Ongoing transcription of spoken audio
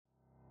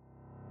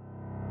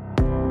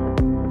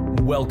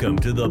Welcome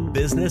to the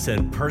Business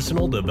and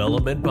Personal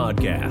Development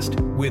Podcast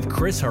with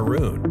Chris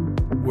Haroon,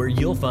 where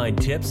you'll find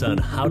tips on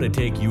how to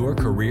take your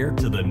career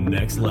to the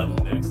next level.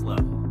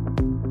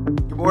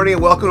 Good morning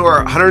and welcome to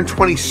our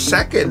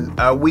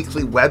 122nd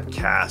weekly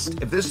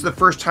webcast. If this is the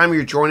first time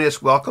you're joining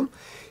us, welcome.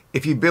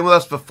 If you've been with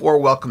us before,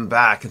 welcome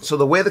back. And so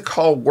the way the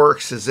call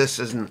works is this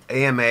is an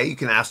AMA. You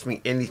can ask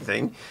me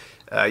anything.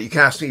 You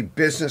can ask me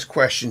business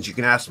questions. You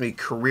can ask me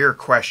career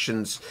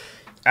questions.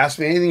 Ask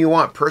me anything you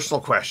want, personal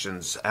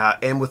questions.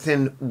 And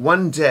within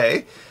one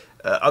day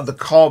of the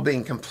call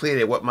being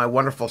completed, what my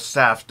wonderful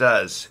staff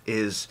does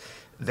is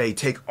they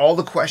take all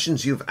the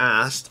questions you've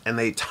asked and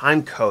they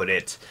time code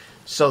it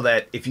so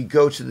that if you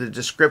go to the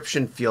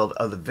description field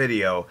of the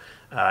video,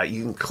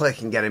 you can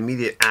click and get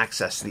immediate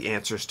access to the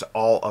answers to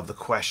all of the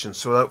questions.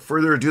 So without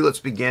further ado, let's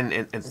begin.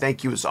 And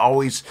thank you as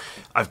always.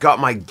 I've got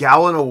my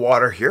gallon of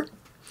water here.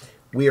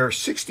 We are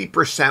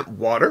 60%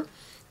 water.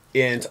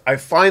 And I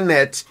find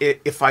that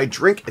if I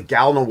drink a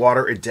gallon of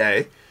water a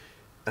day,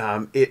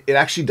 it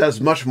actually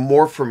does much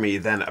more for me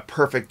than a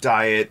perfect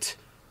diet,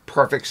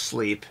 perfect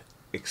sleep,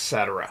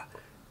 etc.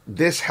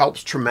 This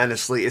helps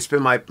tremendously. It's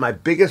been my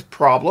biggest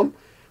problem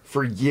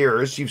for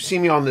years. You've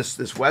seen me on this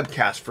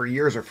webcast for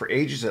years, or for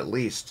ages at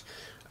least,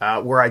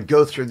 where I'd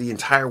go through the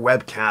entire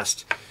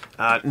webcast,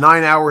 9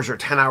 hours or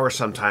 10 hours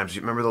sometimes.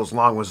 You remember those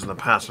long ones in the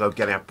past without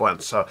getting up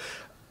once. So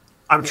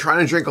I'm trying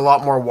to drink a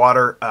lot more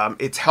water.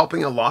 It's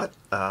helping a lot.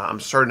 I'm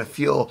starting to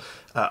feel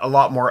a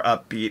lot more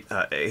upbeat,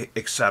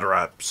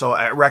 etc. So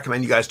I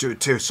recommend you guys do it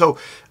too. So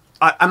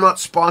I'm not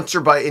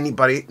sponsored by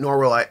anybody, nor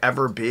will I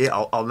ever be.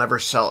 I'll never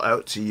sell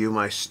out to you,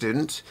 my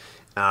student.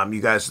 You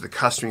guys are the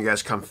customer. You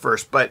guys come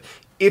first. But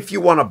if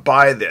you want to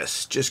buy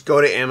this, just go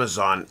to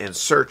Amazon and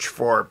search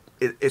for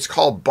it. It's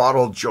called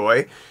Bottled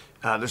Joy.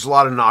 There's a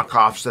lot of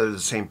knockoffs that are the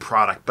same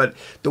product. But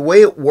the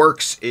way it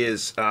works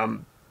is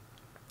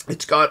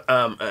it's got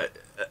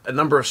a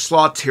number of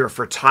slots here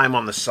for time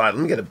on the side.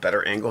 Let me get a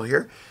better angle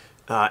here.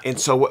 And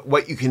so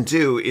what you can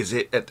do is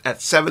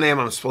at 7 a.m.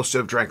 I'm supposed to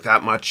have drank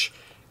that much,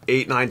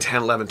 8, 9,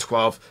 10, 11,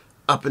 12,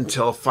 up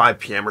until 5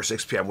 p.m. or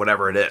 6 p.m.,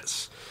 whatever it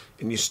is.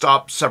 And you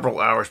stop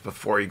several hours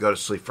before you go to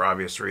sleep for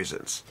obvious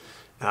reasons.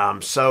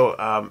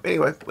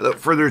 Anyway, without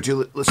further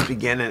ado, let's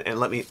begin and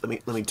let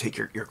me take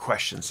your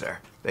questions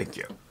there. Thank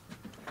you.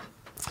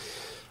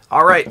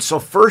 All right, so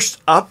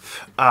first up,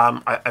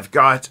 I've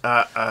got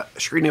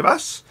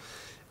Srinivas.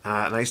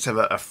 And I used to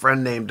have a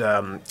friend named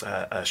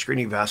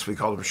Srinivas. We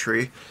called him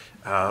Shri.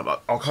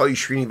 I'll call you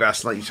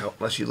Srinivas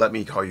unless you let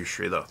me call you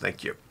Shri, though.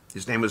 Thank you.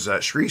 His name was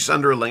Shri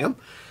Sundarlingam.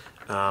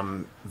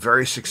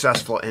 Very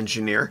successful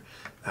engineer.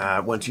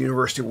 Went to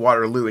University of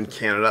Waterloo in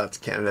Canada. That's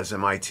Canada's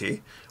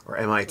MIT, or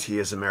MIT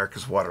is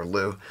America's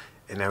Waterloo.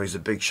 And now he's a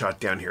big shot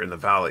down here in the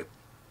Valley.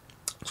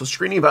 So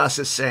Srinivas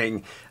is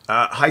saying,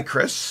 hi,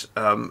 Chris.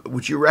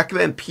 Would you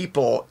recommend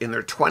people in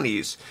their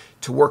 20s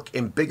to work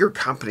in bigger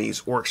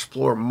companies or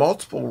explore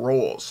multiple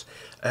roles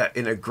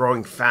in a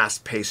growing,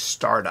 fast-paced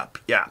startup?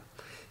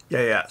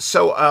 Yeah.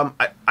 So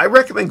I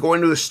recommend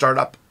going to a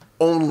startup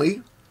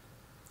only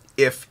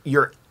if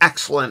you're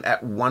excellent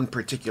at one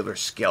particular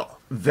skill.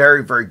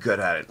 Very, very good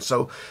at it.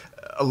 So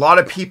a lot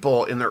of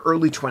people in their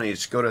early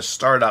 20s go to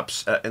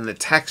startups in the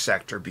tech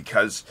sector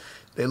because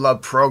they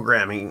love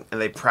programming and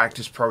they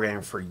practice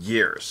programming for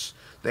years.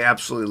 They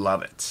absolutely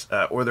love it.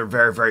 Or they're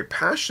very, very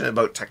passionate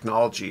about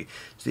technology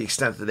to the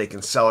extent that they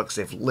can sell it because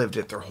they've lived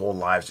it their whole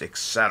lives,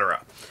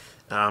 etc.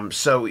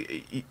 So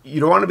you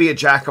don't want to be a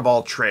jack of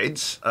all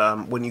trades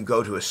when you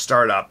go to a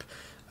startup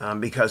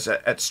because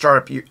at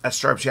startups you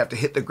have to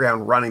hit the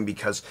ground running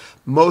because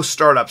most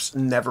startups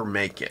never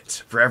make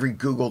it. For every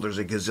Google, there's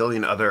a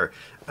gazillion other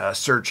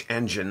search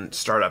engine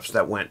startups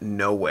that went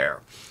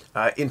nowhere.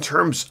 In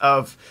terms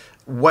of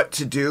what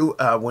to do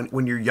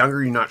when you're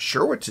younger, you're not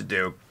sure what to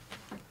do.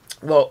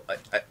 Well,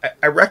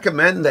 I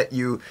recommend that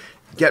you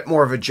get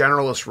more of a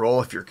generalist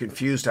role if you're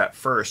confused at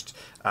first,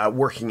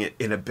 working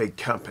in a big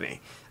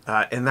company.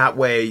 And that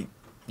way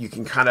you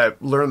can kind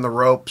of learn the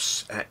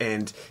ropes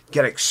and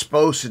get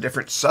exposed to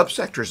different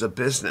subsectors of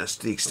business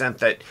to the extent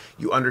that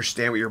you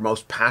understand what you're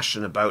most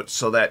passionate about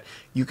so that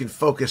you can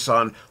focus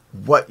on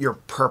what your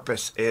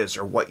purpose is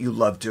or what you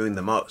love doing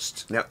the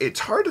most. Now,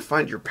 it's hard to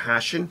find your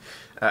passion,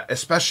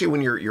 especially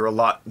when you're a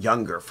lot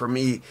younger. For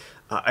me,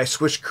 I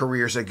switched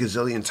careers a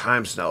gazillion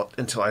times now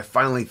until I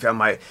finally found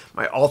my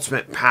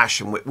ultimate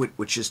passion,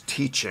 which is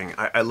teaching.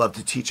 I love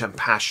to teach. I'm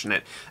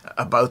passionate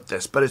about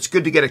this. But it's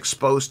good to get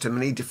exposed to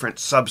many different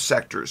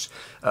subsectors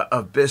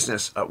of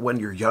business when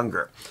you're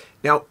younger.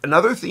 Now,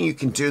 another thing you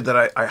can do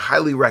that I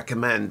highly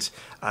recommend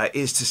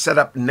is to set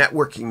up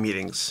networking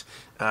meetings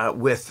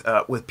with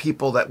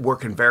people that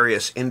work in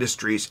various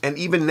industries, and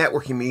even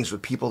networking meetings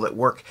with people that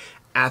work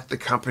at the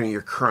company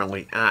you're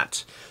currently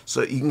at, so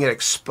that you can get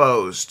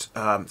exposed.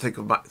 Think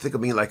of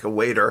me like a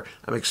waiter.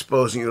 I'm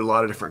exposing you to a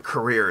lot of different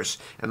careers,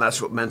 and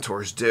that's what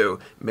mentors do,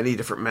 many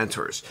different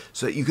mentors,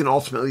 so that you can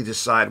ultimately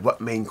decide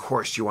what main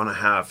course you want to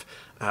have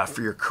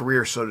for your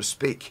career, so to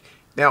speak.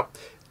 Now,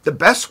 The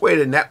best way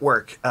to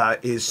network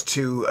is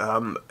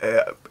to,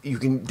 you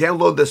can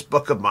download this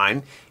book of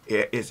mine.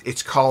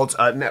 It's called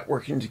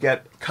Networking to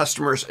Get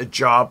Customers a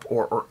Job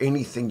or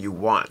Anything You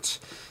Want.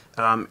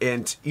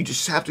 And you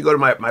just have to go to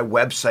my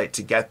website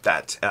to get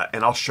that.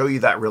 And I'll show you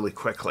that really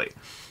quickly.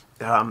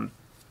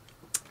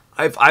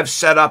 I've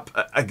set up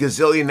a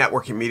gazillion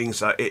networking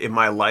meetings in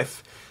my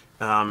life.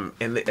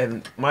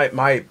 And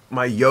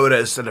my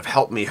Yodas that have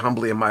helped me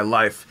humbly in my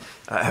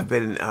life have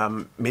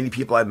been many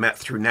people I've met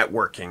through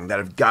networking that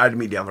have guided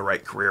me down the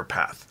right career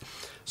path.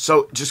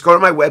 So just go to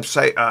my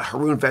website,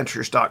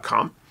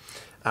 haroonventures.com,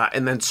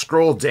 and then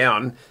scroll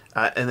down,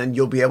 and then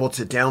you'll be able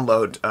to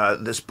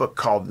download this book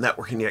called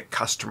Networking to Get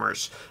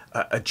Customers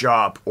a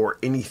Job or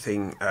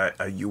Anything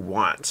You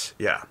Want.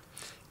 Yeah.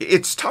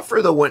 It's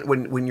tougher though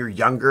when you're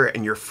younger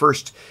and you're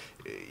first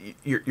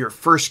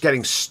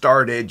getting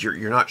started.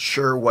 You're not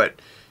sure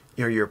what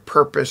your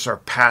purpose or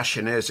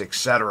passion is,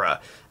 etc.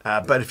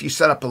 But if you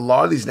set up a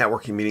lot of these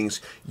networking meetings,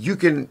 you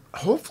can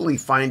hopefully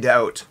find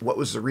out what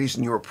was the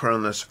reason you were put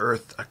on this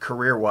earth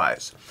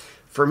career-wise.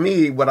 For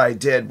me, what I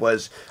did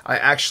was I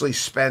actually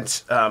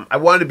spent. I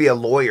wanted to be a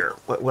lawyer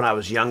when I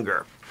was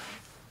younger.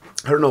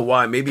 I don't know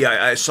why. Maybe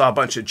I saw a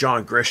bunch of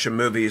John Grisham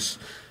movies,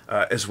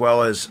 as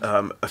well as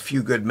A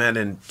Few Good Men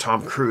and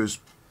Tom Cruise.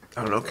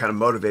 I don't know, kind of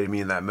motivated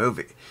me in that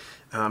movie.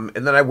 And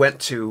then I went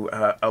to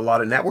a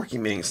lot of networking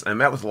meetings. And I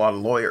met with a lot of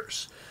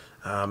lawyers.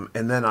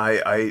 And then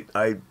I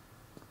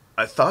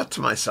thought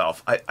to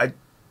myself, I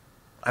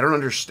don't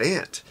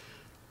understand.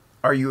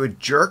 Are you a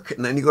jerk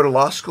and then you go to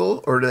law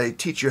school? Or do they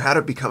teach you how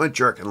to become a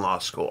jerk in law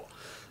school?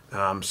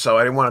 So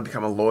I didn't want to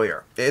become a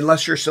lawyer.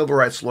 Unless you're a civil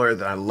rights lawyer,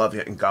 then I love you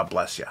and God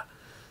bless you.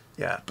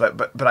 Yeah,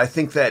 but I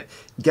think that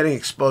getting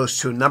exposed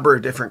to a number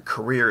of different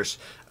careers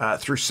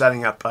through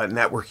setting up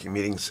networking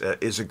meetings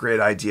is a great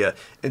idea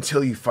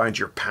until you find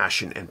your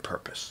passion and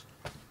purpose.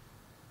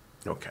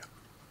 Okay.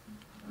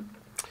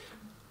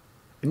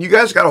 And you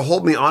guys got to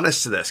hold me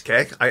honest to this,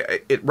 okay?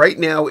 Right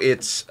now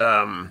it's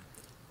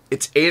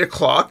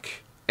 8:00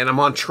 and I'm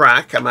on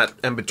track.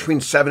 I'm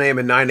between 7 a.m.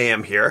 and 9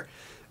 a.m. here,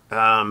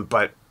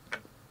 but.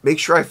 Make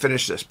sure I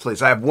finish this,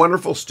 please. I have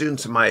wonderful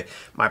students in my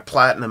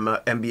Platinum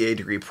MBA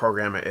degree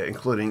program,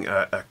 including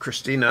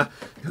Christina,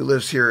 who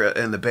lives here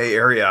in the Bay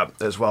Area,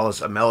 as well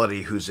as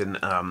Melody, who's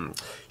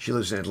she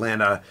lives in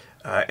Atlanta,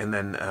 and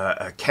then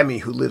Kemi,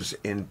 who lives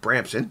in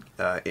Brampton,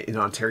 in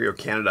Ontario,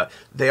 Canada.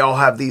 They all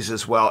have these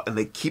as well, and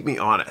they keep me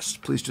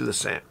honest. Please do the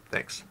same.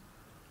 Thanks.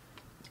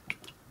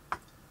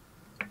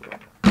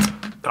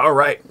 All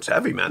right. It's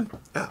heavy, man.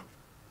 Yeah.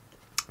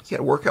 You got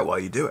to work out while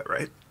you do it,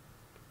 right?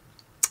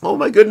 Oh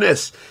my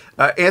goodness.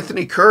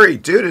 Anthony Curry,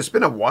 dude, it's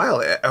been a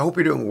while. I hope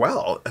you're doing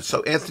well.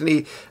 So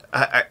Anthony,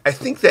 I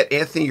think that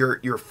Anthony,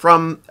 you're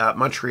from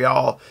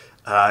Montreal.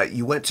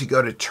 You went to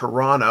go to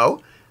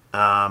Toronto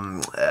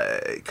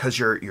because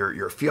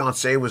your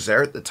fiance was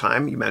there at the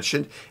time you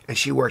mentioned, and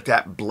she worked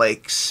at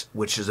Blake's,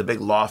 which is a big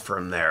law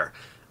firm there.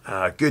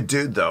 Good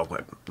dude though.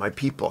 My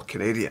people,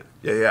 Canadian.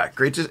 Yeah.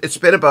 Great. It's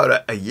been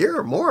about a year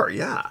or more.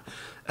 Yeah.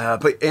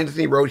 But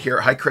Anthony wrote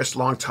here, "Hi Chris,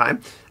 long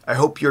time. I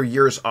hope your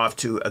year's off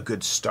to a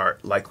good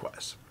start.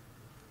 Likewise.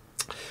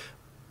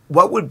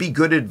 What would be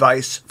good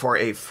advice for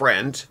a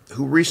friend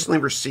who recently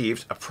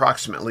received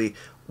approximately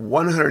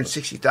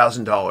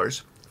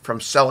 $160,000 from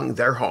selling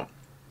their home?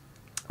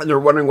 And they're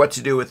wondering what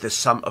to do with this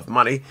sum of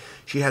money.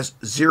 She has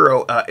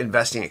zero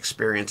investing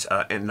experience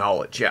and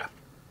knowledge."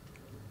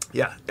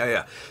 Yeah.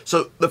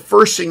 So the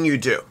first thing you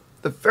do,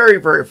 the very,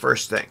 very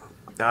first thing,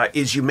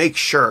 is you make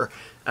sure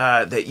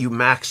that you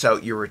max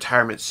out your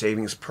retirement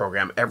savings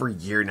program every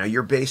year. Now,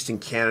 you're based in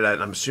Canada,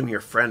 and I'm assuming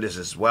your friend is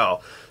as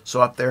well.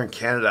 So up there in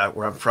Canada,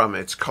 where I'm from,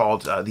 it's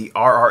called the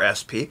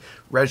RRSP,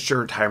 Registered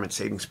Retirement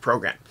Savings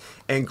Program.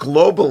 And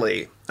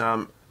globally,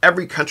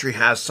 every country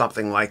has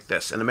something like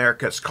this. In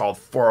America, it's called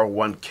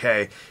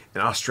 401k.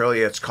 In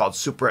Australia, it's called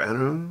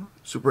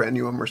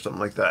superannuum or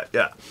something like that.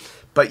 Yeah.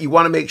 But you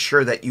want to make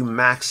sure that you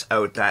max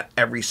out that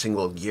every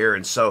single year.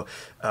 And so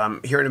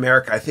here in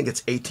America, I think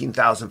it's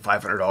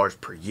 $18,500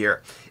 per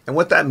year. And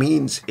what that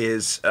means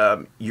is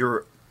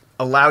you're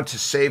allowed to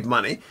save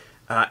money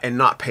and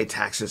not pay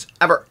taxes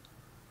ever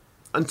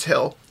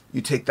until you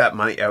take that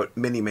money out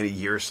many, many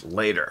years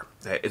later.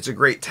 It's a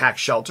great tax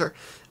shelter.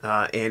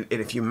 And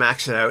if you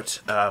max it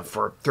out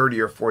for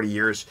 30 or 40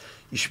 years,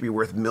 you should be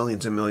worth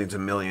millions and millions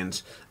and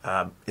millions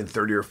in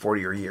 30 or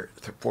 40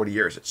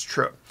 years. It's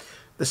true.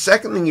 The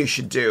second thing you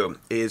should do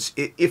is,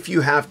 if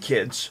you have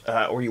kids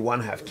or you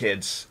want to have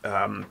kids,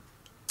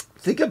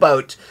 think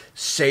about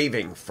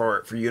saving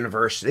for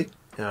university.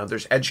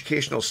 There's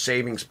educational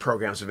savings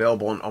programs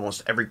available in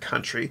almost every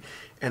country,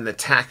 and the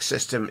tax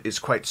system is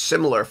quite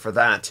similar for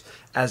that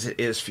as it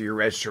is for your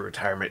registered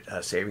retirement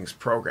savings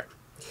program.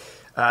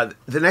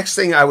 The next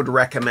thing I would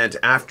recommend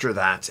after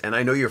that, and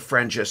I know your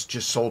friend just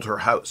sold her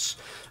house,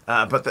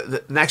 but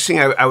the next thing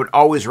I would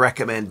always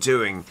recommend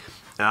doing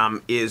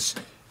is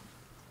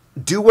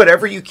do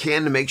whatever you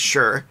can to make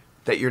sure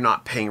that you're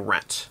not paying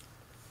rent.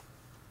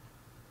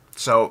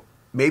 So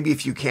maybe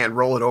if you can,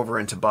 roll it over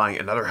into buying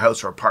another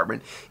house or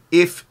apartment.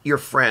 If your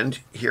friend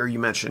here you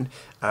mentioned,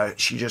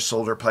 she just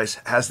sold her place,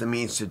 has the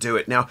means to do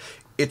it. Now,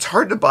 it's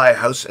hard to buy a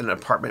house and an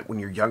apartment when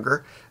you're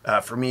younger.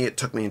 For me, it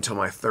took me until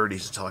my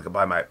 30s until I could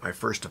buy my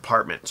first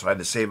apartment. So I had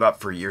to save up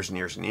for years and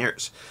years and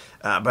years.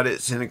 But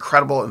it's an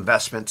incredible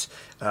investment.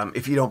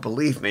 If you don't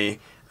believe me,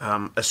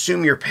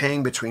 assume you're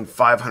paying between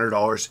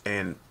 $500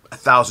 and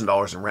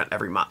 $1,000 in rent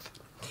every month.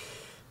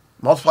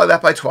 Multiply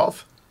that by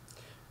 12.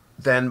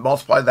 Then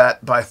multiply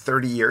that by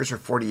 30 years or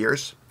 40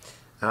 years.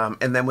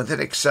 And then within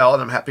Excel,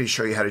 and I'm happy to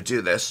show you how to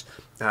do this,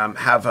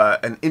 have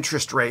an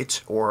interest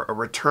rate or a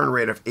return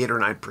rate of 8 or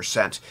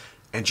 9%,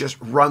 and just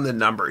run the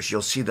numbers.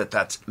 You'll see that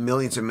that's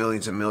millions and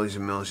millions and millions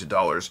and millions of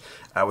dollars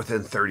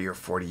within 30 or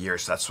 40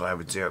 years. That's what I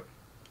would do.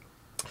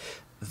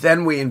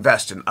 Then we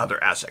invest in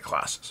other asset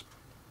classes.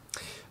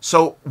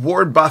 So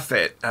Warren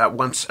Buffett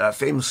once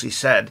famously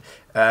said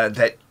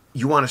that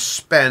you want to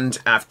spend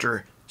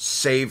after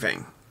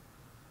saving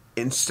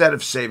instead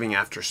of saving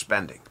after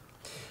spending.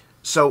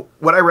 So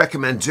what I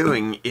recommend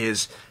doing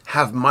is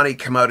have money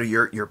come out of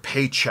your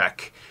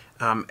paycheck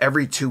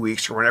every 2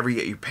 weeks or whenever you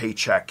get your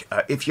paycheck,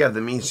 if you have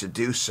the means to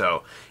do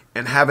so,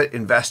 and have it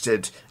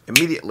invested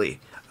immediately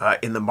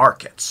in the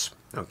markets,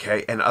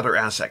 okay, and other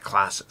asset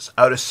classes.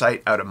 Out of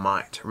sight, out of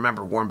mind.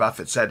 Remember, Warren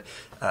Buffett said,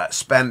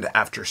 spend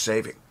after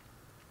saving.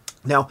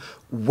 Now,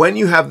 when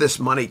you have this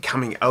money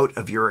coming out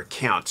of your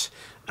account,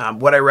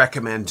 what I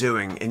recommend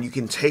doing, and you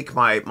can take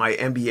my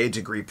MBA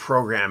degree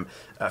program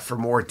for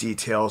more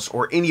details,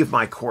 or any of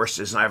my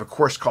courses, and I have a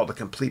course called the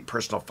Complete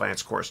Personal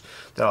Finance Course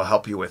that'll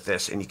help you with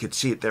this, and you can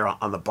see it there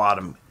on the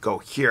bottom. Go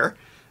here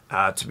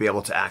to be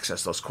able to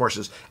access those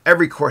courses.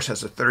 Every course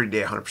has a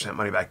 30-day, 100%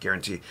 money-back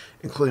guarantee,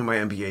 including my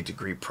MBA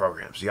degree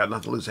program. So you got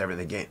nothing to lose,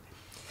 everything to gain.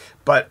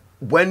 But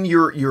when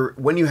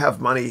you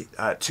have money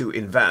to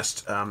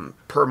invest,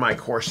 per my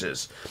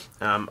courses,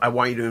 I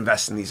want you to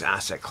invest in these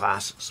asset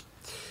classes: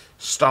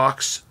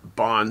 stocks,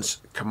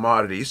 bonds,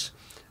 commodities,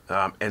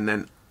 and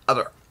then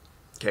other.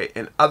 Okay,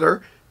 and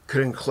other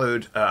could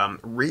include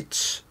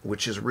REITs,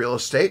 which is real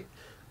estate,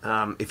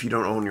 if you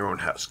don't own your own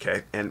house.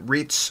 Okay, and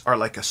REITs are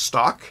like a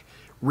stock.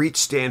 REITs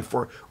stand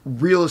for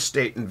Real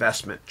Estate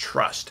Investment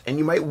Trust. And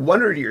you might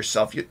wonder to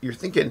yourself, you're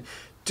thinking,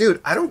 dude,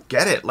 I don't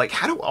get it. Like,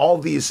 how do all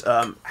these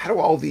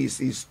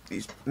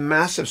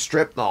massive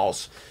strip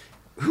malls,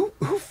 who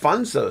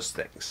funds those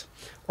things,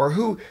 or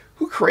who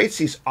creates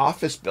these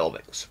office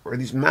buildings or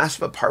these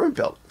massive apartment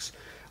buildings?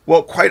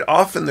 Well, quite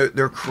often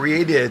they're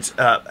created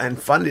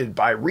and funded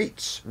by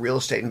REITs, Real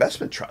Estate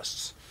Investment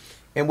Trusts.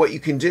 And what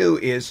you can do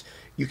is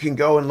you can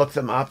go and look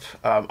them up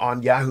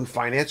on Yahoo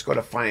Finance. Go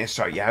to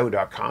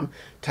finance.yahoo.com,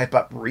 type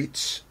up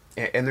REITs,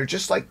 and they're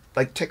just like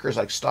tickers,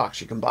 like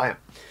stocks. You can buy them.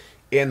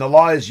 And the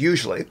law is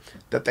usually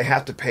that they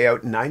have to pay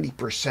out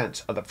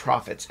 90% of the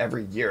profits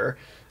every year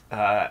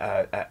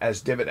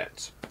as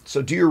dividends.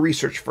 So do your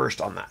research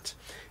first on that.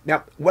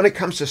 Now, when it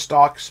comes to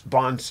stocks,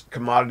 bonds,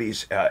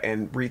 commodities,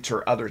 and REITs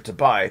or other to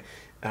buy,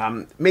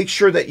 make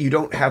sure that you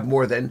don't have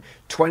more than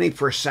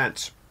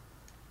 20%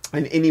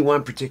 in any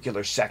one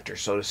particular sector,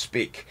 so to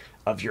speak,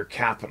 of your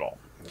capital,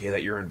 okay,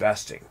 that you're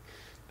investing.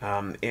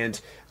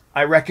 And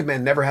I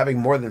recommend never having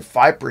more than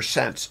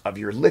 5% of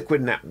your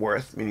liquid net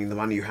worth, meaning the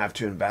money you have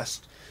to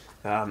invest,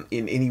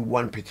 in any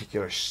one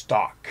particular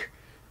stock.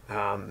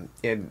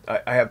 And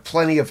I have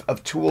plenty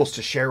of tools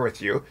to share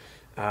with you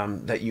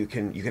that you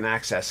can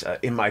access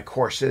in my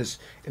courses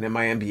and in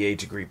my MBA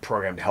degree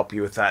program to help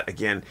you with that.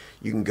 Again,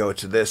 you can go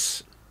to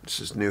this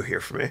is new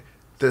here for me,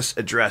 this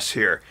address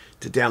here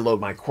to download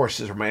my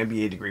courses or my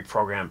MBA degree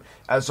program.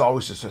 As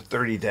always, it's a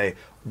 30-day,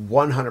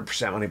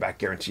 100% money back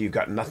guarantee. You've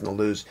got nothing to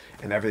lose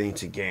and everything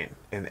to gain.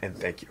 And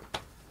thank you.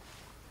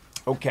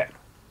 Okay.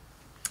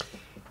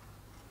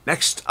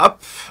 Next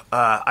up,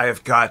 I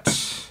have got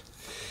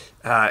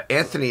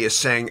Anthony is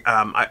saying,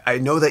 I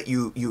know that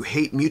you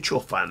hate mutual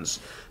funds,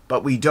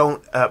 but we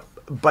don't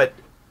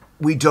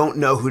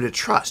know who to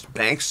trust.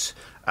 Banks,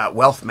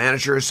 wealth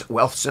managers,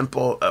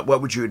 Wealthsimple.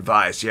 What would you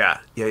advise? Yeah.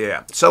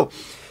 So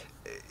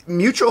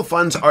mutual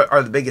funds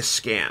are the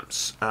biggest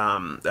scams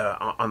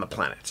on the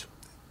planet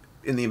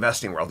in the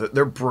investing world.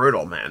 They're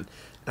brutal, man.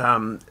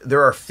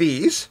 There are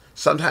fees.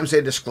 Sometimes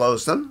they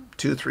disclose them,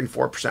 2, 3,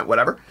 4%,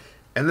 whatever.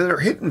 And then there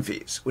are hidden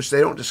fees, which they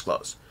don't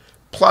disclose.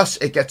 Plus,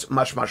 it gets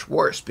much, much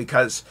worse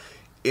because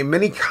in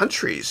many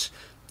countries,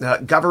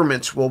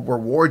 governments will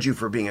reward you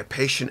for being a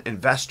patient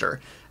investor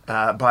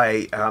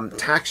by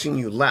taxing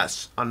you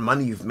less on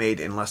money you've made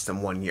in less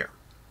than 1 year.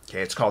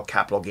 Okay, it's called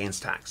capital gains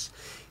tax.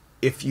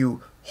 If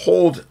you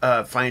hold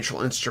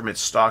financial instruments,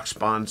 stocks,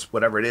 bonds,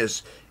 whatever it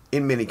is,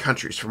 in many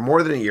countries for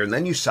more than a year, and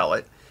then you sell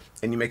it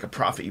and you make a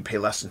profit, you pay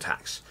less in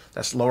tax.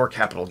 That's lower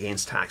capital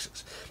gains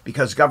taxes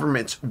because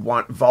governments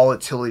want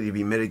volatility to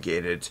be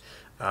mitigated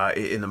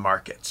in the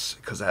markets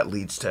because that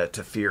leads to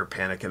fear,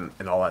 panic, and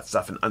all that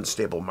stuff in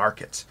unstable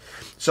markets.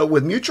 So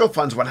with mutual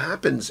funds, what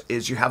happens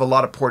is you have a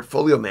lot of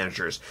portfolio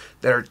managers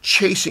that are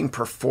chasing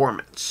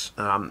performance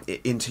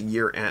into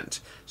year end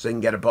so they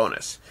can get a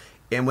bonus.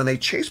 And when they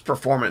chase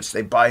performance,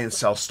 they buy and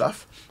sell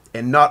stuff.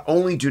 And not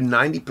only do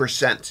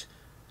 90%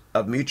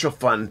 of mutual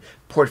fund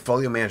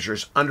portfolio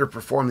managers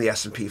underperform the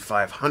S&P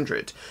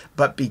 500,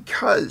 but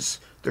because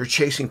they're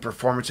chasing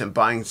performance and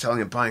buying and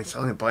selling and buying and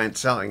selling and buying and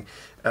selling,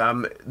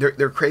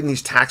 they're creating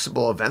these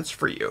taxable events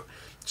for you,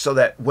 so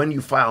that when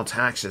you file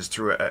taxes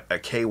through a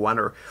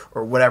K1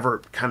 or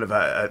whatever kind of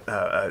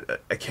a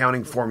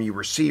accounting form you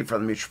receive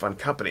from the mutual fund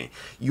company,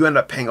 you end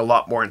up paying a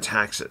lot more in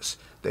taxes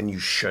than you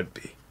should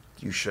be.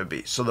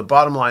 So the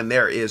bottom line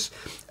there is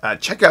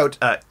check out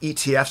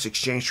ETFs,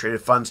 exchange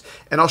traded funds,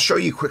 and I'll show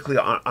you quickly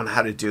on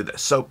how to do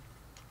this. So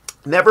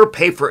never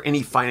pay for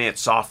any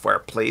finance software,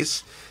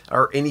 please,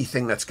 or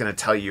anything that's going to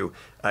tell you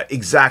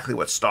exactly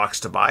what stocks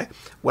to buy.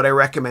 What I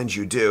recommend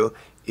you do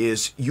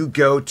is you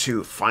go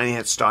to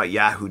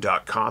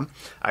finance.yahoo.com.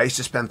 I used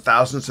to spend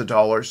thousands of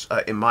dollars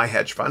in my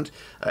hedge fund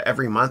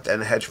every month,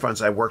 and the hedge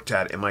funds I worked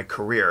at in my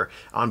career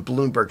on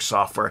Bloomberg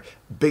software.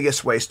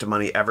 Biggest waste of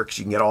money ever, because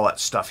you can get all that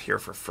stuff here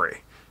for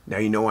free. Now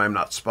you know I'm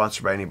not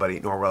sponsored by anybody,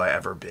 nor will I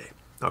ever be.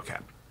 Okay.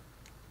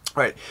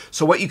 All right.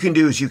 So what you can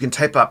do is you can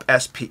type up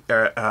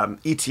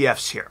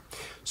ETFs here.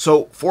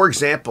 So for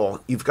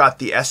example, you've got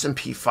the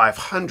S&P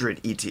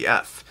 500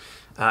 ETF.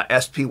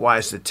 SPY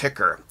is the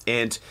ticker,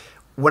 and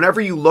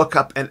whenever you look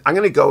up, and I'm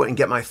going to go and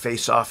get my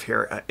face off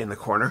here in the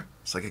corner.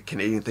 It's like a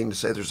Canadian thing to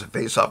say, there's a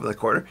face off in the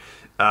corner,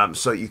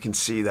 so you can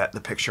see that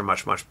the picture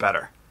much, much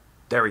better.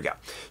 There we go.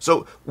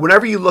 So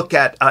whenever you look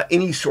at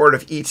any sort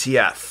of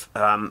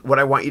ETF, what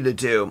I want you to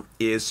do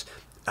is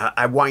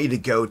I want you to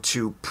go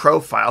to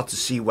profile to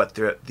see what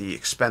the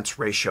expense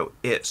ratio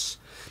is.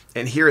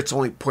 And here it's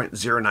only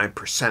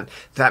 0.09%.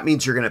 That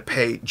means you're going to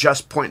pay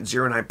just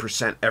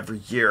 0.09% every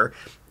year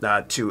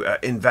to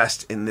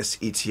invest in this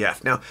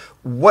ETF. Now,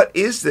 what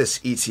is this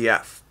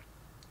ETF?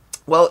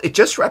 Well, it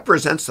just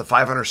represents the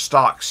 500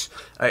 stocks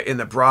in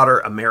the broader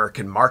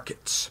American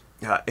markets.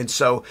 And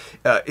so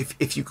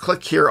if you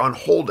click here on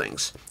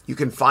holdings, you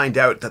can find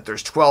out that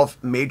there's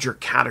 12 major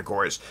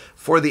categories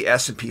for the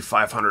S&P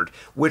 500,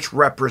 which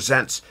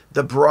represents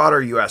the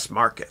broader U.S.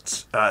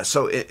 markets.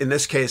 So in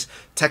this case,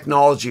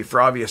 technology,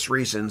 for obvious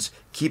reasons,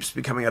 keeps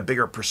becoming a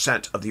bigger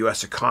percent of the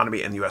U.S.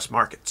 economy and the U.S.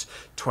 markets,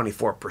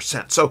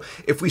 24%. So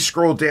if we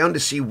scroll down to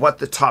see what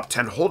the top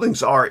 10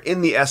 holdings are in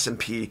the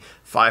S&P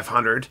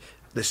 500,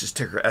 this is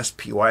ticker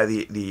SPY,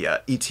 the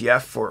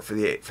ETF for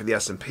the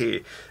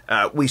S&P.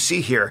 We see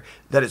here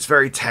that it's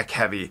very tech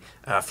heavy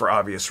for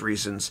obvious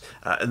reasons.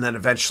 And then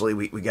eventually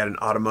we get an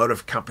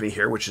automotive company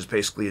here, which is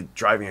basically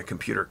driving a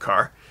computer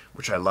car,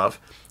 which I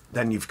love.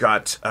 Then you've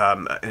got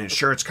an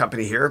insurance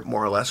company here,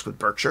 more or less, with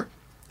Berkshire.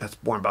 That's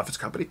Warren Buffett's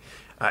company.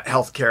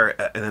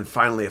 Healthcare, and then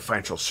finally a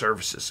financial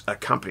services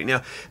company.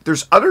 Now,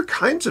 there's other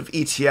kinds of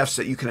ETFs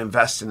that you can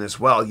invest in as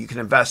well. You can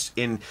invest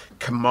in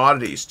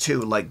commodities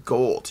too, like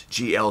gold,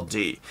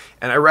 GLD.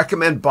 And I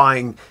recommend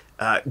buying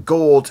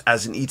gold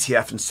as an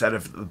ETF instead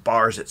of the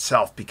bars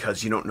itself,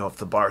 because you don't know if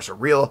the bars are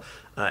real,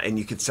 and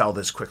you can sell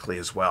this quickly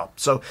as well.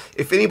 So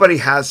if anybody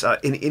has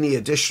any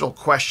additional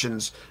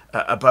questions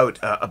about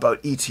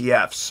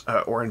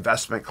ETFs or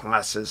investment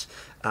classes,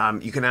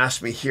 you can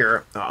ask me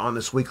here on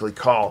this weekly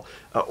call,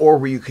 or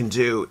what you can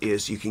do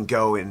is you can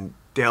go and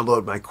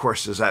download my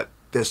courses at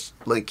this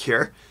link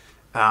here.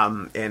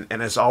 And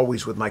as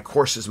always with my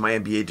courses, my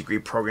MBA degree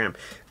program,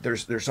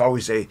 there's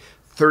always a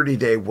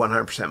 30-day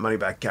 100% money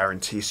back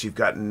guarantee, so you've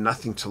got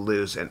nothing to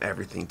lose and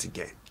everything to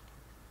gain.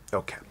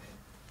 Okay.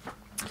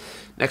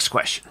 Next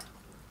question.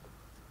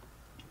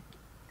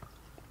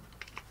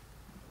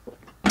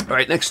 All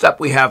right, next up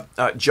we have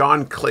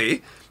John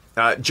Klee.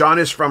 John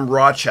is from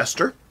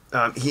Rochester.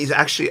 I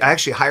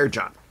actually hired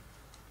John.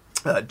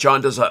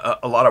 John does a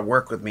lot of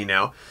work with me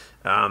now,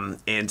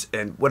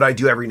 and what I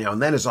do every now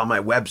and then is on my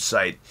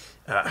website,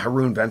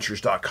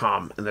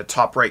 haroonventures.com. In the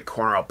top right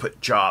corner, I'll put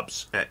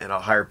jobs, and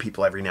I'll hire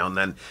people every now and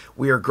then.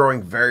 We are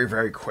growing very,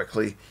 very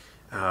quickly.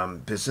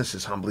 Business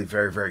is humbly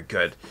very, very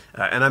good.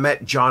 And I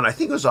met John, I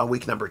think it was on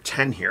week number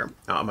 10 here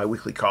on my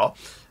weekly call.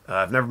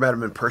 I've never met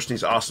him in person.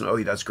 He's awesome. Oh,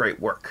 he does great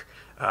work.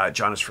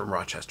 John is from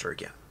Rochester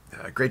again.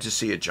 Great to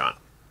see you, John.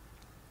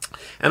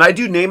 And I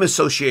do name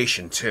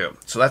association too.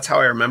 So that's how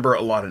I remember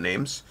a lot of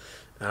names.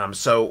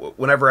 So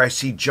whenever I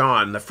see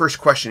John, the first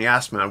question he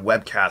asked me on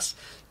webcast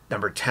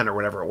number 10 or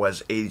whatever it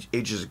was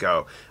ages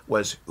ago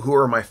was, who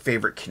are my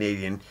favorite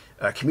Canadian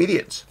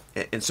comedians?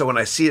 And so when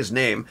I see his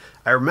name,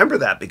 I remember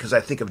that because I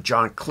think of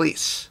John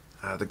Cleese,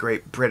 the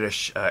great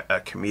British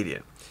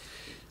comedian.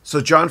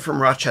 So John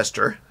from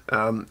Rochester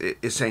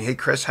is saying, hey,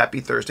 Chris, happy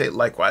Thursday.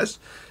 Likewise.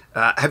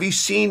 Have you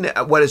seen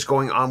what is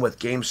going on with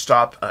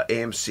GameStop,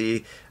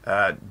 AMC,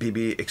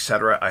 BB,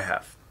 etc.? I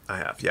have,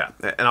 yeah.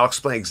 And I'll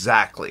explain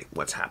exactly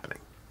what's happening,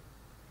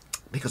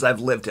 because I've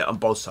lived on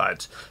both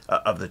sides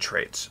of the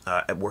trades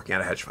working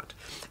at a hedge fund.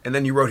 And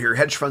then you wrote here,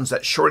 hedge funds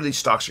that shorted these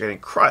stocks are getting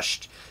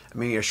crushed. I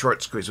mean, a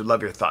short squeeze. Would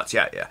love your thoughts.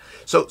 Yeah.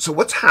 So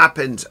what's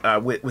happened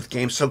with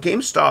games? So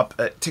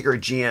GameStop, ticker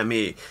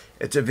GME,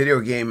 it's a video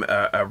game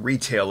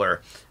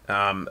retailer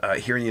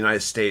here in the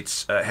United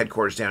States,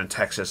 headquarters down in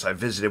Texas. I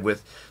visited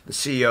with the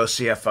CEO,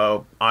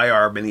 CFO,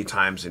 IR many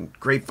times in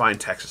Grapevine,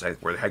 Texas,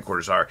 where the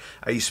headquarters are.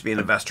 I used to be an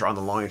investor on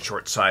the long and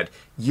short side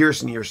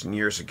years and years and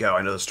years ago.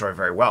 I know the story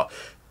very well.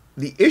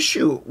 The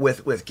issue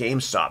with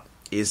GameStop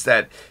is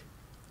that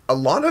a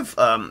lot of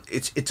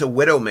it's a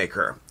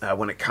widowmaker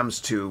when it comes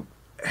to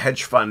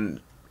hedge fund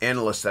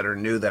analysts that are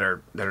new, that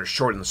are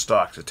short in the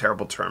stock. It's a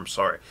terrible term,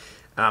 sorry.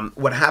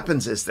 What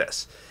happens is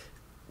this.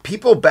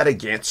 People bet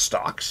against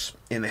stocks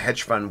in the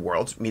hedge fund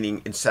world,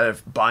 meaning instead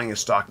of buying a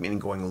stock, meaning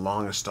going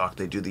long a stock,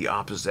 they do the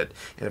opposite.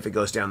 And if it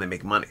goes down, they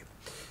make money.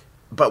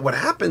 But what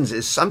happens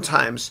is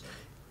sometimes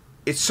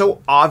it's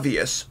so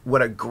obvious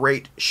what a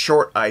great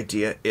short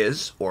idea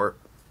is, or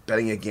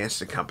betting against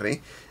a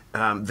company,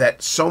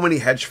 that so many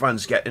hedge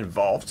funds get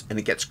involved and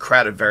it gets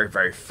crowded very,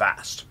 very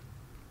fast.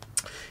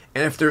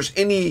 And if there's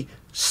any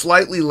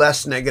slightly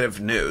less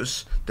negative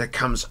news that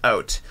comes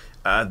out,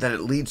 then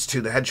it leads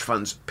to the hedge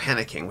funds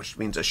panicking, which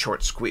means a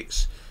short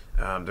squeeze.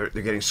 They're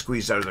getting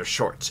squeezed out of their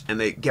shorts, and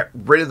they get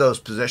rid of those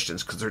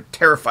positions because they're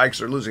terrified because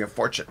they're losing a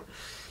fortune.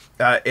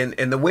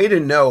 And the way to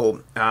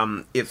know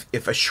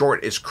if a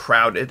short is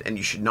crowded and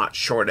you should not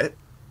short it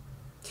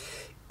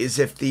is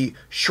if the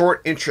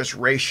short interest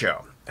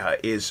ratio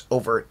is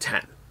over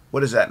 10. What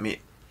does that mean?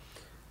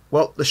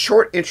 Well, the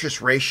short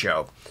interest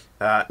ratio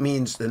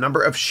means the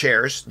number of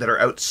shares that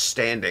are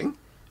outstanding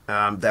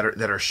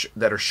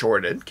that are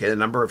shorted. Okay, the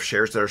number of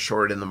shares that are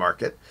shorted in the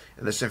market,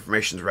 and this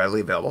information is readily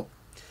available.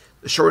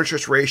 The short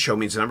interest ratio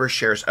means the number of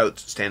shares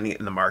outstanding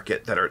in the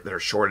market that are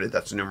shorted.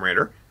 That's the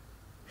numerator,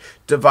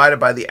 divided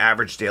by the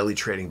average daily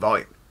trading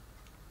volume.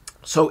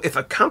 So if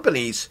a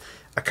company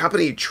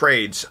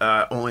trades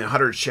only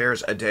 100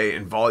 shares a day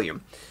in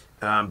volume,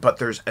 but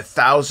there's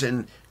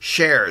 1,000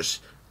 shares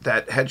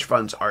that hedge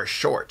funds are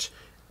short,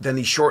 then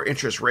the short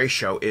interest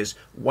ratio is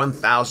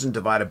 1,000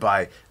 divided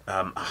by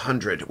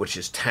 100, which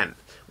is 10,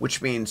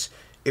 which means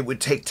it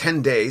would take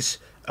 10 days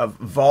of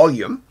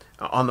volume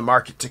on the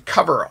market to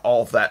cover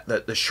all of that,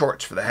 the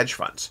shorts for the hedge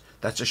funds.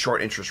 That's a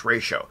short interest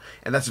ratio,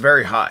 and that's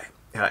very high.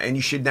 And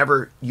you should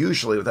never,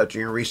 usually without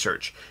doing your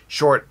research,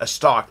 short a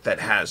stock that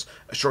has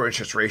a short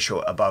interest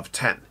ratio above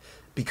 10.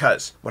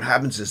 Because what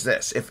happens is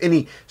this: if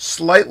any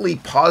slightly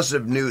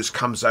positive news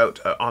comes out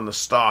on the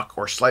stock,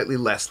 or slightly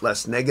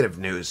less negative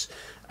news,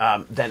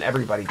 then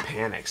everybody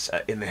panics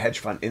in the hedge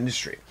fund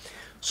industry.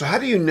 So how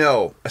do you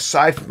know,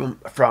 aside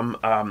from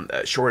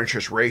a short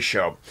interest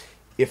ratio,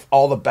 if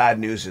all the bad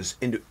news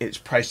is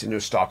priced into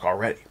a stock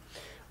already?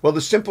 Well,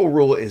 the simple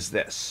rule is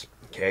this,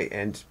 okay?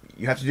 And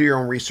you have to do your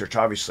own research,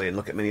 obviously, and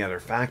look at many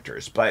other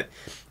factors. But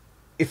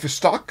if a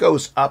stock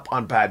goes up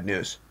on bad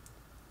news,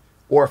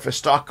 or if a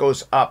stock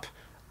goes up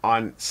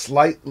on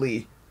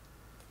slightly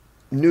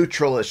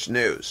neutralish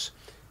news,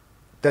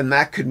 then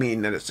that could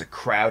mean that it's a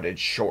crowded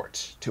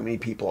short. Too many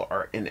people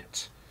are in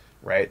it,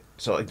 right?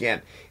 So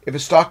again, if a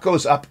stock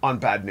goes up on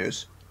bad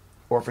news,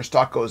 or if a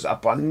stock goes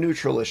up on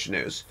neutralish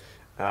news,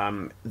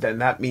 then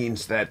that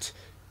means that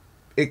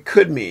it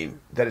could mean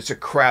that it's a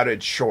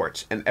crowded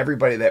short, and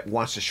everybody that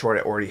wants to short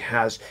it already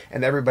has,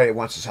 and everybody that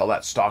wants to sell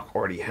that stock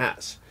already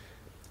has.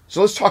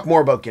 So let's talk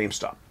more about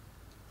GameStop.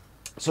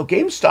 So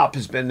GameStop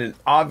has been an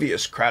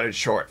obvious crowded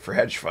short for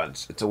hedge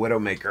funds. It's a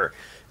widowmaker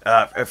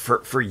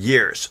for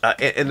years.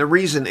 And the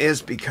reason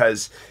is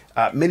because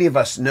many of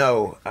us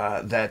know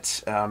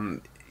that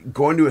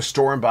going to a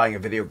store and buying a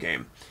video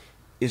game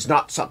is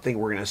not something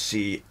we're going to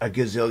see a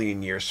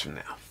gazillion years from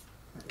now.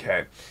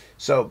 Okay,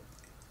 so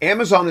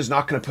Amazon is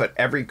not going to put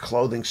every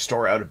clothing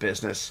store out of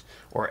business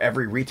or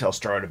every retail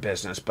store out of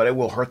business, but it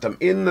will hurt them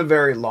in the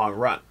very long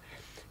run.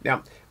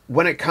 Now,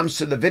 when it comes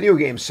to the video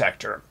game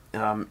sector,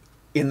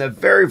 in the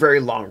very, very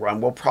long run,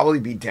 we'll probably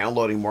be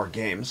downloading more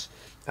games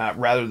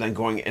rather than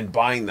going and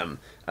buying them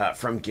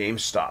from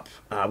GameStop,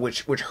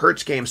 which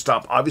hurts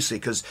GameStop, obviously,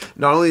 because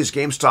not only does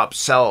GameStop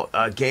sell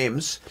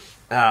games,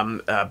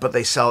 but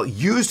they sell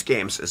used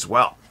games as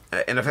well.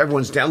 And if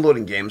everyone's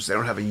downloading games, they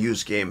don't have a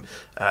used game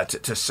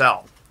to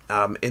sell.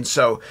 And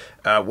so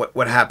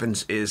what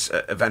happens is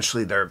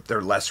eventually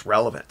they're less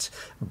relevant.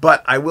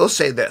 But I will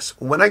say this: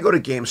 when I go to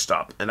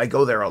GameStop, and I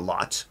go there a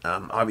lot,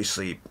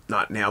 obviously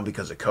not now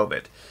because of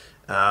COVID,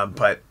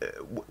 but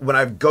when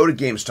I go to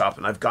GameStop,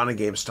 and I've gone to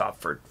GameStop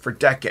for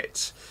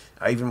decades.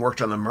 I even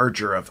worked on the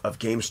merger of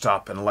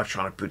GameStop and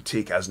Electronic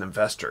Boutique as an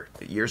investor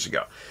years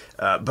ago.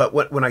 But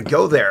when I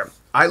go there,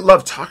 I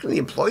love talking to the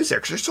employees there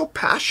because they're so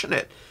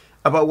passionate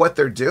about what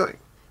they're doing.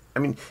 I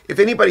mean, if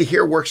anybody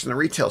here works in the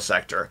retail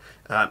sector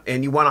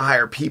and you want to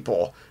hire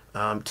people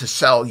to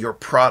sell your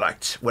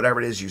product,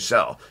 whatever it is you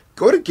sell,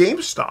 go to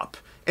GameStop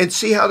and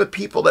see how the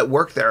people that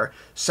work there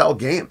sell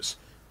games.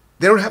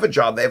 They don't have a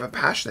job. They have a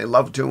passion. They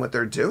love doing what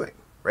they're doing,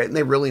 right? And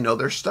they really know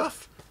their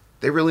stuff.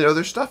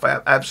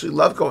 I absolutely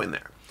love going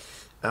there.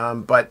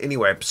 But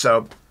anyway,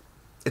 so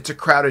it's a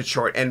crowded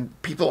short.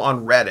 And people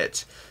on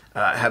Reddit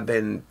have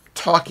been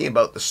talking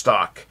about the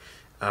stock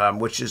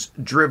which has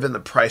driven the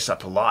price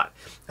up a lot.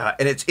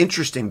 And it's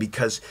interesting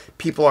because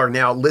people are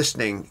now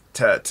listening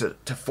to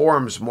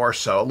forums more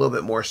so, a little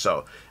bit more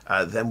so,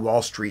 than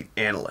Wall Street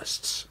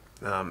analysts.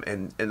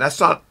 And that's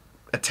not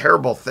a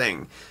terrible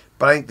thing.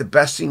 But I think the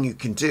best thing you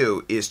can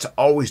do is to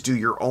always do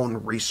your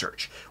own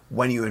research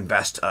when you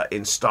invest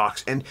in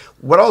stocks. And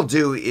what I'll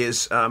do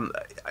is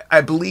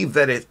I believe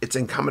that it's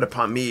incumbent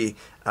upon me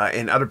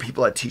and other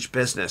people that teach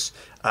business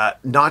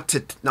not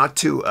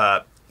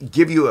to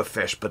give you a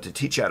fish, but to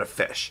teach you how to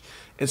fish.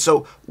 And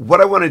so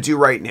what I want to do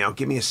right now,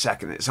 give me a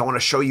second, is I want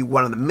to show you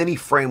one of the many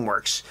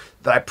frameworks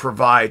that I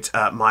provide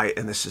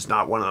and this is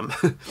not one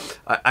of them,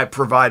 I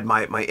provide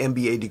my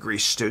MBA degree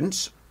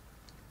students.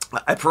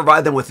 I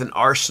provide them with an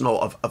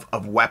arsenal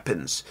of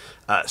weapons,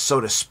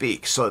 so to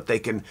speak, so that they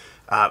can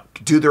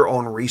do their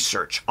own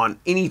research on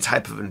any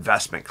type of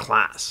investment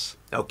class.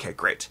 Okay,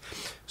 great.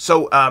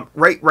 So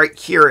right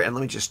here, and let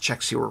me just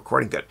check, see we're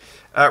recording good.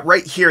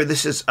 Right here,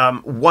 this is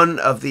one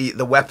of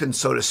the weapons,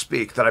 so to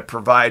speak, that I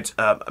provide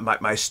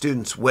my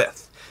students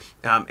with.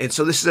 And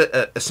so this is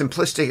a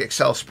simplistic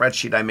Excel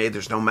spreadsheet I made.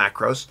 There's no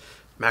macros.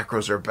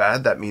 Macros are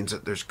bad. That means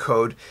that there's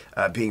code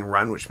being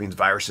run, which means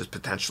viruses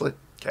potentially.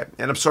 Okay,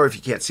 and I'm sorry if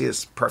you can't see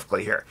this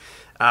perfectly here.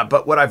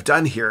 But what I've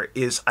done here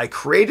is I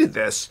created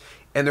this,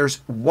 and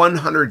there's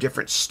 100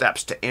 different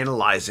steps to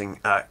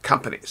analyzing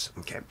companies.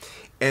 Okay,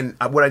 and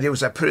what I did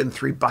was I put it in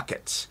 3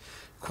 buckets: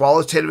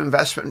 qualitative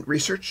investment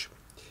research,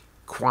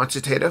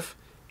 quantitative,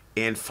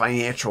 and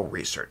financial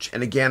research.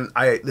 And again,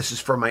 this is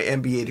for my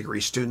MBA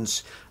degree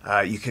students.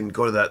 You can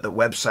go to the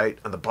website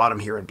on the bottom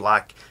here in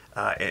black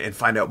and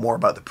find out more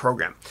about the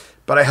program.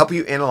 But I help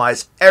you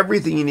analyze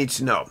everything you need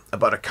to know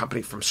about a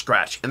company from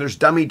scratch. And there's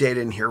dummy data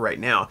in here right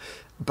now,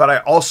 but I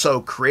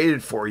also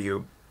created for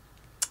you,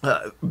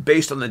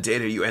 based on the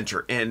data you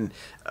enter in,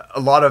 a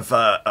lot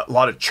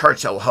of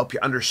charts that will help you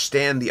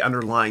understand the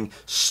underlying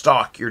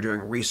stock you're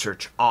doing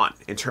research on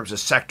in terms of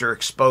sector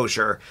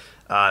exposure,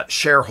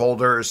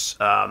 shareholders,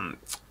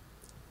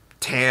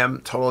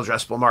 TAM, total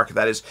addressable market.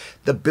 That is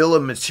the bill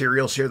of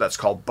materials here. That's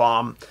called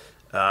BOM.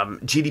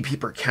 GDP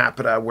per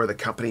capita, where the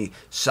company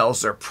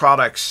sells their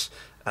products,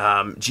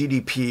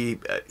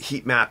 GDP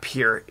heat map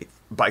here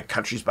by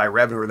countries by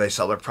revenue where they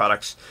sell their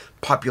products,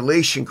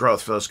 population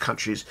growth for those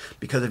countries,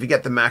 because if you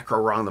get the macro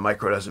wrong, the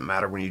micro doesn't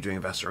matter when you're doing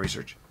investment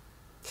research.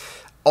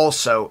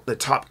 Also, the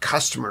top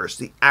customers,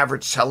 the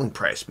average selling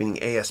price,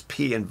 meaning ASP,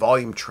 and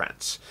volume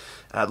trends,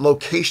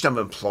 location of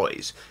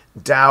employees,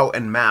 DAO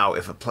and MAU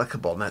if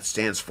applicable, and that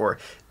stands for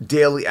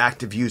daily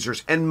active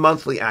users and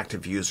monthly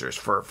active users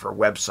for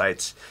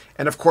websites.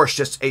 And of course,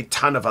 just a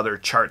ton of other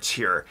charts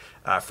here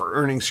for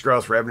earnings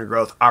growth, revenue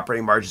growth,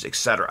 operating margins,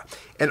 etc.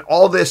 And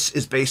all this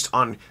is based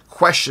on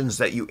questions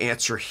that you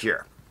answer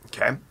here,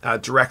 okay,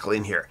 directly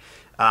in here.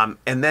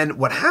 And then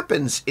what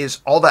happens is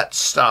all that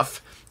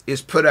stuff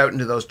is put out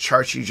into those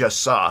charts you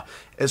just saw,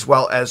 as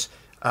well as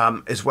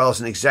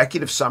an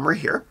executive summary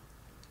here.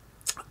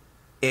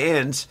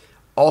 And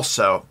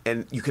also,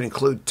 and you can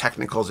include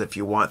technicals if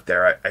you want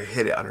there. I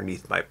hid it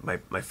underneath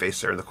my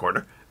face there in the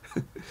corner.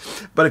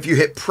 But if you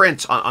hit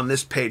print on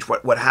this page,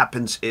 what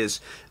happens is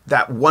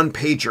that one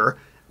pager,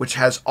 which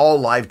has all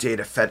live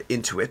data fed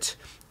into it,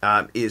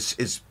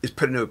 is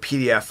put into a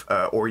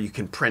PDF, or you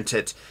can print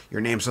it.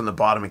 Your name's on the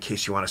bottom in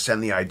case you want to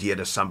send the idea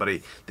to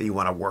somebody that you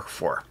want to work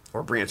for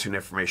or bring it to an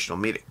informational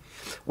meeting.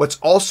 What's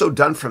also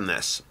done from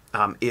this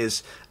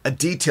is a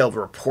detailed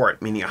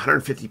report, meaning a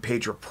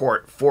 150-page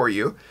report for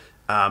you,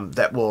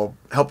 that will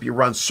help you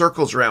run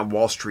circles around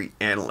Wall Street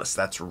analysts.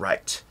 That's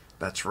right.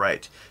 That's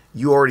right.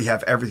 You already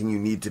have everything you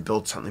need to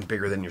build something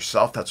bigger than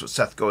yourself. That's what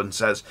Seth Godin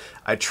says.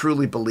 I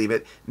truly believe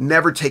it.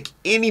 Never take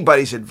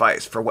anybody's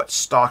advice for what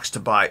stocks to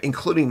buy,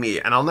 including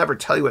me. And I'll never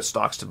tell you what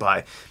stocks to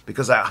buy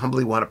because I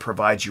humbly want to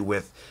provide you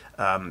with,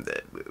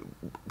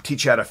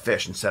 teach you how to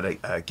fish instead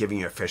of giving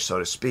you a fish, so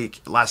to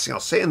speak. Last thing I'll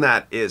say in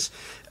that is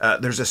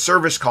there's a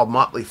service called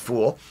Motley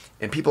Fool,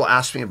 and people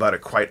ask me about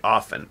it quite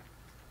often.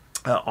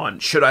 On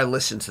should I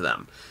listen to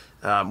them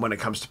when it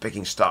comes to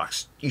picking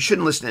stocks. You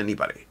shouldn't listen to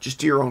anybody. Just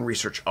do your own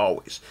research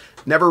always.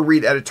 Never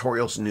read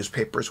editorials in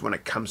newspapers when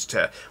it comes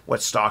to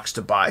what stocks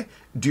to buy.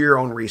 Do your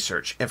own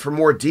research. And for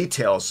more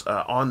details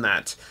on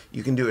that,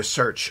 you can do a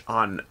search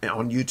on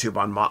YouTube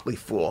on Motley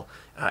Fool,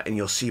 and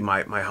you'll see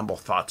my humble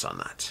thoughts on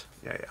that.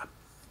 Yeah.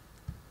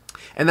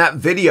 And that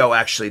video,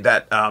 actually,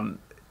 that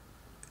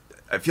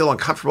I feel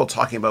uncomfortable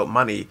talking about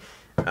money.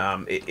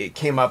 It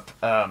came up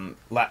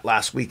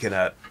last week in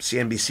a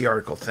CNBC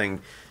article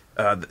thing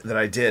that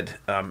I did.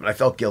 I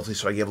felt guilty,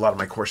 so I gave a lot of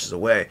my courses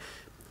away.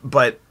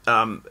 But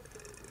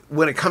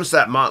when it comes to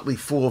that Motley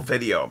Fool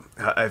video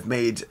I've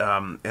made,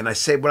 and I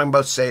say what I'm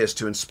about to say is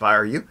to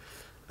inspire you,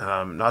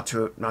 not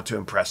to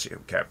impress you,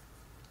 okay?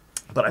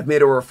 But I've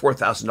made over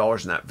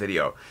 $4,000 in that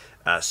video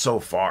so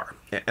far.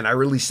 And I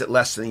released it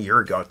less than a year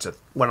ago. It's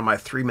one of my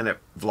 3-minute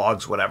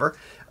vlogs, whatever,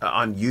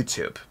 on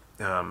YouTube.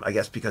 I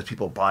guess because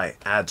people buy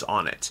ads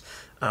on it.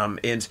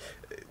 And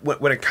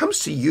when it comes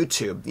to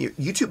YouTube,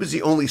 YouTube is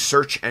the only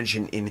search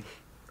engine in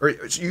or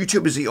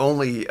YouTube is the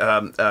only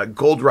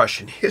gold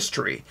rush in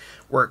history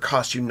where it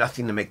costs you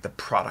nothing to make the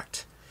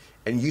product.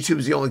 And YouTube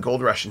is the only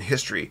gold rush in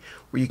history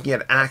where you can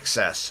get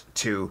access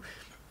to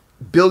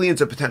billions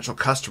of potential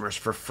customers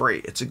for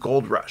free. It's a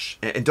gold rush.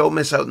 And don't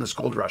miss out on this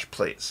gold rush,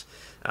 please.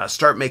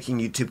 Start making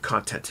YouTube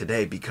content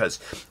today, because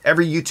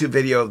every YouTube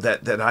video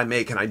that I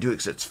make, and I do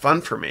because it's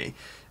fun for me,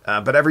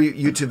 but every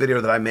YouTube video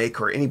that I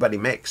make or anybody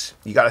makes,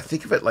 you got to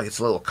think of it like it's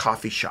a little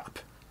coffee shop.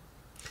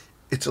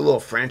 It's a little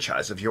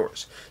franchise of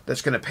yours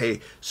that's going to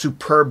pay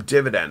superb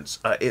dividends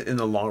in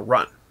the long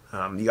run.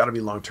 You got to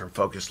be long-term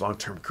focused,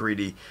 long-term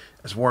greedy.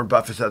 As Warren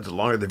Buffett said, the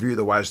longer the view,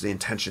 the wiser the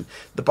intention.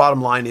 The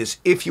bottom line is,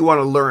 if you want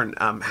to learn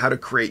how to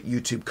create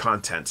YouTube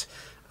content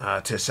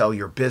to sell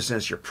your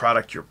business, your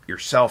product,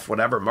 yourself,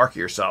 whatever, market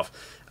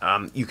yourself,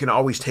 you can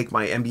always take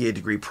my MBA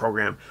degree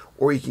program,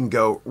 or you can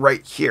go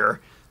right here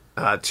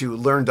to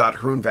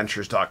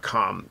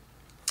learn.haroonventures.com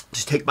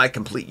to take my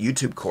complete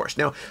YouTube course.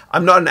 Now,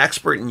 I'm not an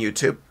expert in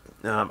YouTube.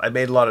 I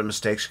made a lot of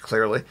mistakes,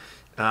 clearly.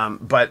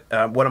 But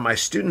one of my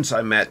students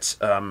I met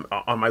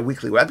on my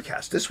weekly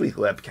webcast, this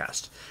weekly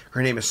webcast,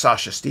 her name is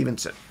Sasha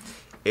Stevenson,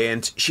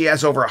 and she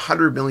has over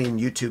 100 million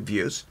YouTube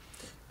views,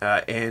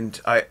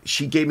 and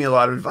she gave me a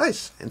lot of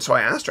advice. And so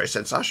I asked her, I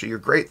said, Sasha, you're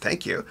great,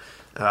 thank you.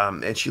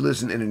 And she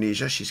lives in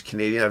Indonesia. She's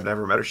Canadian. I've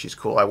never met her. She's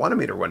cool. I want to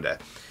meet her one day.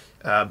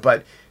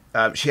 But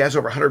she has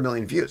over 100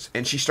 million views,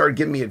 and she started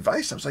giving me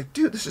advice. I was like,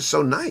 dude, this is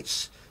so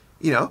nice.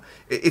 You know,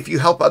 if you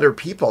help other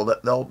people,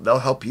 they'll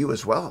help you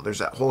as well. There's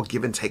that whole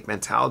give and take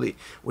mentality,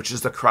 which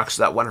is the crux of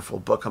that wonderful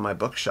book on my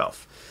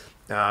bookshelf.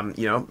 You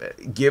know,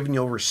 give and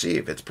you'll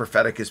receive. It's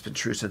prophetic. It's been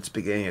true since the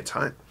beginning of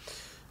time.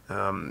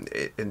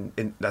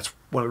 And that's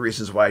one of the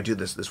reasons why I do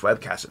this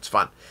webcast. It's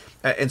fun.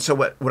 And so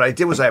what I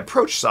did was I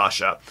approached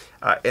Sasha,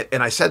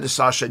 and I said to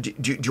Sasha,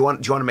 do you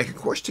want to make a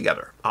course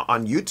together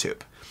on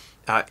YouTube?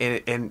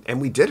 And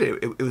we did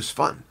it. It was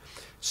fun.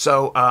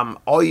 So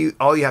all you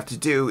have to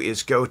do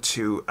is go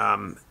to,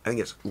 I think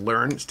it's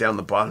Learn, it's down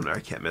the bottom there, I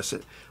can't miss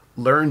it,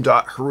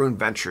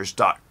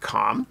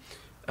 learn.haroonventures.com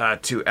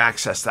to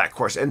access that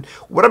course. And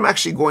what I'm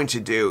actually going to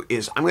do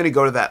is I'm going to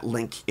go to that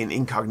link in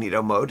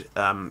incognito mode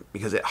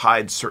because it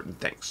hides certain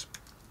things.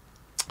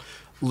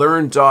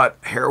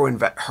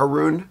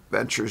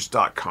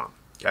 Learn.haroonventures.com,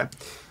 okay?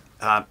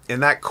 In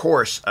that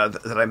course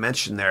that I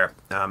mentioned there,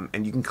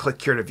 and you can click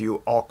here to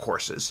view all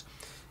courses.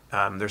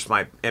 There's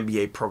my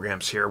MBA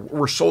programs here.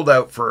 We're sold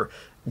out for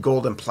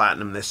gold and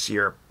platinum this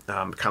year,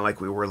 kind of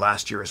like we were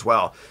last year as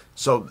well.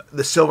 So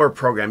the silver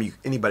program,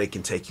 anybody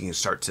can take. You can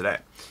start today.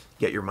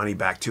 Get your money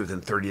back too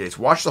within 30 days.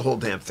 Watch the whole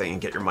damn thing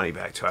and get your money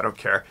back too. I don't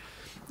care.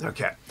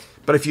 Okay.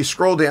 But if you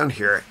scroll down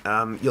here,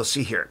 you'll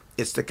see here,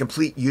 it's the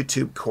complete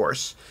YouTube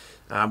course,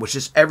 which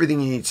is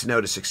everything you need to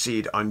know to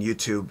succeed on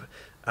YouTube.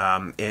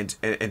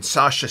 And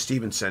Sasha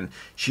Stevenson,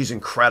 she's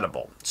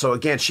incredible. So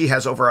again, she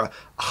has over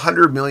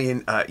 100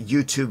 million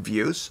YouTube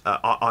views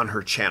on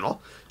her channel.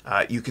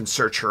 You can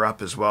search her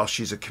up as well.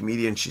 She's a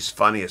comedian. She's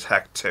funny as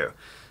heck too.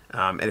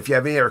 And if you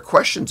have any other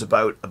questions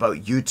about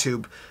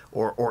YouTube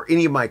or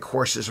any of my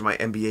courses or my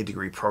MBA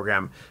degree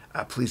program,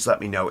 please let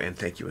me know. And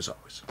thank you as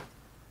always.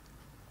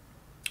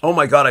 Oh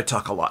my God, I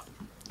talk a lot.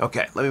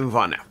 Okay, let me move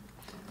on now.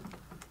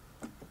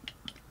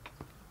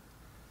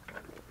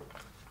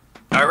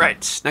 All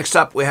right. Next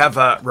up, we have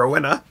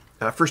Rowena.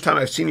 First time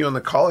I've seen you on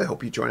the call. I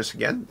hope you join us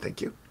again.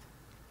 Thank you.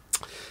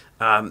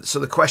 So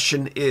the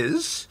question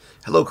is,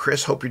 hello,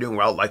 Chris. Hope you're doing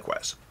well.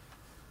 Likewise.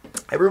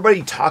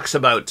 Everybody talks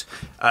about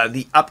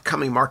the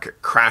upcoming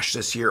market crash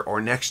this year or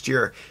next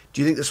year.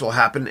 Do you think this will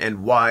happen,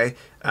 and why?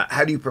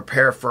 How do you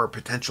prepare for a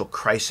potential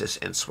crisis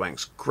and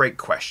swings? Great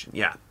question.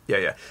 Yeah.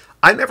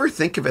 I never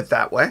think of it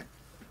that way.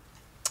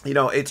 You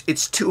know,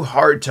 it's too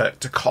hard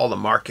to call the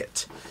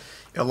market.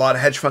 A lot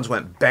of hedge funds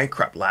went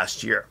bankrupt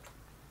last year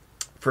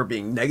for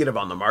being negative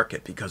on the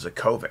market because of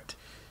COVID.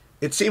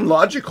 It seemed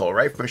logical,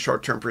 right, from a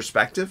short-term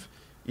perspective.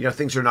 You know,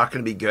 things are not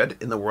going to be good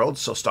in the world,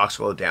 so stocks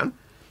will go down.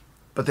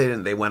 But they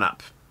didn't. They went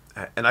up.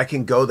 And I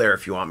can go there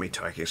if you want me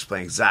to. I can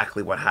explain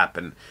exactly what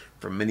happened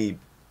from many.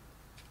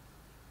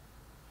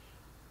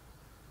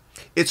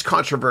 It's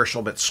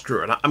controversial, but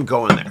screw it. I'm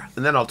going there.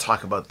 And then I'll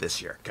talk about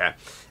this year, okay?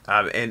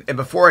 And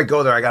before I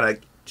go there, I got to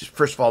just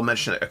first of all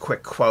mention a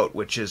quick quote,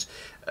 which is,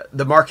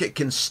 the market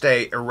can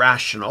stay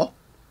irrational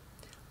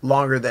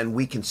longer than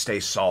we can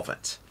stay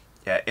solvent.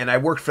 And I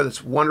worked for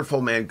this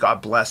wonderful man,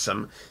 God bless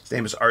him. His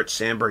name is Art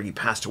Sandberg. He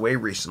passed away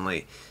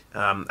recently.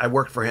 I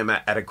worked for him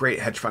at a great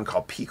hedge fund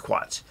called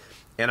Pequot.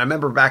 And I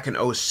remember back in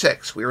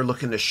 2006, we were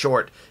looking to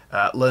short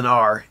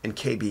Lennar and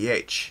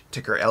KBH,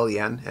 ticker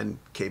LEN and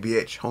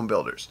KBH, home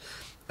builders.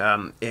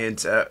 And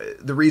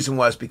the reason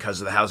was because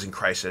of the housing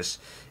crisis,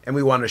 and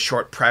we wanted to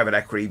short private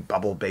equity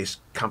bubble-based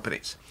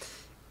companies.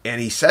 And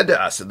he said to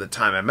us at the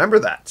time, I remember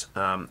that,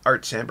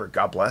 Art Sandberg,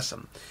 God bless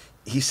him,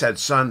 he said,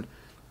 son,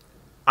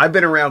 I've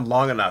been around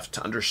long enough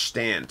to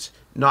understand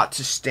not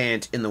to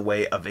stand in the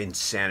way of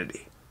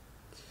insanity.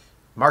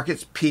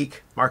 Markets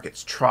peak,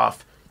 markets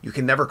trough. You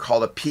can never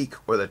call the peak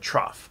or the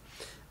trough,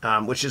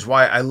 which is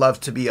why I love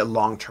to be a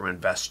long-term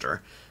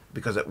investor,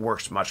 because it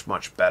works much,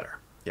 much better.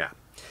 Yeah.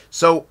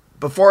 So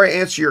before I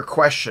answer your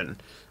question,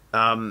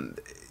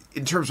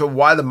 in terms of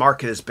why the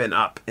market has been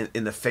up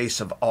in the face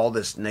of all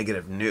this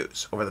negative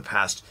news over the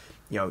past,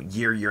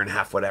 year and a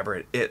half, whatever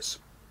it is.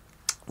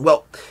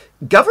 Well,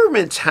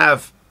 governments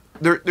have,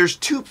 there's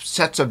two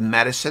sets of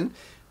medicine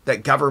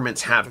that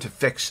governments have to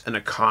fix an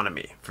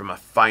economy from a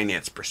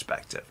finance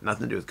perspective,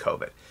 nothing to do with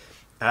COVID.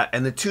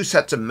 And the two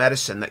sets of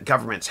medicine that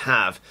governments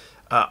have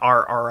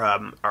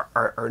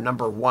are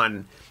number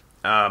one,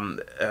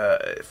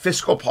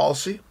 fiscal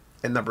policy,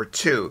 and number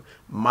two,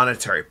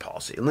 monetary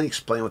policy. And let me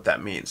explain what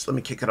that means. Let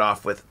me kick it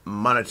off with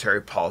monetary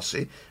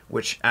policy,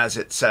 which, as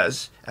it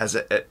says, as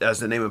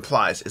the name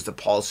implies, is the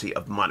policy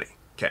of money.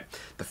 Okay.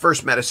 The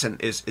first medicine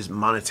is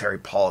monetary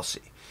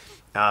policy.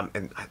 And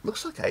it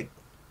looks like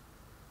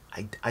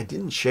I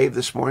didn't shave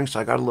this morning, so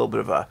I got a little bit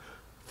of a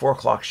 4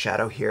 o'clock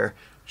shadow here.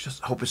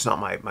 Just hope it's not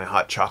my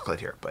hot chocolate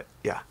here, but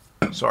yeah,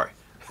 sorry.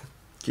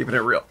 Keeping it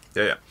real.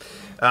 Yeah.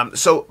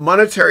 So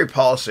monetary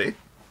policy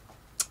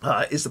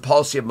is the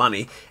policy of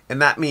money,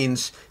 and that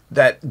means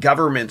that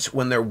governments,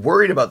 when they're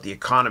worried about the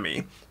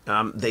economy,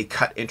 they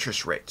cut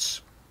interest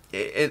rates.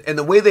 And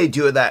the way they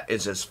do that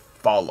is as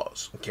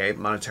follows, okay,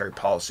 monetary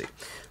policy.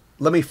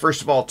 Let me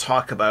first of all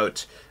talk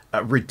about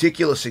a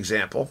ridiculous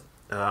example,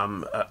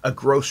 a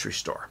grocery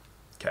store,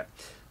 okay,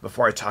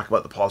 before I talk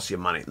about the policy of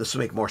money. This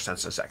will make more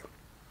sense in a second.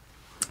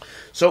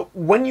 So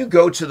when you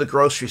go to the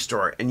grocery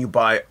store and you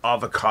buy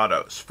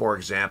avocados, for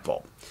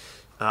example,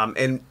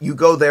 and you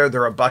go there,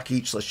 they're $1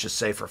 each, let's just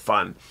say for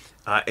fun.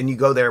 And you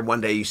go there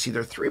one day, you see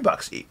they're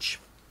 $3 each.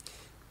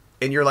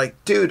 And you're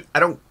like, dude, I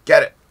don't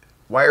get it.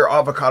 Why are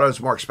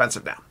avocados more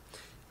expensive now?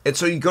 And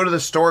so you go to the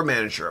store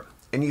manager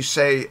and you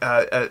say,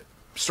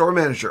 store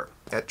manager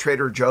at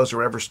Trader Joe's or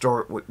whatever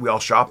store we all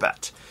shop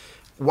at,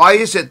 why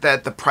is it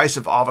that the price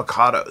of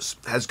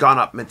avocados has gone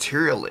up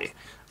materially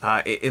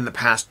in the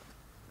past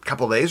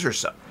couple of days or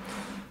so?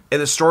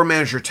 And the store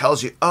manager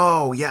tells you,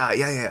 oh,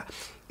 yeah.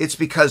 It's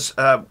because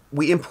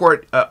we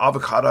import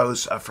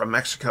avocados from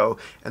Mexico,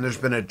 and there's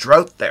been a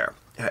drought there.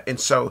 And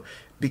so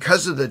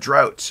because of the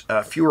drought,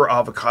 fewer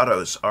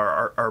avocados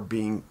are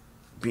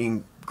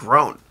being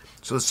grown.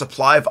 So the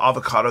supply of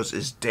avocados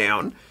is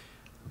down,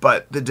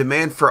 but the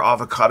demand for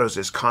avocados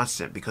is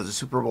constant because the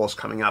Super Bowl is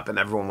coming up and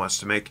everyone wants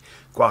to make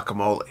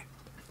guacamole,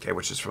 okay,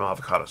 which is from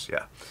avocados,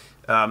 yeah.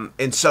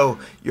 And so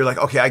you're like,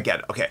 okay, I get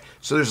it. Okay,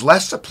 so there's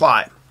less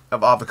supply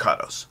of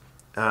avocados,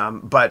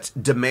 but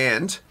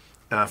demand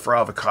for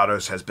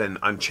avocados has been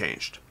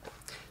unchanged.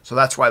 So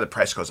that's why the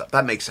price goes up.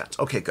 That makes sense.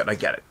 Okay, good. I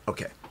get it.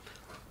 Okay.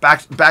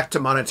 Back to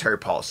monetary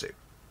policy.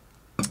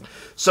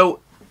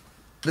 So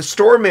the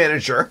store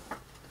manager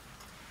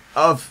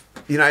of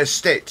the United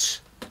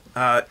States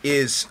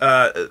is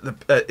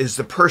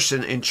the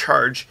person in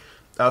charge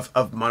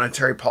of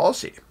monetary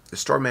policy, the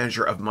store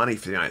manager of money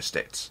for the United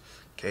States.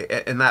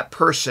 Okay, and that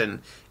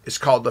person is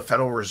called the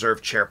Federal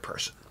Reserve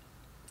Chairperson.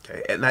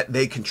 Okay, and that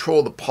they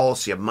control the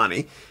policy of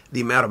money,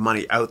 the amount of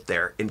money out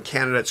there. In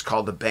Canada, it's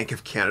called the Bank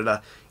of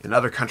Canada. In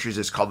other countries,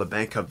 it's called the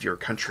Bank of your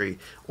country,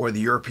 or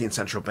the European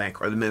Central Bank,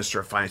 or the Minister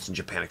of Finance in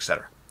Japan,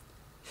 etc.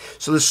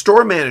 So the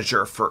store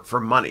manager for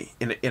money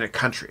in a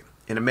country,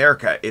 in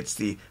America, it's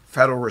the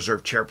Federal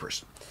Reserve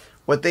Chairperson.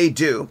 What they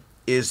do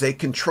is they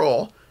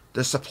control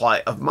the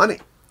supply of money.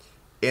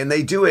 And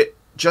they do it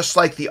just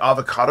like the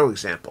avocado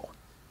example.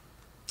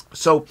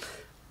 So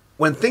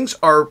when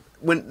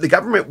the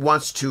government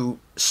wants to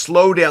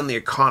slow down the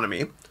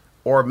economy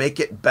or make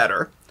it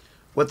better,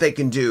 what they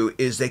can do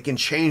is they can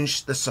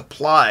change the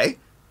supply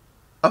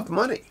of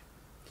money.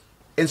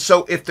 And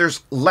so if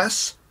there's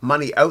less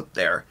money out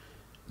there,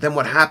 then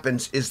what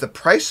happens is the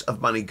price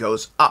of money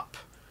goes up.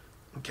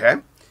 Okay?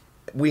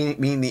 We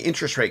mean the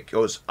interest rate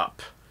goes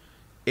up.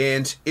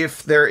 And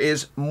if there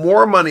is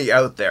more money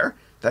out there,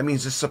 that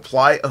means the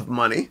supply of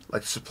money,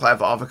 like the supply of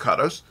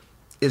avocados,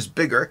 is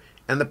bigger,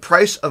 and the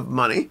price of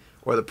money,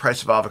 or the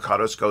price of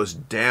avocados, goes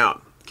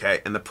down. Okay?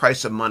 And the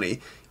price of money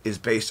is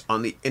based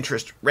on the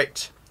interest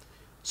rate.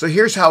 So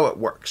here's how it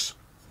works.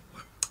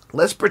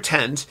 Let's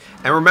pretend,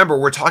 and remember,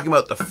 we're talking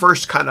about the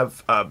first kind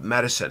of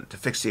medicine to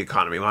fix the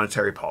economy,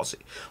 monetary policy.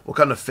 We'll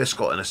come to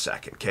fiscal in a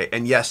second, okay?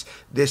 And yes,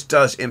 this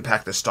does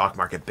impact the stock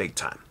market big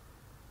time.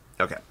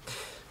 Okay,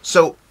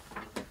 so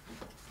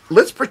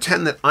let's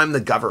pretend that I'm the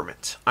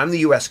government. I'm the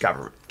U.S.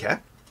 government, okay?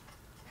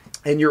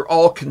 And you're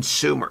all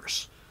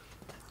consumers.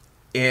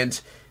 And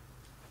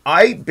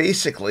I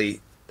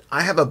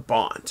have a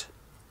bond.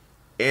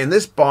 And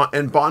this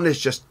bond is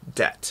just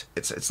debt.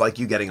 It's like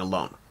you getting a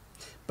loan,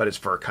 but it's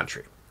for a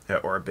country.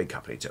 Or a big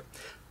company too.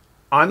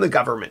 I'm the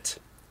government,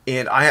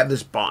 and I have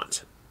this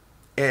bond,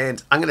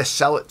 and I'm going to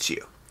sell it to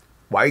you.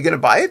 Why are you going to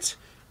buy it?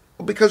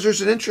 Well, because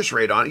there's an interest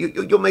rate on it.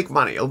 You'll make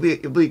money. It'll be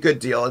a good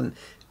deal, and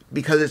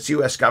because it's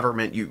U.S.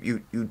 government,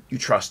 you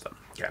trust them.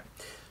 Okay.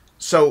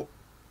 So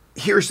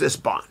here's this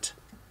bond,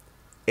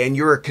 and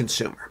you're a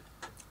consumer.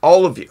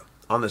 All of you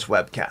on this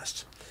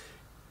webcast,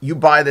 you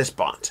buy this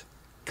bond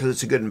because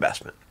it's a good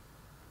investment.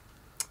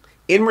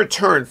 In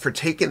return for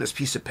taking this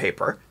piece of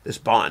paper, this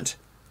bond,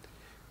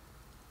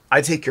 I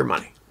take your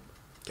money.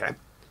 Okay?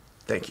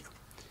 Thank you.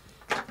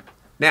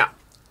 Now,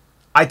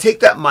 I take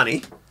that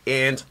money,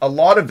 and a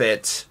lot of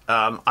it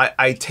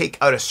I take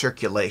out of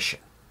circulation.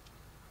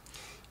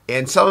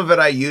 And some of it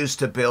I use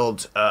to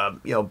build,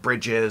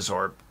 bridges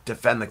or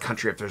defend the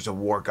country if there's a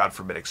war, God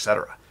forbid,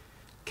 etc.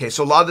 Okay,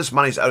 so a lot of this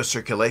money is out of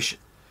circulation.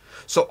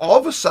 So all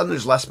of a sudden,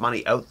 there's less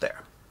money out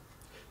there.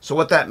 So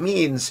what that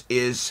means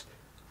is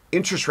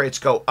interest rates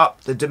go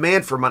up. The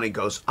demand for money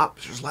goes up.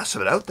 There's less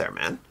of it out there,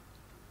 man.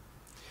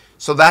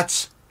 So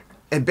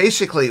and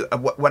basically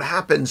what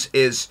happens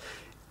is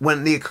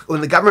when the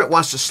government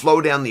wants to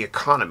slow down the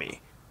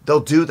economy, they'll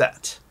do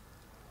that.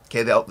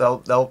 Okay,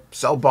 they'll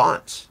sell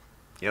bonds.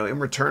 In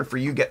return for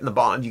you getting the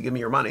bond, you give me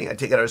your money. I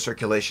take it out of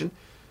circulation.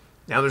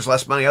 Now there's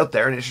less money out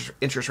there, and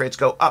interest rates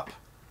go up.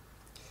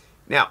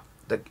 Now,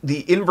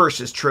 the inverse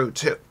is true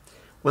too.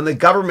 When the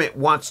government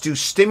wants to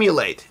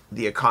stimulate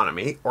the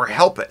economy or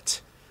help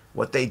it,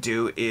 what they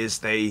do is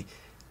they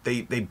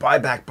buy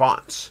back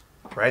bonds,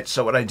 right?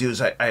 So what I do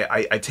is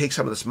I take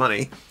some of this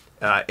money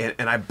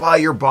and I buy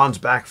your bonds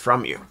back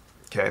from you,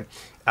 okay?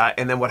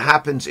 And then what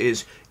happens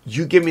is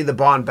you give me the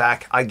bond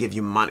back, I give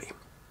you money,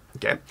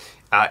 okay?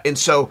 And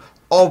so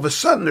all of a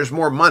sudden there's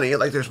more money,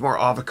 like there's more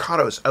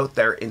avocados out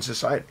there in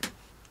society.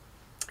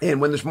 And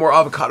when there's more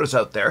avocados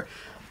out there,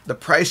 the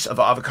price of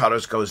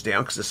avocados goes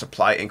down because the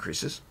supply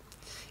increases.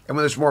 And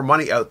when there's more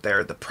money out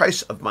there, the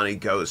price of money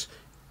goes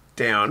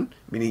down,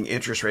 meaning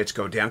interest rates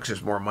go down because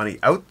there's more money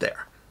out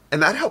there.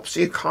 And that helps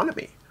the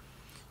economy.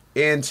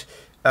 And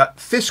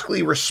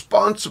fiscally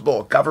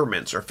responsible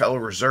governments or Federal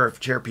Reserve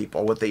chair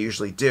people, what they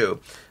usually do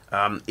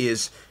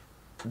is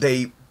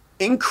they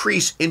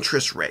increase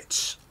interest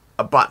rates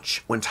a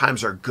bunch when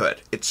times are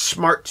good. It's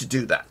smart to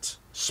do that.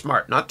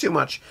 Smart, not too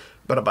much,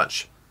 but a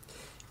bunch.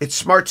 It's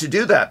smart to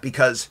do that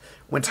because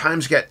when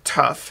times get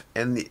tough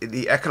and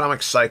the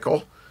economic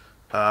cycle,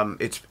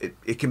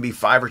 it can be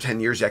 5 or 10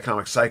 years, the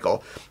economic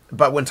cycle,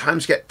 but when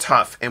times get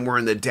tough and we're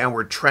in the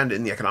downward trend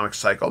in the economic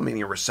cycle,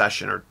 meaning a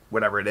recession or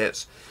whatever it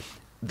is,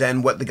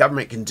 then what the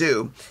government can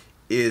do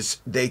is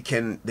they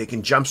can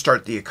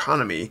jumpstart the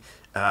economy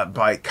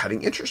by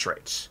cutting interest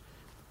rates.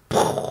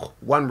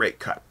 One rate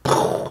cut,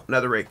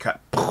 another rate cut,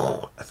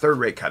 a third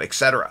rate cut,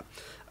 etc.,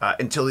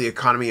 until the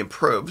economy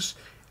improves,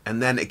 and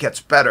then it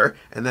gets better,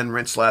 and then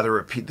rinse, lather,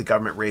 repeat, the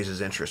government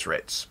raises interest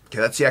rates. Okay,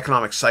 that's the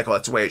economic cycle.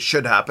 That's the way it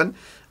should happen.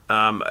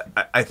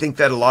 I think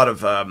that a lot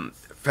of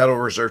Federal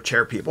Reserve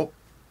chair people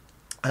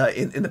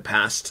in the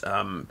past,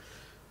 I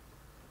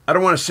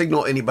don't want to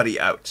signal anybody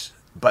out,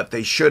 but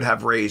they should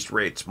have raised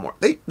rates more.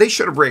 They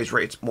should have raised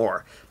rates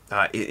more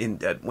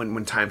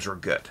when times were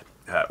good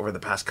over the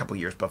past couple of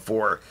years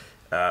before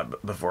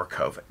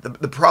COVID.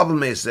 The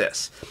problem is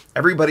this: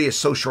 everybody is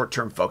so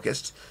short-term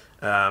focused.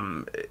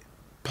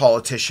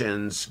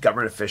 Politicians,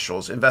 government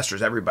officials,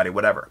 investors, everybody,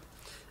 whatever,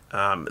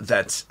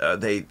 that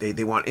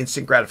they want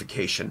instant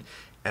gratification,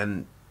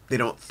 and they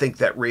don't think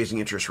that raising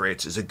interest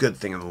rates is a good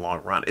thing in the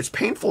long run. It's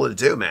painful to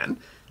do, man.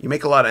 You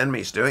make a lot of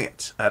enemies doing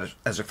it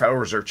as a Federal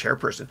Reserve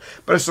chairperson,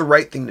 but it's the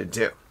right thing to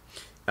do.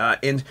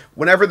 And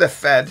whenever the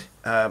Fed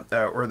and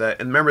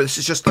remember, this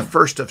is just the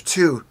first of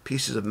two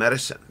pieces of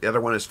medicine. The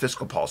other one is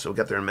fiscal policy. We'll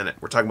get there in a minute.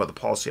 We're talking about the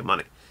policy of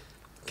money.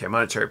 Okay,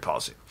 monetary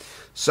policy.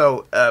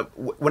 So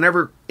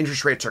whenever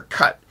interest rates are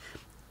cut,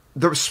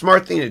 the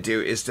smart thing to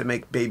do is to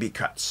make baby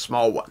cuts,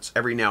 small ones,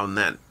 every now and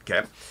then.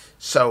 Okay,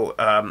 so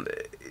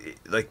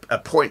like a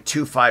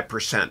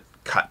 0.25%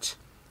 cut,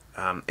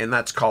 and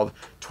that's called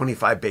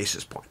 25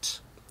 basis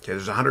points. Okay,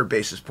 there's 100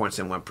 basis points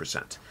in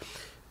 1%.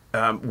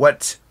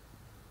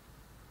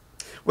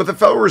 What the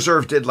Federal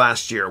Reserve did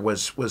last year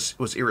was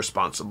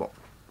irresponsible.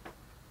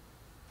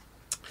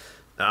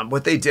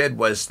 What they did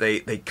was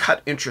they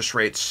cut interest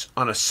rates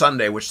on a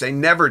Sunday, which they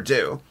never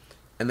do,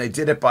 and they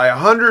did it by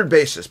 100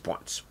 basis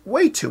points.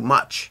 Way too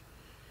much.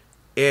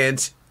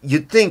 And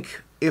you'd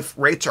think if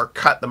rates are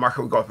cut, the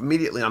market would go up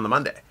immediately on the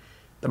Monday.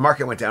 The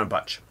market went down a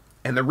bunch.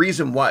 And the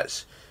reason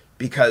was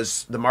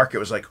because the market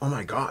was like, oh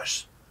my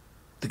gosh,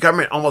 the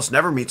government almost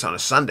never meets on a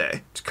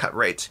Sunday to cut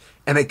rates.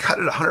 And they cut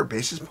it 100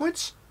 basis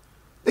points?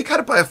 They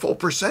cut it by a full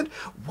percent?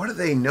 What do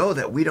they know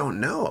that we don't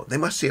know? They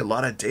must see a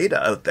lot of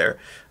data out there.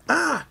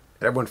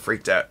 Everyone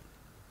freaked out.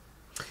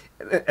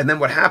 And then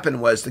what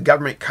happened was the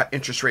government cut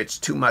interest rates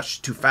too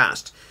much, too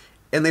fast.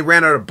 And they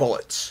ran out of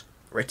bullets,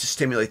 right, to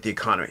stimulate the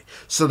economy.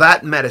 So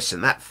that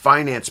medicine, that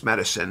finance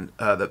medicine,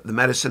 the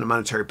medicine of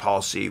monetary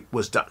policy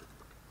was done.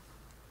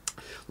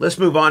 Let's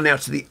move on now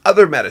to the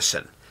other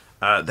medicine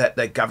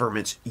that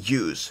governments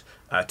use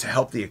to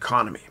help the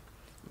economy.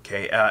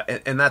 Okay,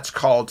 and that's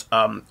called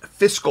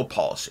fiscal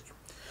policy.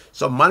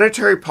 So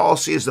monetary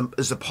policy is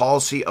the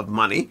policy of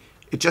money.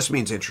 It just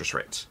means interest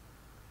rates.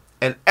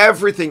 And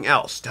everything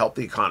else to help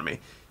the economy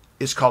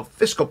is called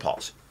fiscal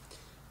policy.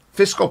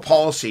 Fiscal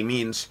policy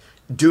means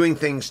doing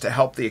things to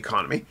help the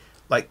economy,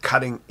 like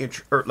cutting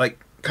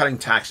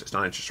taxes,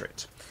 not interest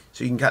rates.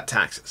 So you can cut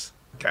taxes,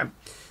 okay?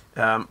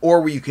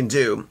 Or what you can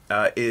do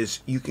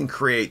is you can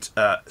create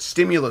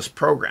stimulus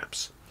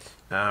programs,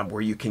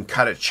 where you can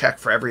cut a check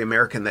for every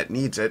American that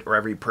needs it, or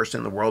every person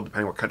in the world,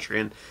 depending what country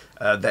you're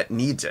in, that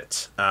needs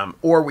it.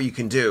 Or what you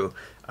can do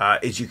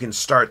is you can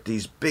start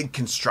these big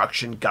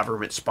construction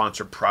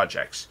government-sponsored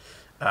projects,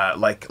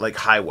 like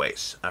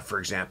highways, for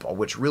example,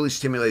 which really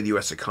stimulated the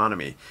U.S.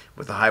 economy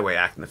with the Highway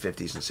Act in the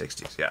 50s and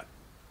 60s. Yeah.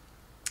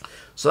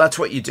 So that's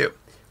what you do.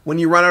 When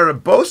you run out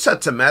of both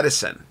sets of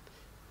medicine,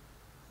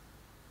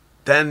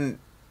 then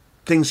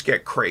things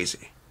get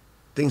crazy.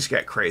 Things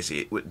get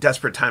crazy.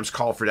 Desperate times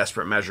call for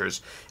desperate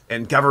measures,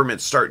 and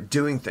governments start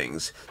doing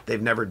things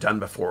they've never done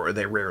before, or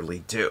they rarely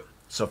do.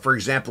 So, for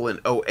example, in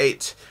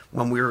 2008,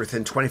 when we were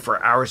within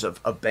 24 hours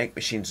of bank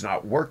machines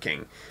not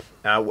working,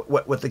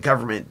 what the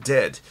government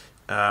did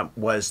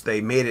was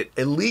they made it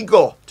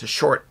illegal to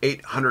short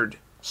 800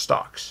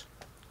 stocks,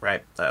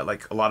 right?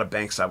 Like a lot of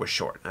banks I was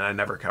short, and I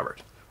never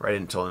covered, right,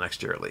 until the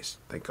next year at least.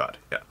 Thank God.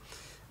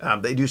 Yeah.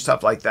 They do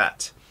stuff like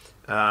that.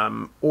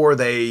 Or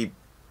they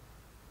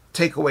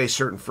take away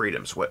certain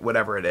freedoms,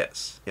 whatever it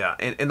is. Yeah.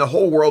 And the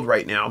whole world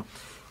right now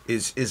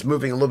is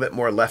moving a little bit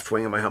more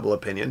left-wing, in my humble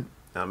opinion.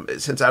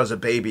 Since I was a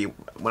baby,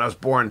 when I was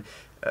born,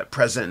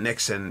 President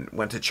Nixon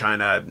went to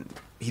China.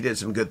 He did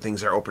some good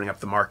things there, opening up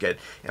the market.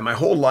 And my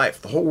whole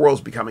life, the whole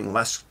world's becoming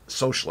less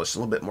socialist, a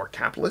little bit more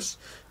capitalist.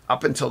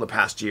 Up until the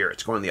past year,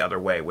 it's going the other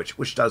way,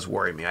 which does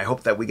worry me. I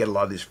hope that we get a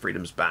lot of these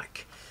freedoms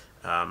back.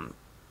 I'm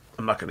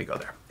not going to go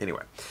there.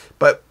 Anyway,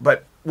 but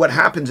what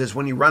happens is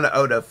when you run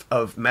out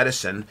of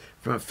medicine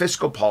from a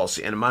fiscal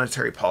policy and a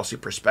monetary policy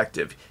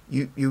perspective,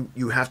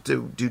 you have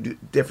to do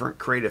different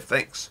creative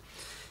things.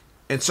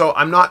 And so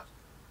I'm not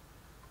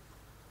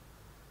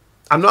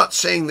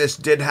saying this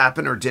did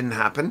happen or didn't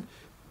happen,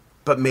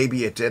 but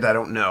maybe it did. I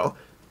don't know.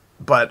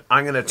 But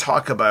I'm going to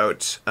talk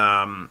about,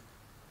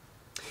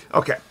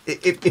 okay,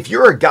 if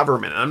you're a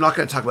government, and I'm not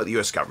going to talk about the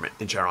U.S. government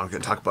in general, I'm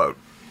going to talk about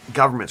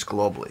governments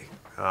globally.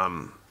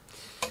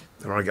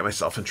 I don't want to get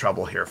myself in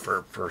trouble here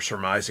for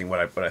surmising what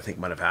I think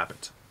might have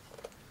happened.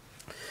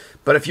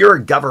 But if you're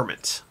a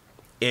government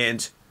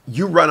and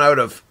you run out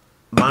of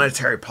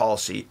monetary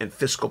policy and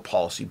fiscal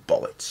policy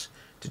bullets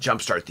to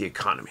jumpstart the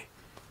economy,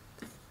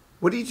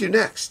 what do you do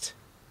next?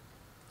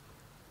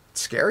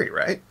 It's scary,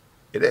 right?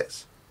 It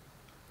is.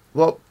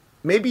 Well,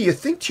 maybe you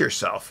think to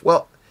yourself,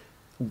 well,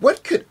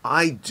 what could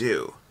I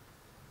do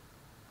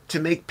to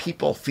make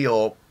people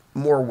feel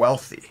more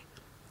wealthy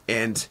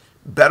and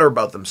better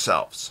about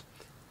themselves,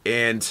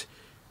 and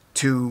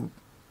to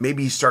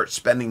maybe start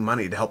spending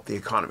money to help the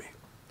economy?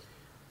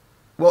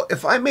 Well,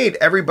 if I made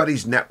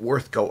everybody's net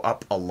worth go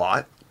up a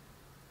lot,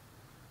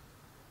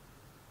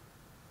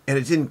 and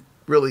it didn't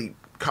really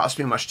cost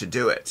me much to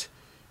do it,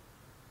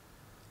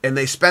 and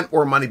they spent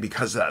more money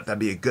because of that, that'd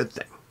be a good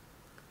thing.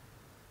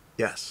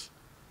 Yes.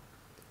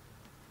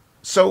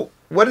 So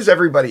what does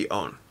everybody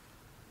own?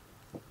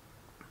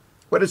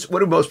 What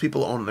do most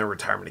people own in their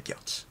retirement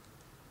accounts?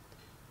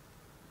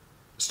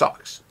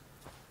 Stocks.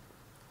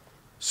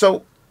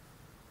 So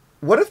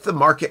what if the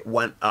market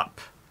went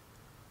up?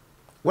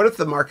 What if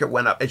the market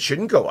went up? It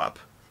shouldn't go up,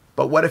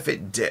 but what if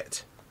it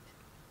did?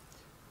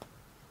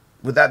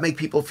 Would that make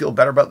people feel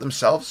better about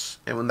themselves?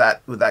 And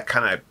would that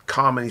kind of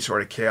calm any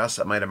sort of chaos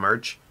that might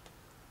emerge?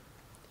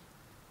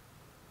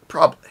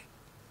 Probably.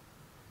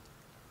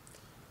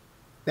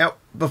 Now,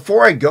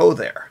 before I go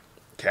there,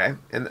 okay,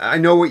 and I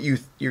know what you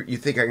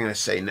think I'm going to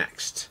say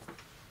next,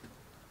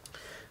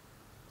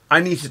 I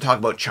need to talk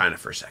about China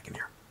for a second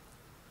here.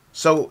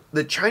 So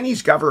the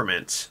Chinese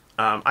government,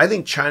 I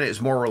think China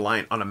is more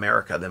reliant on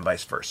America than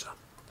vice versa.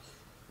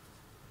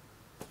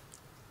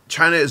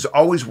 China is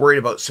always worried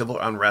about civil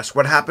unrest.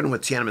 What happened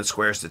with Tiananmen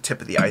Square is the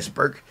tip of the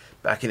iceberg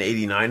back in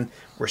 '89,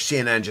 where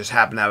CNN just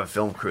happened to have a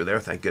film crew there,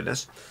 thank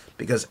goodness,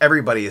 because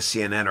everybody is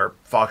CNN or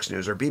Fox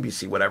News or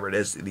BBC, whatever it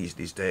is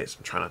these days.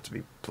 I'm trying not to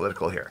be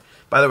political here.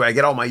 By the way, I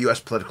get all my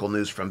U.S. political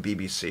news from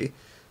BBC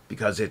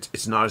because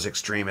it's not as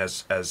extreme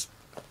as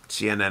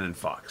CNN and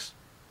Fox.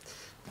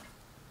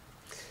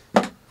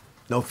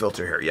 No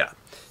filter here, yeah.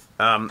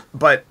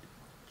 But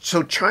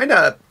so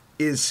China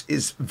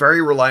is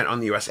very reliant on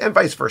the U.S. and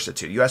vice versa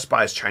too. U.S.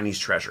 buys Chinese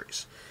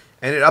treasuries.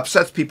 And it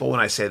upsets people when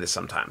I say this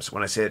sometimes,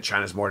 when I say that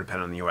China's more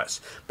dependent on the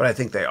U.S. But I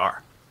think they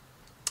are.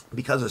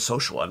 Because of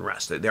social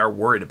unrest. They are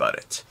worried about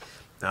it.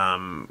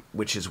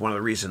 Which is one of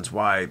the reasons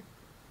why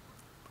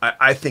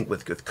I think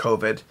with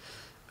COVID.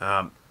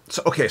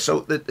 So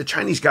the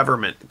Chinese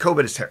government,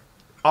 COVID is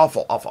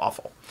awful, awful,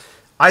 awful.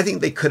 I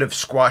think they could have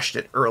squashed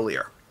it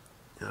earlier.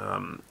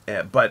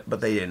 But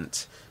they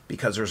didn't,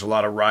 because there's a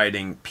lot of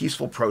rioting,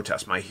 peaceful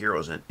protests, my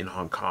heroes in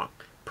Hong Kong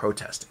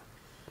protesting.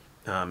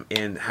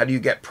 And how do you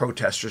get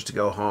protesters to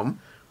go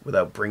home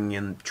without bringing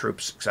in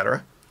troops,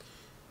 etc.?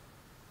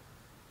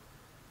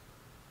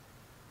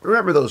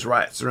 Remember those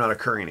riots, they're not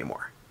occurring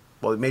anymore.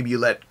 Well, maybe you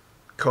let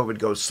COVID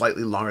go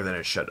slightly longer than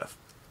it should have.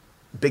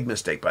 Big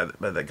mistake by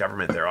the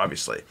government there,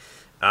 obviously.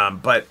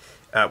 But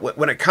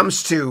when it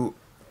comes to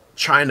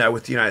China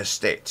with the United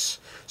States,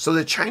 so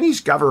the Chinese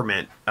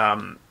government,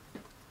 about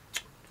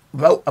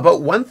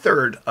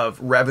 1/3 of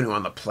revenue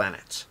on the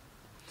planet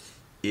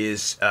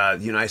is the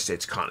United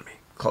States economy,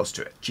 close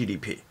to it,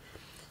 GDP.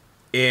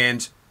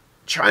 And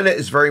China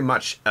is very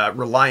much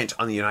reliant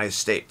on the United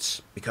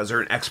States because they're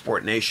an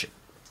export nation.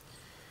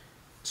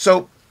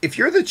 So if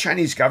you're the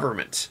Chinese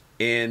government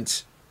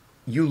and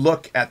you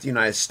look at the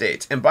United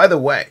States, and by the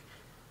way,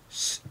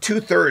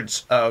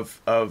 2/3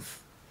 of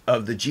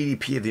the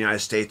GDP of the United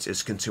States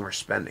is consumer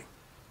spending.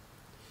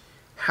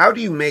 How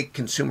do you make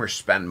consumers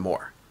spend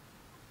more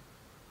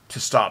to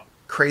stop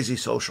crazy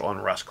social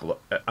unrest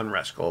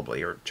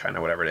globally, or China,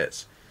 whatever it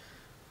is?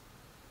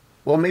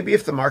 Well, maybe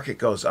if the market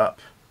goes up.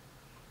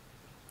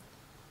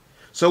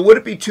 So would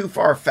it be too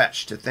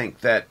far-fetched to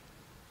think that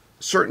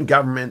certain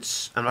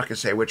governments, I'm not going to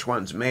say which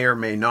ones, may or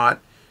may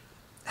not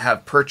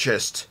have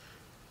purchased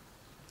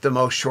the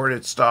most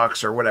shorted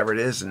stocks or whatever it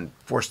is and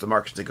forced the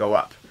market to go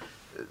up?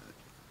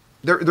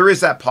 There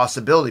is that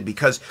possibility,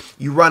 because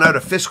you run out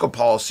of fiscal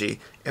policy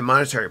and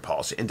monetary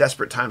policy, and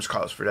desperate times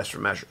calls for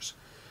desperate measures.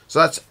 So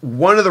that's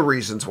one of the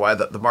reasons why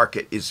the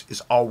market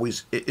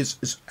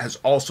has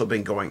also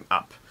been going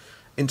up.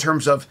 In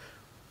terms of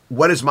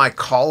what is my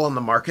call on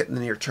the market in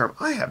the near term,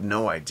 I have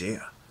no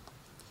idea.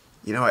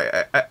 You know,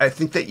 I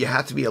think that you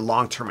have to be a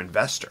long-term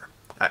investor.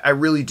 I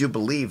really do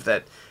believe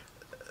that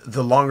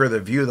the longer the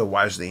view, the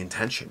wiser the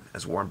intention,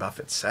 as Warren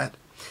Buffett said.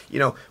 You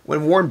know,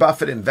 when Warren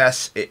Buffett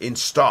invests in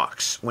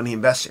stocks, when he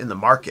invests in the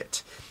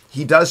market,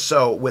 he does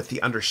so with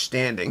the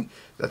understanding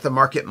that the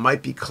market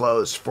might be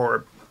closed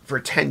for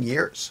 10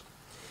 years.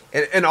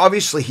 And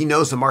obviously he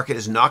knows the market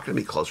is not going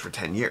to be closed for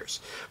 10 years.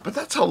 But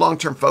that's how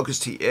long-term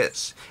focused he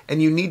is.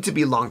 And you need to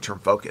be long-term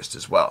focused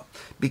as well,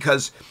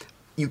 because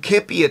you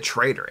can't be a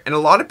trader. And a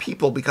lot of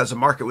people, because the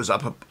market was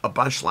up a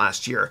bunch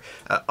last year,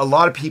 a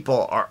lot of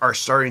people are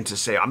starting to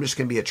say, I'm just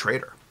going to be a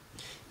trader.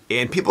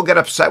 And people get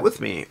upset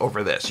with me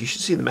over this. You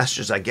should see the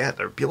messages I get.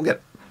 People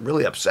get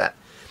really upset.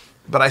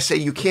 But I say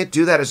you can't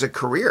do that as a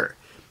career,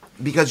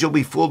 because you'll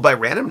be fooled by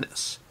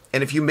randomness.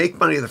 And if you make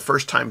money the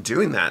first time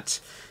doing that,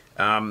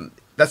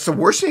 that's the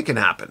worst thing that can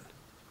happen.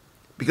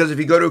 Because if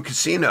you go to a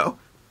casino,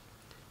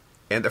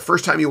 and the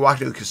first time you walk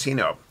into a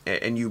casino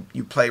and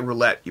you play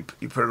roulette, you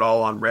put it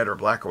all on red or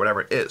black or whatever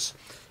it is,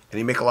 and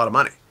you make a lot of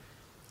money,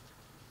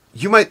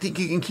 you might think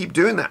you can keep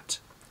doing that.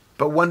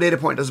 But one data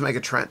point doesn't make a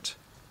trend.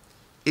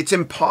 It's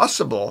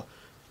impossible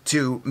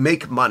to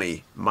make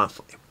money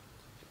monthly,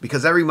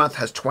 because every month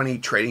has 20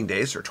 trading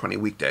days or 20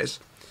 weekdays,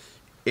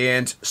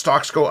 and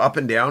stocks go up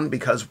and down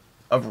because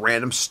of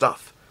random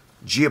stuff.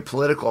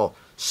 Geopolitical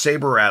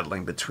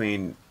saber-rattling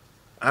between,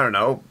 I don't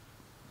know,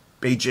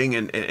 Beijing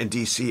and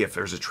DC if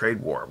there's a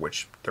trade war,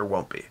 which there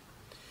won't be.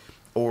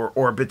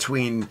 Or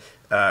between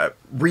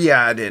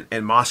Riyadh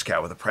and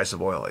Moscow with the price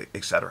of oil,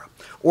 etc.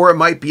 Or it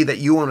might be that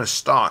you own a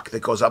stock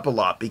that goes up a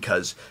lot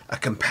because a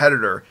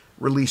competitor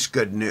released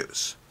good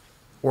news.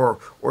 Or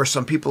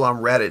some people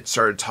on Reddit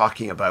started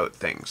talking about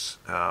things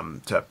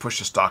to push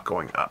the stock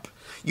going up.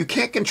 You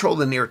can't control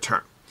the near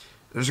term.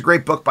 There's a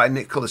great book by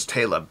Nicholas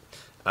Taleb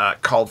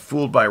called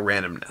Fooled by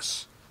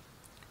Randomness.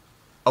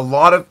 A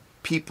lot of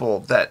people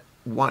that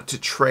want to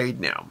trade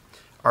now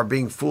are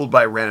being fooled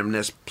by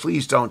randomness.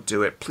 Please don't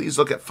do it. Please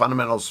look at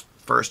fundamentals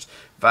first,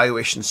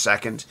 valuation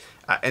second,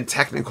 and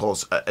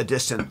technicals a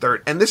distant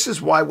third. And this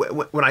is why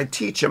when I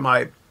teach in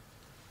my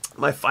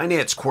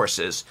finance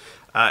courses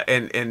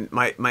and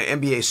my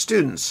MBA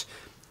students,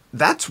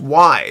 that's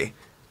why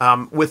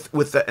with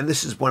the, and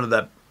this is one of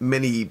the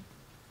many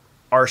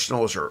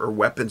arsenals or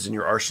weapons in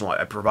your arsenal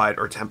I provide,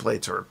 or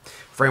templates or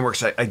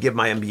frameworks I give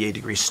my MBA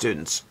degree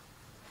students.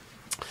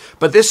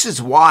 But this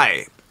is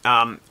why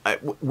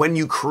when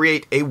you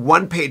create a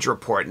one-page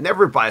report,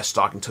 never buy a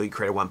stock until you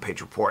create a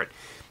one-page report.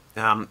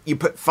 You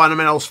put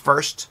fundamentals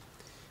first,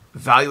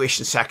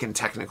 valuation second,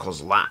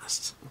 technicals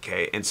last.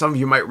 Okay, and some of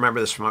you might remember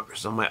this from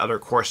some of my other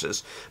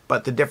courses,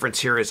 but the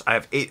difference here is I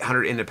have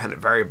 800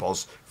 independent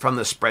variables from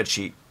the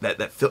spreadsheet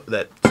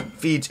that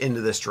feeds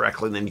into this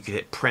directly, and then you can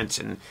hit print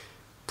and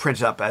print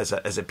it up as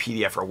a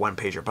PDF or a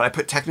one-pager. But I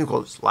put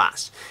technicals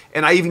last.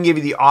 And I even give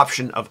you the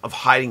option of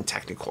hiding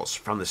technicals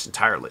from this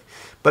entirely.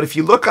 But if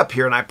you look up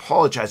here, and I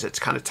apologize, it's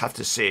kind of tough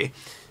to see,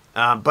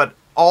 but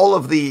all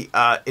of the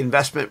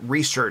investment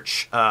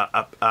research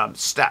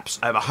steps,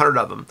 I have 100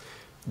 of them.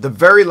 The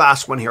very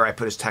last one here I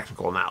put is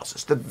technical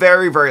analysis. The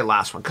very, very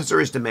last one, because there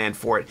is demand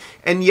for it.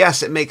 And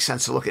yes, it makes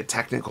sense to look at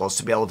technicals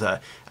to be able to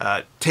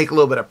take a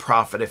little bit of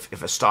profit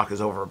if a stock is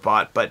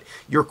overbought. But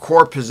your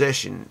core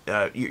position,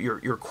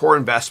 your core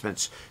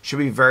investments should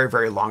be very,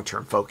 very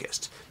long-term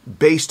focused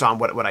based on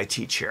what I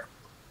teach here.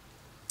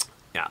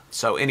 Yeah,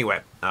 so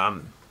anyway,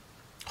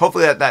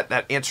 hopefully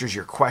that answers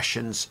your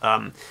questions.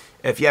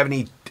 If you have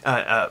any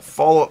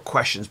follow-up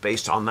questions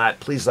based on that,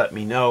 please let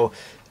me know.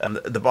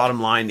 The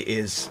bottom line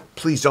is,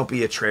 please don't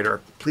be a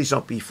trader. Please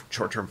don't be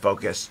short-term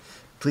focused.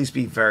 Please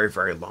be very,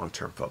 very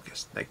long-term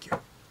focused. Thank you.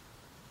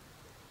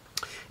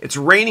 It's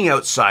raining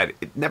outside.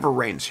 It never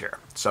rains here.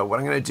 So what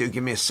I'm going to do,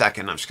 give me a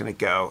second. I'm just going to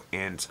go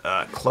and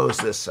close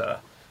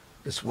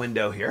this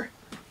window here.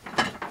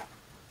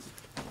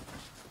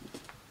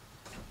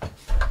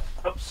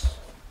 Oops.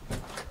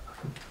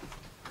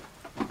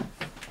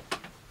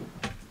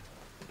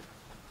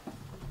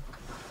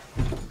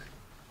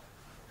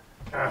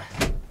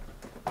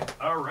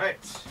 All right.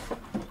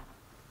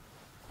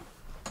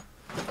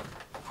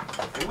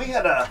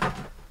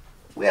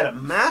 we had a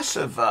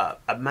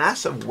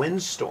massive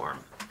windstorm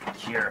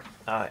here,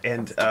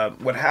 and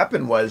what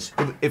happened was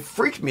it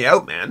freaked me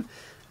out, man.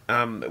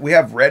 We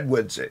have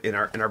redwoods in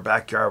our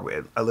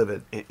backyard. I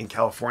live in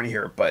California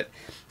here, but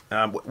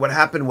what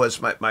happened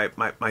was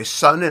my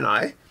son and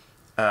I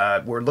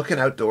were looking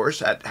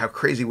outdoors at how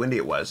crazy windy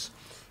it was,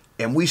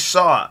 and we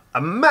saw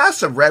a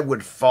massive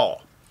redwood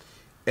fall.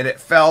 And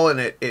it fell, and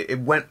it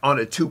went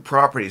onto 2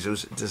 properties. It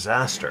was a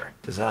disaster,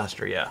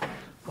 yeah.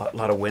 A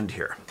lot of wind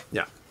here.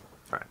 Yeah,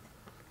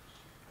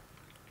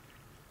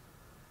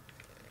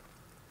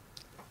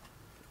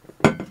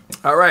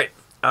 all right.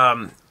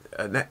 All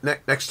right,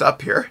 next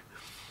up here.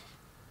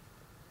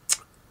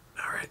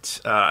 All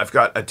right, I've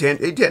got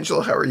hey,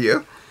 D'Angelo, how are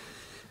you?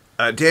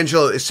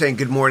 D'Angelo is saying,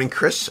 good morning,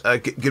 Chris.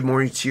 Good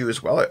morning to you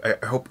as well.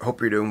 I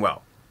hope you're doing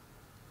well.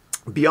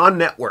 Beyond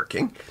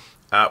networking,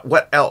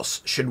 what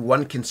else should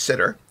one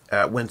consider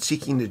when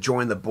seeking to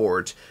join the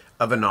board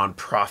of a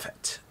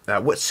nonprofit?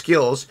 What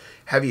skills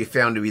have you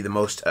found to be the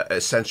most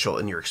essential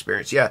in your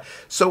experience? Yeah,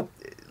 so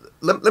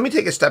let me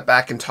take a step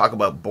back and talk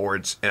about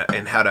boards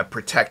and how to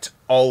protect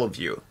all of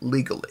you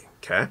legally,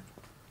 okay?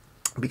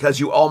 Because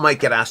you all might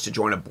get asked to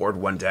join a board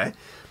one day.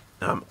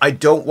 I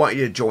don't want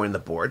you to join the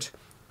board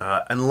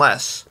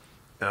unless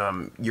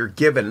you're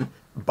given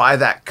by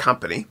that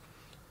company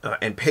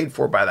and paid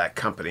for by that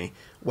company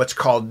what's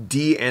called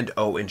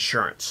D&O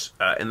insurance,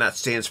 and that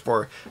stands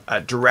for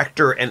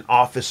Director and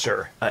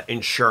Officer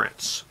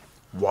Insurance.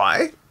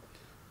 Why?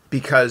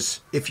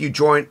 Because if you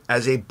join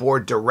as a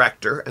board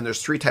director, and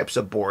there's 3 types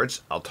of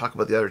boards, I'll talk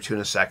about the other 2 in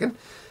a second,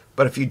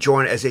 but if you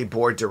join as a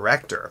board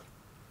director,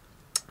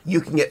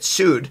 you can get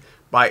sued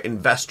by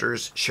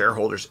investors,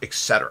 shareholders,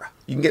 etc.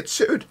 You can get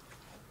sued.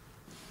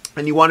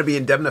 And you want to be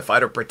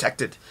indemnified or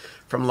protected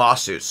from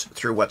lawsuits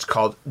through what's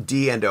called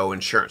D&O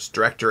insurance,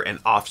 Director and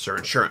Officer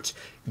Insurance.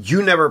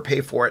 You never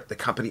pay for it. The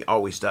company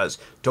always does.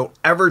 Don't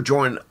ever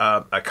join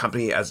a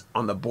company as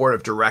on the board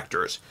of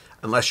directors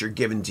unless you're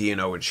given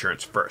D&O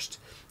insurance first.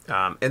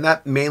 And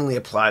that mainly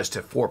applies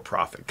to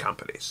for-profit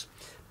companies.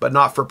 But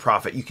not for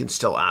profit, you can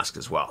still ask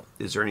as well.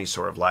 Is there any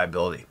sort of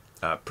liability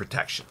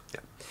protection? Yeah.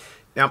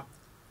 Now,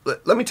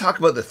 let me talk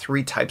about the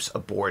 3 types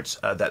of boards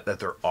that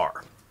there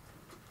are.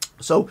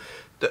 So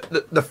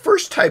the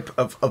first type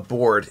of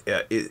board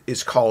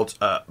is called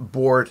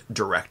board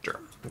director.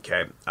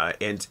 Okay,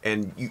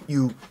 and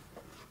you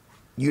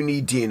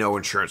need D&O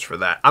insurance for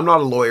that. I'm not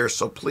a lawyer,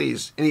 so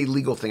please, any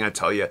legal thing I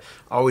tell you,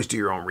 always do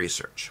your own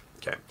research.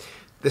 Okay,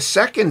 the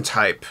second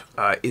type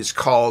is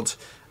called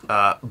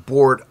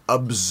board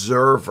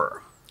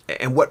observer.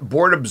 And what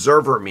board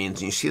observer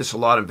means, and you see this a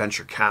lot in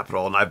venture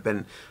capital, and I've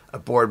been a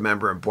board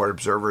member and board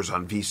observers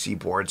on VC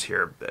boards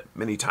here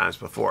many times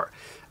before.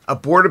 A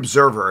board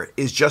observer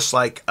is just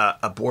like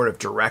a board of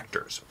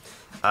directors,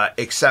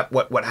 except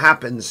what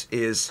happens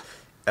is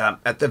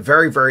at the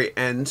very, very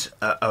end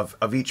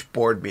of each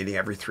board meeting,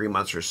 every 3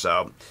 months or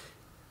so,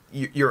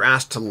 you're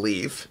asked to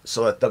leave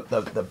so that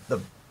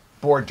the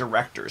board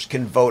directors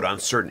can vote on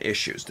certain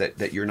issues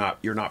that you're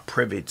not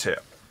privy to.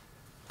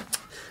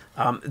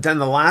 Then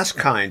the last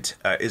kind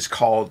is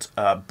called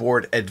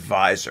board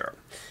advisor,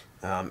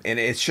 and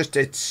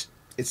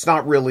it's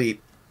not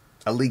really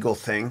a legal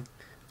thing.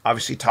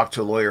 Obviously, talk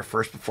to a lawyer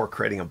first before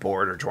creating a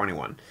board or joining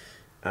one,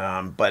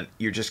 but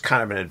you're just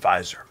kind of an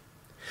advisor.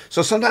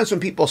 So sometimes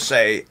when people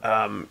say,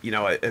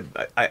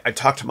 I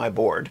talk to my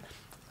board,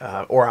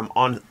 or I'm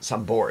on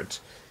some boards,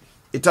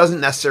 it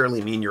doesn't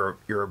necessarily mean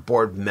you're a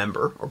board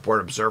member or board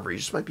observer. You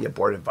just might be a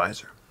board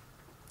advisor.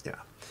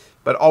 Yeah,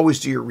 but always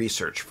do your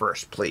research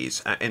first,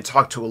 please, and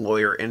talk to a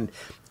lawyer. And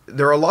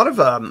there are a lot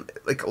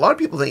of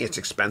people think it's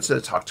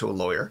expensive to talk to a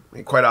lawyer. I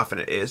mean, quite often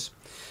it is.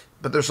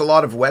 But there's a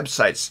lot of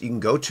websites you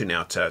can go to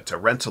now to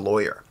rent a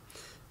lawyer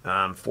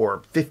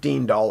for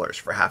 $15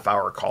 for a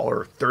half-hour call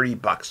or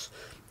 $30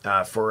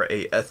 for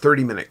a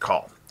 30-minute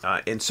call.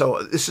 And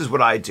so this is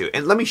what I do.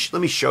 And let me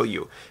show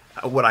you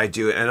what I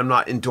do. And I'm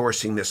not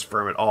endorsing this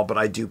firm at all, but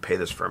I do pay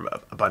this firm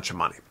a bunch of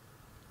money.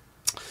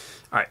 All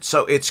right,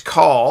 so it's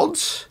called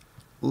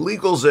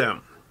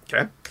LegalZoom.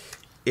 Okay,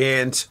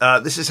 and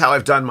this is how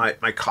I've done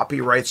my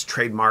copyrights,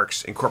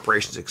 trademarks,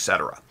 incorporations,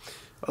 etc.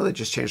 Oh, they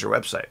just changed their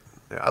website.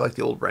 I like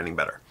the old branding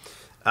better.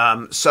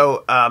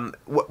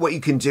 What you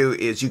can do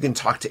is you can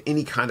talk to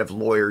any kind of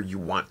lawyer you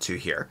want to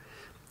here.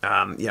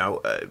 An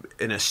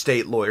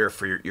estate lawyer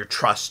for your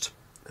trust,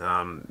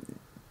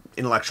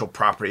 intellectual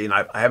property. And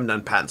I haven't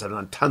done patents. I've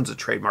done tons of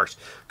trademarks,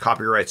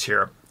 copyrights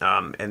here,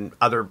 and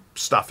other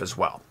stuff as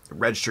well.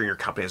 Registering your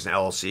company as an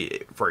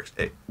LLC for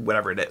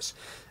whatever it is,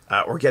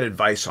 or get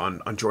advice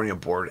on joining a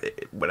board,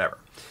 whatever.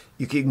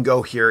 You can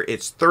go here.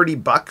 It's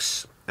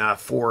 $30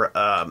 for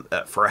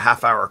a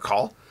half-hour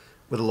call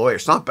with a lawyer.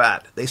 It's not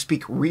bad. They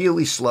speak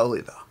really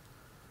slowly, though.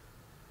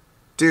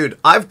 Dude,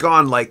 I've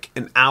gone like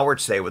an hour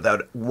today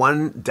without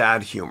one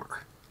dad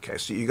humor. Okay,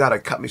 so you got to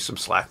cut me some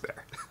slack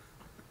there.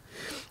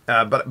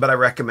 But I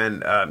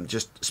recommend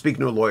just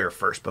speaking to a lawyer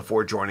first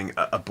before joining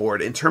a board.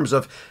 In terms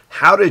of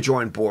how to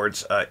join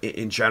boards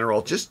in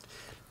general, just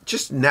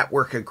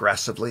network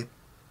aggressively.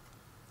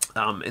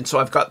 And so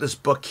I've got this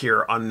book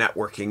here on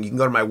networking. You can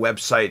go to my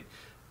website,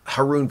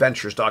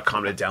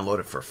 haroonventures.com, to download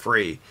it for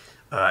free.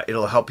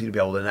 It'll help you to be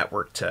able to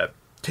network to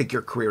take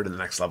your career to the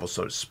next level,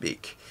 so to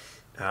speak.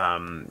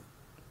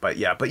 But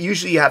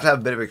usually you have to have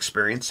a bit of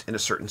experience in a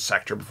certain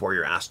sector before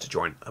you're asked to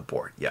join a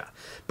board. Yeah.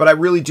 But I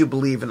really do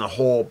believe in the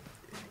whole,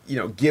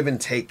 give and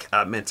take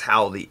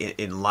mentality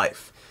in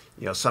life.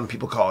 Some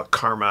people call it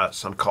karma,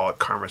 some call it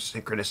karma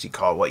synchronicity,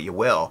 call it what you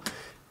will.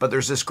 But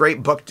there's this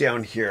great book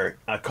down here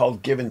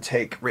called Give and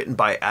Take, written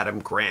by Adam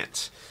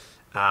Grant.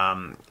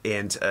 The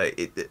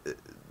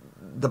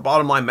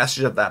bottom line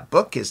message of that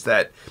book is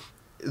that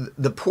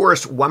the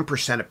poorest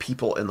 1% of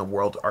people in the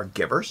world are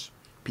givers.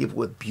 People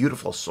with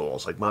beautiful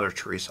souls, like Mother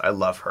Teresa. I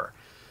love her.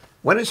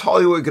 When is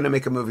Hollywood going to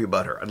make a movie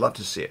about her? I'd love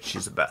to see it.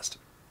 She's the best.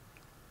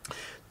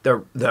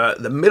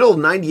 The middle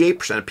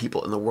 98% of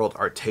people in the world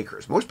are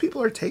takers. Most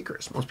people are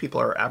takers. Most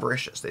people are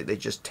avaricious. They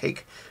just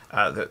take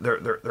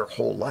their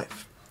whole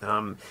life.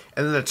 And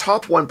then the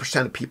top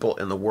 1% of people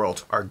in the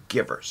world are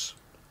givers.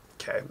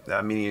 Okay,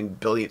 I mean,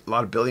 a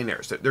lot of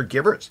billionaires. They're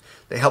givers.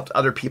 They helped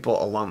other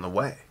people along the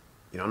way.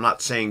 I'm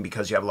not saying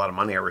because you have a lot of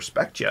money I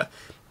respect you,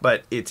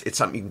 but it's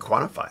something you can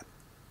quantify.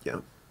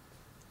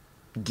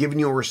 Give and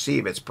you'll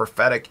receive. It's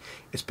prophetic.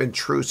 It's been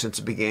true since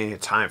the beginning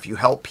of time. If you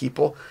help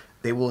people,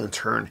 they will in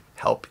turn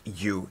help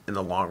you in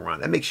the long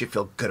run. That makes you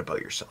feel good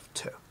about yourself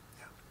too.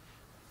 Yeah.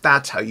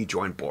 That's how you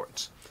join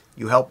boards.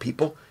 You help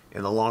people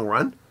in the long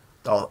run.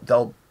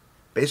 They'll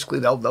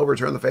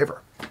return the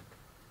favor.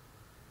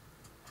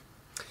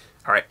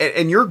 All right,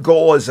 and your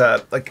goal is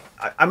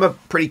I'm a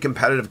pretty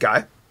competitive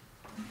guy,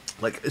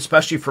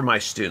 especially for my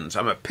students.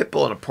 I'm a pit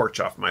bull and a pork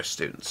chop for my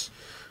students.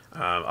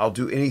 I'll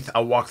do anything.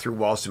 I'll walk through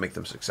walls to make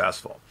them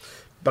successful,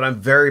 but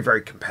I'm very,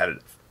 very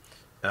competitive.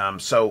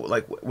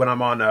 So when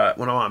I'm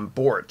on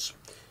boards,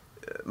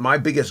 my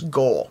biggest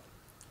goal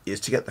is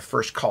to get the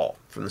first call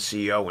from the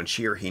CEO when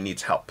she or he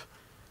needs help.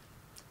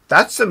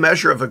 That's the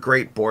measure of a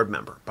great board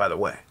member, by the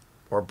way,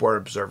 or board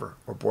observer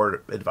or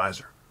board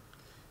advisor.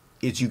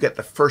 Is you get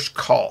the first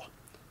call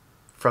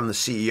from the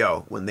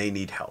CEO when they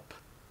need help.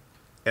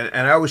 And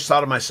I always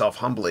thought of myself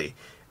humbly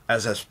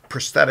as a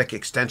prosthetic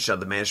extension of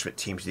the management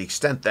team, to the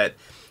extent that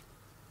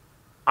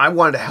I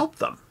wanted to help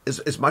them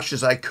as much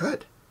as I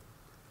could.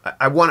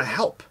 I want to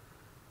help.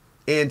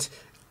 And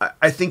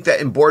I think that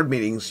in board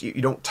meetings, you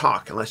don't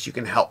talk unless you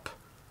can help.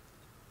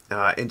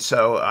 And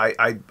so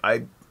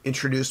I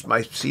introduced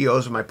my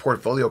CEOs of my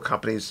portfolio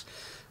companies.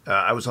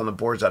 I was on the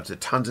boards up to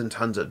tons and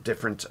tons of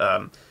different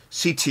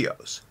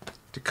CTOs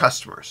to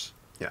customers.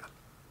 Yeah.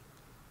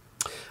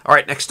 All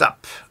right, next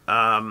up.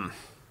 All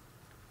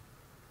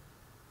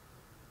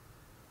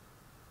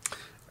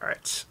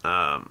right,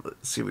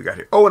 let's see what we got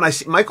here. Oh, and I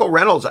see Michael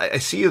Reynolds. I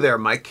see you there,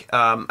 Mike.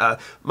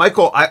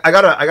 Michael, I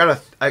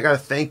gotta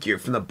thank you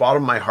from the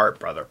bottom of my heart,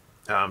 brother,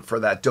 for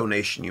that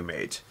donation you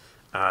made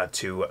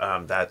to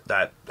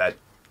that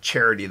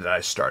charity that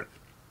I started.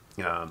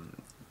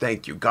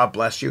 Thank you. God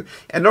bless you.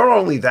 And not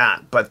only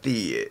that, but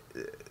the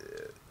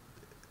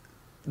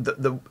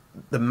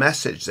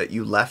message that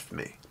you left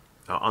me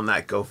on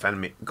that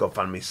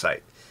GoFundMe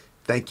site.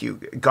 Thank you.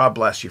 God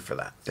bless you for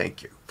that.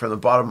 Thank you. From the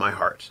bottom of my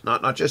heart.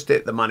 Not just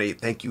the money.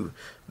 Thank you.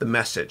 The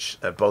message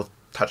that both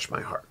touched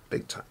my heart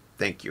big time.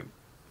 Thank you.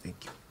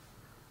 Thank you.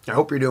 I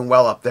hope you're doing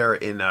well up there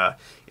in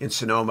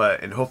Sonoma,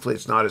 and hopefully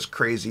it's not as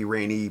crazy,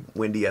 rainy,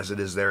 windy as it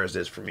is there as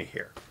it is for me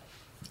here.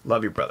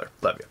 Love you, brother.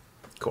 Love you.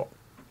 Cool.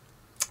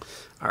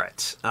 All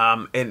right.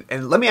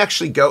 And let me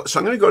actually go. So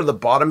I'm going to go to the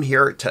bottom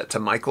here to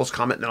Michael's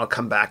comment, and then I'll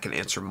come back and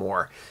answer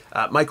more.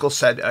 Michael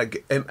said,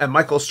 and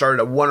Michael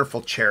started a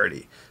wonderful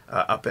charity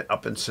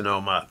up in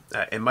Sonoma.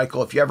 And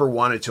Michael, if you ever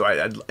wanted to,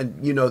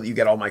 and you know that you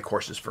get all my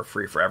courses for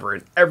free forever,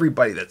 and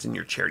everybody that's in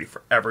your charity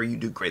forever. You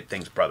do great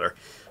things, brother.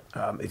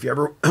 If you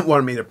ever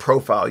wanted me to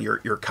profile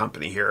your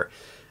company here,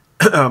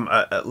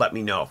 let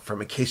me know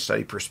from a case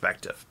study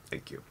perspective.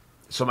 Thank you.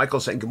 So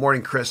Michael's saying, good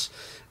morning, Chris.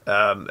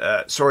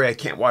 Sorry I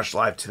can't watch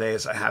live today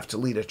as I have to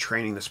lead a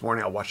training this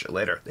morning. I'll watch it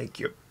later. Thank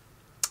you.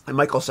 And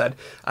Michael said,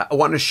 I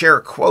want to share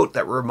a quote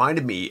that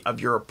reminded me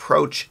of your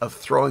approach of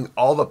throwing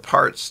all the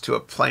parts to a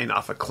plane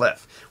off a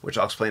cliff, which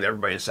I'll explain to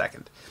everybody in a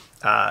second.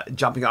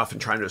 Jumping off and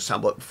trying to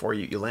assemble it before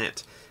you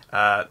land.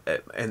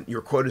 And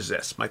your quote is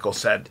this. Michael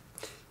said,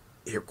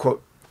 your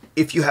quote,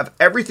 if you have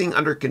everything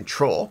under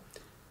control,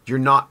 you're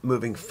not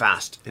moving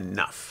fast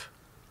enough.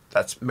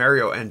 That's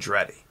Mario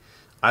Andretti.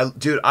 I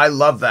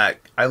love that.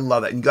 I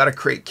love that. And you got to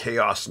create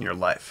chaos in your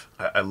life.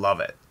 I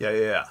love it.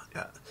 Yeah.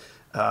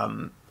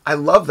 I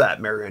love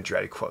that Mario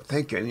Andretti quote.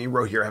 Thank you. And he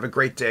wrote here, have a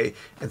great day,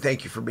 and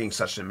thank you for being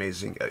such an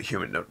amazing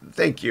human. No,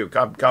 thank you.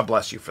 God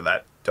bless you for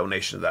that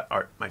donation of that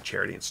art, my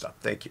charity and stuff.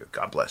 Thank you.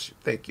 God bless you.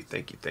 Thank you.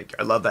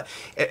 I love that.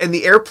 And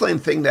the airplane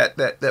thing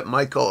that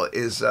Michael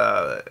is,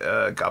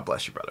 God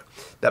bless you, brother,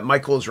 that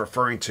Michael is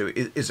referring to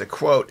is a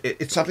quote.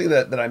 It's something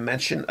that I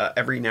mention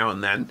every now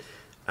and then,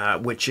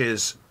 which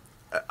is,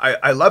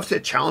 I love to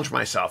challenge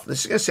myself.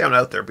 This is going to sound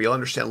out there, but you'll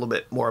understand a little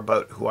bit more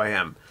about who I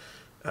am,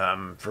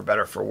 for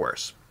better or for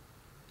worse.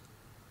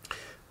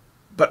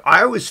 But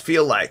I always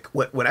feel like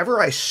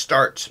whenever I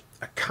start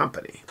a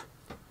company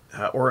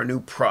or a new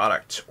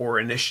product or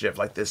initiative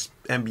like this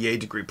MBA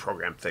degree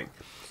program thing,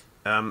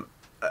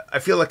 I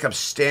feel like I'm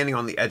standing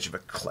on the edge of a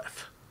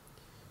cliff.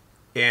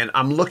 And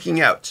I'm looking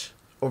out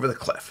over the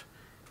cliff.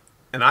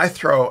 And I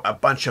throw a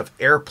bunch of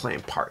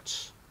airplane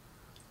parts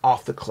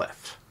off the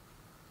cliff.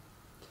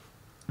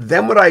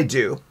 Then what I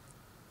do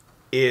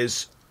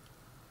is,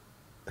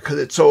 because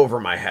it's so over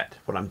my head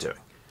what I'm doing,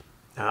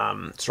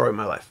 story of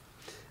my life.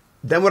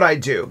 Then what I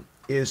do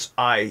is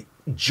I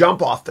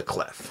jump off the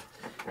cliff.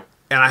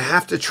 And I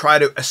have to try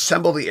to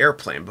assemble the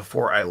airplane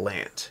before I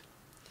land.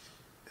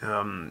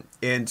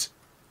 And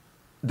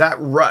that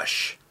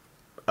rush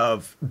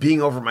of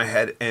being over my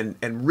head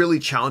and really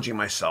challenging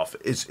myself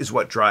is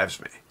what drives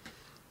me.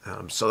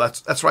 So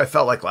that's what I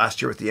felt like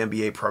last year with the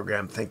MBA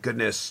program. Thank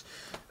goodness,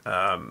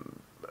 I'm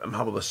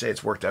humbled to say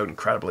it's worked out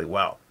incredibly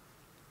well.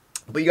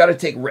 But you got to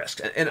take risks,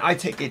 and I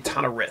take a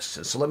ton of risks.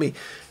 And so let me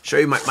show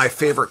you my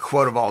favorite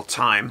quote of all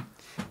time.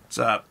 It's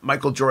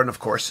Michael Jordan, of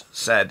course,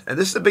 said, and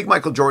this is a big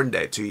Michael Jordan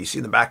day too. You see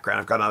in the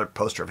background, I've got another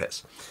poster of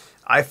his.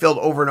 I failed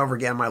over and over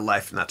again in my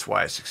life, and that's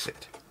why I succeed.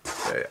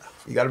 Yeah.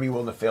 You got to be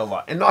willing to fail a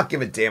lot and not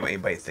give a damn what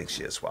anybody thinks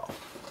you as well.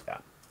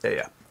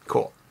 Yeah.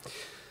 Cool.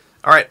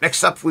 All right.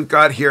 Next up, we've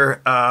got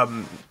here.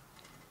 Let's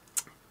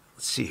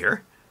see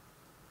here.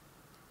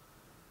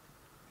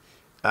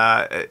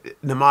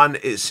 Naman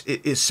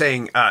is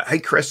saying, "Hey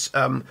Chris,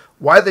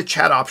 why the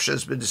chat option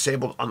has been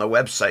disabled on the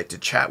website to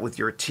chat with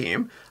your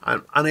team?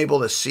 I'm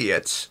unable to see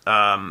it.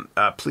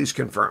 Please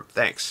confirm.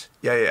 Thanks.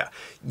 Yeah.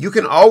 You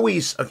can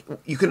always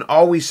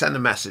send a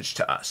message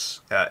to us,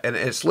 and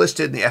it's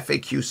listed in the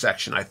FAQ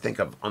section, I think,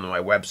 on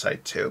my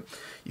website too.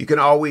 You can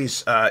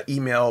always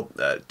email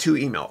 2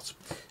 emails.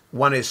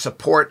 One is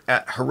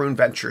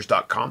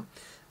support@haroonventures.com,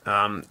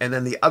 and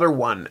then the other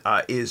one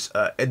is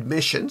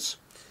admissions."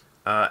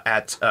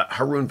 At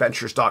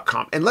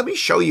haroonventures.com. And let me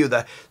show you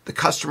the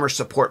customer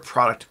support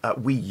product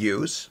we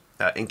use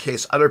in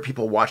case other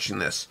people watching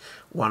this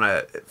want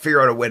to figure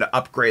out a way to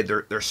upgrade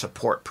their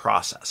support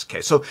process.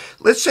 Okay, so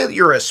let's say that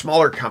you're a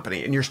smaller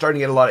company and you're starting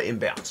to get a lot of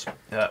inbounds,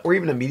 or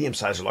even a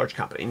medium-sized or large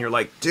company, and you're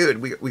like,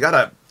 dude,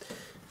 we're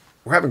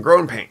having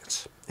growing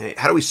pains.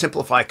 How do we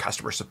simplify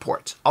customer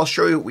support? I'll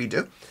show you what we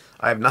do.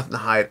 I have nothing to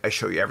hide. I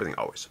show you everything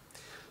always.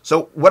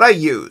 So what I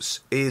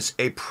use is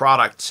a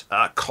product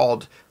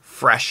called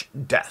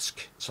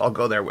Freshdesk. So I'll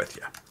go there with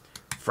you.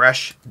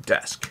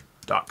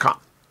 Freshdesk.com.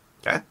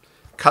 Okay.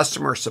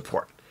 Customer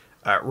support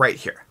right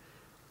here.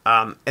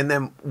 And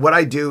then what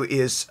I do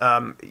is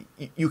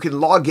you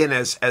can log in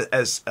as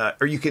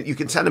or you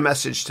can send a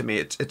message to me.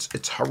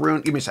 It's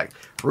Haroon. Give me a second.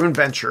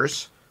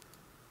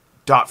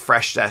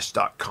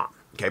 haroonventures.freshdesk.com.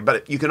 Okay.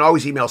 But you can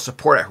always email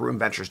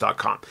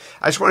support@haroonventures.com.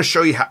 I just want to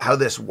show you how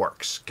this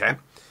works. Okay.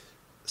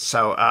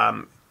 So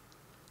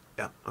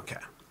yeah. Okay.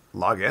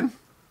 Log in.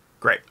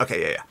 Great.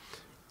 Okay. Yeah.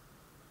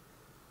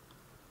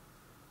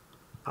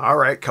 All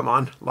right, come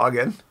on, log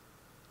in.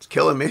 It's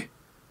killing me.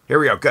 Here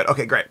we go. Good.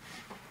 Okay, great.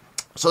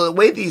 So the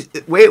way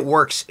it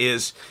works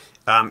is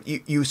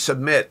you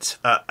submit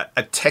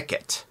a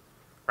ticket,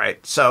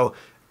 right? So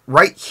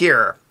right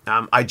here,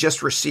 I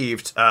just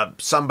received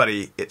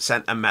somebody. It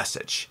sent a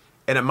message,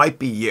 and it might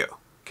be you.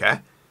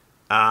 Okay.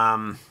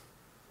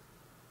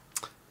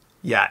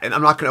 Yeah, and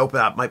I'm not going to open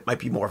that. Might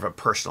be more of a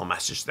personal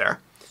message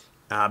there.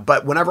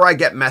 But whenever I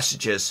get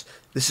messages,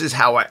 this is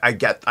how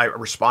I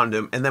respond to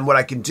them. And then what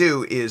I can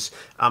do is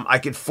I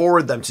can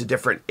forward them to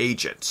different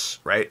agents,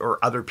 right? Or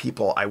other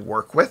people I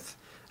work with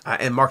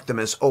and mark them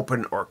as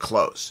open or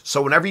closed.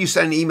 So whenever you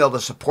send an email to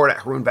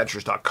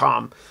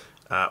support@haroonventures.com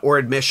or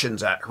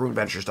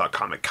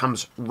admissions@haroonventures.com, it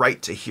comes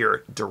right to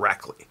here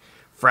directly.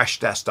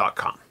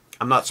 Freshdesk.com.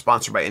 I'm not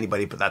sponsored by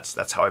anybody, but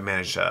that's how I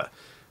manage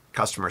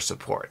customer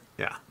support.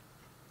 Yeah.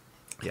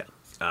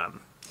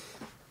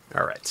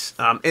 All right.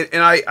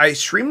 And I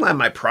streamlined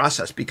my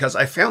process because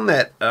I found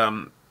that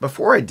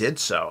before I did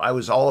so, I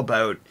was all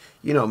about,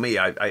 you know me,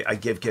 I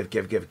give,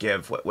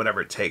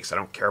 whatever it takes. I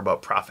don't care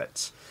about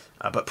profits.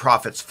 But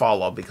profits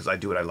follow because I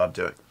do what I love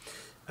doing.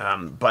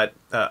 But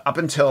up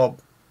until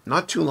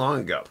not too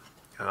long ago,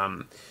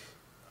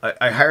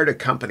 I hired a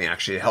company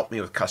actually to help me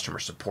with customer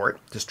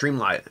support, to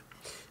streamline it,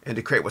 and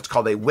to create what's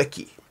called a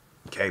wiki,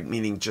 okay,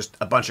 meaning just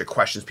a bunch of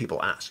questions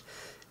people ask.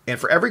 And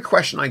for every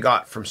question I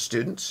got from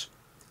students,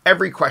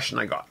 every question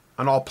I got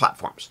on all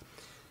platforms,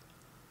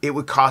 it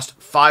would cost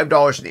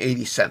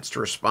 $5.80 to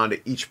respond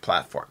to each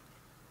platform,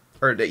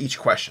 or to each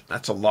question.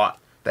 That's a lot.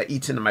 That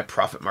eats into my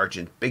profit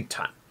margin big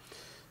time.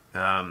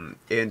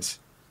 And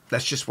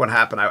that's just what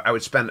happened. I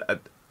would spend an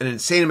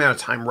insane amount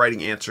of time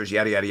writing answers,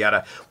 yada, yada,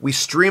 yada. We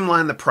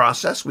streamlined the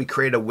process. We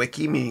created a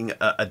wiki, meaning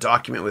a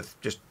document with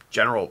just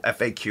general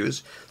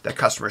FAQs that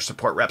customer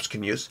support reps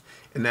can use.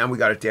 And now we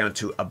got it down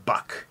to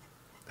 $1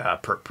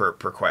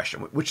 per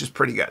question, which is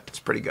pretty good. It's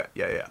pretty good.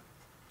 Yeah.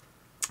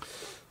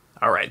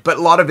 All right. But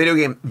a lot of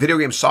video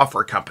game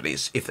software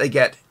companies, if they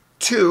get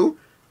 2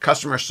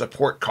 customer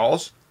support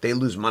calls, they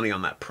lose money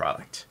on that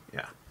product.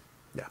 Yeah.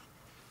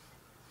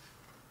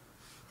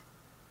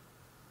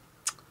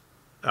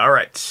 All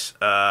right.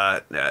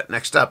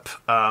 Next up,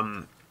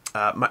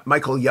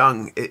 Michael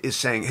Young is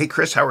saying, "Hey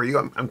Chris, how are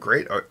you? I'm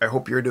great. I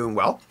hope you're doing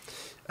well.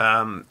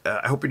 I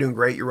hope you're doing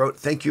great." You wrote,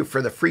 "Thank you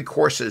for the free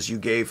courses you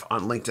gave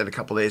on LinkedIn a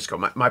couple of days ago."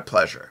 My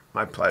pleasure.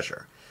 My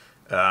pleasure.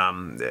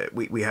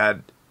 We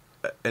had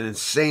an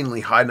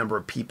insanely high number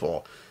of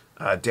people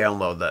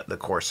download the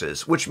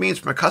courses, which means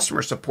from a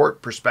customer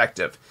support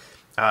perspective,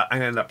 I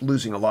ended up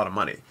losing a lot of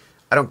money.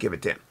 I don't give a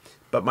damn.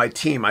 But my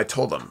team, I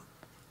told them,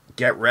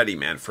 get ready,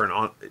 man, for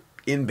an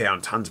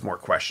inbound, tons more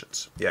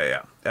questions.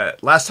 Yeah.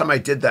 Last time I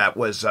did that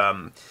was,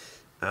 and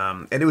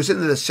it was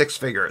into the six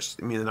figures.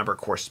 I mean, the number of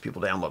courses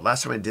people download.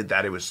 Last time I did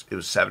that, it was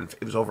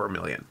over 1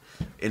 million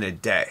in a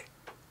day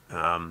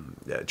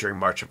during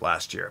March of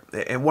last year.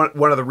 And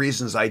one of the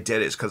reasons I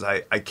did is because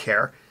I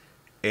care.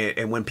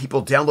 And when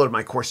people downloaded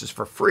my courses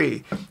for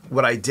free,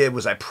 what I did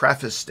was I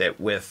prefaced it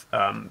with,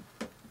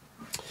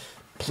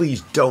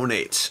 please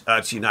donate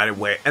to United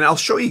Way. And I'll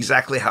show you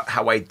exactly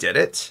how I did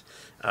it.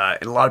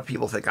 And a lot of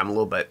people think I'm a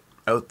little bit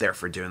out there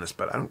for doing this,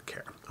 but I don't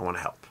care. I want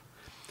to help.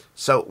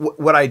 So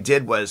what I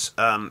did was,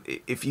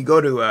 if you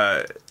go to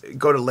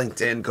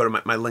LinkedIn, go to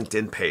my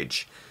LinkedIn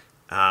page,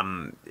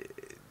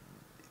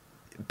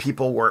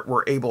 people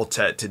were able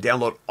to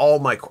download all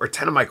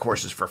 10 of my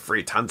courses for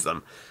free, tons of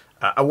them.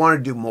 I want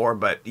to do more,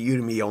 but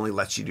Udemy only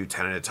lets you do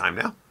 10 at a time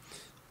now.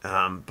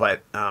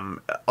 But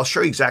I'll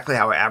show you exactly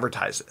how I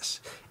advertise this.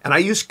 And I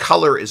use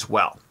color as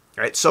well,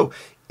 right? So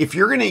if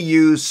you're going to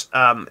use,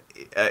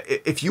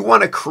 if you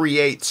want to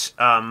create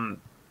a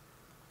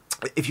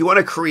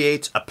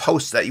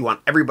post that you want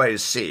everybody to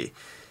see,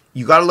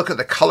 you got to look at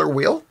the color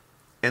wheel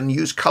and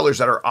use colors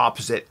that are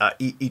opposite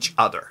each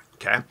other,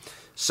 okay?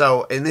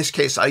 So in this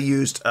case, I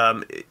used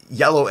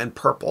yellow and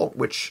purple,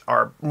 which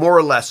are more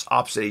or less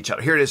opposite each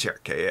other. Here it is here,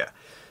 okay, yeah.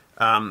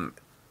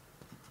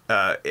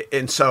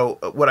 And so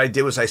what I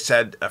did was I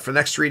said, for the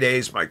next 3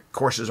 days, my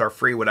courses are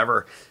free,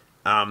 whatever.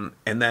 And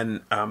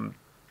then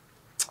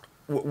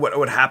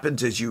what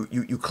happens is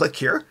you click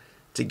here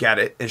to get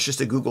it. And it's just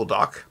a Google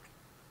Doc.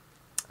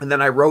 And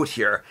then I wrote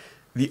here,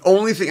 the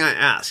only thing I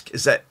ask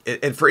is that,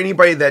 and for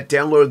anybody that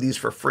downloaded these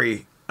for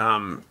free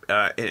and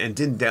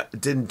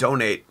didn't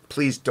donate,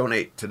 please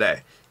donate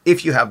today.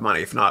 If you have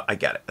money. If not, I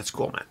get it. That's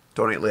cool, man.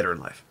 Donate later in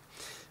life.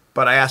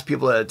 But I asked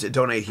people to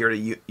donate here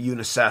to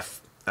UNICEF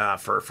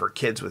for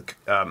kids with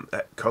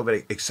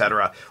COVID,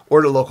 etc.,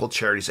 or to local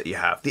charities that you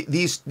have.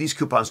 These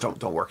coupons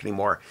don't work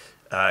anymore.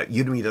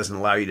 Udemy doesn't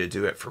allow you to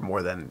do it for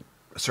more than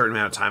a certain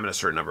amount of time and a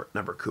certain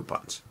number of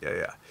coupons.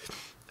 Yeah.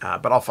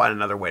 But I'll find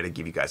another way to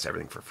give you guys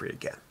everything for free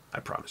again. I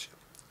promise you.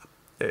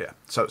 Yeah.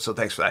 So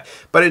thanks for that.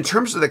 But in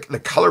terms of the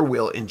color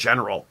wheel in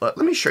general, let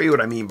me show you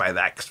what I mean by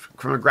that. 'Cause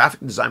from a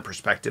graphic design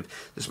perspective,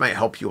 this might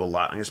help you a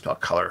lot. I'm going to spell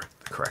color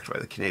the correct way,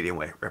 the Canadian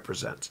way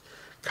represents.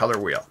 Color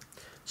wheel.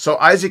 So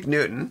Isaac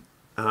Newton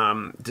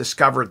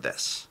discovered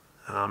this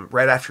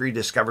right after he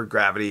discovered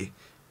gravity.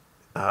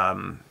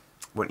 When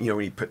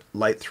he put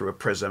light through a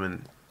prism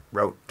and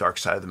wrote "Dark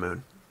Side of the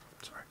Moon."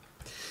 Sorry.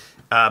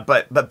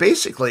 But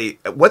basically,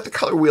 what the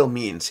color wheel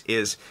means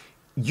is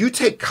you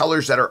take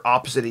colors that are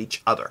opposite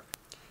each other,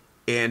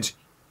 and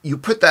you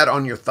put that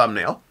on your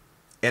thumbnail,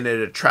 and it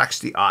attracts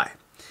the eye.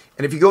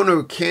 And if you go into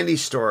a candy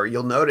store,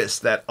 you'll notice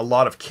that a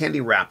lot of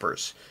candy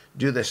wrappers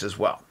do this as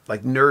well.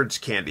 Like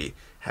Nerds Candy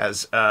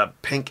has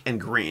pink and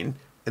green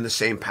in the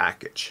same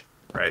package,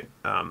 right?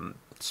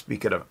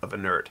 Speaking of a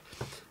nerd.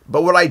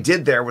 But what I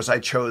did there was I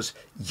chose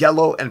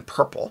yellow and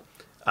purple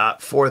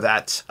for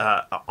that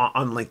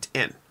on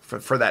LinkedIn,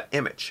 for that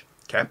image,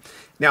 okay?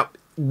 Now,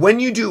 when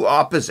you do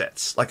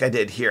opposites, like I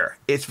did here,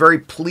 it's very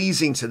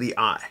pleasing to the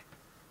eye.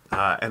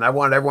 And I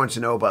wanted everyone to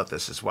know about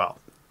this as well.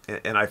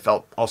 And I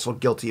felt also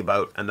guilty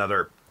about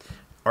another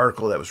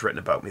article that was written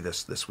about me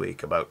this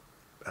week about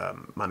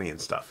money and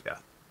stuff, yeah.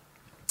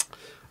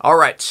 All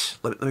right,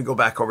 let me go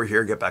back over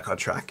here, get back on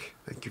track.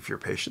 Thank you for your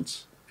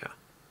patience. Yeah.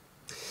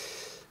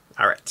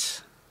 All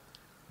right.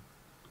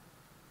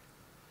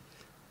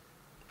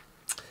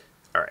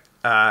 All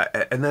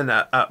right. And then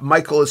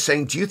Michael is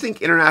saying, do you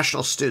think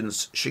international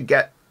students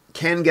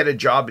can get a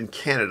job in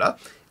Canada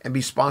and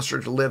be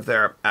sponsored to live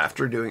there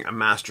after doing a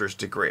master's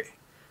degree?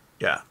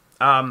 Yeah.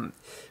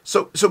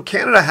 So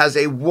Canada has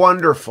a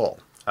wonderful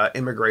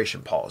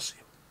immigration policy.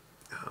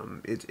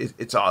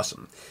 It's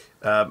awesome.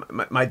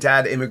 My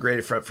dad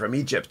immigrated from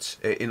Egypt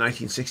in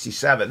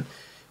 1967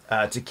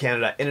 to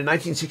Canada. And in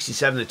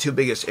 1967, the two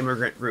biggest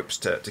immigrant groups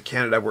to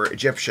Canada were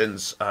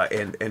Egyptians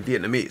and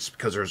Vietnamese,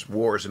 because there's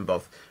wars in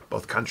both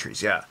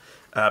countries. Yeah.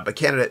 But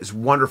Canada is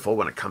wonderful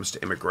when it comes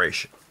to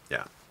immigration.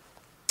 Yeah.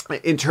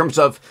 In terms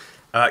of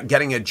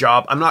getting a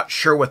job, I'm not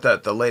sure what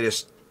the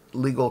latest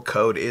legal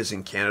code is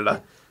in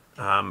Canada,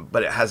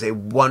 but it has a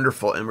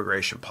wonderful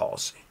immigration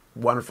policy.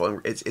 Wonderful.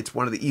 It's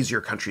one of the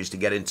easier countries to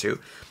get into.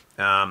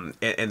 And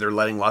they're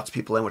letting lots of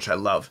people in, which I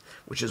love,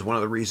 which is one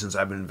of the reasons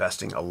I've been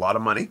investing a lot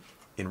of money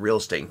in real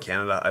estate in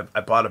Canada.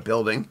 I bought a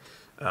building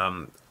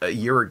a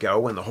year ago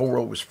when the whole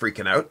world was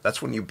freaking out.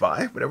 That's when you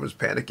buy, when everyone's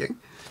panicking,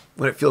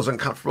 when it feels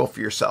uncomfortable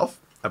for yourself.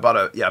 I bought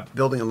a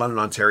building in London,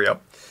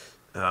 Ontario,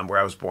 where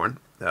I was born,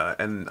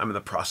 and I'm in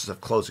the process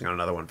of closing on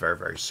another one very,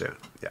 very soon.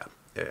 Yeah.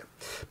 Yeah.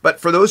 But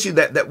for those of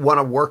you that want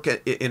to work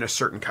in a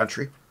certain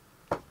country,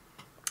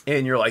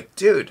 and you're like,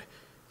 dude,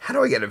 how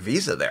do I get a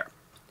visa there?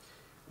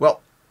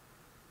 Well,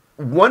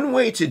 one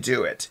way to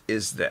do it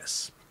is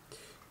this.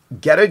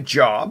 Get a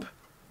job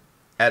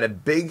at a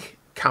big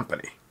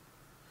company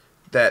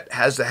that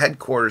has the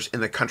headquarters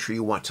in the country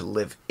you want to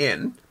live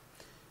in.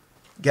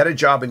 Get a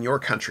job in your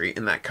country,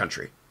 in that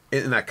company.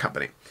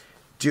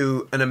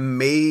 Do an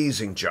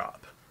amazing job,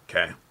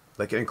 okay?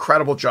 Like an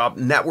incredible job.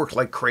 Network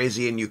like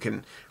crazy, and you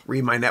can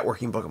read my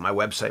networking book on my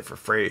website for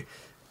free.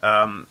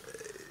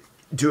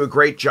 Do a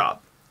great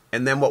job.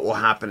 And then what will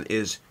happen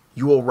is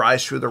you will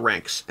rise through the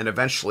ranks, and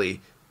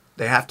eventually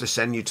they have to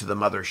send you to the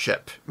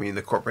mothership, meaning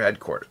the corporate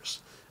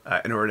headquarters,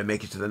 in order to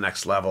make it to the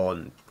next level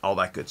and all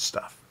that good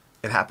stuff.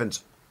 It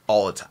happens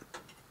all the time.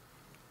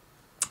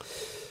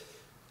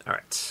 All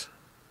right.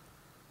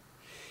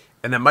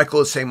 And then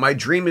Michael is saying, my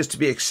dream is to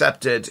be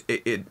accepted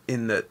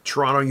in the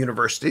Toronto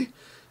University.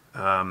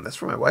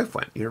 That's where my wife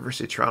went,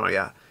 University of Toronto,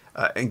 yeah.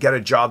 And get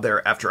a job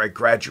there after I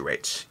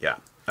graduate. Yeah.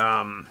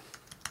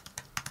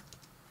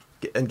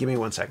 And give me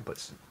 1 second,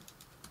 please.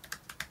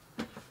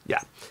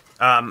 Yeah.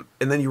 And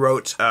then you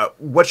wrote,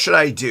 what should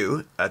I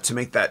do to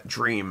make that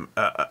dream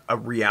a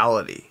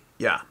reality?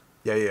 Yeah.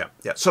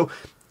 So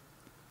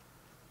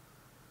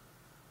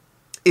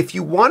if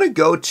you want to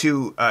go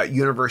to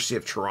University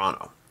of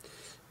Toronto,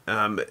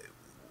 and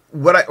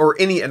I'm going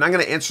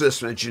to answer this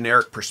from a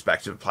generic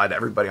perspective, apply to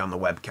everybody on the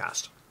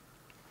webcast.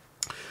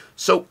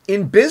 So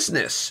in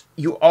business,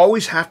 you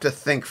always have to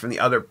think from the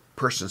other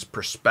person's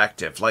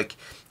perspective. Like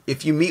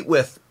if you meet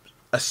with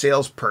a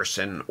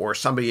salesperson or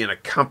somebody in a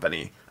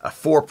company, a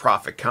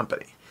for-profit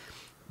company,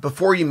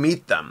 before you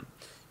meet them,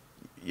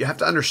 you have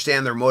to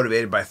understand they're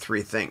motivated by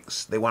three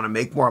things. They want to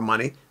make more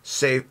money,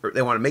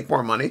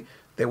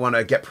 they want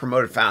to get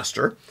promoted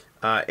faster,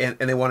 and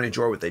they want to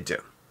enjoy what they do.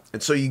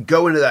 And so you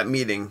go into that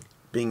meeting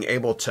being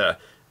able to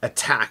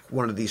attack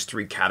one of these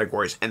three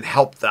categories and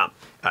help them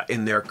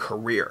in their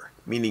career,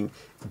 meaning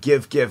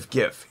give.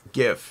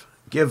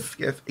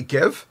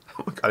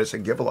 Oh my God, I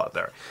said give a lot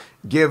there.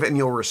 Give and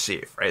you'll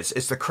receive, right?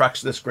 It's the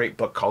crux of this great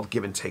book called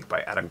Give and Take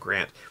by Adam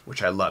Grant,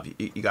 which I love.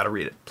 You got to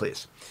read it,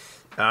 please.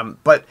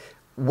 But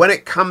when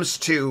it comes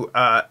to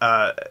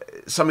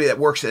somebody that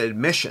works at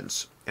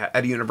admissions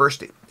at a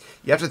university,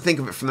 you have to think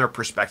of it from their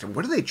perspective.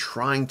 What are they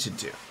trying to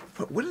do?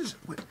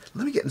 Let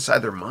me get inside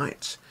their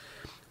minds.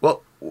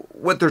 Well,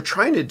 what they're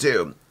trying to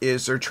do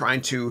is they're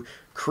trying to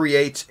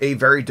create a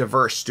very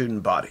diverse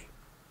student body.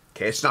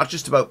 Okay, it's not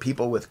just about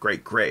people with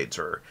great grades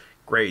or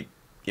great,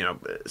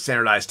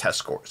 standardized test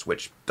scores,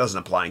 which doesn't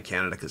apply in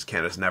Canada because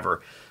Canada's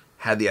never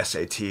had the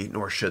SAT,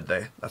 nor should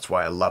they. That's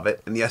why I love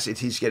it. And the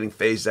SAT is getting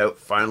phased out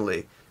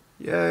finally.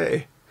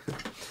 Yay.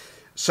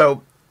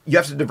 So you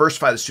have to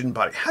diversify the student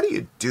body. How do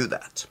you do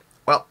that?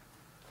 Well,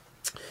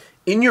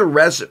 in your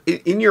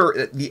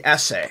the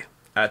essay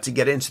to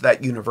get into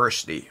that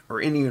university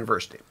or any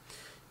university,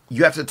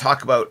 you have to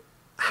talk about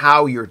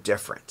how you're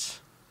different.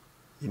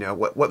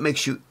 What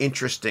makes you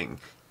interesting,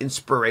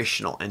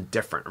 inspirational, and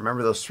different.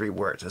 Remember those three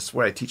words. That's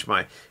what I teach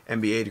my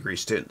MBA degree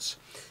students.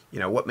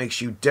 What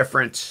makes you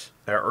different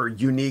or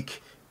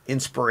unique,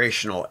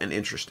 inspirational, and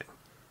interesting.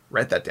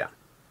 Write that down.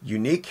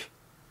 Unique,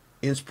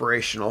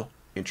 inspirational,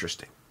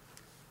 interesting.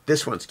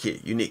 This one's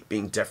key. Unique,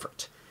 being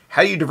different.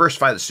 How do you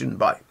diversify the student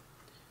body?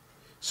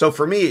 So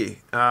for me,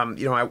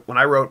 when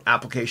I wrote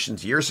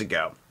applications years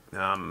ago,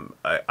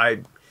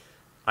 I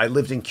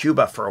lived in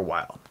Cuba for a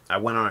while. I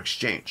went on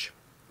exchange,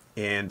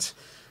 and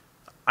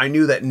I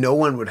knew that no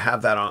one would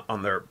have that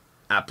on their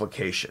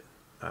application.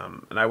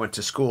 And I went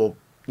to school,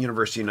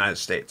 University of the United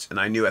States, and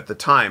I knew at the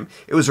time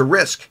it was a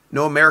risk.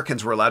 No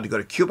Americans were allowed to go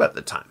to Cuba at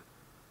the time.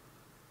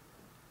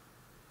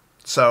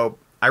 So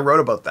I wrote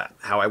about that,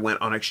 how I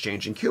went on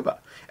exchange in Cuba,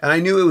 and I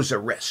knew it was a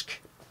risk.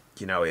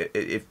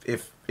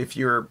 If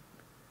you're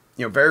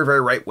very,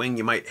 very right wing,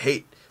 you might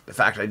hate the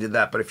fact I did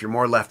that. But if you're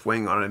more left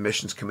wing on an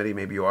admissions committee,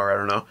 maybe you are. I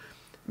don't know.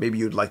 Maybe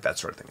you'd like that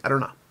sort of thing. I don't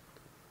know.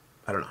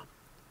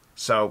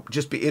 So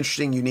just be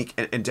interesting, unique,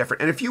 and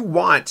different. And if you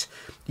want,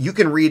 you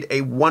can read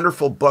a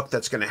wonderful book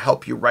that's going to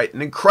help you write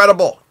an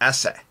incredible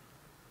essay.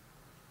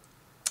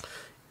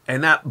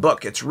 And that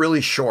book, it's really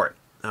short.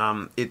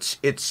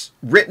 It's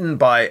written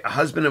by a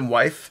husband and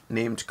wife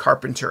named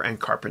Carpenter and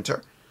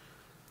Carpenter.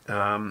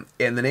 And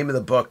the name of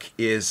the book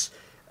is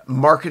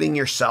Marketing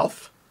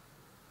Yourself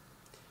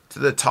to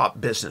the Top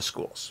Business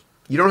Schools.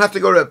 You don't have to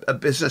go to a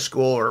business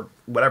school or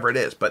whatever it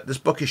is, but this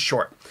book is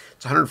short.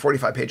 It's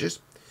 145 pages.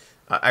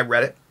 I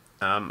read it.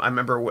 I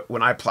remember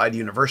when I applied to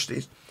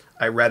universities,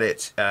 I read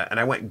it and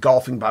I went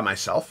golfing by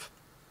myself.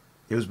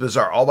 It was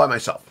bizarre, all by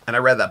myself. And I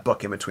read that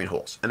book in between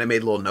holes, and I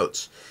made little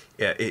notes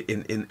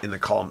in the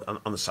column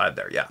on the side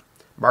there. Yeah.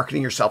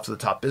 Marketing Yourself to the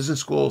Top Business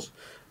Schools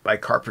by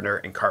Carpenter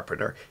and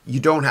Carpenter. You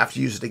don't have to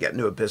use it to get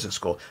into a business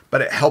school,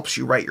 but it helps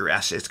you write your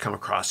essays to come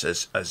across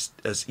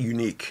as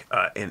unique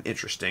and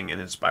interesting and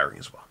inspiring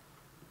as well.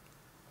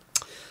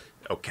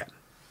 Okay.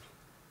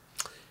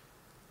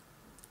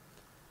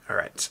 All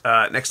right.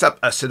 Next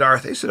up,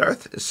 Siddharth. Hey,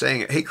 Siddharth is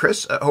saying, hey,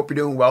 Chris, hope you're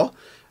doing well.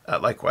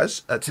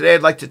 likewise. Today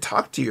I'd like to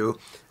talk to you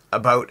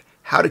about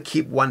how to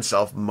keep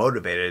oneself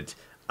motivated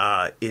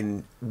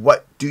in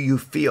what do you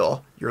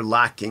feel you're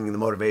lacking the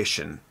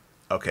motivation.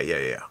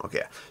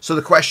 Okay. So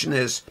the question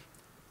is,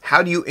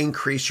 how do you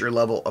increase your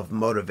level of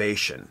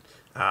motivation?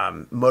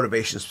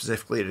 Motivation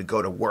specifically to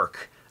go to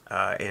work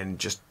and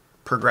just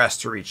progress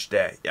through each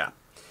day. Yeah.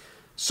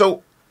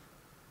 So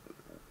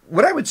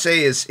what I would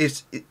say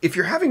is if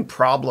you're having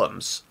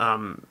problems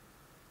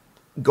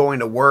going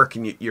to work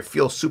and you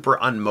feel super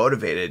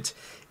unmotivated,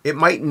 it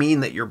might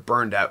mean that you're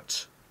burned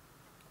out.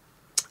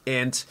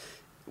 And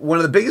one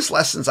of the biggest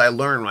lessons I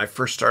learned when I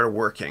first started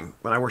working,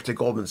 when I worked at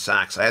Goldman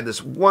Sachs, I had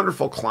this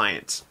wonderful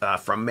client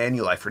from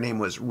Manulife. Her name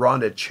was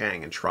Rhonda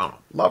Chang in Toronto.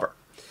 Love her.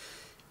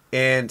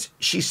 And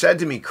she said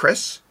to me,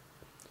 Chris,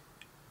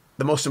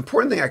 the most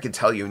important thing I can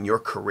tell you in your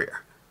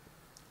career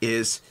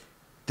is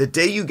the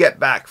day you get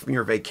back from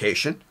your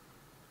vacation,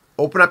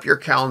 open up your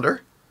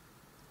calendar,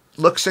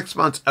 look 6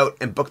 months out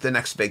and book the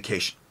next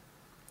vacation.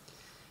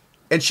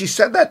 And she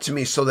said that to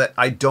me so that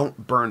I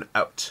don't burn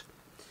out.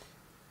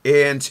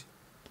 And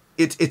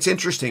it's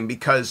interesting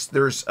because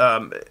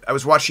I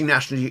was watching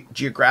National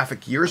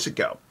Geographic years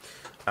ago,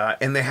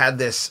 and they had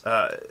this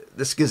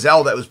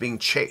gazelle that was being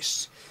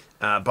chased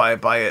by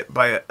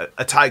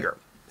a tiger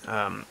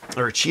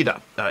or a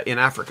cheetah in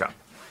Africa.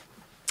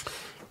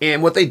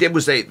 And what they did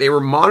was they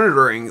were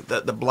monitoring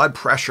the blood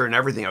pressure and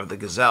everything of the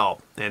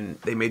gazelle, and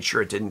they made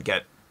sure it didn't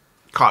get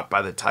caught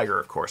by the tiger,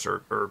 of course,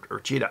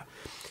 or cheetah.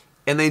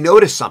 And they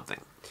noticed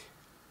something.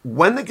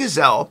 When the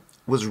gazelle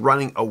was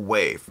running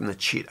away from the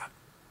cheetah,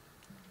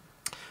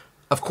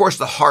 of course,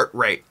 the heart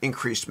rate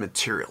increased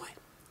materially.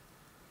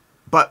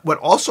 But what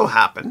also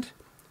happened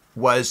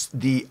was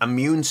the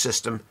immune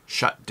system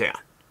shut down.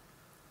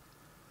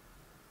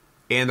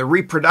 And the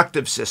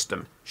reproductive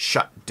system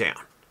shut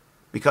down.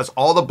 Because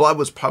all the blood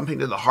was pumping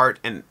to the heart,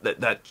 and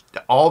that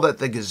all that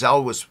the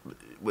gazelle was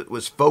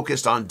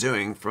focused on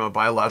doing from a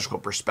biological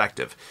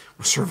perspective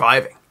was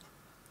surviving.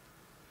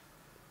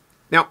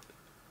 Now,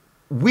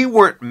 we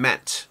weren't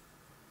meant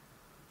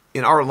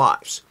in our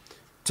lives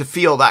to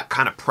feel that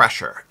kind of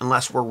pressure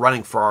unless we're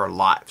running for our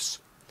lives.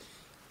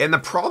 And the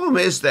problem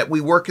is that we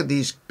work at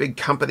these big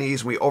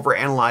companies, we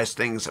overanalyze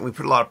things, and we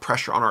put a lot of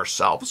pressure on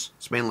ourselves.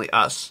 It's mainly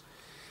us.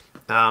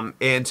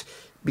 And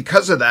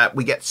because of that,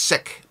 we get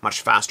sick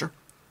much faster.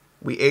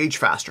 We age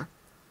faster.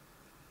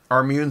 Our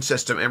immune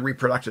system and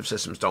reproductive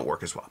systems don't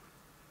work as well.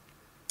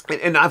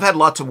 And I've had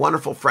lots of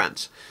wonderful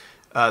friends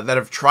that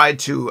have tried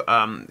to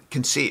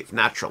conceive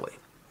naturally.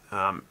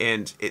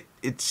 And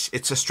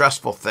it's a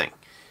stressful thing.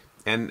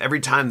 And every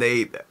time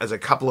they, as a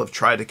couple, have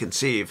tried to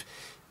conceive,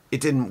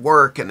 it didn't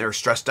work and they were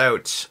stressed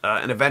out.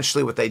 And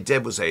eventually what they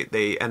did was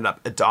they ended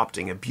up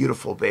adopting a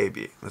beautiful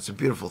baby. That's a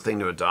beautiful thing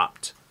to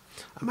adopt.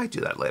 I might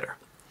do that later.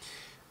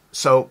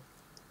 So,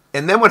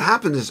 and then what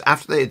happens is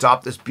after they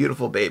adopt this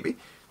beautiful baby,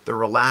 they're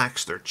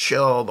relaxed, they're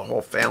chill, the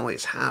whole family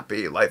is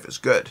happy, life is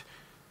good.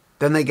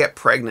 Then they get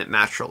pregnant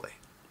naturally.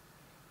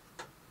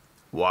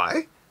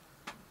 Why?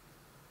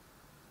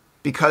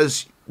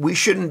 Because we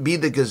shouldn't be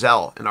the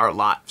gazelle in our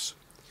lives.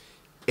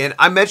 And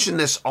I mention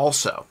this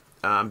also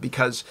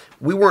because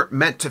we weren't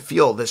meant to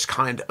feel this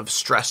kind of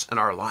stress in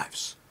our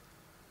lives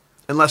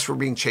unless we're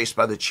being chased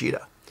by the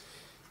cheetah.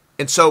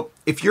 And so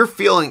if you're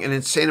feeling an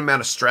insane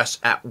amount of stress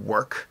at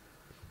work,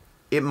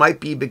 it might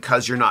be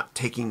because you're not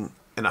taking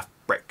enough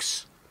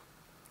breaks.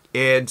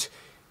 And,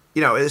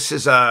 this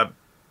is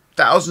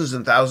thousands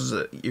and thousands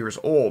of years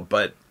old,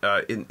 but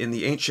in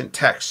the ancient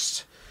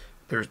texts,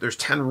 there's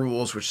 10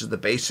 rules, which is the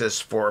basis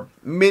for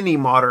many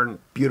modern,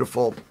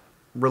 beautiful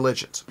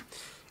religions.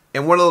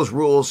 And one of those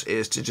rules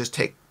is to just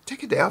take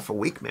a day off a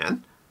week,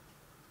 man.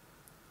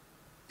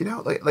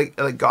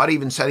 Like God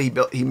even said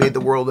he made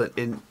the world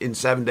in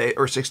 7 days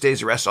or 6 days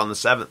to rest on the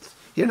seventh.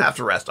 He didn't have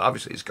to rest.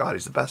 Obviously, he's God.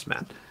 He's the best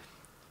man.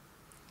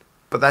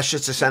 But that's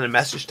just to send a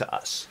message to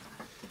us.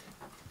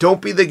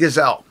 Don't be the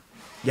gazelle.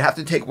 You have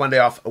to take 1 day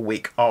off a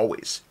week,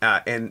 always.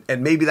 And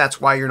maybe that's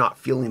why you're not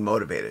feeling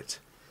motivated.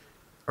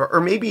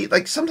 Or maybe,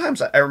 like,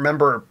 sometimes I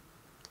remember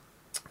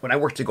when I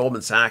worked at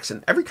Goldman Sachs,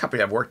 and every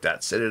company I've worked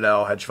at,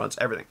 Citadel, hedge funds,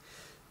 everything,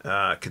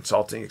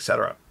 consulting,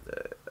 etc.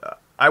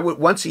 I would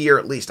once a year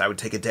at least, I would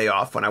take a day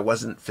off when I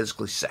wasn't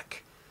physically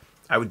sick.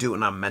 I would do it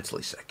when I'm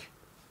mentally sick.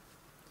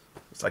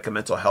 It's like a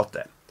mental health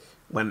day.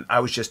 When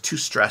I was just too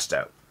stressed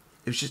out.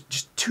 It was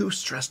just too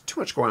stressed, too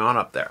much going on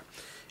up there.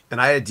 And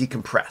I had to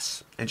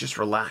decompress and just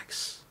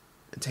relax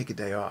and take a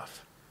day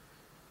off.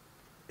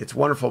 It's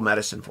wonderful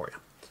medicine for you.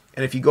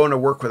 And if you go into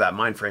work with that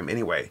mind frame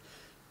anyway,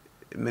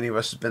 many of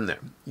us have been there.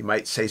 You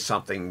might say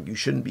something you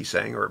shouldn't be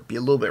saying or be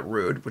a little bit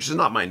rude, which is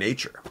not my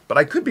nature. But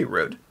I could be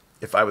rude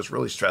if I was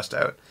really stressed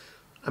out.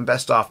 I'm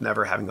best off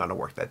never having gone to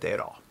work that day at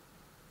all.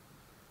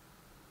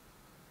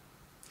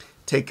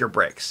 Take your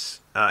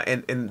breaks.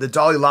 And the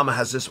Dalai Lama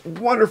has this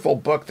wonderful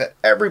book that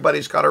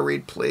everybody's got to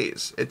read,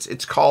 please.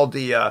 It's called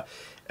the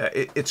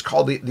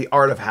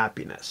Art of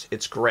Happiness.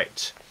 It's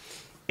great.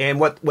 And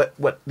what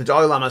the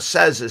Dalai Lama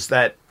says is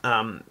that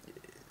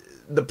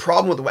the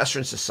problem with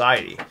Western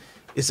society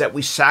is that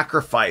we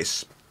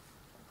sacrifice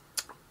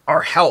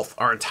our health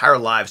our entire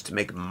lives to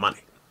make money.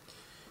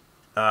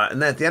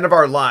 And then at the end of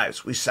our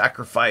lives, we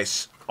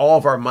sacrifice all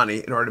of our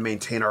money in order to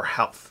maintain our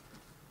health.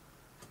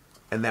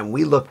 And then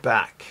we look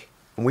back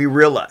and we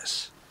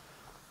realize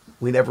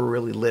we never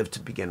really lived to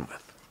begin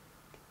with.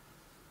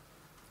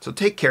 So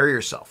take care of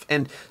yourself.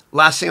 And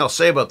last thing I'll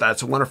say about that,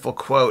 it's a wonderful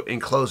quote in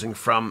closing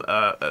from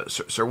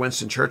Sir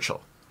Winston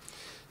Churchill.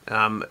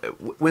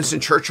 Winston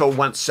Churchill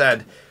once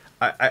said,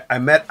 I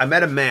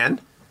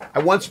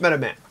once met a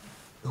man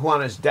who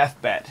on his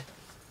deathbed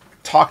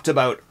talked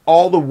about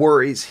all the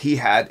worries he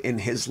had in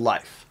his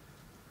life,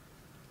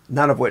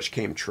 none of which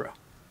came true.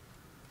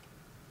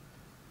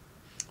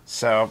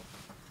 So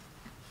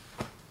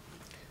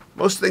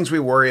most things we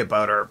worry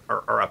about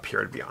are up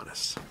here, to be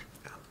honest.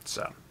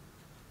 So,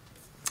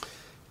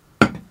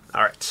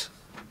 all right.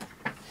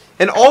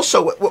 And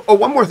also,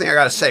 one more thing I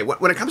got to say.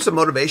 When it comes to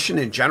motivation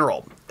in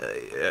general,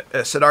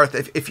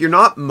 Siddharth, if you're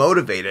not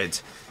motivated,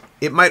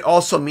 it might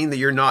also mean that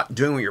you're not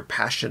doing what you're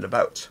passionate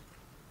about.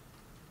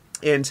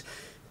 And,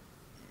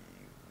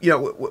 you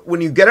know,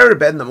 when you get out of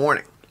bed in the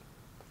morning,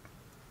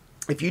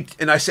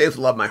 and I say it with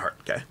love in my heart,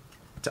 okay,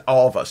 to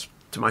all of us,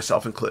 to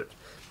myself included,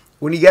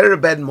 when you get out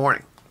of bed in the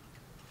morning,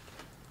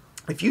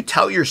 if you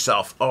tell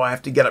yourself, oh, I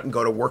have to get up and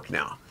go to work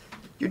now,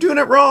 you're doing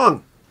it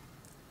wrong.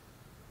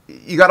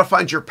 You got to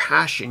find your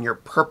passion, your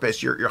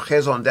purpose, your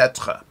raison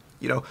d'être.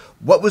 You know,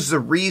 what was the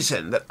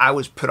reason that I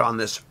was put on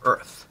this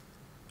earth?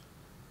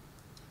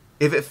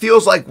 If it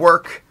feels like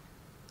work,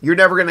 you're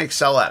never going to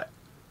excel at it.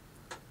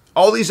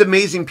 All these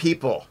amazing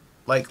people,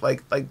 like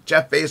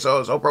Jeff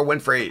Bezos, Oprah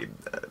Winfrey,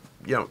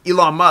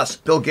 Elon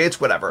Musk, Bill Gates,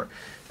 whatever,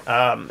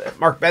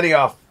 Mark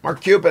Benioff,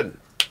 Mark Cuban,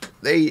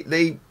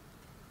 they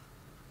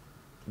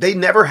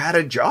never had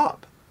a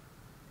job.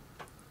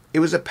 It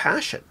was a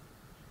passion.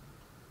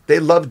 They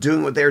loved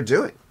doing what they were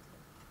doing.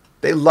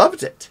 They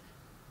loved it.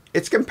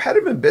 It's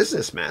competitive in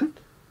business, man.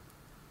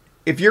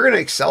 If you're going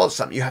to excel at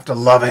something, you have to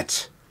love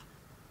it.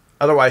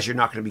 Otherwise, you're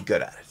not going to be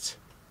good at it.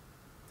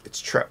 It's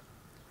true.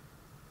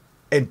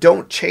 And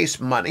don't chase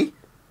money.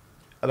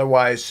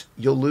 Otherwise,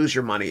 you'll lose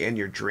your money and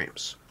your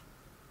dreams.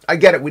 I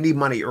get it. We need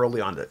money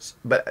early on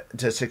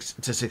to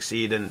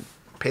succeed and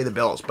pay the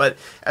bills. But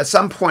at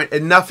some point,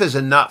 enough is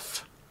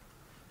enough.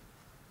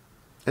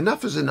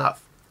 Enough is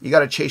enough. You got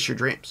to chase your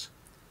dreams.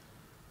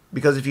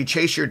 Because if you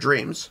chase your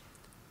dreams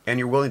and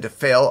you're willing to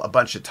fail a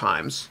bunch of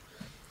times,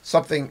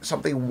 something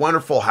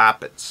wonderful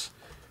happens.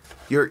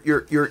 Your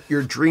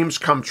dreams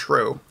come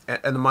true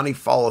and the money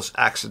follows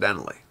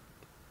accidentally.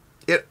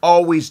 It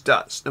always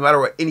does, no matter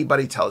what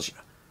anybody tells you.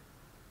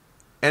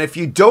 And if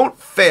you don't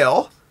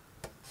fail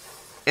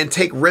and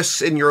take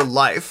risks in your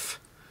life,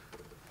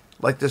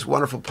 like this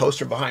wonderful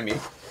poster behind me,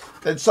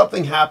 then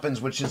something happens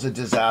which is a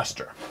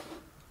disaster.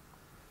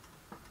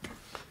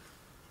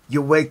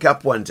 You wake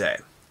up one day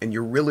and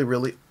you're really,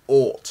 really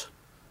old.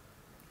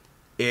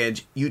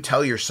 And you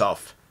tell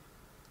yourself,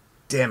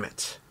 damn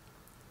it,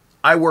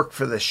 I work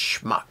for this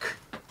schmuck.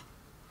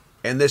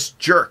 And this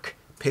jerk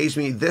pays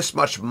me this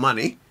much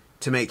money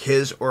to make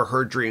his or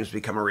her dreams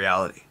become a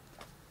reality.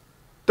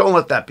 Don't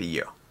let that be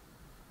you.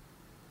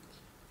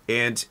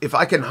 And if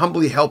I can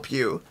humbly help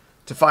you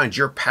to find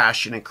your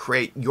passion and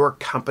create your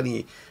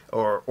company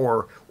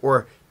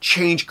or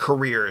change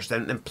careers,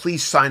 then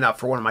please sign up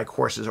for one of my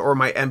courses or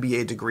my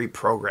MBA degree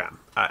program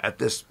at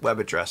this web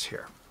address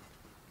here.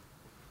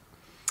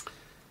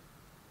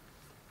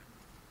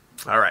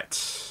 All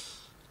right.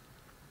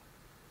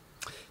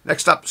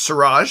 Next up,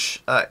 Suraj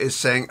is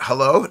saying,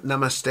 hello,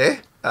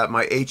 namaste,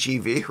 my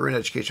HEV, Haroon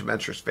Education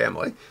Ventures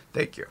family.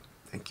 Thank you.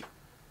 Thank you.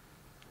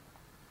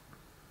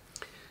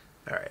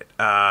 All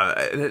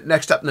right.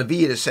 Next up,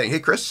 Naveed is saying, hey,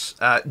 Chris,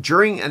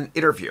 during an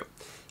interview,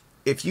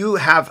 if you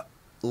have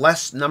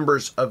less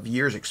numbers of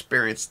years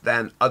experience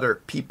than other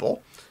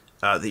people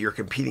that you're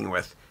competing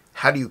with,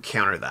 how do you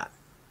counter that?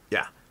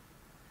 Yeah.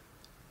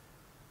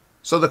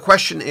 So the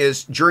question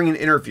is, during an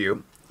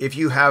interview, if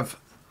you have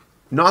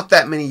not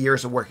that many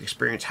years of work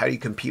experience, how do you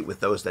compete with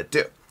those that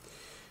do?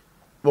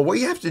 Well, what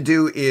you have to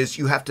do is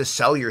you have to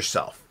sell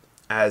yourself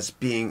as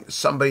being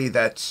somebody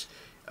that's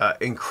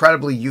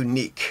incredibly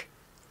unique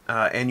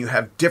and you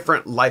have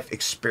different life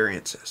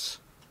experiences.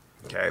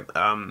 Okay.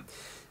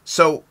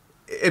 So,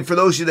 and for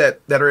those of you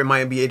that are in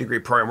my MBA degree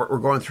program, we're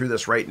going through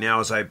this right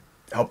now as I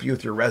help you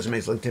with your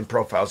resumes, LinkedIn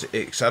profiles,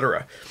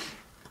 etc.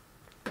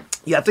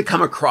 You have to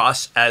come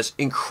across as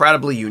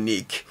incredibly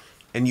unique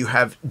and you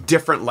have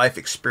different life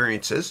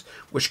experiences,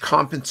 which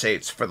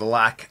compensates for the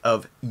lack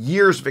of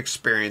years of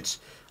experience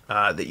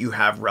that you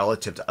have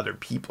relative to other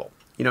people.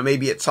 You know,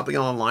 maybe it's something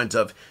along the lines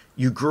of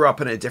you grew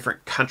up in a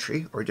different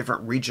country or a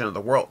different region of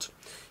the world.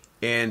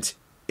 And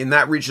in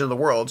that region of the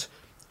world,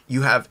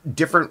 you have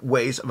different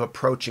ways of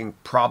approaching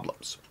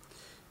problems.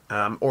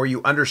 Or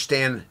you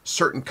understand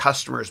certain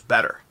customers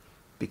better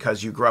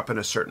because you grew up in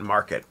a certain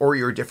market, or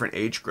you're a different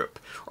age group.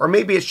 Or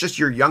maybe it's just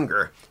you're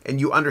younger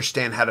and you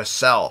understand how to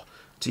sell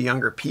to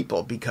younger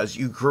people because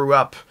you grew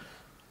up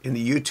in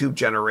the YouTube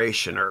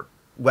generation or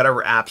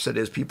whatever apps it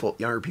is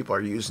younger people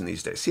are using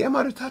these days. See, I'm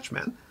out of touch,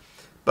 man.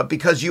 But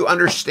because you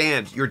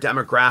understand your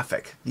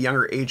demographic, the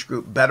younger age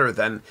group, better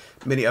than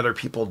many other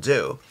people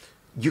do,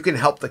 you can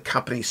help the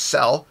company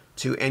sell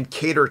to and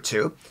cater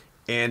to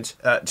and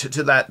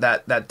to that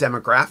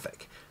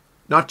demographic.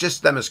 Not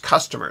just them as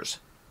customers,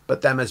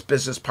 but them as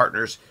business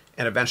partners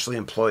and eventually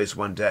employees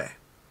one day.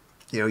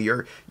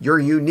 You're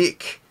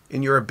unique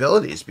in your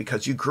abilities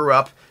because you grew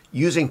up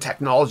using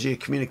technology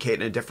to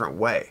communicate in a different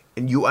way,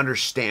 and you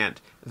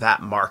understand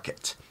that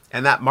market.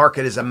 And that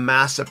market is a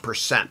massive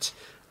percent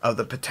of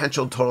the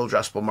potential total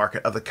addressable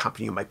market of the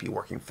company you might be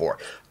working for.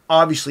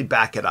 Obviously,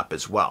 back it up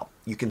as well.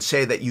 You can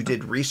say that you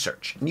did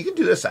research, and you can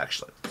do this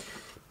actually.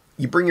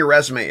 You bring your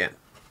resume in,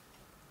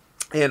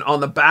 and on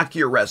the back of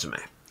your resume,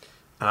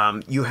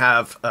 you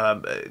have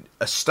a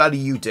study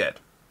you did,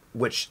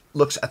 which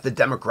looks at the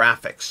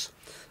demographics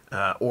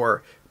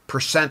or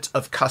percent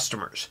of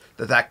customers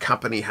that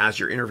company has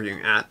you're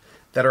interviewing at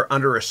that are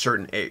under a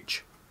certain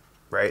age,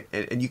 right?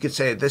 And you could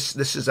say this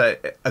is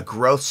a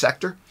growth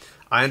sector.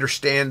 I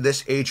understand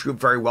this age group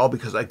very well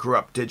because I grew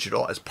up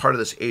digital as part of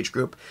this age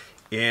group.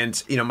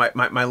 And,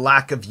 my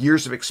lack of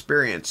years of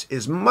experience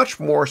is much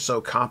more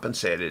so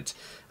compensated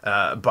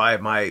by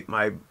my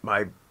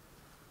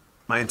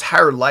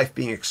entire life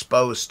being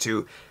exposed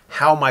to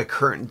how my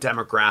current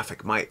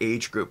demographic, my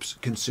age groups,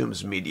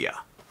 consumes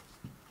media.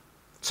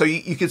 So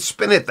you could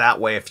spin it that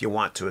way if you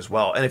want to as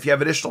well. And if you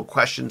have additional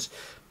questions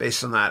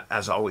based on that,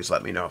 as always,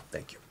 let me know.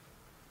 Thank you.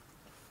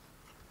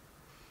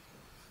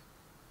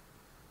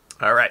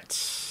 All right.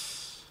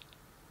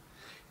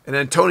 And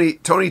then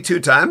Tony 2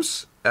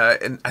 times.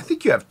 And I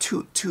think you have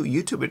two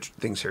YouTube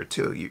things here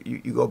too.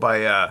 You go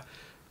by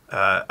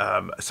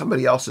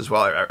somebody else as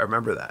well. I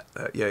remember that.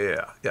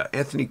 Yeah.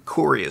 Anthony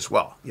Curry as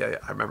well. Yeah.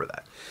 I remember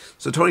that.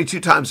 So Tony 2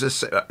 times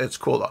is it's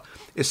cool though.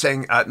 Is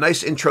saying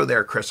nice intro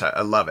there, Chris.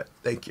 I love it.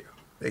 Thank you.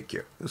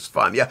 It was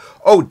fun. Yeah.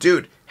 Oh,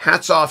 dude.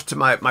 Hats off to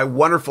my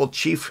wonderful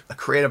chief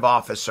creative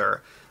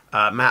officer,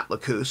 Matt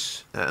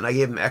Lacousse, and I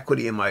gave him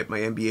equity in my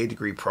MBA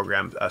degree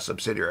program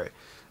subsidiary.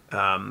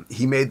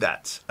 He made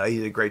that. He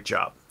did a great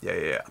job.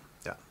 Yeah.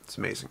 It's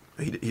amazing.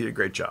 He did a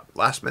great job.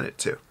 Last minute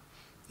too.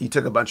 He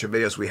took a bunch of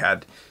videos we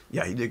had.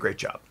 Yeah, he did a great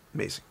job.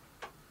 Amazing.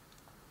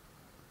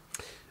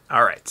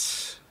 All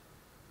right.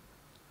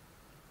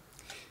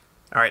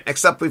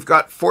 Next up, we've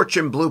got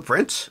Fortune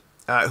Blueprint,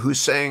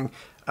 who's saying,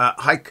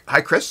 hi,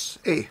 Chris.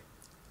 Hey,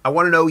 I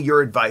want to know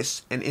your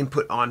advice and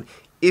input on,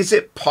 is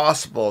it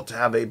possible to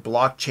have a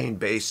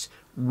blockchain-based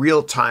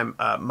real-time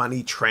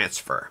money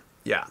transfer?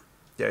 Yeah.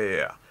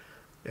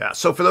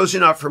 So for those who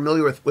are not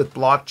familiar with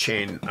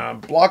blockchain,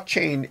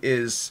 blockchain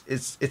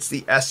it's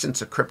the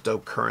essence of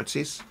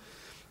cryptocurrencies.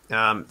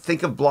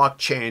 Think of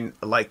blockchain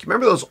like,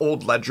 remember those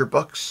old ledger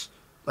books?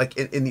 Like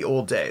in the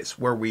old days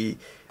where we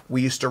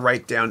used to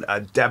write down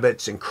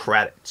debits and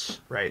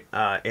credits, right?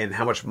 And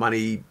how much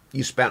money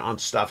you spent on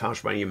stuff, how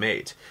much money you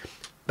made.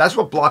 That's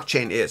what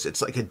blockchain is.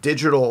 It's like a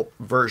digital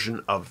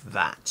version of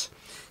that.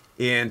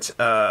 And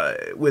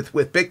with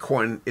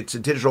Bitcoin, it's a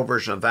digital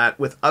version of that.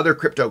 With other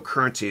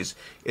cryptocurrencies,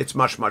 it's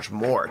much, much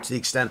more, to the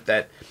extent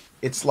that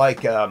it's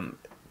like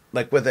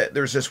with it,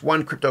 there's this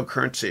one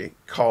cryptocurrency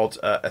called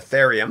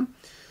Ethereum,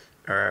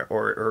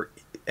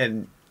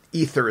 and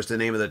Ether is the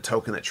name of the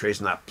token that trades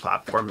on that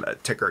platform,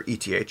 ticker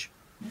ETH.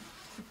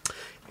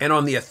 And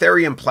on the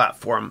Ethereum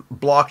platform,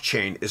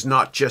 blockchain is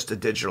not just a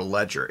digital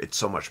ledger; it's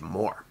so much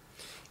more.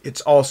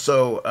 It's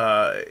also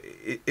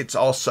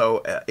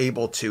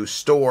able to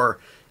store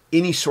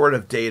any sort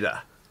of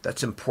data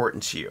that's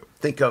important to you.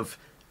 Think of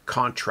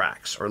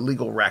contracts or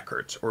legal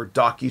records, or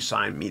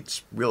DocuSign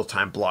meets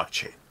real-time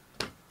blockchain.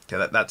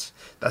 Okay,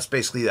 that's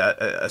basically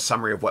a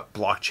summary of what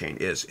blockchain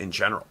is in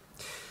general.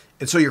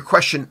 And so your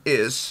question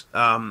is,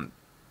 can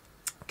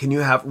you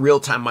have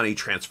real-time money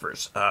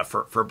transfers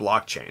for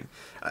blockchain?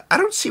 I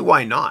don't see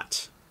why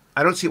not.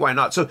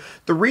 So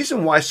the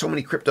reason why so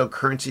many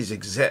cryptocurrencies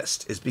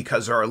exist is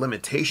because there are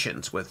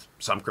limitations with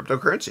some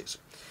cryptocurrencies.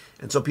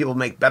 And so people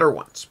make better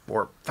ones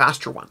or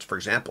faster ones, for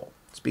example,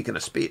 speaking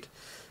of speed.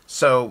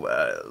 So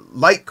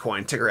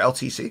Litecoin, ticker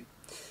LTC,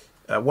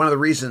 one of the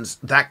reasons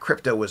that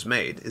crypto was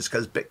made is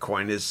because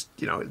Bitcoin is,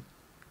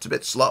 it's a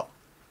bit slow.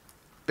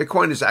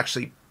 Bitcoin is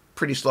actually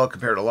pretty slow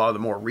compared to a lot of the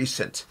more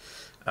recent,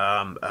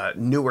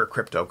 newer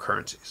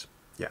cryptocurrencies.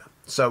 Yeah.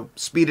 So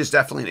speed is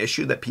definitely an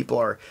issue that people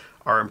are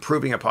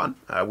improving upon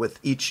with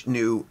each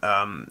new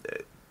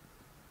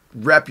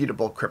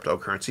reputable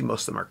cryptocurrency.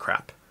 Most of them are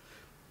crap.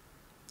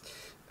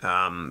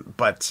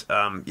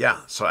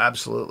 So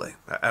absolutely.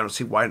 I don't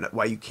see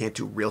why you can't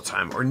do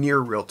real-time or near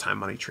real-time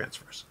money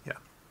transfers. Yeah.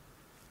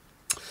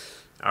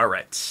 All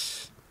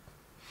right.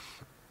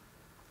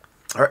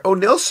 Oh,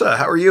 Nilsa,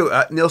 how are you?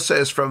 Nilsa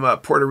is from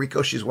Puerto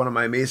Rico. She's one of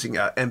my amazing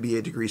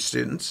MBA degree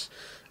students.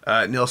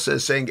 Nilsa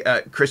is saying,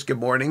 Chris, good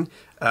morning.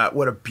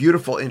 What a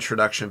beautiful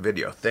introduction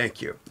video.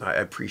 Thank you. I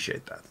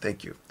appreciate that.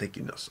 Thank you. Thank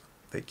you, Nilsa.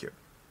 Thank you.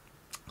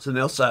 So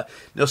Nilsa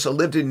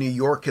lived in New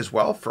York as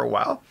well for a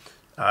while.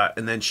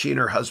 And then she and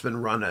her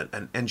husband run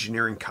an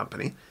engineering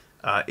company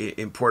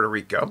in Puerto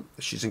Rico.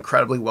 She's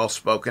incredibly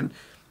well-spoken.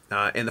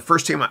 And the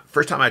first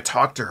time I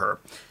talked to her,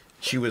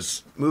 she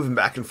was moving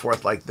back and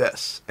forth like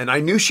this. And I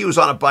knew she was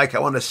on a bike. I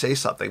wanted to say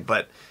something,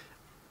 but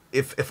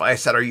if I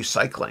said, "Are you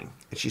cycling?"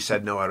 and she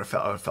said no, I would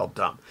have felt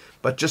dumb.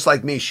 But just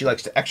like me, she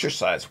likes to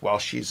exercise while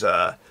she's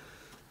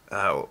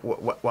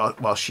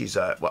while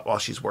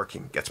she's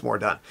working, gets more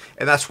done.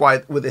 And that's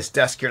why with this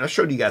desk here, and I've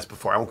showed you guys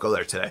before, I won't go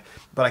there today,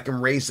 but I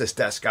can raise this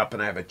desk up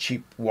and I have a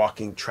cheap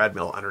walking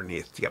treadmill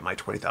underneath to get my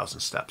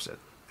 20,000 steps in.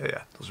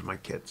 Yeah, those are my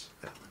kids.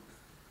 Yeah.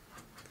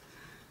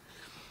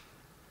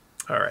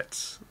 All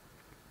right.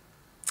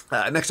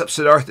 Next up,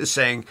 Siddharth is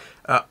saying,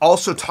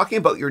 also talking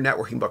about your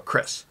networking book,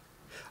 Chris.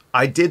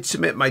 I did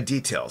submit my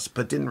details,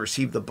 but didn't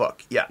receive the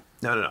book. Yeah,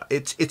 no.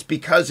 It's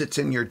because it's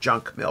in your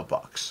junk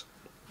mailbox.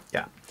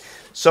 Yeah.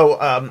 So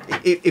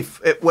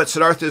if what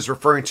Siddharth is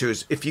referring to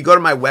is if you go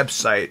to my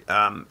website,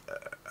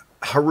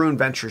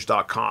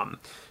 haroonventures.com,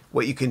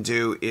 what you can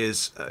do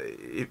is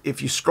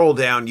if you scroll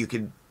down, you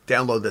can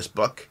download this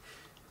book.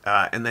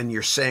 And then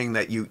you're saying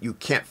that you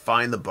can't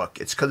find the book.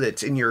 It's because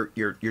it's in your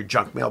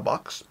junk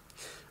mailbox.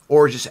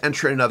 Or just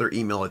enter another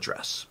email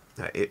address.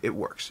 It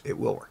works. It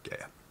will work.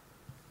 Yeah.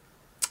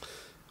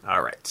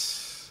 All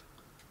right.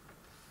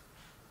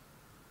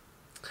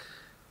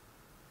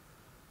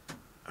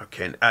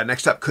 Okay.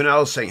 Next up,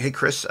 Kunal is saying, "Hey,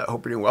 Chris, I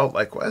hope you're doing well.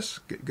 Likewise.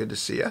 Good to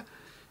see you."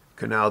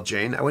 Kunal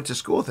Jain. I went to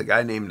school with a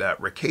guy named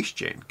Rakesh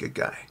Jain. Good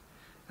guy.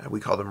 We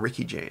called him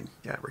Ricky Jain.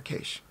 Yeah,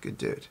 Rakesh. Good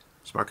dude.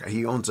 Smart guy.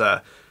 He owns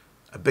a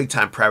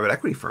big-time private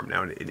equity firm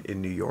now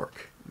in New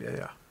York.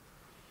 Yeah.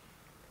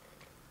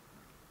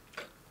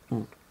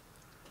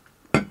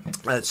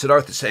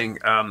 Siddharth is saying,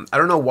 I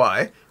don't know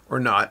why or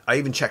not. I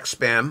even checked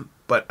spam,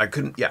 but I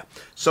couldn't. Yeah.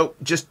 So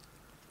just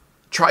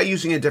try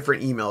using a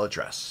different email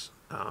address.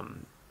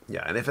 And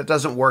if it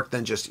doesn't work,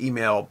 then just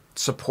email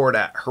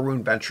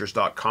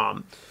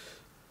support@haroonventures.com.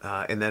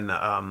 And then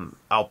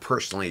I'll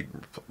personally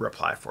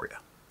reply for you.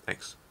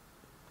 Thanks.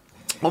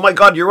 Oh my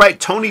God, you're right.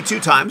 Tony 2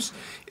 times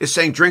is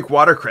saying drink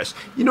water, Chris.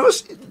 You know,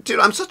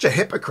 dude, I'm such a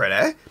hypocrite,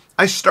 eh?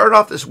 I started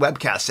off this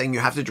webcast saying you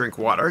have to drink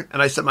water.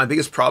 And I said my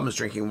biggest problem is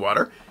drinking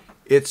water.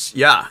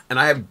 And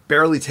I have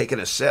barely taken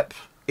a sip.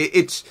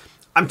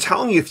 I'm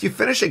telling you, if you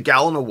finish a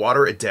gallon of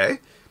water a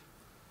day,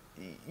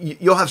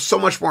 you'll have so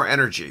much more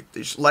energy.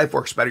 Life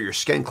works better. Your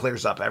skin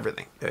clears up,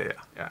 everything.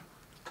 Yeah.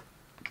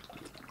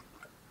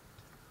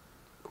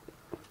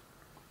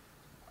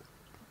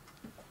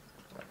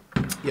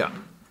 Yeah.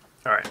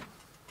 All right.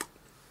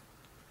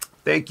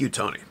 Thank you,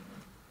 Tony.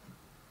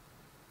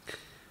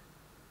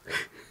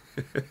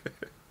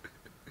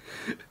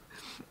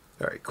 All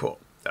right, cool.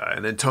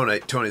 And then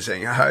Tony's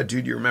saying,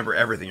 dude, you remember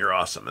everything. You're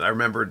awesome. And I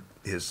remembered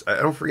I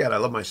don't forget, I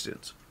love my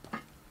students.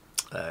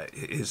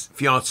 His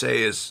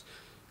fiance is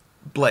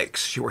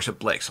Blake's. She works at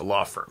Blake's, a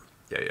law firm.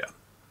 Yeah.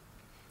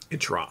 In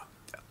Toronto.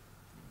 Yeah.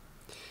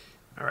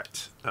 All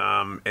right.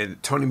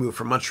 And Tony moved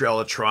from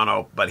Montreal to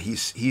Toronto, but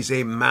he's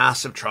a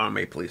massive Toronto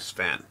Maple Leafs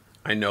fan.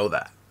 I know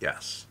that.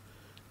 Yes.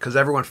 Because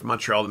everyone from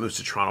Montreal that moves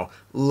to Toronto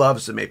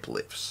loves the Maple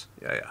Leafs.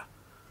 Yeah.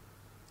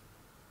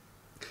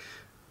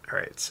 All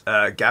right.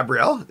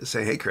 Gabrielle is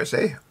saying, "Hey, Chris.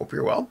 Hey, hope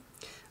you're well."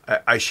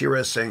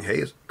 Aishira is saying,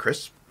 "Hey,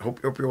 Chris.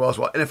 Hope you're well as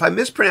well." And if I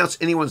mispronounce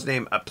anyone's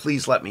name,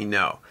 please let me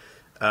know.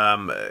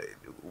 I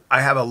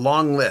have a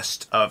long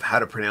list of how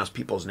to pronounce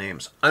people's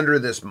names under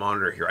this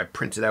monitor here. I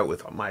printed out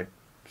with my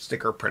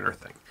sticker printer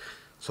thing.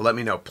 So let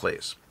me know,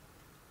 please.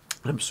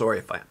 I'm sorry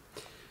if I am.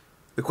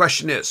 The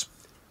question is,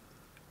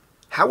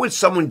 how would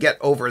someone get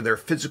over their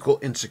physical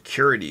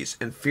insecurities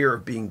and fear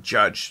of being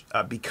judged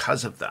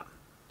because of them?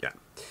 Yeah.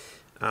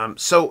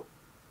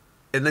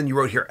 And then you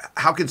wrote here,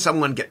 how can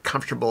someone get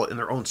comfortable in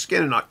their own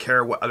skin and not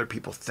care what other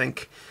people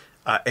think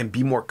and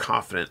be more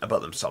confident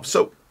about themselves?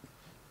 So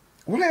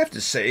what I have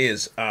to say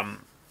is,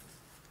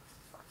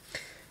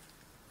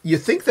 you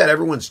think that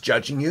everyone's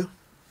judging you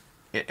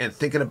and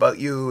thinking about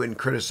you and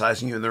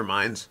criticizing you in their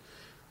minds.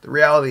 The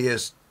reality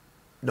is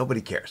nobody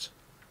cares.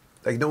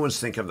 Like no one's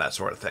thinking of that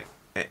sort of thing.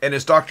 And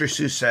as Dr.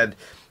 Seuss said,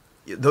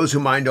 those who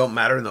mind don't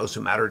matter and those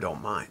who matter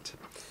don't mind.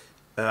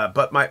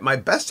 But my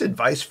best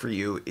advice for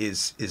you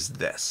is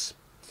this.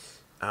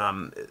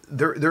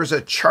 There's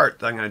a chart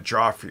that I'm going to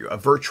draw for you, a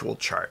virtual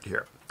chart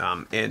here.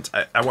 And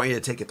I want you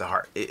to take it to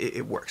heart.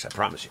 It works, I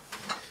promise you.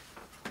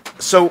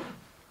 So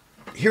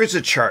here's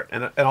a chart,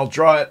 and I'll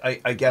draw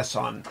it, I guess,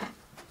 on...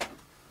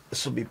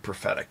 This will be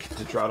prophetic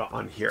to draw it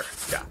on here.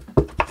 Yeah.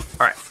 All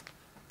right.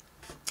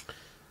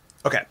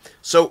 Okay,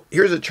 so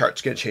here's a chart.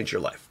 It's going to change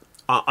your life.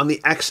 On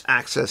the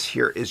x-axis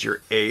here is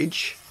your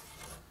age.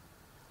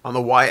 On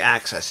the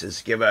y-axis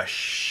is give a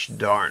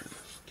darn.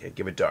 Okay,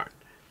 give a darn.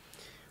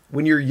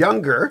 When you're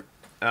younger,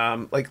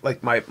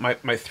 like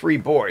my 3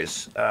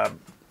 boys,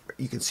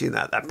 you can see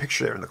that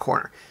picture there in the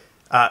corner.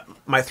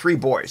 My 3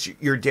 boys,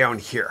 you're down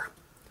here.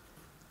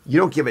 You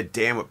don't give a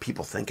damn what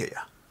people think of you.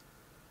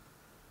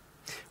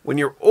 When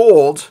you're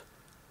old,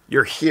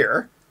 you're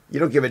here. You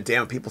don't give a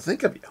damn what people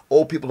think of you.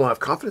 Old people don't have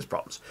confidence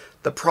problems.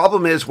 The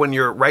problem is when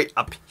you're right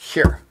up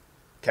here.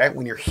 Okay,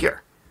 when you're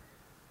here.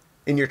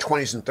 In your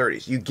 20s and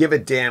 30s, you give a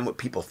damn what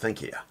people think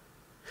of you.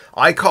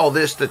 I call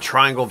this the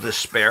triangle of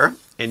despair,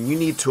 and you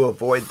need to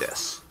avoid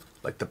this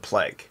like the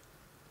plague.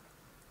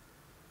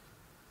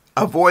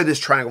 avoid this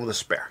triangle of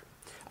despair.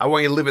 I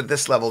want you to live at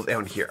this level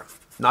down here.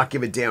 Not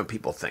give a damn what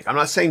people think. I'm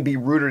not saying be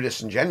rude or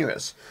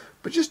disingenuous,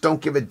 but just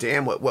don't give a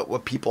damn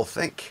what people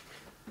think.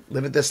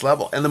 Live at this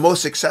level. And the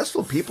most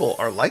successful people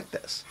are like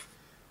this.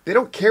 They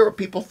don't care what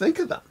people think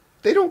of them.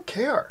 They don't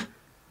care.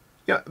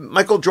 You know,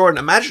 Michael Jordan,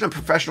 imagine a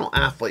professional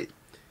athlete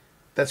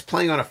that's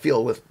playing on a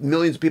field with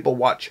millions of people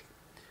watching.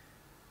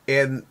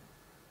 And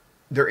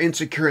they're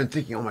insecure and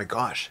thinking, oh my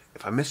gosh,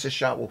 if I miss this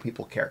shot, will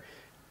people care?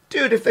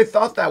 Dude, if they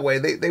thought that way,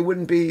 they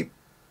wouldn't be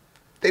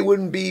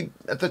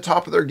at the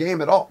top of their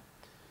game at all.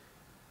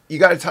 You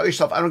got to tell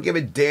yourself, I don't give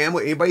a damn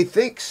what anybody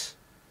thinks.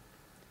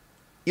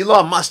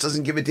 Elon Musk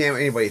doesn't give a damn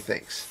what anybody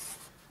thinks.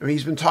 I mean,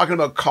 he's been talking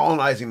about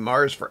colonizing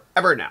Mars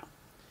forever now.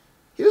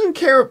 He doesn't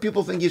care if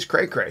people think he's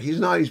cray-cray. He's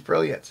not. He's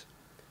brilliant.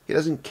 He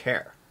doesn't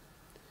care.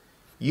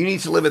 You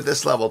need to live at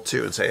this level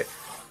too and say,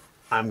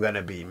 I'm going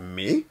to be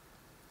me.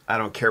 I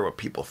don't care what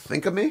people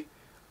think of me.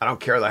 I don't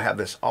care that I have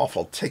this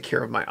awful take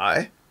care of my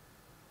eye.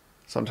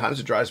 Sometimes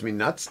it drives me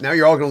nuts. Now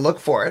you're all going to look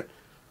for it.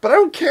 But I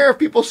don't care if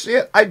people see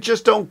it. I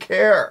just don't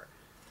care.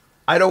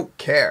 I don't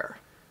care.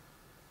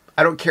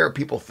 I don't care what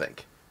people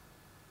think.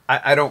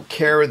 I don't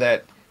care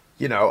that,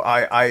 you know,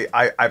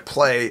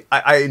 I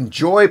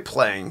enjoy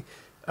playing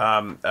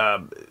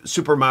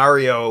Super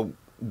Mario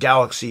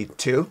Galaxy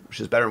 2,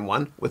 which is better than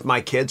 1, with my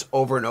kids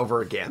over and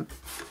over again.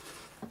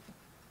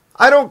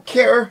 I don't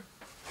care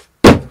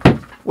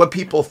what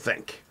people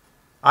think.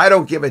 I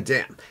don't give a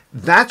damn.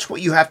 That's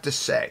what you have to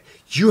say.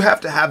 You have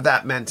to have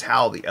that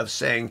mentality of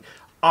saying,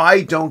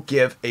 I don't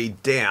give a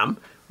damn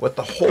what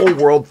the whole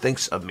world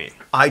thinks of me.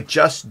 I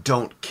just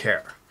don't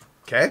care.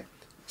 Okay?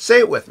 Say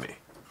it with me.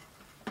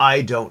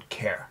 I don't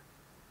care.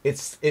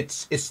 It's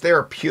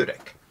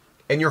therapeutic.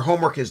 And your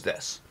homework is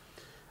this.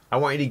 I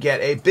want you to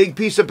get a big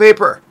piece of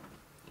paper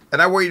and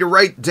I want you to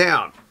write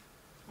down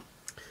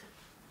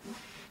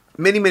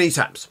many, many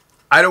times.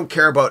 I don't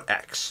care about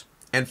X,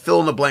 and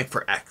fill in the blank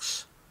for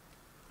X.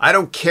 I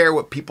don't care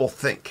what people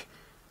think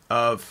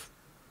of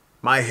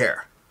my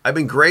hair. I've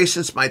been gray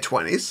since my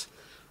 20s.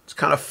 It's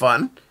kind of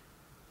fun.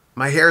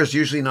 My hair is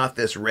usually not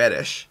this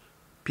reddish.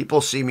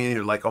 People see me and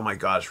they're like, oh my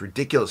God, it's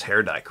ridiculous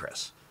hair dye,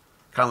 Chris.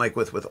 Kind of like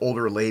with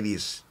older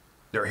ladies,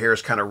 their hair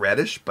is kind of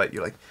reddish, but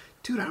you're like,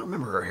 dude, I don't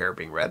remember her hair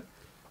being red.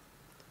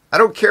 I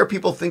don't care if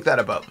people think that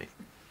about me.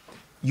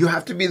 You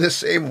have to be the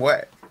same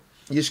way.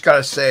 You just got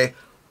to say,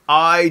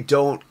 I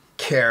don't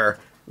care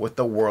what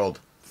the world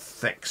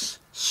thinks.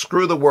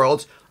 Screw the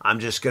world. I'm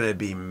just going to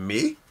be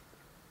me.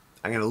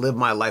 I'm going to live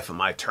my life on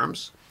my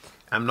terms.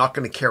 I'm not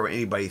going to care what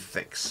anybody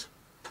thinks.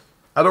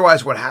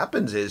 Otherwise, what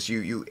happens is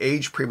you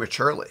age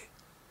prematurely.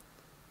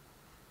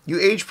 You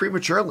age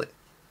prematurely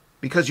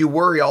because you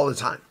worry all the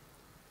time.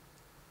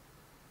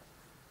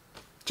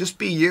 Just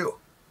be you.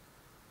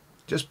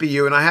 Just be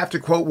you. And I have to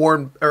quote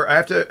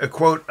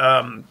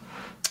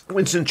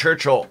Winston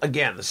Churchill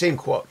again, the same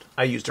quote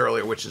I used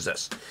earlier, which is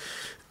this.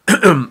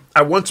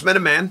 I once met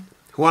a man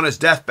who on his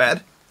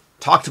deathbed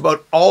talked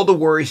about all the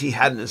worries he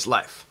had in his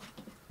life,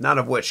 none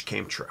of which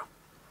came true.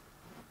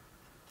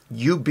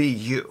 You be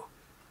you.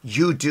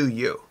 You do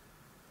you.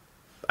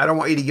 I don't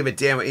want you to give a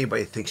damn what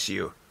anybody thinks of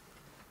you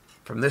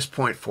from this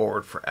point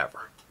forward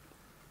forever.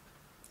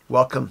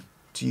 Welcome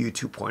to You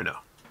 2.0.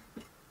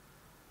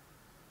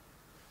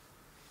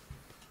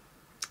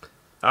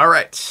 All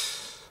right.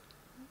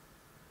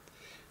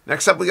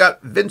 Next up, we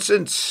got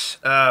Vincent.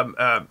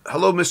 Hello,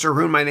 Mr.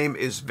 Haroon. My name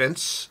is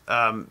Vince.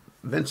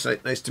 Vince,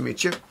 nice to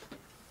meet you.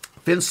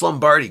 Vince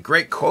Lombardi,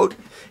 great quote,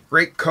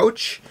 great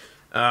coach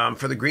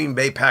for the Green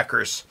Bay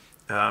Packers,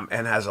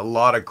 and has a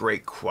lot of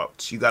great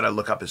quotes. You got to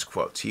look up his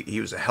quotes. He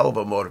was a hell of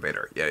a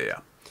motivator. Yeah.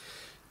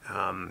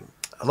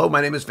 Hello,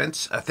 my name is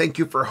Vince. Thank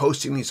you for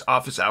hosting these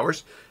office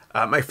hours.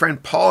 My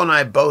friend Paul and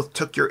I both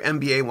took your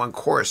MBA 1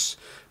 course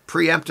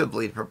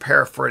preemptively to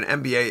prepare for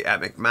an MBA at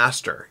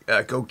McMaster.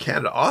 Go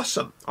Canada.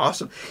 Awesome.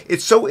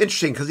 It's so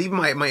interesting because even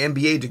my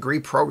MBA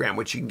degree program,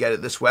 which you can get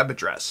at this web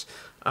address,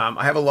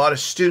 I have a lot of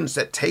students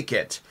that take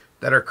it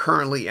that are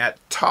currently at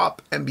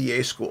top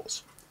MBA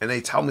schools. And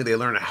they tell me they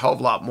learn a hell of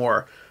a lot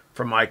more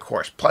from my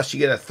course. Plus, you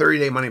get a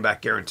 30-day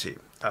money-back guarantee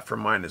from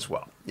mine as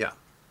well. Yeah.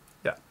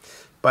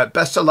 But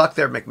best of luck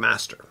there at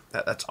McMaster.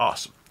 That's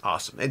awesome.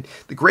 And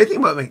the great thing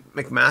about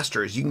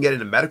McMaster is you can get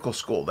into medical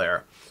school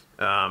there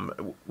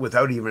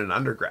without even an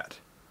undergrad.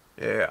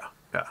 Yeah.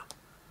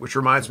 Which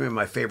reminds me of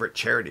my favorite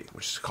charity,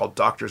 which is called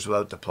Doctors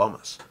Without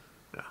Diplomas.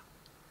 Yeah.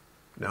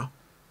 No?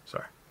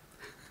 Sorry.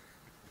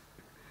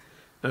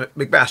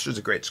 McMaster's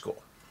a great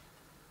school.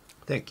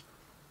 Thank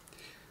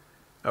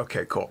you.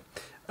 Okay, cool.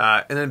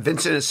 And then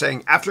Vincent is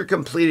saying, after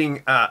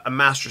completing a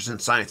master's in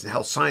science and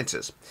health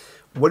sciences,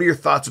 what are your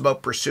thoughts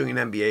about pursuing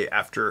an MBA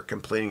after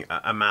completing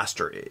a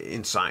master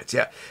in science?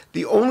 Yeah,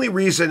 the only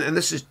reason, and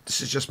this is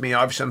just me,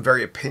 obviously I'm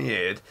very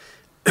opinionated,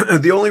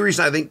 the only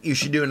reason I think you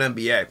should do an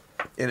MBA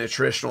in a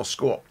traditional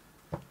school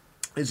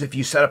is if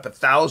you set up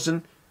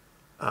 1,000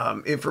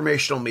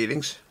 informational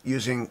meetings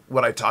using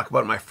what I talk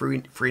about in my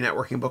free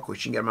networking book,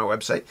 which you can get on my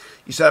website.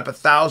 You set up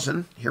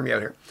 1,000, hear me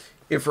out here,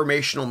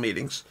 informational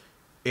meetings,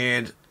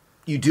 and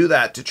you do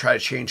that to try to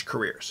change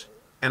careers.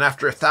 and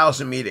after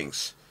 1,000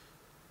 meetings,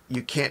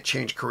 you can't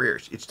change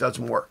careers. It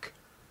doesn't work.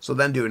 So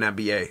then do an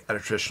MBA at a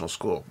traditional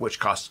school, which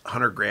costs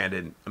 $100,000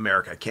 in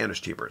America. Canada's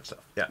cheaper and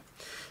stuff. Yeah.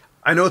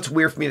 I know it's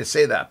weird for me to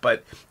say that,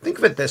 but think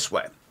of it this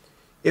way.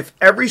 If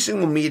every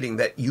single meeting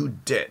that you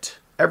did,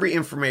 every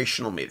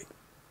informational meeting,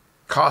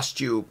 cost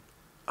you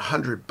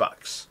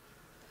 $100,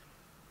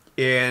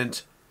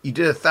 and you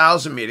did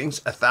 1,000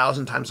 meetings,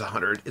 1,000 times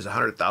 100 is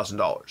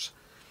 $100,000,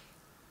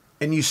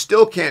 and you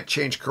still can't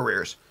change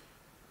careers,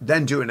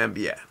 then do an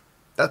MBA.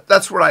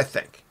 That's what I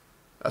think.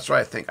 That's what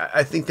I think.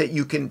 I think that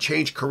you can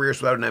change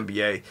careers without an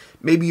MBA.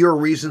 Maybe your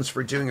reasons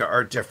for doing it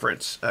are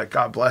different.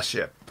 God bless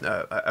you.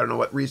 I don't know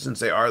what reasons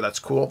they are. That's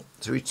cool.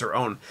 To each their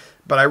own.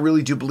 But I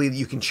really do believe that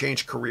you can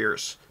change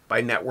careers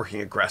by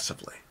networking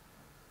aggressively.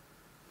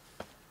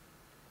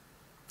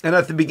 And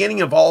at the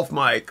beginning of all of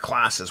my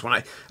classes,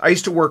 when I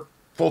used to work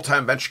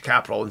full-time venture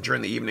capital, and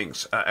during the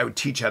evenings, I would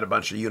teach at a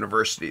bunch of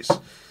universities.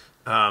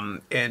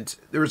 And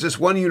there was this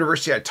one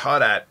university I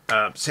taught at,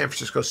 San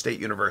Francisco State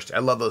University. I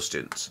love those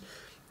students.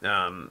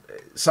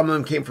 Some of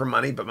them came from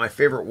money, but my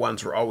favorite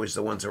ones were always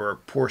the ones that were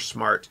poor,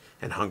 smart,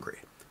 and hungry,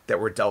 that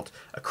were dealt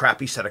a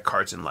crappy set of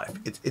cards in life.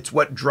 It's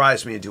what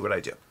drives me to do what I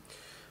do.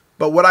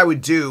 But what I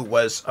would do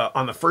was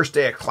on the first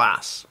day of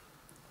class,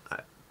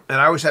 and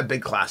I always had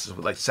big classes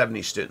with like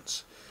 70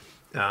 students,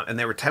 and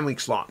they were 10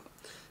 weeks long,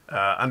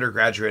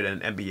 undergraduate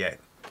and MBA.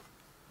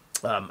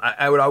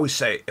 I would always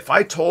say, if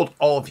I told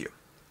all of you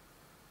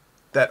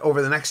that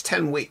over the next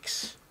 10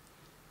 weeks,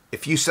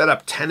 if you set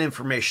up 10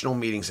 informational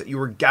meetings that you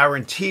were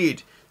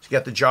guaranteed to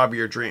get the job of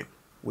your dream,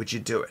 would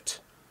you do it?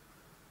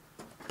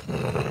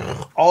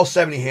 All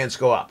 70 hands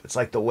go up. It's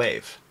like the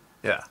wave.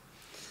 Yeah.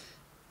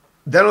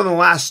 Then on the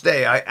last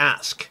day, I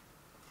ask,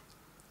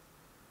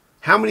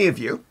 how many of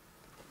you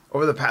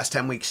over the past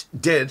 10 weeks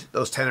did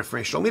those 10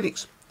 informational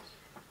meetings?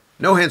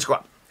 No hands go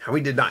up. How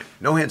many did 9?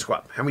 No hands go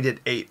up. How many did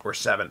 8 or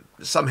 7?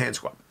 Some hands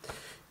go up.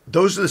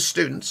 Those are the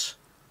students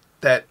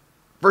that,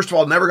 first of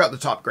all, never got the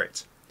top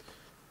grades.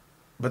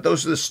 But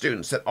those are the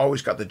students that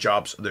always got the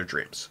jobs of their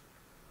dreams.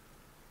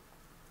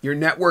 Your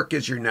network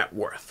is your net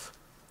worth.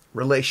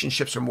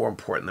 Relationships are more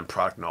important than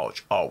product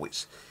knowledge,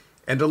 always.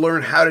 And to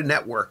learn how to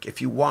network,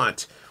 if you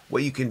want,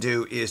 what you can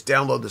do is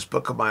download this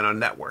book of mine on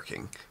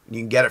networking. You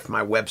can get it from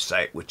my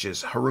website, which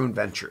is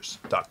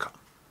haroonventures.com.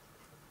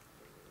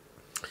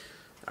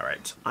 All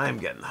right. I am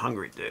getting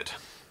hungry, dude.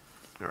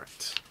 All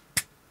right.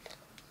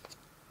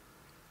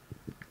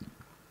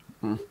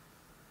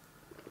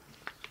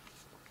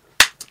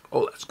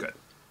 Oh, that's good.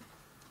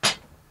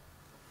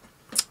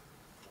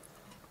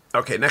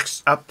 Okay,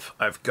 next up,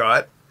 I've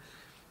got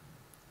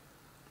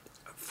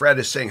Fred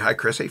is saying, hi,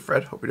 Chris. Hey,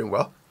 Fred. Hope you're doing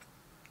well.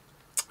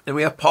 And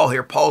we have Paul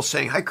here. Paul's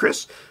saying, hi,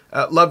 Chris.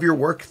 Love your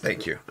work.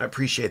 Thank you. I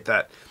appreciate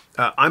that.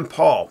 I'm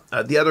Paul,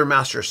 the other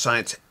Master of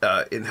Science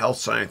in Health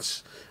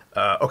Science.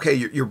 Okay,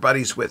 you're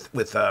buddies with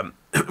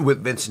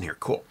Vincent here.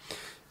 Cool.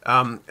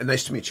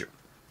 Nice to meet you.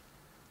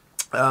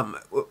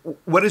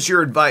 What is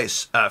your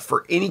advice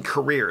for any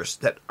careers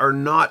that are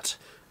not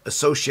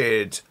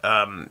associated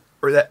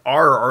or that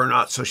are or are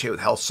not associated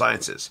with health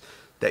sciences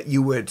that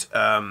you would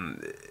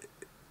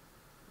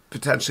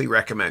potentially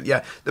recommend?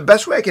 Yeah, the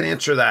best way I can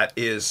answer that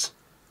is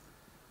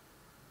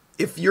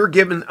if you're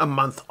given a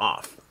month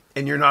off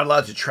and you're not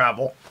allowed to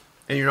travel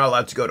and you're not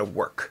allowed to go to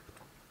work,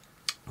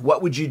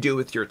 what would you do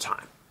with your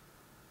time?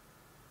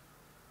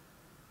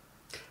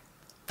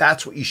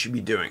 That's what you should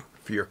be doing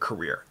for your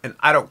career. And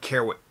I don't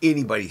care what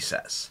anybody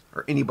says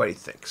or anybody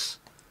thinks.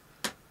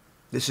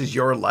 This is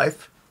your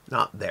life,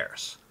 not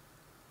theirs.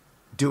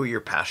 Do what you're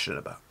passionate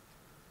about.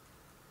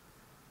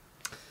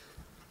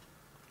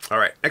 All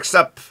right. Next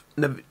up,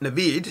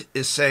 Naveed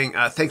is saying,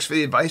 thanks for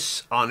the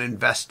advice on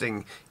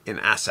investing in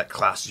asset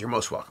classes. You're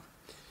most welcome.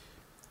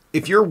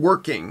 If you're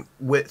working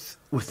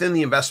within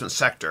the investment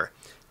sector,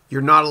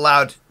 you're not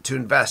allowed to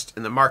invest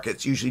in the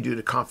markets, usually due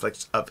to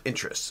conflicts of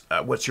interest.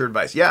 What's your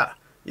advice? Yeah.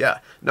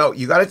 No,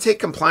 you got to take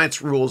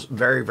compliance rules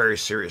very, very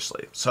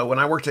seriously. So when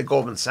I worked at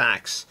Goldman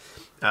Sachs,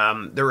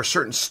 there were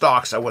certain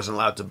stocks I wasn't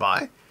allowed to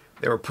buy.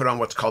 They were put on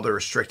what's called a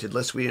restricted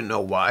list. We didn't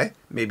know why.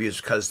 Maybe it's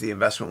because the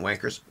investment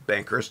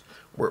bankers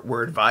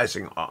were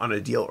advising on a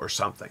deal or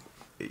something.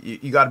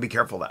 You got to be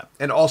careful of that.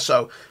 And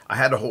also, I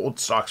had to hold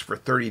stocks for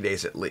 30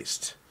 days at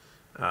least,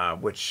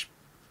 which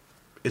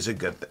is a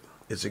good thing.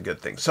 It's a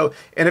good thing. So,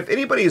 and if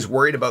anybody is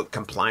worried about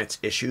compliance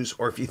issues,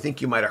 or if you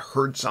think you might have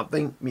heard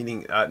something,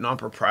 meaning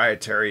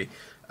non-proprietary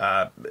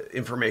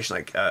information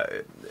like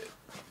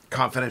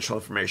confidential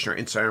information or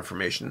insider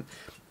information,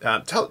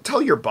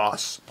 tell your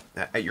boss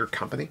at your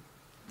company,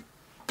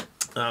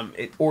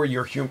 or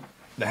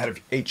the head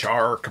of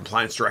HR or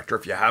compliance director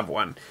if you have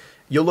one.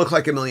 You'll look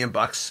like $1 million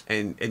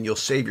and you'll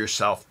save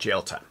yourself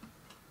jail time,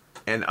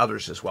 and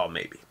others as well,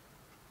 maybe.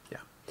 Yeah,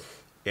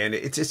 and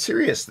it's a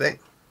serious thing.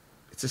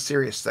 It's a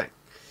serious thing.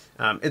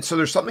 And so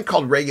there's something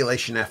called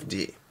Regulation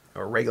FD,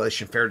 or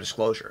Regulation Fair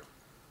Disclosure.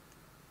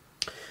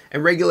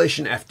 And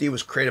Regulation FD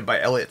was created by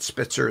Eliot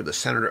Spitzer, the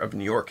Senator of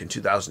New York, in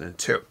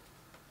 2002.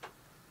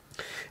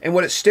 And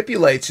what it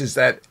stipulates is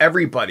that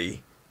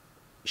everybody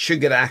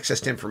should get access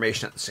to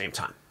information at the same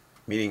time,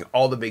 meaning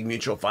all the big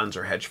mutual funds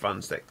or hedge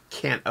funds that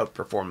can't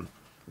outperform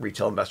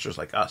retail investors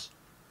like us.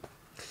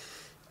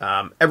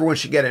 Everyone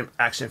should get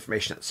access to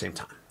information at the same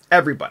time.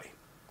 Everybody,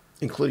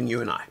 including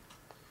you and I.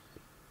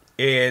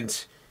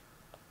 And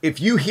if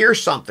you hear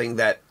something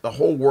that the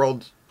whole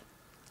world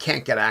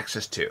can't get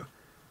access to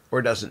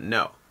or doesn't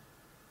know,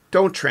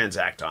 don't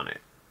transact on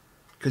it,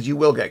 because you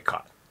will get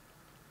caught.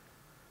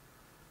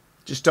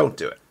 Just don't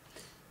do it.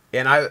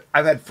 And I've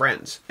had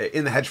friends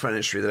in the hedge fund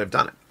industry that have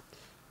done it,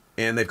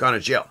 and they've gone to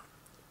jail.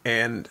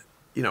 And,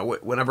 you know,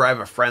 whenever I have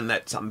a friend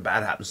that something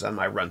bad happens to them,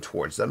 I run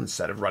towards them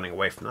instead of running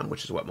away from them,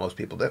 which is what most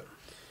people do.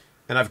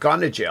 And I've gone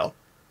to jail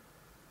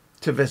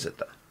to visit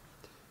them.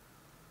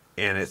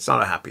 And it's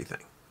not a happy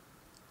thing.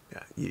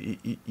 Yeah,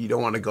 you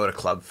don't want to go to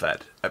Club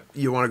Fed.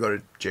 You want to go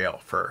to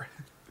jail for,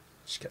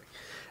 just kidding,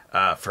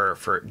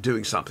 for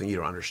doing something you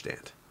don't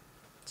understand.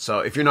 So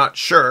if you're not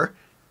sure,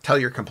 tell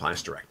your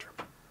compliance director.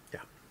 Yeah,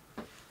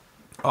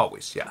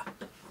 always. Yeah,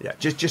 yeah.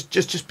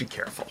 Just be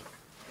careful.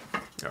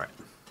 All right.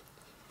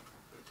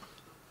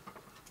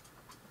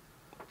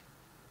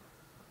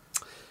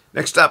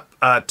 Next up,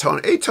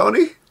 Tony. Hey,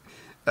 Tony.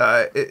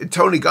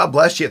 Tony, God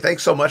bless you.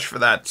 Thanks so much for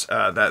that.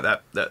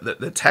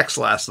 The text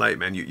last night,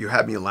 man. You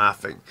had me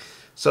laughing.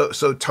 So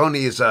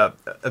Tony is a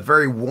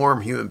very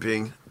warm human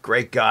being,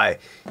 great guy.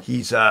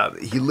 He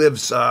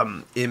lives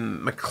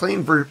in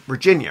McLean,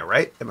 Virginia,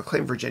 right? In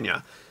McLean,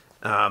 Virginia,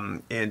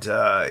 and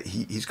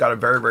he's got a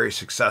very, very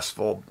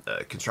successful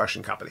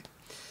construction company.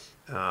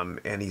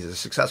 And he's a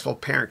successful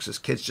parent because his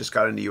kids just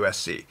got into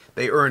USC.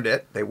 They earned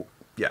it. They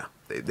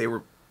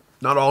were.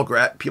 Not all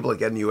people that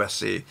get in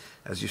USC,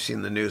 as you've seen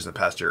in the news in the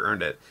past year,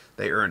 earned it.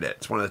 They earned it.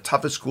 It's one of the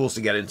toughest schools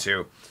to get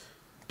into.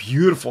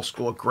 Beautiful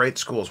school, great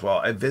school as well.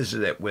 I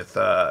visited it with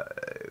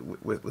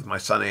my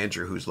son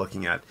Andrew, who's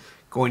looking at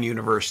going to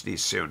university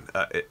soon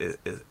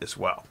as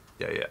well.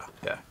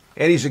 Yeah.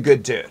 And he's a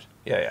good dude.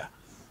 Yeah.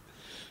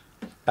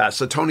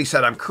 So Tony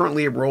said, I'm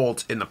currently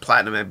enrolled in the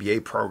Platinum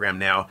MBA program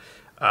now,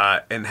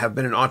 and have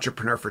been an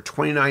entrepreneur for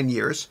 29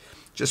 years.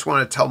 Just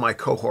want to tell my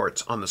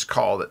cohorts on this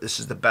call that this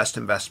is the best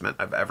investment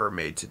I've ever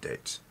made to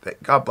date.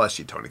 God bless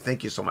you, Tony.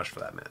 Thank you so much for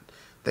that, man.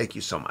 Thank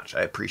you so much.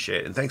 I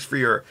appreciate it. And thanks for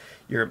your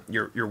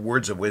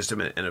words of wisdom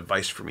and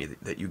advice for me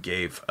that you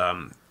gave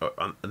in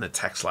the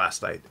text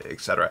last night,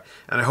 etc.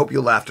 And I hope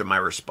you laughed at my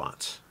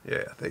response.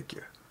 Yeah, thank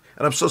you.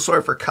 And I'm so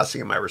sorry for cussing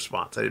at my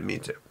response. I didn't mean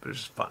to, but it was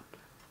just fun.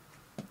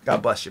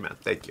 God bless you, man.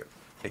 Thank you.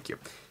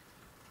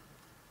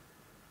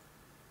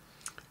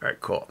 All right,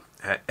 cool.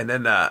 And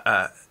then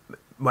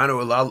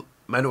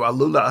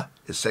Manualula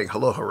is saying,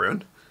 hello,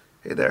 Haroon.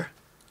 Hey there.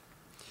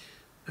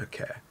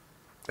 Okay.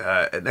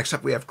 Next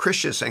up, we have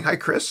Christian saying, hi,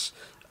 Chris.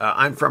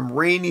 I'm from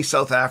rainy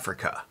South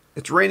Africa.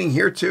 It's raining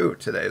here, too,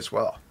 today as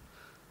well.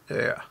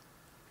 Yeah.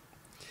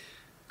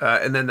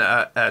 And then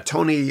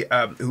Tony,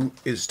 who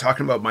is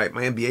talking about my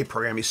MBA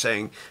program, he's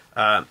saying,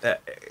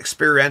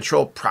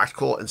 experiential,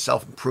 practical, and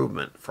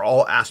self-improvement for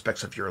all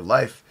aspects of your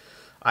life.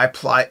 I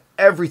apply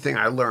everything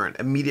I learn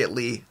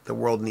immediately. The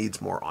world needs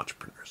more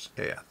entrepreneurs.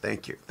 Yeah,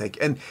 thank you.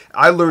 And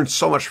I learned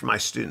so much from my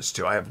students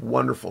too. I have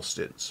wonderful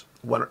students,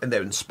 and they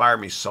inspire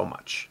me so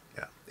much.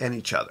 Yeah, and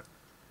each other.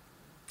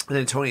 And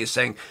then Tony is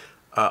saying,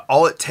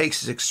 all it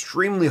takes is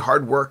extremely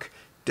hard work,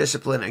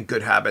 discipline, and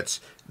good habits.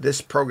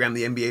 This program,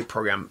 the MBA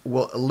program,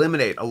 will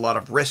eliminate a lot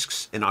of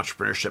risks in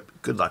entrepreneurship.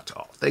 Good luck to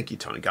all. Thank you,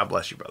 Tony. God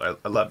bless you, brother.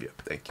 I love you.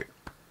 Thank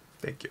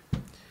you.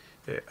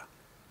 Yeah.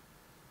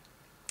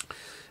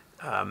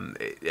 And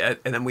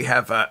then we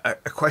have a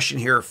question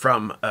here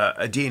from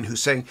Adine,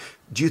 who's saying,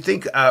 do you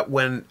think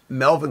when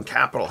Melvin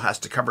Capital has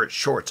to cover its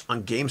shorts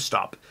on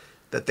GameStop,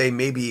 that they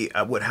maybe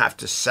would have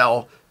to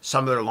sell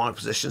some of their long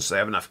positions so they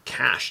have enough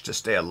cash to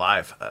stay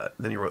alive?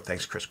 Then you wrote,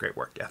 thanks, Chris, great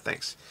work. Yeah,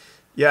 thanks.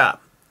 Yeah,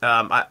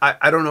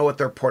 I don't know what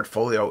their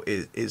portfolio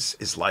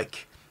is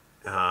like,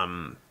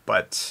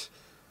 but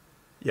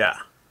yeah,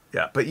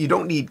 but you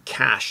don't need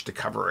cash to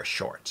cover a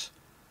short.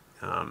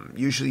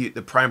 Usually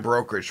the prime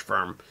brokerage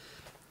firm,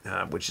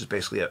 which is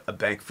basically a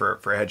bank for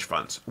hedge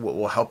funds,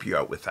 will help you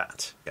out with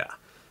that.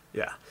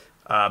 Yeah.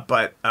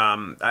 But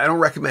I don't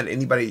recommend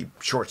anybody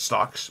short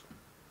stocks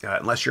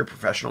unless you're a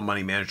professional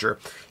money manager.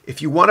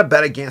 If you want to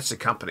bet against a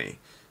company,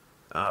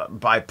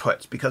 buy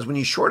puts, because when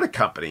you short a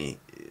company,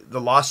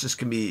 the losses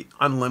can be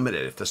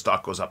unlimited if the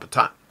stock goes up a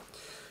ton.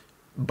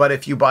 But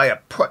if you buy a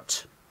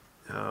put,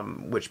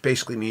 which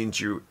basically means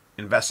you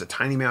invest a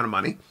tiny amount of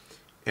money,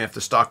 and if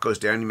the stock goes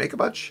down, you make a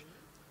bunch.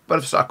 But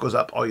if the stock goes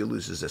up, all you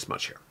lose is this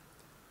much here.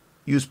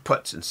 Use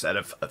puts instead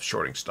of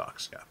shorting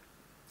stocks. Yeah.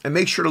 And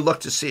make sure to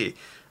look to see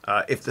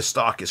if the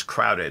stock is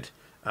crowded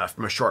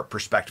from a short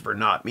perspective or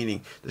not,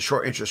 meaning the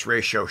short interest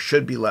ratio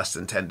should be less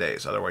than 10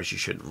 days. Otherwise, you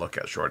shouldn't look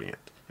at shorting it.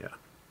 Yeah.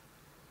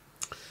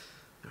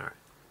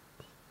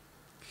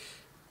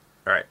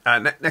 All right.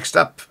 Next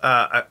up,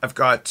 I've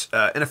got,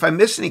 and if I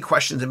miss any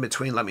questions in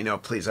between, let me know,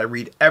 please. I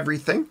read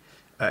everything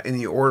in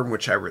the order in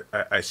which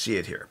I see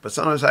it here. But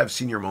sometimes I have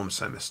senior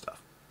moments and I miss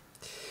stuff.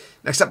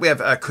 Next up, we have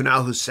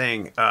Kunal, who's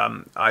saying,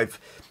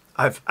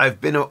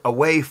 I've been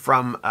away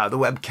from the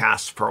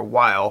webcast for a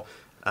while.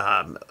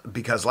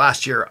 because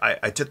last year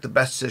I took the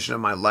best decision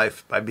of my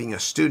life by being a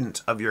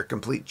student of your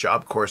complete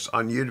job course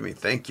on Udemy.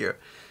 Thank you.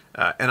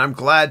 And I'm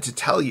glad to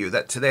tell you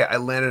that today I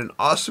landed an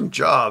awesome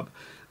job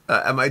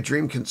at my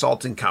dream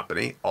consulting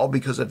company, all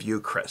because of you,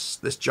 Chris.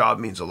 This job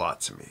means a lot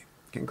to me.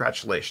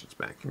 Congratulations,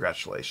 man.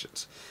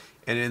 Congratulations.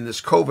 And in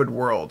this COVID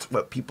world,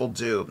 what people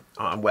do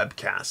on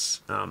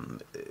webcasts,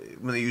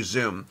 when they use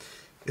Zoom,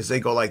 is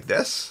they go like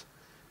this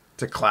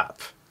to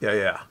clap.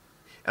 Yeah.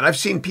 And I've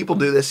seen people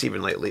do this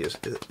even lately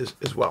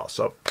as well.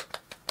 So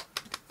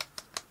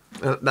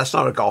that's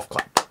not a golf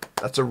clap.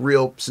 That's a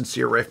real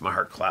sincere right from my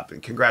heart clap.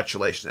 And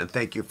congratulations. And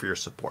thank you for your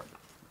support.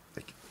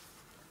 Thank you.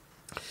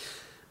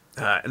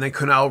 And then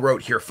Kunal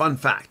wrote here, fun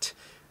fact.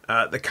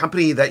 The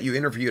company that you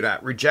interviewed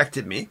at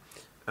rejected me.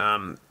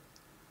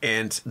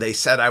 And they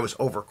said I was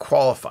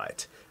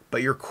overqualified.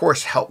 But your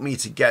course helped me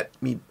to get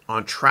me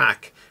on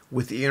track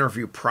with the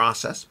interview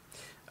process.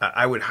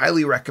 I would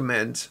highly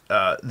recommend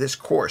this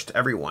course to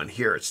everyone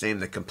here. It's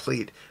named The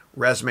Complete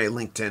Resume,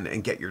 LinkedIn,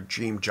 and Get Your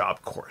Dream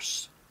Job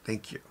Course.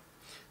 Thank you.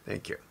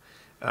 Thank you.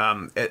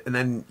 And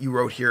then you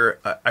wrote here,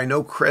 I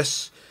know,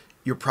 Chris,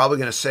 you're probably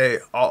going to say,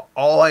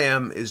 all I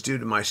am is due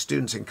to my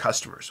students and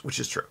customers, which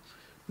is true.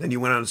 Then you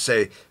went on to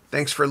say,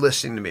 thanks for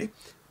listening to me.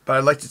 But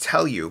I'd like to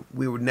tell you,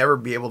 we would never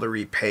be able to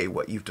repay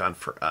what you've done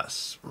for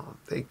us. Oh,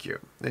 thank you.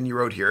 Then you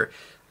wrote here,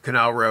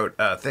 Kunal wrote,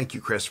 thank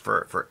you, Chris,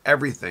 for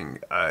everything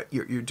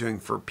you're doing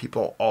for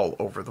people all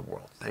over the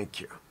world. Thank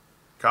you.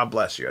 God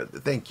bless you.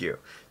 Thank you.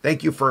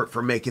 Thank you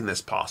for making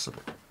this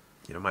possible.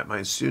 You know,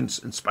 my students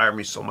inspire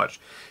me so much.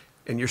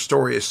 And your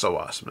story is so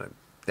awesome.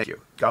 Thank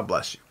you. God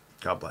bless you.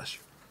 God bless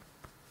you.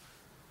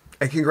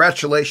 And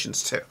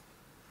congratulations, too.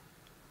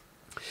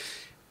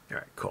 All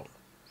right, cool.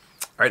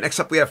 All right, next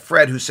up we have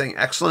Fred, who's saying,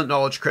 excellent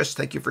knowledge, Chris.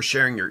 Thank you for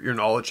sharing your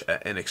knowledge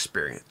and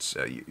experience.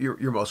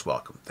 You're most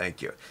welcome.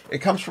 Thank you. It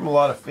comes from a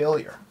lot of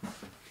failure.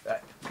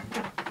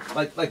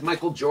 Like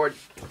Michael Jordan.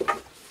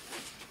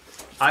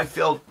 I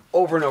failed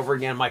over and over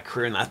again in my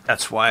career, and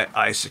that's why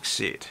I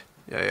succeed.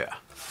 Yeah.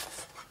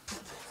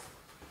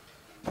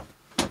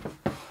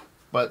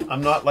 But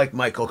I'm not like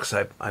Michael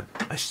because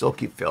I still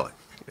keep failing.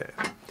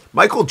 Yeah.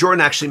 Michael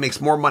Jordan actually makes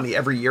more money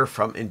every year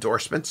from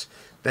endorsements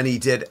than he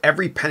did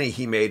every penny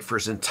he made for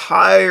his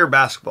entire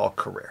basketball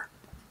career.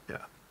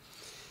 Yeah.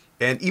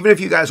 And even if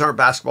you guys aren't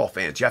basketball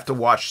fans, you have to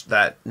watch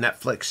that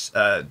Netflix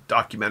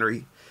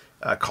documentary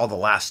called The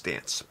Last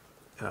Dance.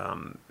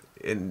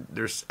 And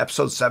there's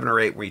episode 7 or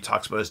 8 where he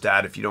talks about his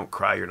dad. If you don't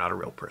cry, you're not a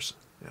real person.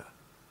 Yeah.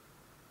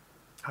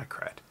 I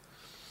cried.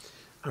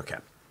 Okay.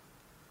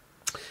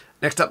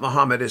 Next up,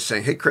 Mohammed is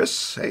saying, hey,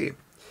 Chris, hey,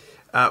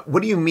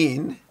 what do you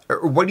mean,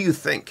 or what do you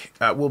think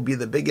will be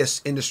the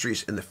biggest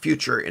industries in the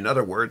future? In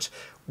other words,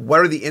 what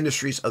are the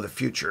industries of the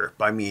future?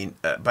 By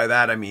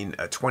that, I mean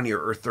 20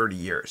 or 30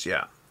 years.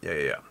 Yeah.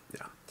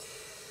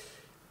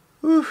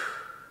 Whew.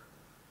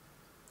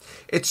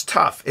 It's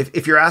tough.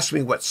 If you're asking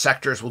me what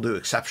sectors will do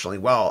exceptionally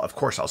well, of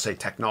course, I'll say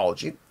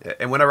technology.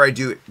 And whenever I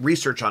do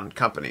research on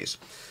companies,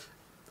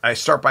 I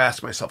start by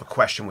asking myself a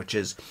question, which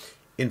is,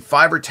 in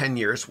 5 or 10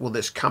 years, will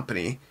this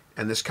company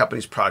and this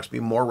company's products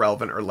be more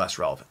relevant or less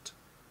relevant?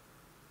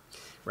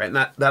 Right, and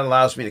that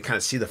allows me to kind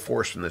of see the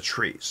forest from the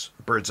trees,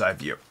 bird's eye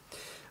view.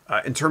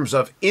 In terms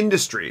of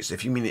industries,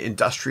 if you mean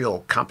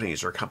industrial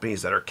companies or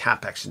companies that are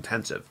CapEx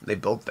intensive, they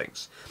build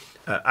things,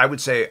 I would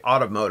say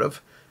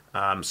automotive /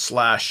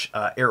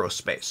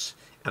 aerospace.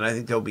 And I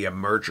think there'll be a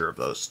merger of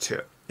those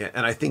two.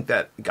 And I think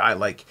that a guy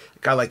like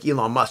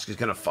Elon Musk is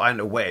going to find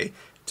a way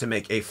to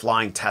make a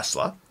flying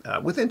Tesla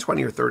within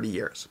 20 or 30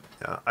 years.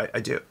 I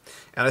do.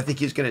 And I think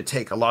he's going to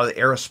take a lot of the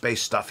aerospace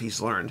stuff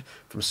he's learned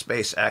from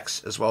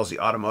SpaceX, as well as the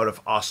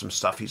automotive awesome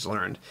stuff he's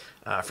learned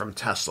from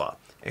Tesla,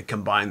 and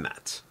combine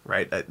that,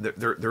 right?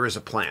 There is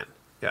a plan.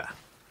 Yeah.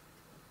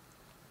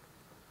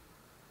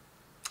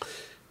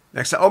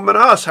 Next up,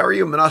 Manas, how are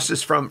you? Manas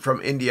is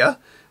from India.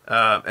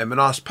 And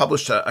Manas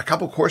published a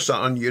couple courses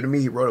on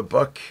Udemy. He wrote a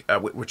book,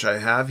 which I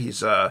have.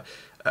 He's a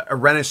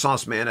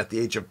Renaissance man at the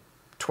age of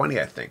 20,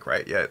 I think,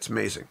 right? Yeah, it's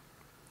amazing.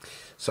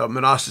 So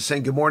Manas is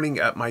saying, good morning,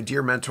 my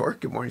dear mentor.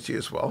 Good morning to you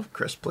as well.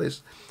 Chris,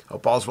 please.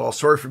 Hope all's well.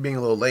 Sorry for being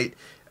a little late,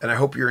 and I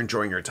hope you're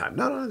enjoying your time.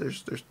 No,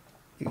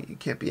 you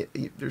can't be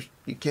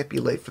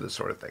late for this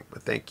sort of thing,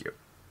 but thank you.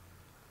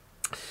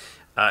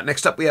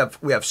 Next up, we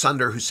have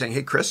Sunder, who's saying,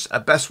 hey, Chris,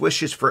 best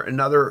wishes for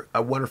another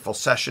wonderful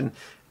session.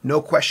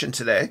 No question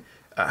today.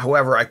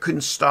 However, I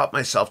couldn't stop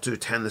myself to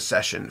attend the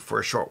session for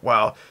a short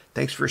while.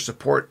 Thanks for your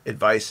support,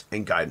 advice,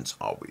 and guidance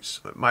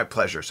always. My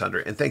pleasure, Sunder,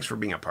 and thanks for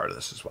being a part of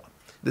this as well.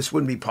 This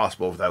wouldn't be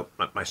possible without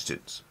my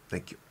students.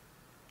 Thank you.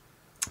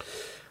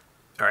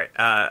 All right.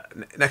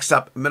 Next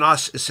up,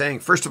 Manas is saying,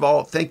 first of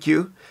all, thank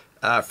you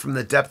from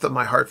the depth of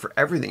my heart for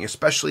everything,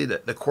 especially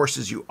the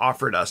courses you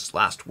offered us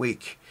last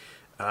week.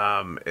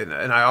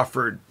 And I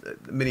offered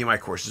many of my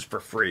courses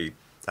for free.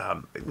 I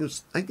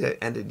think it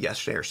ended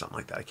yesterday or something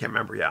like that. I can't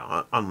remember.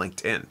 Yeah, on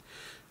LinkedIn.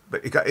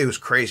 But it was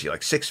crazy,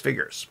 like 6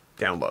 figures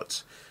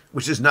downloads,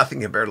 which is nothing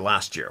compared to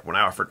last year when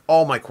I offered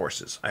all my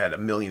courses. I had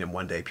 1 million in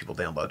one day people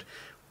download,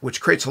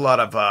 which creates a lot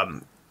of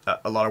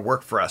a lot of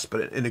work for us,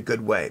 but in a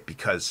good way,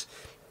 because,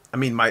 I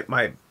mean,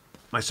 my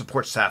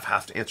support staff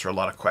have to answer a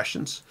lot of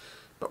questions,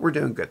 but we're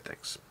doing good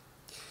things.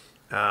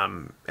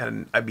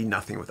 And I'd be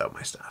nothing without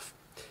my staff.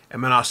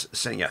 And Manas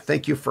saying, yeah,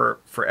 thank you for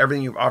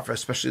everything you've offered,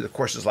 especially the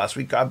courses last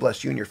week. God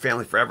bless you and your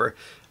family forever.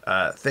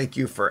 Thank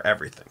you for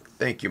everything.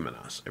 Thank you,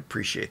 Manas. I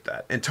appreciate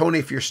that. And Tony,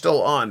 if you're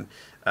still on,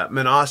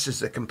 Manas is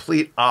the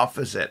complete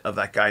opposite of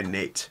that guy,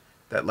 Nate,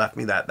 that left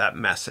me that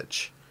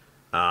message.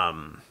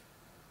 We're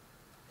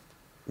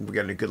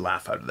getting a good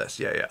laugh out of this.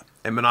 Yeah.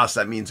 And Manas,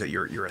 that means that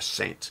you're a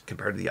saint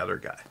compared to the other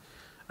guy.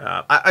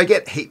 I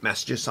get hate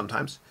messages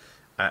sometimes.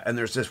 And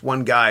there's this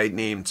one guy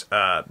named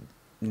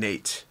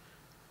Nate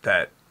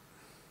that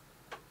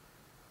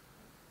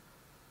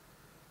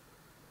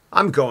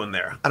I'm going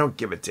there. I don't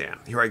give a damn.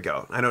 Here I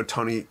go. I know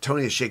Tony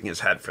is shaking his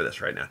head for this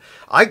right now.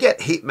 I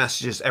get hate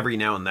messages every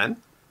now and then,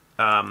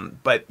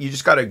 but you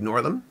just got to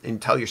ignore them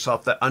and tell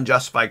yourself that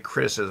unjustified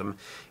criticism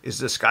is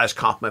this guy's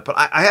compliment. But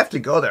I have to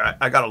go there.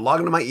 I got to log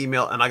into my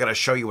email and I got to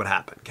show you what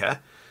happened. Okay.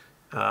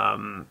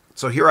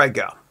 So here I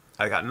go.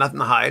 I got nothing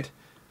to hide,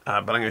 but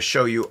I'm going to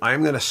show you. I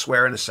am going to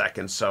swear in a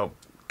second. So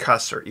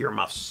cuss or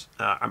earmuffs,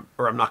 I'm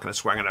not going to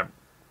swear. I'm going to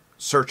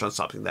search on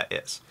something that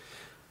is.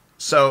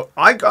 So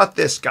I got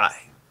this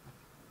guy.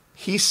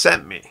 He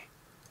sent me,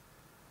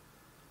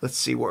 let's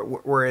see,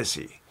 where is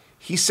he?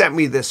 He sent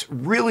me this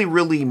really,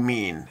 really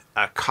mean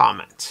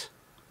comment.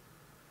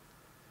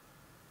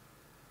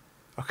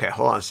 Okay,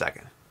 hold on a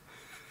second.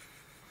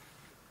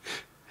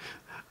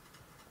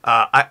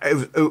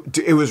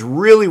 It was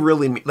really,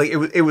 really mean. Like,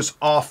 it was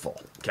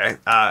awful, okay?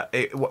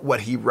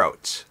 What he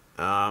wrote.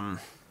 Here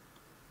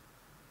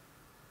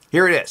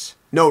it is.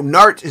 No,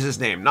 Nart is his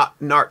name, not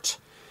Nart.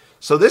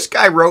 So this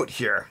guy wrote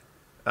here,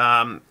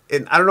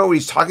 and I don't know what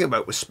he's talking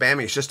about with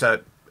spamming. It's just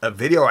a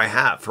video I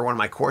have for one of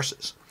my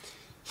courses.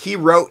 He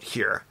wrote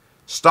here,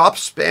 stop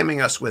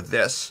spamming us with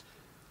this.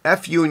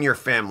 F you and your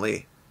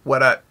family.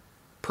 What a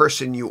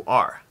person you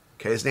are.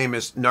 Okay, his name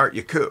is Nart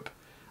Yakub.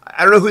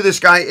 I don't know who this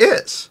guy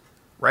is,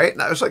 right?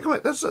 And I was like, oh,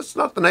 that's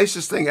not the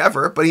nicest thing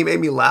ever, but he made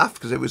me laugh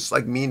because it was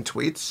like mean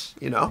tweets,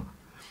 you know?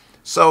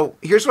 So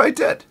here's what I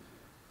did.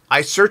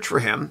 I searched for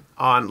him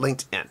on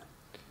LinkedIn.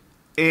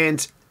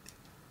 And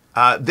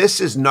this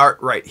is Nart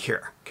right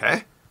here,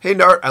 okay? Hey,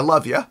 Nart, I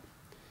love you.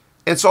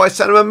 And so I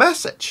sent him a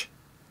message.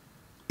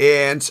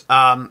 And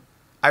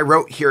I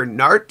wrote here,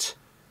 Nart,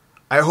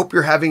 I hope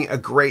you're having a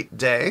great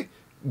day.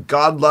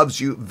 God loves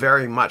you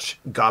very much.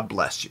 God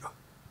bless you.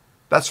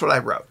 That's what I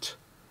wrote.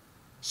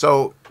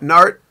 So,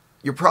 Nart,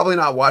 you're probably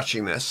not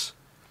watching this.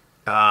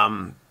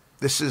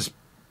 This is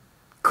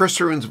Chris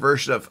Haroon's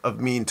version of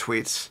mean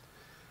tweets.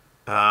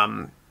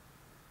 I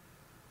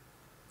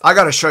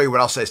got to show you what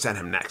else I sent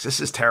him next.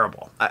 This is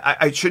terrible.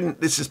 I shouldn't.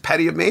 This is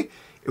petty of me.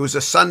 It was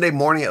a Sunday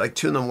morning at like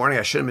 2 a.m.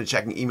 I shouldn't have been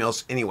checking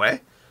emails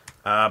anyway.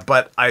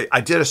 But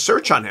I did a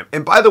search on him.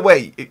 And by the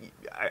way,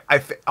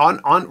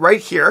 on right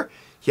here,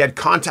 he had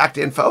contact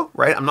info,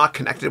 right? I'm not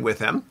connected with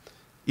him.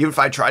 Even if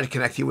I tried to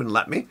connect, he wouldn't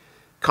let me.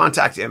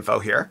 Contact info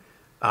here.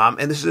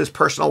 And this is his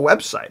personal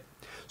website.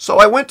 So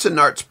I went to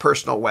Nart's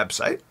personal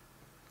website.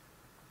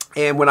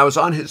 And when I was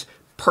on his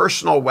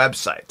personal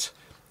website,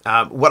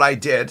 what I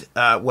did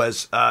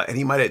was, and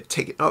he might have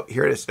taken, oh,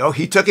 here it is. Oh,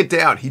 he took it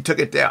down.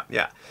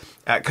 Yeah.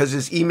 Because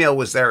his email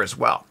was there as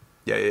well.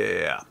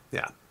 Yeah.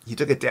 He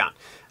took it down.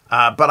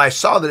 But I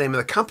saw the name of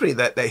the company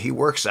that he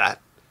works at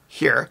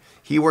here.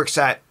 He works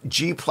at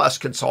G Plus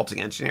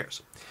Consulting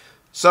Engineers.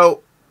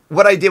 So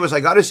what I did was I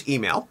got his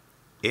email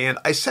and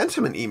I sent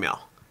him an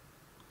email.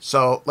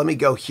 So let me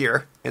go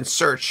here and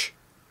search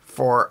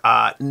for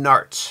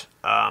Nart.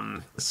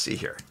 Let's see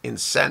here. In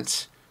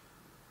sent.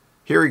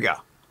 Here we go.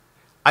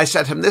 I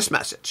sent him this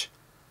message.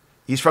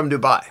 He's from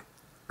Dubai,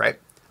 right?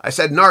 I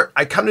said, Nart,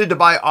 I come to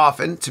Dubai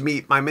often to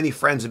meet my many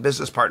friends and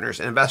business partners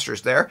and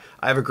investors there.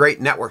 I have a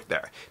great network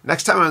there.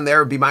 Next time I'm there,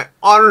 it would be my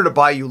honor to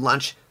buy you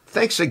lunch.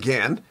 Thanks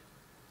again.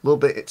 A little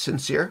bit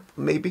sincere,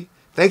 maybe.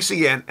 Thanks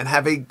again, and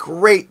have a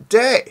great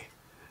day.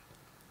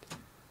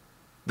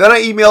 Then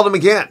I emailed him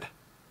again.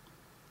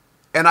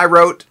 And I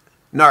wrote,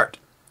 Nart,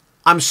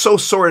 I'm so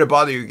sorry to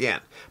bother you again,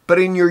 but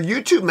in your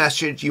YouTube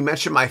message, you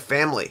mentioned my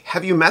family.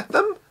 Have you met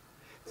them?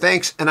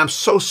 Thanks, and I'm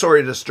so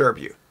sorry to disturb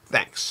you.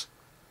 Thanks.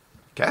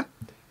 Okay?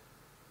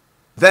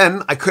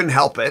 Then I couldn't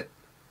help it.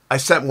 I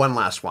sent one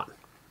last one.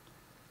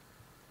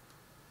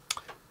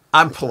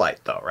 I'm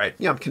polite though, right?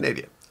 Yeah, I'm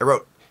Canadian. I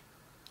wrote,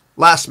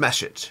 last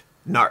message,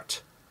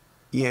 Nart.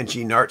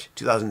 E-N-G Nart,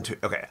 2002.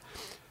 Okay.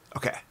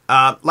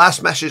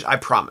 Last message, I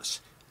promise.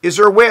 Is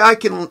there a way I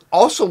can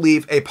also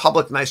leave a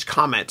public nice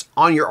comment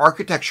on your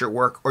architecture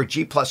work or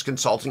G Plus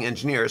Consulting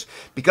Engineers?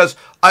 Because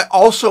I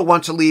also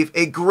want to leave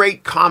a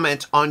great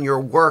comment on your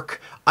work.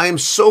 I am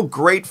so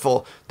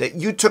grateful that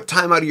you took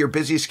time out of your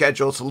busy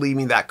schedule to leave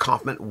me that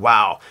compliment.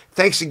 Wow.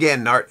 Thanks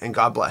again, Nart, and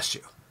God bless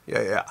you.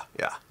 Yeah.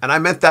 And I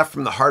meant that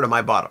from the heart of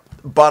my bottom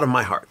of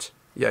my heart.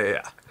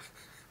 Yeah.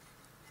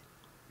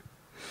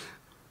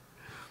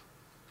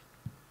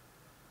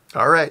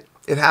 All right.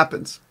 It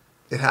happens.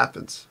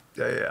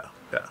 Yeah.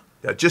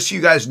 Just so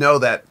you guys know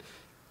that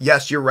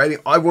Yes, you're writing.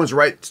 Everyone's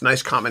right. It's a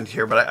nice comment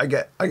here, but I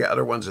get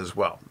other ones as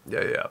well.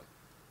 Yeah.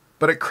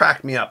 But it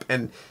cracked me up.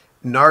 And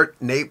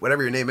Nate,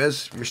 whatever your name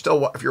is,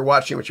 if you're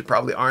watching, which you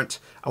probably aren't,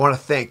 I want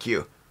to thank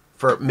you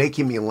for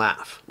making me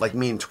laugh like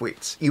mean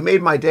tweets. You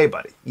made my day,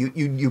 buddy.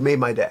 You made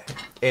my day.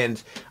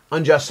 And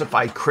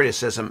unjustified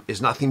criticism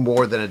is nothing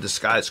more than a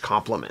disguised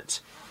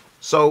compliment.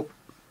 So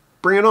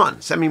bring it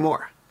on. Send me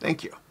more.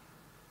 Thank you.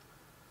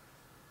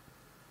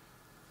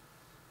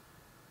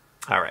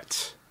 All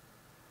right.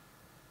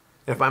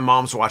 If my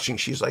mom's watching,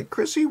 she's like,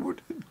 Chrissy,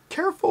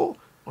 careful.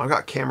 Well, I've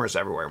got cameras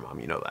everywhere, Mom.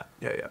 You know that.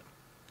 Yeah.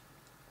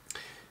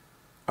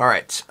 All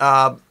right.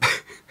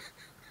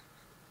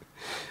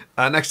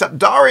 Next up,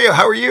 Dario.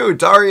 How are you?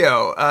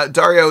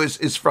 Dario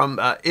is from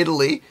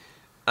Italy.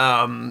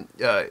 And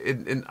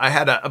I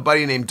had a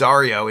buddy named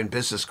Dario in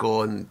business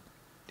school, and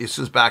this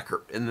was back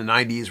in the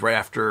 90s, right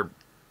after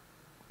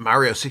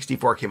Mario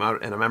 64 came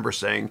out, and I remember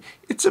saying,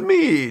 "It's a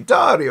me,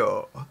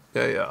 Dario."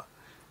 Yeah.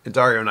 And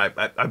Dario and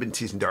I've been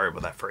teasing Dario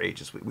about that for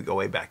ages. We go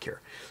way back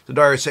here. So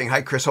Dario is saying,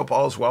 "Hi, Chris. Hope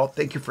all is well.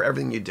 Thank you for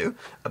everything you do.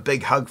 A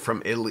big hug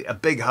from Italy. A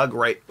big hug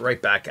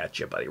right back at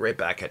you, buddy. Right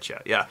back at you."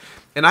 Yeah.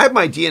 And I have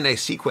my DNA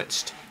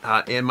sequenced,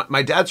 and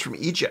my dad's from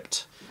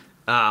Egypt,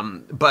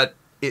 but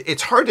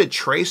it's hard to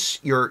trace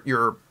your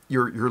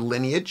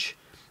lineage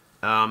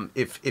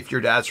if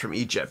your dad's from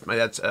Egypt. My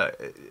dad's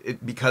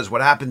because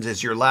what happens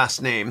is your last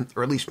name,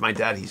 or at least my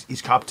dad,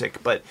 he's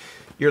Coptic, but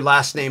your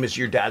last name is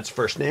your dad's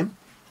first name,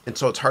 and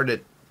so it's hard to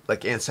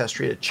like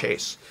Ancestry to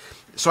chase.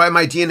 So I have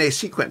my DNA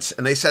sequence,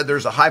 and they said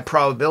there's a high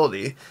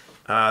probability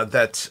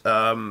that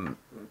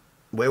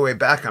way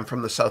back I'm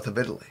from the south of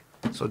Italy.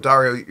 So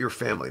Dario, your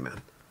family,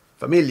 man.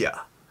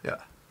 Familia. Yeah.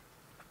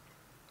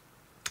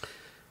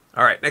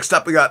 All right, next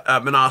up we got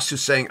Manas,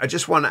 who's saying, I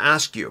just want to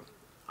ask you,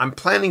 I'm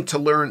planning to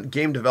learn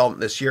game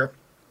development this year,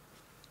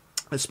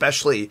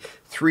 especially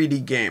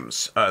 3D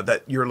games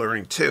that you're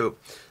learning too.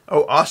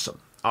 Oh, awesome.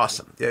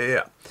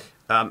 Yeah.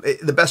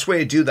 The best way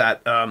to do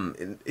that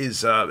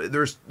is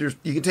there's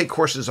you can take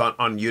courses on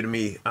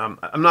Udemy.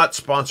 I'm not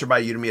sponsored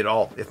by Udemy at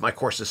all. If my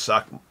courses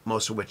suck,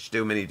 most of which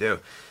do, many do,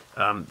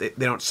 they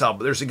don't sell.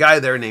 But there's a guy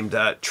there named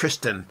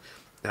Tristan.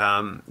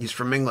 He's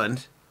from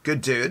England. Good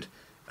dude.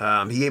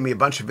 He gave me a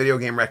bunch of video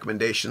game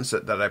recommendations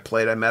that I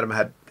played. I met him,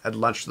 had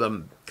lunch with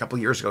him a couple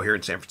years ago here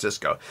in San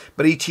Francisco.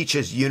 But he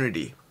teaches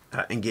Unity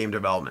in game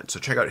development. So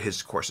check out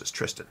his courses,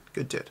 Tristan.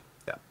 Good dude.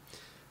 Yeah.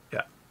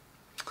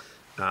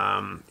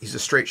 He's a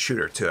straight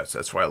shooter too. So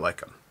that's why I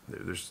like him.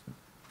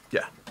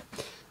 Yeah.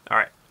 All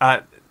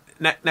right.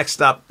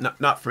 Next up,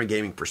 not from a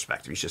gaming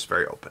perspective. He's just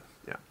very open.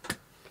 Yeah.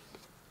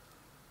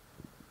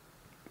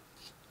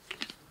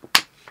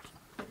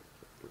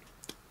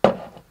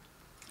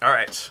 All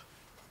right.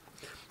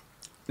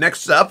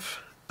 Next up,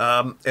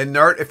 and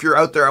Nart, if you're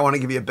out there, I want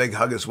to give you a big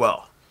hug as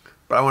well.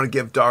 But I want to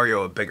give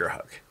Dario a bigger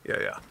hug.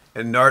 Yeah.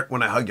 And Nart,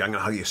 when I hug you, I'm going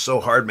to hug you so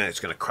hard, man,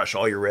 it's going to crush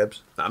all your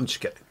ribs. No, I'm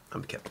just kidding.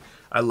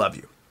 I love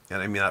you.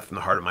 And I mean that from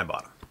the heart of my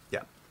bottom.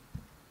 Yeah.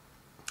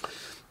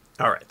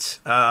 All right.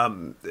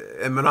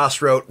 And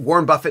Manas wrote,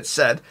 Warren Buffett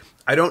said,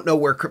 I don't know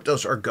where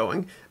cryptos are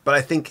going, but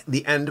I think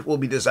the end will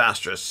be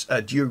disastrous.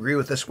 Do you agree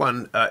with this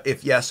one?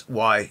 If yes,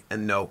 why?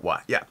 And no,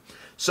 why? Yeah.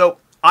 So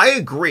I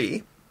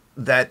agree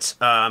that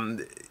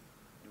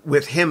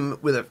with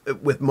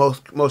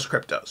most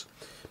cryptos.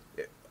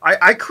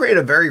 I create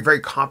a very,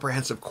 very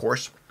comprehensive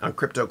course on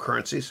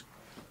cryptocurrencies.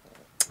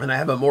 And I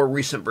have a more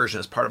recent version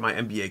as part of my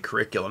MBA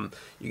curriculum.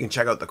 You can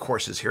check out the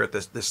courses here at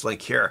this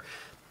link here.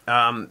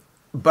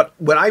 But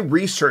when I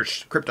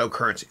researched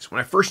cryptocurrencies,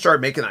 when I first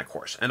started making that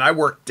course, and I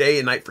worked day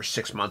and night for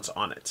 6 months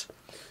on it,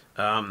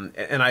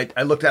 and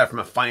I looked at it from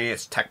a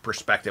finance tech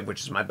perspective,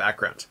 which is my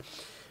background.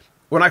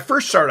 When I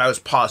first started, I was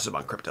positive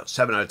on crypto,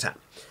 7 out of 10.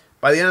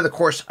 By the end of the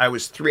course, I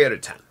was 3 out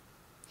of 10.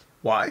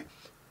 Why?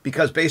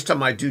 Because based on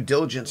my due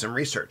diligence and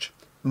research,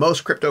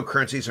 most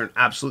cryptocurrencies are an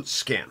absolute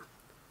scam.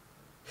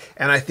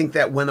 And I think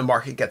that when the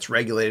market gets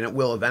regulated, and it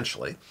will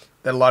eventually,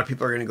 that a lot of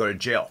people are going to go to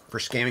jail for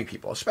scamming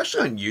people,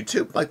 especially on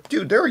YouTube. Like,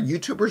 dude, there are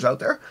YouTubers out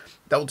there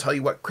that will tell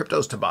you what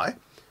cryptos to buy.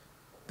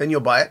 Then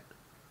you'll buy it.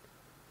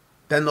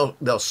 Then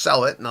they'll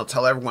sell it, and they'll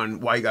tell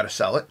everyone why you got to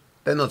sell it.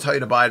 Then they'll tell you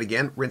to buy it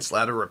again, rinse,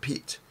 lather,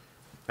 repeat.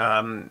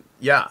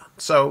 Yeah.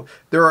 So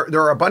there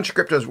are a bunch of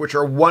cryptos which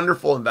are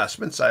wonderful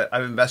investments.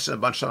 I've invested in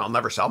a bunch of them. I'll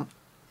never sell them.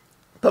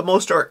 But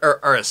most are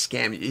a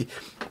scam.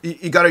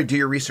 You got to do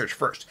your research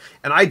first.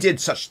 And I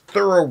did such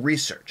thorough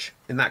research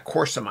in that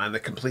course of mine, the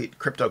complete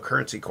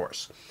cryptocurrency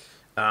course,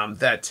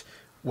 that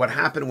what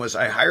happened was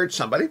I hired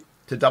somebody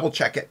to double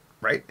check it,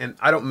 right? And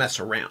I don't mess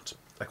around.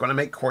 Like when I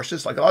make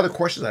courses, like a lot of the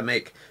courses I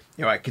make,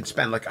 I can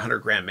spend like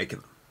 $100,000 making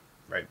them,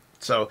 right?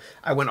 So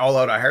I went all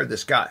out. I hired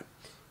this guy.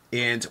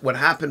 And what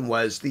happened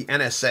was the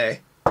NSA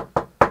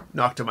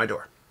knocked on my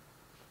door.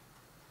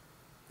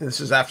 And this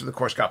is after the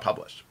course got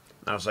published.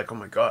 I was like, oh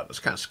my God, that's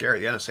kind of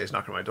scary. The NSA is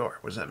knocking on my door.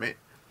 What does that mean?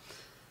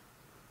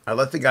 I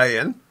let the guy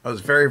in. I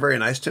was very, very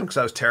nice to him because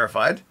I was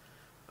terrified.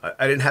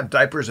 I didn't have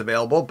diapers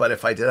available, but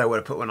if I did, I would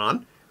have put one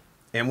on.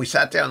 And we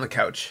sat down on the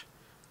couch,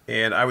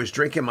 and I was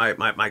drinking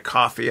my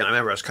coffee, and I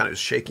remember I was kind of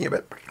shaking a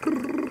bit.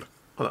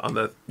 I on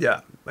the,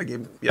 yeah, I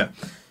gave, yeah.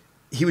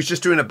 He was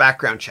just doing a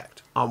background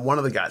check on one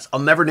of the guys. I'll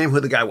never name who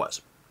the guy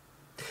was,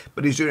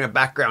 but he's doing a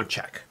background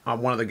check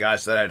on one of the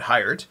guys that I'd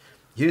hired.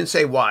 He didn't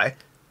say why,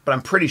 but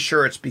I'm pretty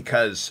sure it's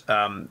because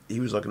he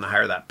was looking to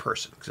hire that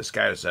person, because this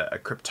guy is a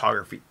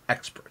cryptography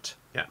expert.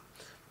 Yeah,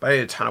 but I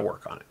did a ton of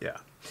work on it. Yeah,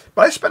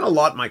 but I spent a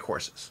lot in my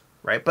courses,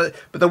 right? But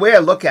the way I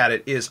look at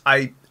it is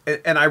I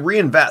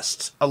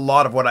reinvest a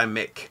lot of what I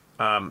make,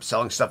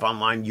 selling stuff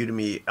online,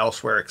 Udemy,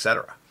 elsewhere,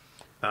 etc.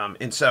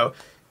 And so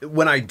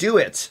when I do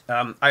it,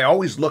 I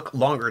always look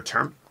longer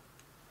term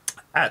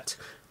at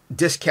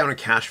discounted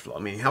cash flow. I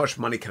mean, how much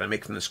money can I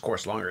make from this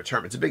course longer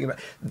term? It's a big,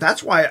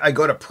 that's why I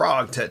go to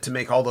Prague to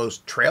make all those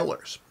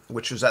trailers,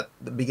 which was at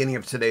the beginning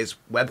of today's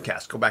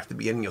webcast. Go back to the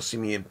beginning, you'll see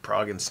me in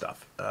Prague and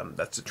stuff.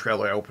 That's the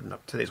trailer I opened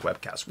up today's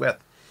webcast with,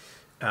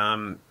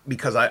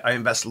 because I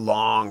invest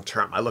long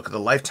term. I look at the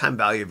lifetime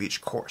value of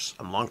each course.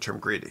 I'm long term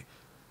greedy.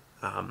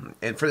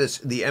 And for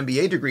the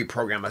MBA degree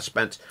program, I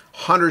spent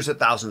hundreds of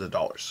thousands of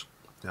dollars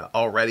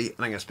already, and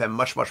I'm going to spend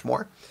much, much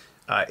more.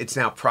 It's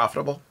now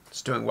profitable.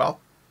 It's doing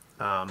well.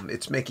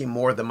 It's making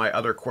more than my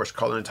other course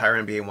called An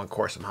Entire MBA in One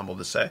Course, I'm humbled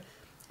to say.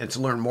 And to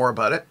learn more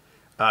about it,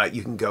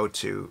 you can go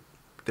to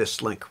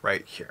this link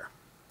right here.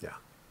 Yeah.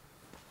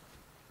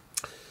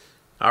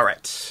 All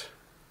right.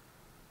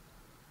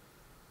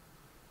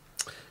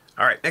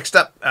 All right. Next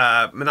up,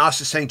 Manas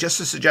is saying, just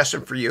a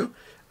suggestion for you.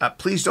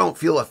 Please don't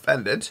feel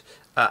offended.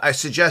 I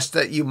suggest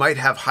that you might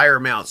have higher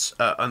amounts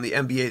on the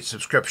MBA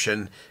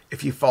subscription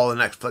if you follow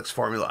the Netflix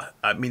formula,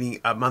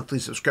 meaning a monthly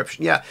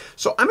subscription. Yeah.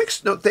 So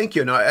no, thank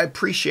you. No, I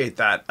appreciate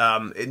that.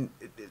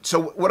 So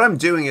what I'm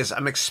doing is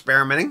I'm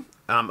experimenting.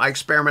 I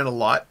experiment a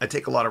lot. I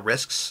take a lot of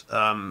risks.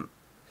 And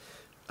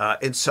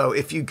so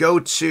if you go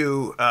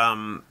to,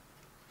 let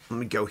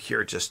me go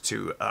here just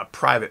to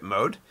private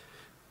mode.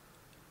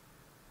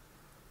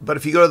 But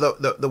if you go to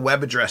the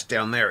web address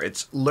down there,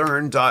 it's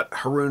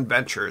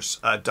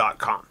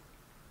learn.haroonventures.com.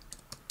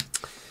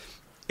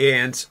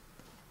 And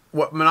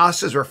what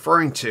Manas is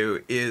referring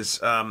to is,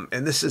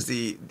 and this is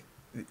the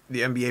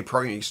MBA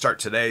program you start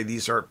today.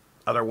 These are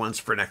other ones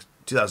for next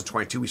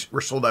 2022.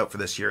 We're sold out for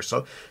this year.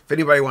 So if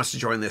anybody wants to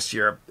join this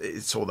year,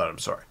 it's sold out. I'm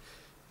sorry.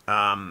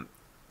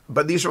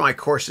 But these are my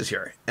courses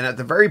here. And at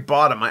the very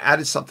bottom, I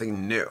added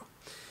something new,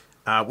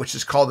 which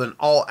is called an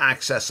all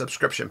access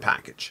subscription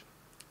package.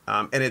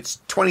 And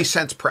it's 20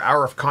 cents per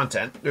hour of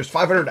content. There's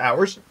 500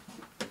 hours.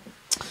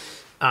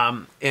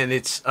 And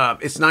it's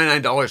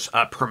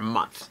 $99 per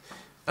month.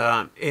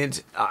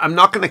 And I'm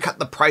not going to cut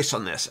the price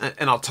on this,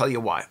 and I'll tell you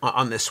why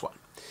on this one.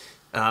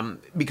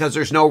 Because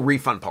there's no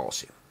refund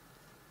policy.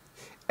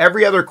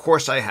 Every other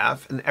course I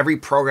have and every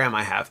program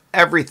I have,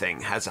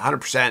 everything has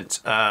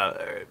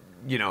 100%,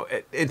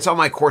 and some of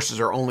my courses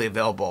are only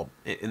available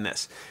in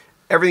this.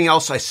 Everything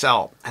else I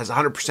sell has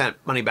 100%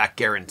 money back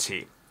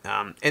guarantee.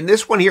 And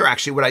this one here,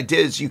 actually, what I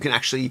did is you can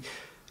actually,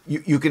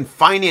 you can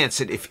finance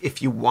it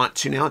if you want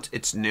to now.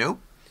 It's new.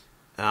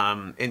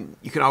 And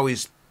you can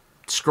always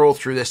scroll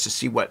through this to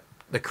see what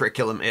the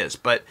curriculum is.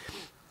 But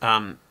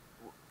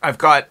I've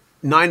got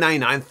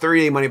 $9.99,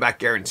 30-day money-back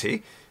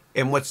guarantee.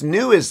 And what's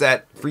new is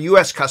that for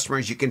U.S.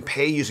 customers, you can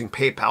pay using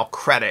PayPal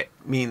credit,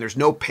 meaning there's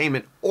no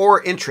payment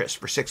or interest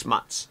for 6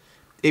 months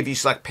if you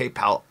select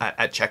PayPal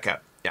at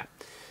checkout. Yeah,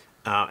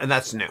 and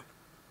that's new.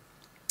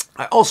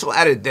 I also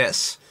added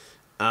this.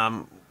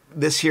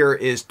 This here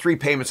is 3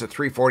 payments of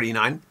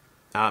 $349,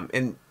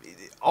 and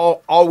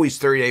always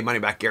 30-day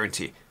money-back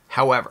guarantee.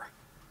 However,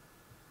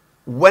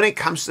 when it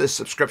comes to this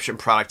subscription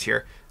product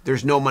here,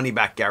 there's no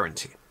money-back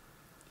guarantee.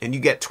 And you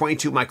get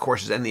 22 of my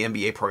courses and the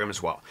MBA program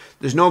as well.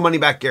 There's no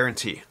money-back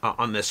guarantee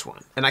on this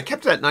one. And I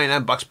kept it at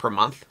 $99 per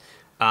month.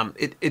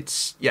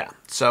 It's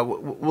so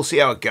we'll see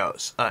how it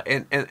goes.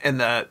 And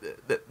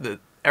the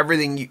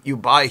everything you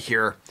buy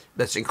here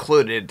that's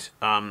included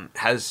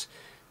has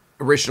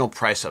original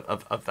price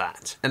of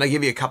that. And I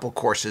give you a couple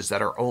courses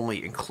that are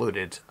only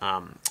included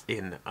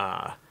in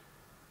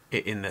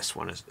this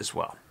one as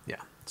well.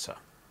 Yeah. So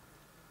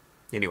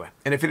anyway,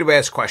 and if anybody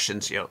has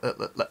questions,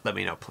 let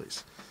me know,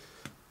 please.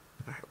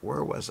 All right,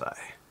 where was I?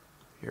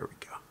 Here we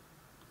go.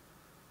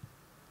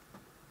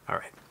 All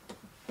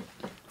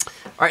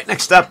right.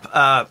 Next up,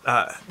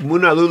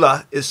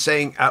 Munalula is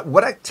saying,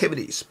 what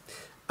activities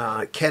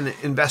can an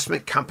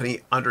investment company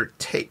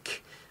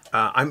undertake?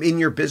 I'm in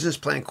your business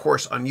plan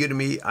course on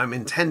Udemy. I'm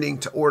intending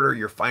to order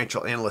your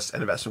financial analyst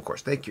and investment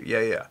course. Thank you.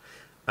 Yeah.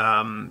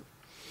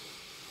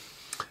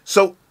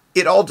 So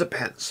it all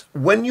depends.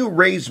 When you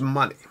raise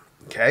money,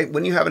 okay,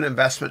 when you have an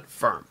investment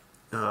firm,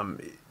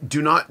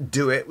 do not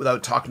do it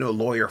without talking to a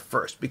lawyer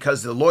first,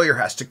 because the lawyer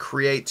has to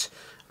create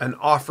an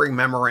offering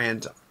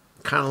memorandum.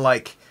 Kind of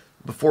like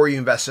before you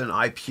invest in an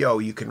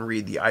IPO, you can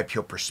read the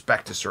IPO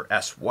prospectus or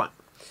S1.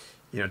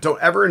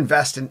 Don't ever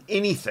invest in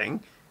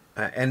anything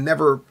and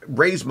never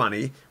raise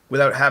money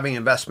without having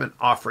investment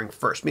offering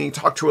first, meaning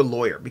talk to a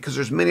lawyer, because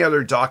there's many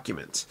other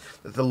documents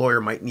that the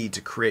lawyer might need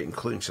to create,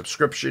 including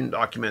subscription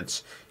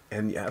documents,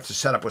 and you have to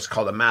set up what's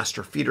called a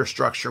master feeder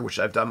structure, which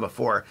I've done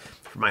before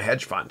for my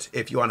hedge fund,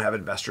 if you want to have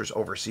investors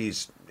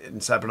overseas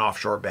instead of an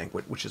offshore bank,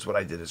 which is what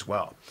I did as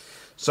well.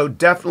 So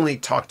definitely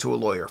talk to a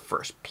lawyer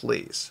first,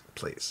 please,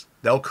 please.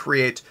 They'll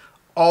create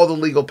all the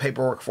legal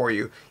paperwork for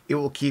you. It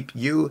will keep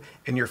you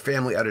and your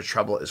family out of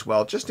trouble as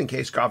well, just in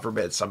case, God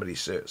forbid, somebody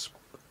sues.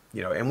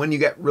 And when you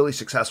get really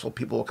successful,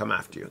 people will come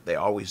after you. They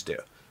always do.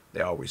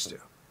 They always do.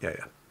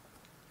 Yeah.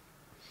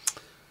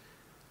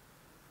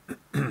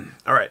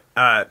 All right.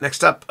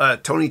 Next up,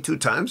 Tony 2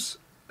 times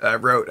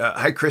wrote,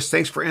 "Hi, Chris.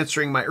 Thanks for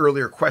answering my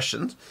earlier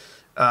questions.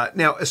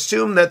 Now,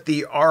 assume that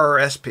the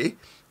RRSP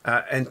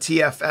and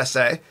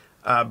TFSA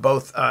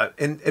both,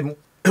 and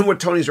what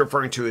Tony's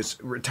referring to is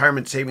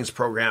retirement savings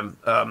program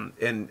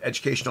and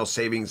educational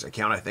savings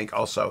account, I think,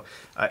 also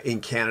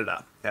in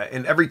Canada.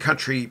 In every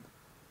country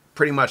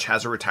pretty much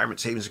has a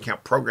retirement savings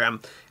account program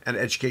and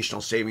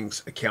educational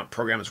savings account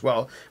program as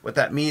well. What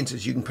that means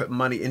is you can put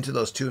money into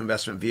those two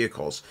investment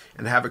vehicles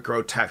and have it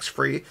grow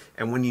tax-free.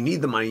 And when you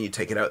need the money, you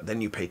take it out,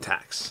 then you pay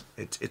tax.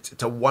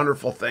 It's a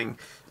wonderful thing.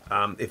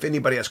 If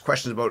anybody has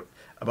questions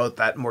about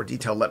that in more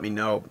detail, let me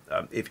know.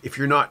 If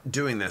you're not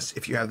doing this,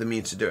 if you have the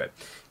means to do it,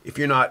 if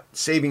you're not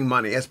saving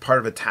money as part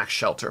of a tax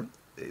shelter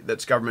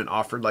that's government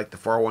offered, like the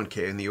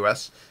 401k in the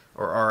US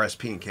or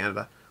RSP in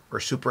Canada or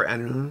Super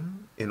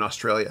in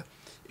Australia,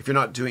 if you're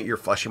not doing it, you're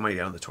flushing money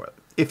down the toilet.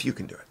 If you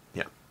can do it,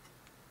 yeah.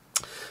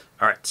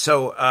 All right,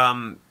 so,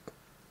 and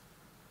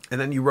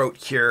then you wrote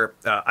here,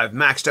 I've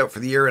maxed out for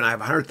the year and I have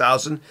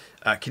 100,000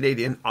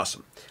 Canadian,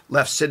 awesome,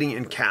 left sitting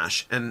in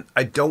cash, and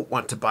I don't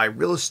want to buy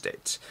real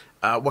estate.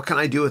 What can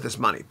I do with this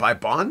money? Buy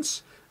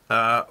bonds?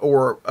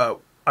 Or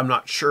I'm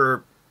not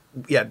sure.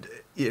 Yeah,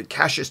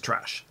 cash is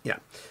trash. Yeah.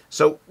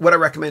 So what I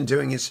recommend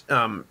doing is,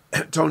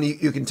 Tony,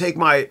 you can take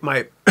my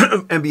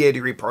MBA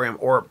degree program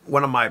or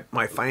one of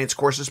my finance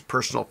courses,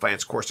 personal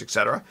finance course,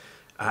 etc.,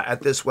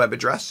 at this web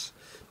address.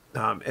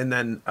 And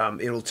then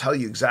it'll tell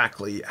you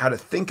exactly how to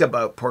think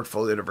about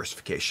portfolio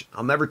diversification.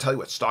 I'll never tell you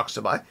what stocks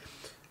to buy,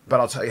 but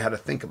I'll tell you how to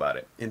think about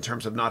it in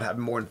terms of not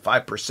having more than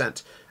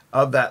 5%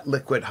 of that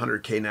liquid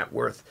 100K net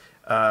worth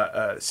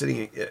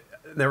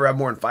never have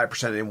more than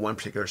 5% in one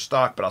particular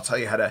stock, but I'll tell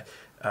you how to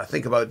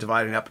think about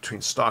dividing up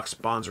between stocks,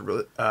 bonds,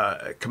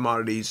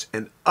 commodities,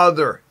 and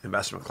other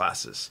investment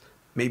classes.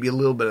 Maybe a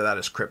little bit of that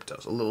is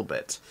cryptos, a little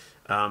bit.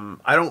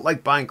 I don't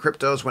like buying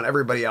cryptos when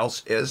everybody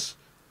else is.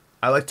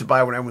 I like to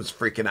buy when everyone's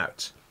freaking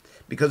out.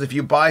 Because if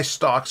you buy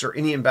stocks or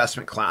any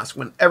investment class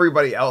when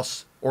everybody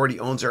else already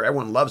owns it or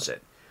everyone loves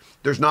it,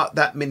 there's not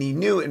that many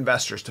new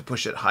investors to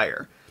push it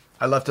higher.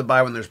 I love to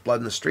buy when there's blood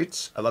in the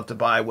streets. I love to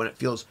buy when it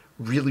feels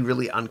really,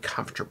 really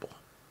uncomfortable.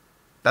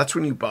 That's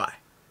when you buy.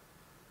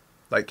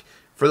 Like,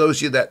 for those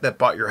of you that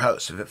bought your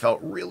house, if it felt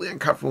really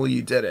uncomfortable,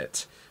 you did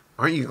it.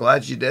 Aren't you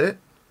glad you did it?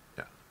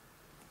 Yeah.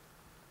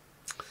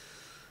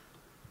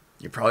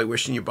 You're probably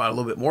wishing you bought a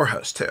little bit more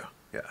house too.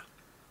 Yeah.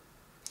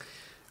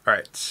 All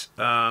right.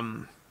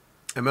 And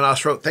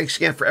Manas wrote, thanks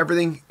again for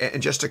everything.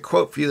 And just a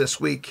quote for you this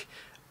week,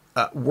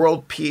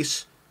 world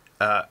peace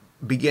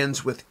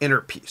begins with inner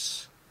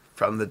peace,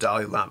 from the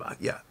Dalai Lama.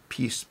 Yeah,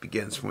 peace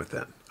begins from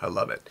within. I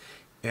love it.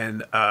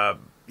 And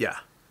yeah,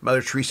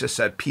 Mother Teresa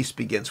said, peace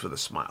begins with a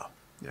smile.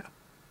 Yeah.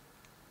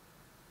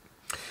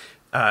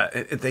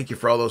 And thank you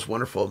for all those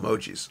wonderful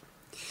emojis.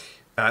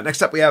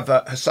 Next up, we have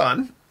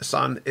Hassan.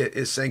 Hassan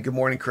is saying, good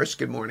morning, Chris.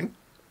 Good morning.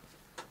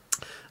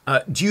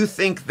 Do you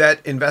think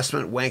that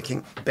investment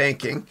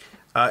banking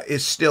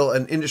is still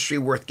an industry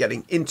worth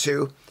getting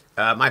into?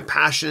 My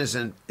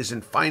passion is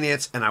in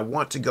finance, and I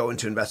want to go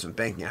into investment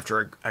banking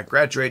after I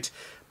graduate,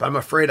 but I'm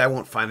afraid I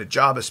won't find a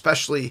job,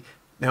 especially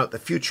now that the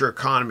future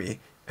economy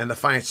and the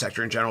finance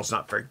sector in general is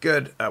not very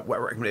good.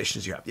 What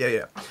recommendations do you have?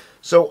 Yeah.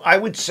 So I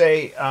would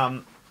say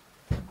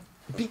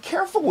be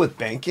careful with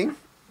banking.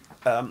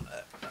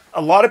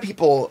 A lot of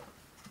people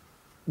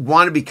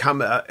want to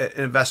become an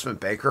investment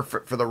banker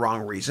for the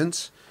wrong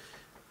reasons,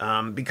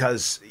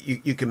 because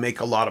you can make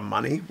a lot of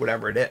money,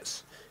 whatever it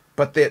is.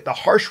 But the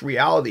harsh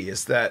reality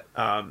is that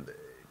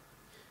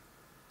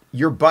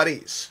your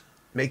buddies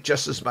make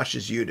just as much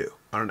as you do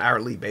on an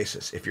hourly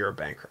basis if you're a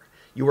banker.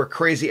 You work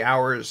crazy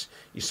hours,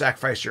 you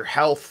sacrifice your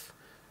health,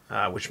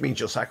 which means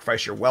you'll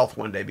sacrifice your wealth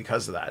one day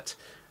because of that.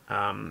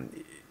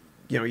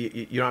 You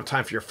don't have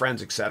time for your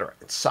friends, etc.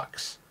 It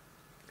sucks.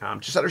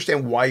 Just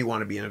understand why you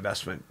want to be an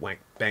investment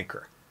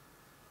banker.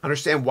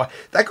 Understand why.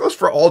 That goes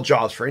for all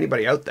jobs, for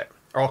anybody out there,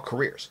 all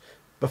careers.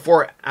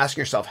 Before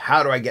asking yourself,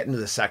 how do I get into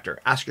this sector?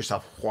 Ask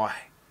yourself, why?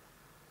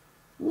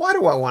 Why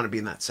do I want to be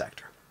in that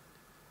sector?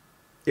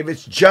 If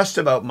it's just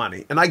about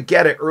money, and I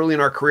get it, early in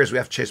our careers we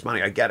have to chase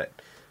money. I get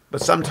it,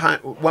 but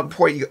sometimes, one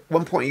point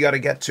you got to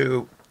get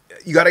to.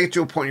 You got to get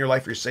to a point in your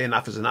life where you say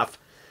enough is enough.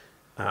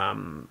 I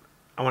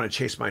want to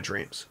chase my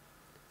dreams,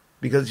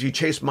 because if you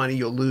chase money,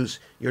 you'll lose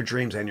your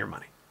dreams and your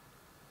money.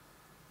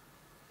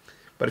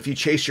 But if you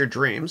chase your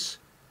dreams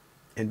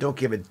and don't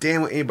give a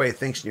damn what anybody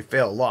thinks, and you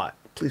fail a lot,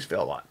 please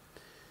fail a lot,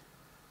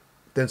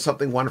 then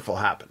something wonderful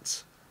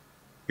happens.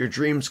 Your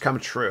dreams come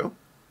true,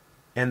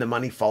 and the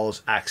money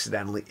follows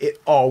accidentally.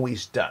 It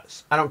always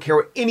does. I don't care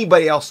what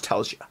anybody else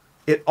tells you.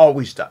 It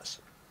always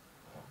does.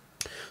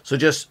 So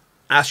just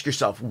ask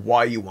yourself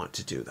why you want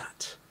to do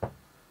that.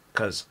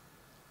 because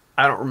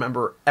I don't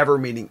remember ever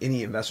meeting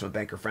any investment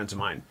banker friends of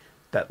mine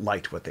that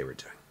liked what they were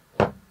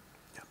doing.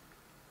 Yeah.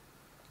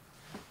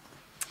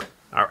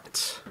 All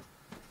right.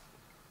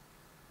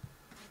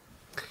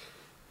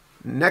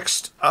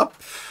 Next up,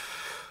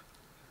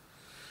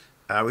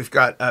 we've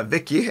got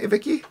Vicky. Hey,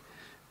 Vicky.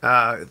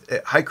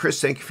 Hi, Chris.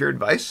 Thank you for your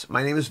advice.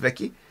 My name is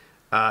Vicky,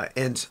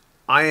 and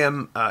I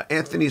am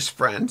Anthony's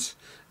friend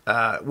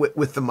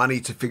with the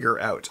money to figure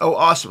out. Oh,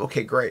 awesome.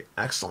 Okay, great.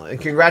 Excellent.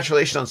 And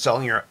congratulations on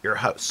selling your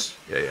house.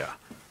 Yeah.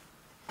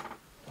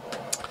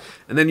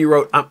 And then you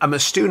wrote, I'm a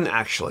student,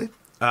 actually,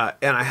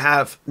 and I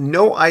have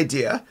no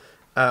idea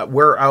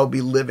where I'll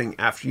be living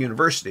after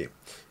university.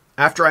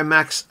 After I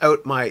max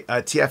out my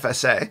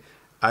TFSA,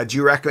 do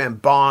you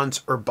recommend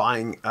bonds or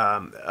buying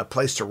a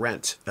place to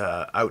rent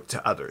out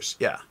to others?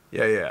 Yeah.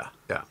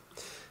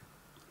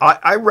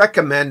 I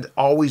recommend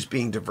always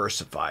being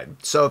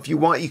diversified. So if you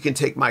want, you can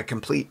take my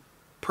complete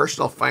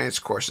personal finance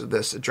course at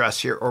this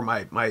address here, or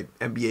my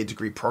MBA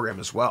degree program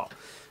as well.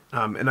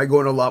 And I go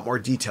into a lot more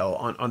detail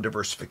on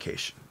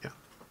diversification. Yeah.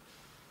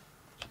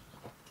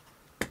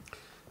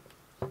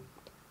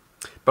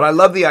 But I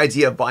love the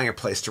idea of buying a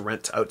place to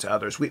rent out to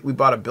others. We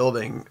bought a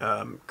building,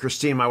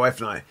 Christine, my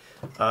wife, and I,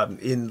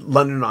 in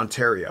London,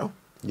 Ontario.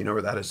 You know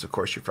where that is, of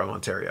course, you're from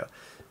Ontario.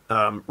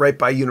 Right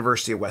by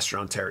University of Western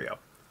Ontario.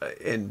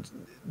 And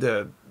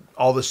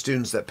all the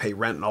students that pay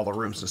rent and all the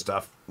rooms and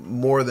stuff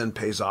more than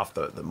pays off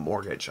the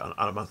mortgage on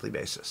a monthly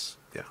basis.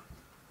 Yeah.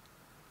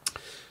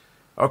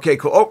 Okay,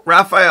 cool. Oh,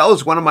 Raphael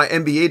is one of my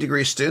MBA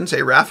degree students.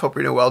 Hey, Raph, hope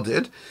you're doing well,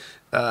 dude.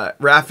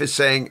 Raph is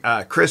saying,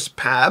 Chris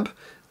Pab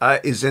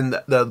is in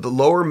the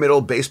lower middle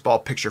baseball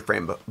picture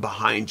frame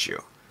behind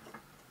you.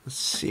 Let's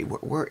see,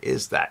 where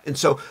is that? And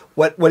so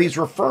what he's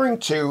referring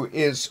to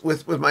is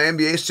with my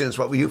MBA students,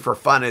 what we do for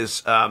fun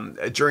is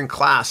during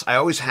class, I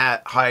always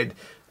hide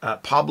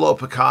Pablo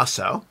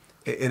Picasso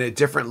in a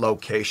different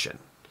location.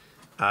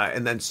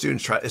 And then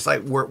students try, it's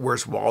like,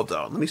 where's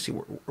Waldo? Let me see,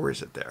 where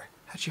is it there?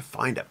 How'd you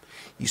find him?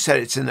 You said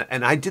it's in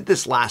and I did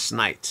this last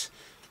night.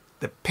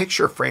 The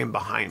picture frame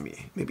behind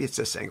me. Maybe it's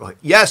this angle.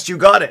 Yes, you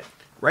got it.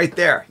 Right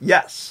there.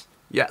 Yes.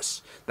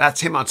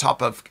 That's him on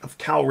top of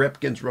Cal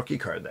Ripken's rookie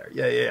card there.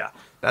 Yeah.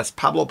 That's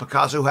Pablo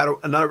Picasso, who had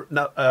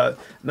a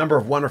number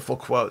of wonderful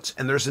quotes.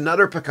 And there's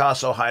another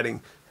Picasso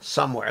hiding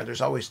somewhere.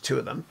 There's always two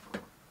of them.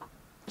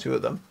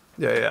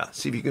 Yeah.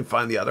 See if you can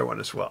find the other one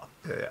as well.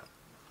 Yeah.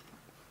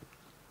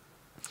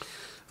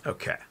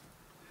 Okay.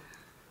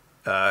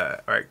 All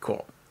right,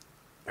 cool.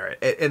 All right.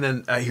 And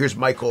then here's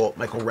Michael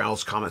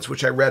Reynolds' comments,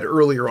 which I read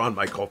earlier on,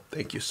 Michael.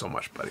 Thank you so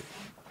much, buddy.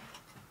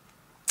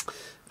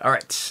 All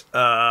right.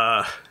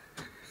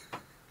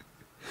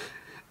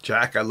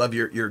 Jack, I love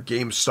your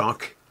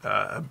GameStonk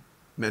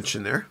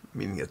mention there,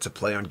 meaning it's a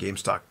play on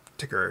GameStop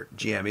ticker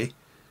GME.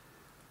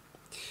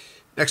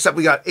 Next up,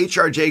 we got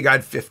HRJ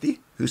Guide 50,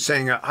 who's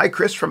saying, hi,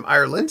 Chris from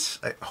Ireland.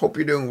 I hope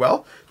you're doing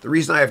well. The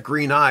reason I have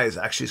green eyes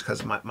actually is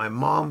because my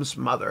mom's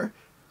mother,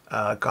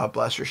 God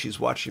bless her, she's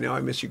watching now.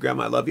 I miss you,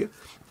 Grandma. I love you.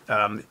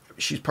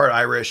 She's part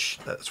Irish.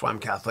 That's why I'm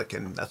Catholic,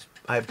 and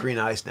I have green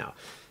eyes now.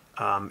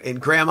 And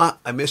Grandma,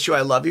 I miss you.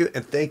 I love you.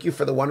 And thank you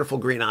for the wonderful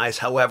green eyes.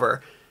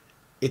 However,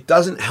 it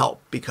doesn't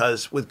help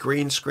because with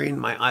green screen,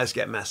 my eyes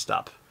get messed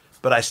up.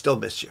 But I still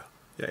miss you.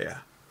 Yeah.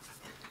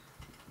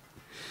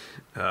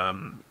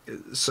 Hi,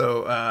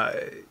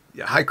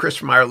 Chris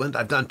from Ireland.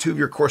 I've done 2 of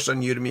your courses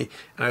on Udemy,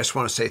 and I just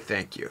want to say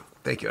thank you.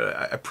 Thank you.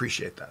 I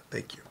appreciate that.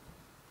 Thank you.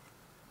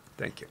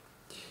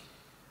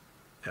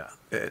 Yeah.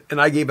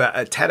 And I gave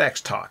a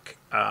TEDx talk,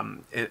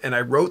 and I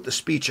wrote the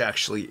speech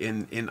actually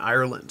in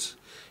Ireland.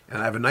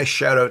 And I have a nice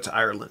shout out to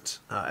Ireland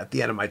at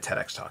the end of my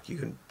TEDx talk. You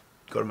can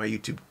go to my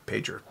YouTube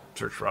page or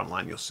search for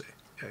online. You'll see.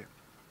 Okay.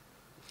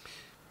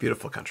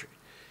 Beautiful country.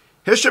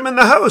 Hisham in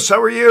the house.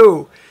 How are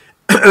you?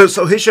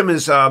 So Hisham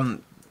was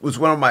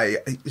one of my.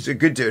 He's a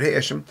good dude. Hey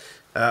Hisham,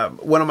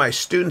 one of my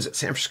students at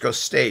San Francisco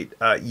State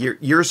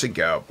years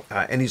ago,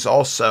 and he's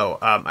also.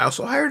 I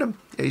also hired him.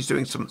 Yeah, he's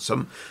doing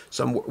some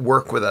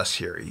work with us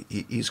here.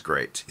 He's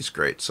great.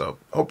 So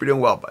hope you're doing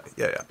well, buddy.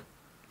 Yeah.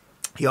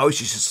 He always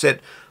used to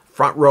sit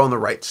front row on the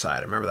right side.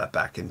 I remember that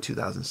back in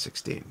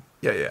 2016.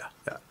 Yeah.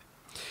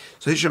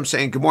 So Hisham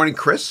saying, good morning,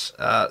 Chris.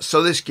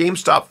 So this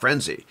GameStop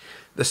frenzy,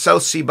 the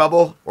South Sea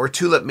bubble or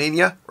tulip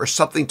mania or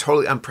something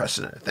totally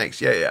unprecedented. Thanks.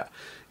 Yeah.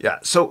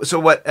 So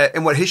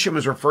what Hisham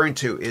is referring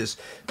to is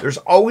there's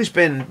always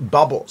been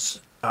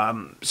bubbles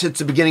since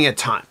the beginning of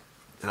time,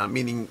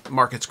 meaning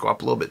markets go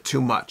up a little bit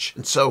too much.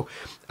 And so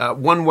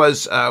one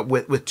was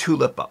with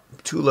tulip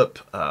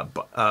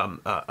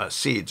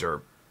seeds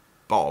or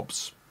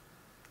bulbs.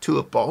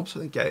 Tulip bulbs, I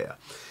think. Yeah.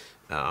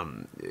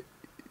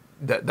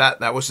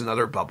 That was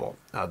another bubble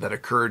that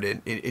occurred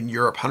in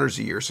Europe hundreds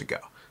of years ago.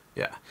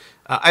 Yeah.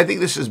 I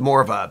think this is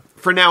more of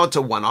for now it's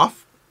a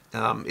one-off.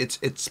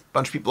 It's a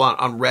bunch of people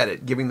on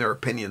Reddit giving their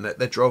opinion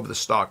that drove the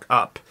stock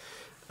up.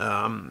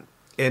 And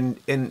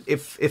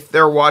if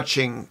they're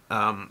watching,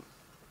 or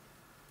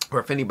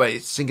if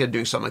anybody's thinking of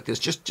doing something like this,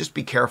 just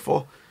be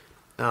careful.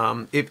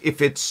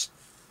 If it's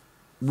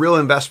real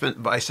investment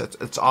advice,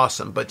 it's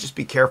awesome, but just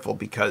be careful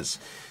because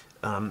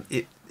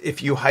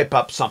if you hype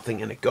up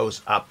something and it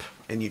goes up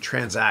and you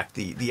transact,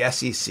 the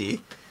SEC,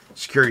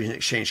 Securities and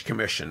Exchange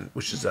Commission,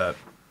 which is a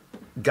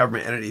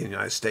government entity in the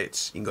United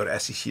States, you can go to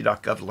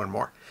sec.gov to learn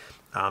more.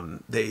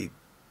 They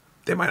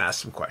might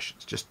ask some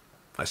questions. Just,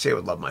 I say it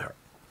with love in my heart.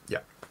 Yeah.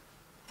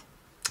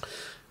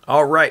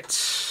 All right.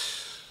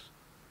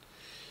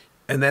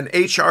 And then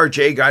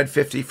HRJ Guide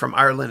 50 from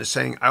Ireland is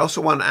saying, I also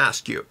want to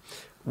ask you,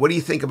 what do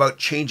you think about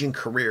changing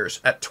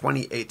careers at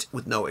 28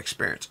 with no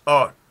experience?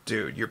 Oh,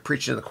 dude, you're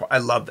preaching to the choir. I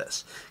love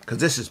this because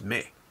this is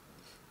me.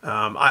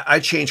 I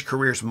changed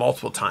careers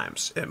multiple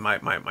times in my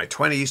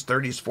 20s,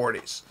 30s,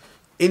 40s.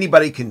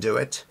 Anybody can do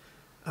it.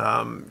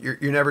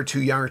 You're never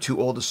too young or too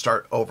old to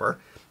start over.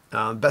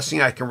 Best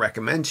thing I can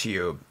recommend to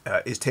you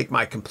is take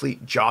my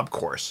complete job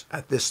course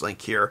at this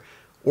link here,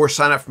 or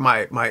sign up for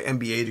my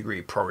MBA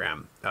degree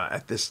program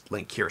at this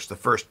link here. It's the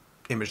first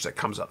image that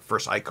comes up,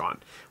 first icon,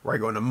 where I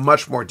go into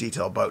much more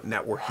detail about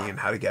networking and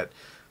how to get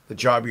the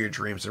job of your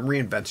dreams and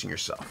reinventing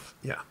yourself.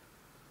 Yeah.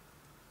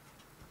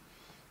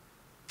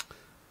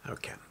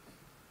 Okay.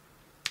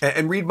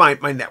 And read my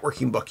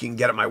networking book. You can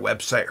get it at my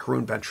website,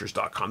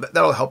 haroonventures.com.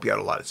 That'll help you out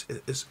a lot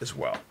as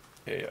well.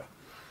 Yeah.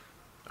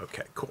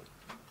 Okay, cool.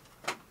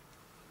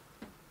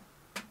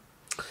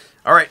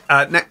 All right,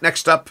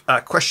 next up,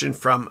 a question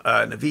from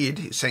Naveed.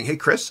 He's saying, hey,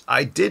 Chris,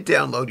 I did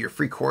download your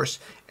free course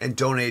and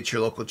donate to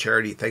your local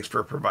charity. Thanks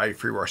for providing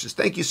free resources.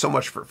 Thank you so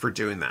much for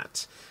doing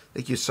that.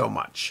 Thank you so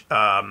much.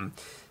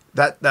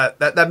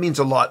 That means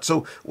a lot.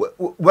 So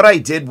what I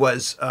did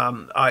was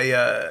on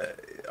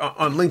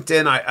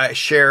LinkedIn, I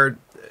shared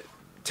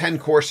 10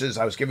 courses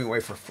I was giving away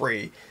for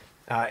free.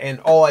 And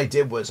all I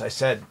did was I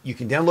said, you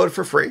can download it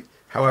for free.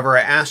 However,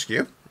 I ask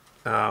you,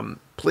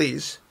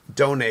 please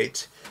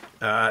donate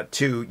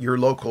to your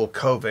local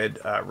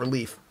COVID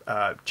relief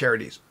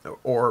charities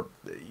or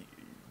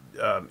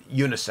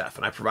UNICEF.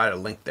 And I provided a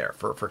link there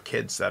for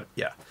kids that,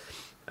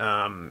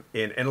 and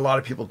a lot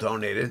of people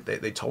donated.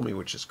 They told me,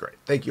 which is great.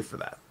 Thank you for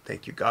that.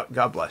 Thank you.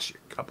 God bless you.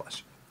 God bless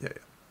you. Yeah.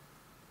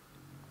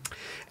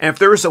 And if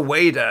there was a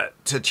way to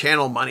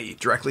channel money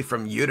directly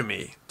from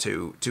Udemy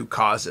to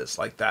causes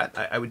like that,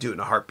 I would do it in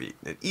a heartbeat.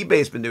 And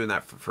eBay's been doing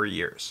that for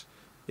years.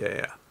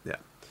 Yeah.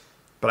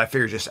 But I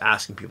figured just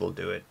asking people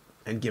to do it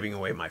and giving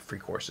away my free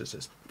courses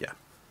is, a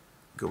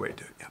good way to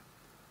do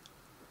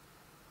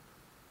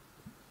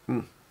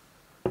it.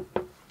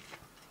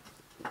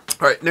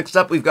 All right, next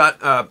up we've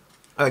got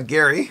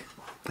Gary.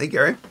 Hey,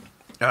 Gary.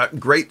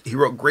 Great. He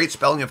wrote great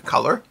spelling of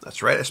color.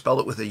 That's right. I spelled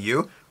it with a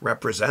U.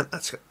 Represent.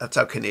 That's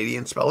how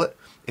Canadians spell it.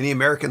 Any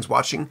Americans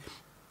watching,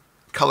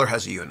 color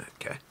has a unit.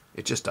 Okay,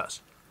 it just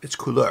does. It's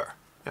couleur.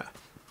 Yeah.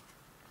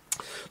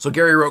 So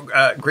Gary wrote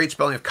great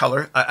spelling of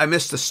color. I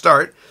missed the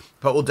start,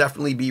 but will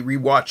definitely be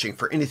rewatching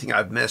for anything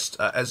I've missed,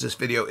 as this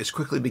video is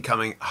quickly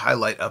becoming a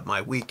highlight of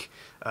my week.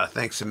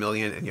 Thanks a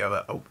million. And you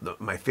have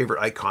my favorite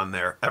icon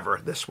there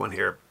ever. This one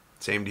here.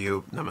 Same to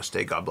you.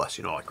 Namaste. God bless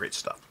you. And all that great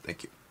stuff.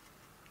 Thank you.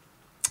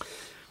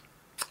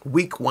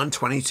 Week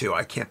 122.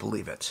 I can't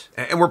believe it.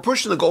 And we're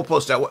pushing the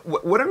goalpost out.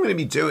 What I'm going to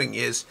be doing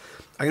is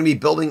I'm going to be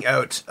building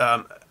out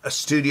a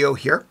studio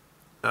here.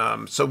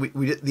 So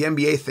we did the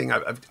MBA thing.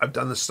 I've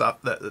done the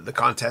stuff. The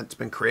content's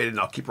been created,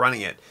 and I'll keep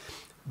running it.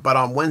 But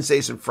on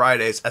Wednesdays and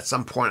Fridays, at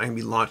some point, I'm going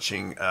to be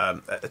launching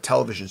a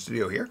television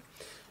studio here,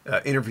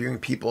 interviewing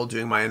people,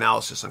 doing my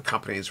analysis on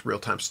companies,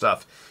 real-time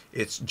stuff.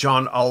 It's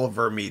John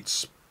Oliver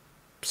meets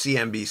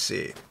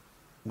CNBC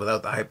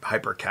without the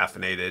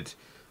hyper-caffeinated,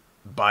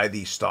 buy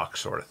these stocks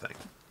sort of thing.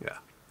 Yeah.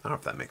 I don't know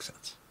if that makes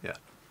sense. Yeah.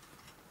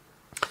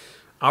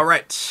 All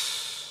right.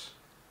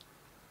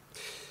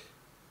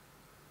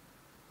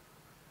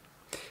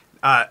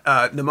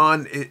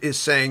 Naman is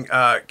saying,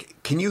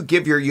 can you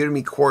give your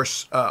Udemy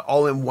course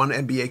all-in-one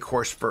MBA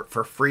course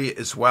for free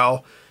as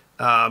well?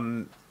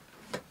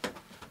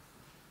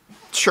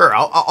 Sure,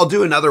 I'll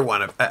do another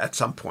one at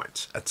some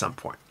point.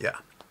 Yeah.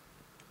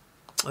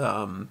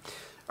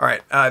 All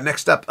right.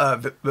 Next up,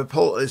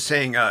 Vipul is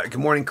saying, good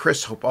morning,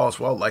 Chris. Hope all is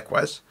well.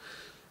 Likewise.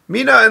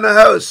 Mina in the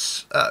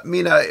house.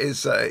 Mina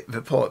is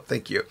Vipul.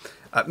 Thank you.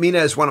 Mina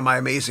is one of my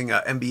amazing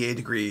MBA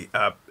degree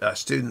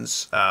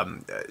students.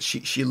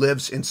 She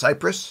lives in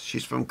Cyprus.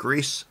 She's from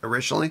Greece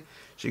originally.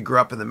 She grew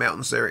up in the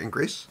mountains there in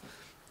Greece,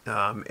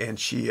 and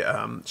she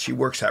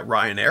works at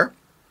Ryanair,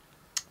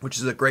 which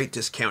is a great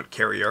discount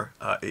carrier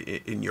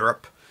in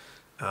Europe.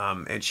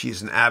 And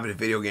she's an avid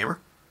video gamer,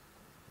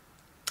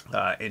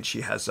 and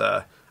she has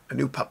a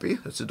new puppy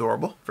that's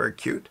adorable, very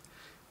cute,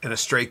 and a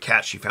stray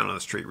cat she found on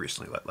the street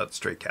recently. Let the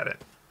stray cat in.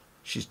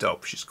 She's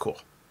dope. She's cool.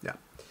 Yeah.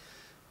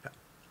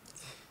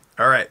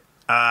 All right.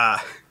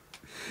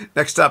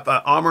 Next up,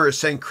 Amr is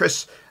saying,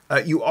 Chris,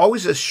 you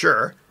always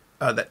assure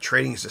that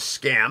trading is a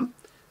scam,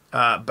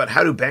 but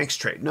how do banks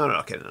trade? No.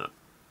 Okay, no.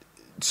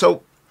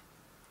 So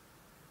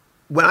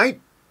when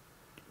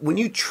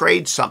you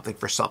trade something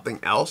for something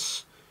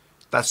else,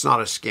 that's not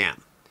a scam.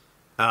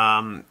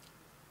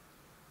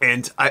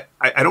 And I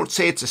don't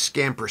say it's a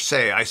scam per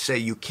se. I say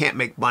you can't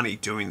make money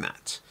doing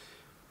that.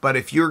 But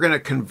if you're going to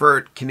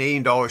convert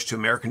Canadian dollars to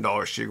American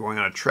dollars, so you're going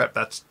on a trip,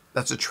 that's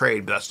a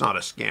trade, but that's not a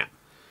scam.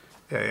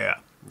 Yeah.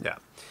 Yeah.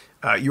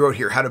 You wrote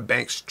here, how do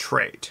banks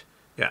trade?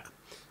 Yeah.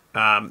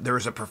 There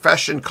is a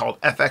profession called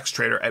FX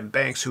trader at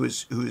banks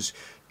who's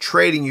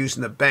trading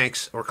using the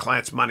bank's or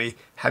client's money.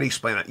 How do you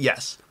explain that?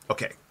 Yes.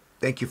 Okay.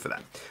 Thank you for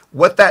that.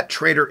 What that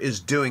trader is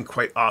doing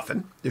quite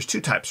often, there's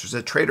two types. There's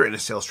a trader and a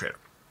sales trader.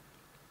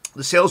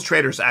 The sales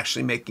trader is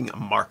actually making a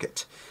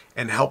market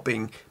and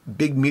helping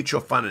big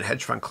mutual fund and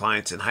hedge fund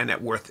clients and high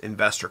net worth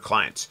investor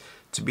clients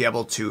to be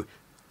able to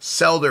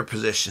sell their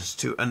positions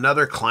to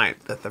another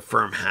client that the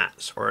firm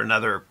has or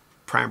another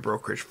prime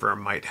brokerage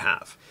firm might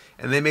have.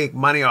 And they make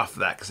money off of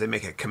that because they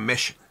make a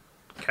commission.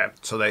 Okay.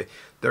 So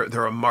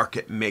they're a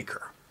market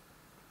maker.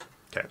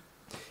 Okay.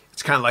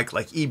 It's kind of like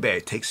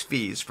eBay takes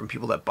fees from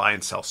people that buy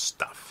and sell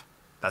stuff.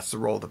 That's the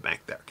role of the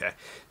bank there. Okay.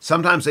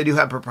 Sometimes they do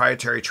have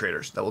proprietary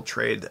traders that will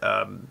trade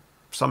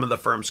some of the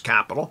firm's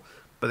capital,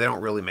 but they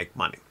don't really make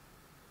money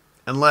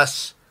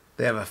unless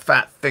they have a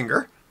fat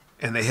finger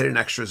and they hit an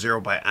extra zero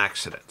by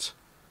accident,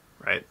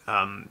 right?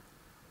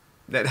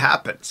 That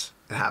happens.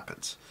 It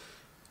happens.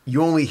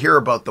 You only hear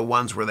about the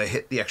ones where they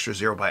hit the extra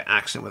zero by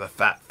accident with a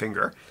fat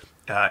finger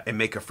and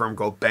make a firm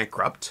go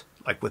bankrupt,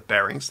 like with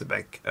Barings, the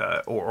bank,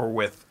 or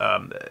with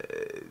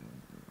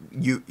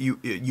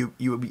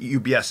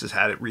UBS has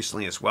had it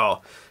recently as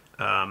well.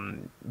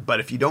 But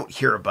if you don't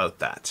hear about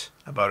that,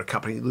 about a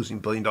company losing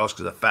 $1 billion because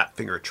of a fat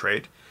finger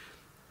trade,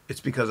 it's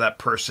because that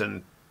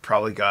person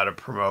probably got a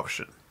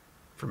promotion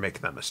for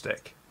making that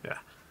mistake. Yeah.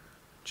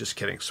 Just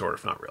kidding, sort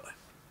of, not really.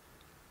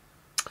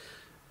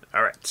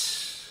 All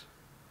right.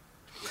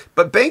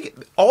 But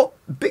all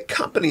big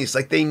companies,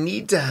 like they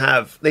need to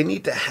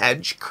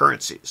hedge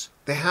currencies.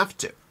 They have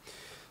to.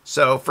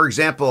 So, for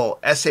example,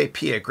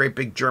 SAP, a great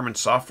big German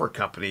software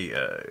company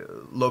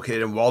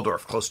located in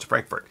Waldorf, close to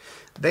Frankfurt,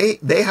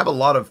 they have a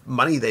lot of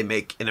money they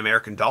make in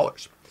American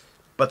dollars,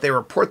 but they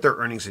report their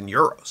earnings in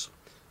euros.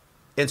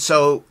 And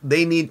so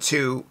they need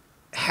to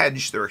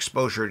hedge their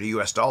exposure to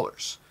US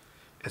dollars.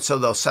 And so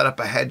they'll set up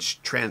a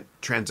hedge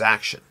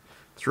transaction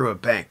through a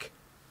bank,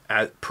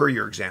 per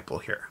your example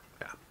here.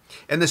 Yeah.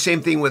 And the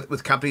same thing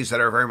with companies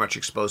that are very much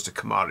exposed to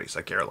commodities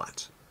like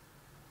airlines.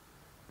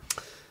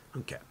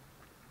 Okay.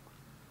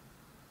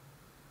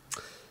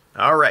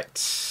 All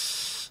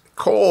right.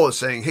 Cole is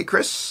saying, hey,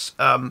 Chris,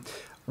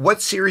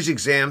 what series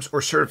exams or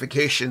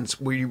certifications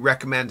would you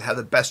recommend have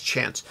the best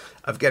chance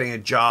of getting a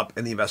job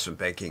in the investment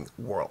banking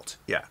world?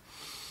 Yeah.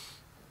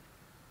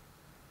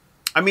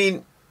 I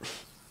mean,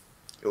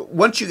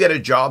 once you get a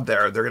job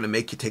there, they're going to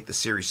make you take the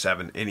Series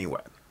 7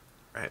 anyway,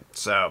 right?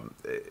 So,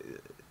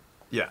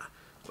 yeah.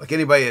 Like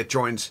anybody that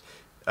joins,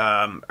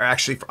 or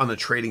actually on the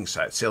trading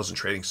side, sales and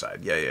trading side,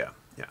 yeah.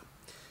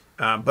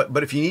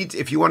 But if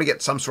you want to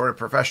get some sort of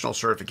professional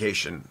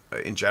certification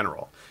in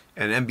general,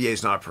 and MBA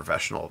is not a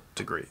professional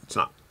degree. It's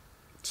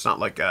not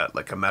like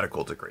a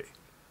medical degree.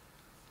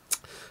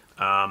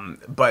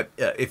 But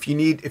if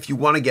you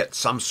want to get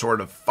some sort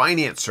of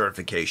finance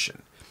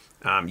certification,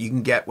 you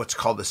can get what's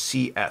called the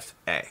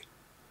CFA,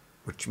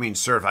 which means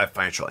Certified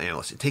Financial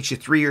Analyst. It takes you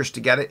 3 years to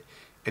get it,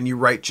 and you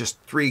write just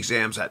 3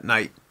 exams at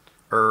night,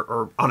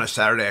 or on a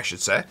Saturday, I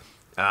should say,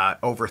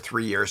 over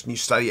 3 years, and you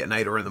study at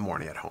night or in the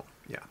morning at home.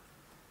 Yeah.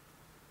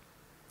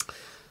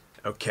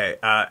 Okay.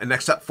 And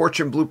next up,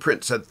 Fortune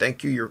Blueprint said,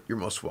 "Thank you. You're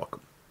most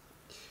welcome."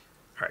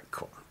 All right.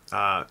 Cool.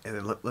 And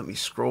then let me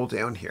scroll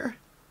down here.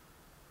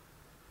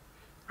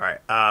 All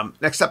right.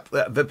 Next up,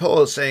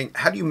 Vipul is saying,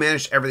 "How do you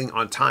manage everything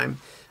on time?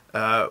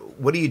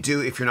 What do you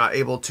do if you're not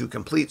able to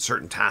complete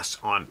certain tasks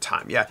on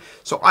time?" Yeah.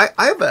 So I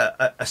have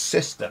a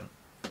system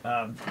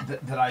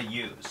that I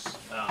use.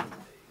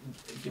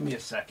 Give me a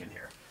second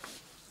here.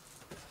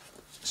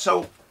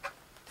 So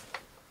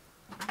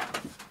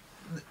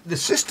the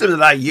system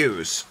that I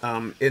use,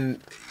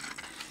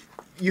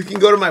 you can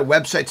go to my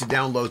website to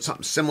download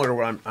something similar to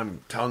what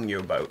I'm telling you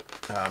about.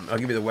 I'll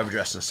give you the web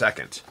address in a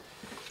second.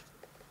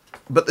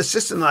 But the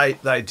system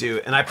that I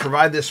do, and I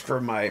provide this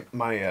for my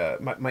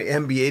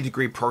MBA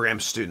degree program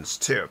students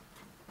too,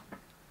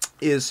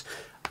 is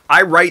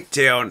I write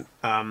down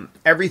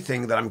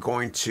everything that I'm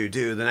going to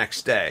do the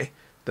next day,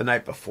 the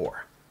night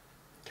before.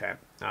 Okay.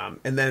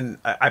 And then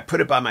I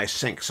put it by my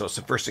sink, so it's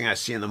the first thing I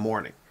see in the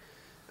morning.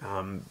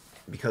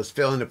 Because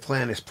failing to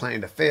plan is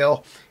planning to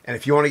fail. And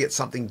if you want to get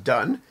something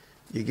done,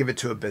 you give it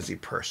to a busy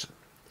person.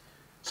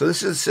 So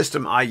this is a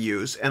system I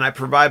use, and I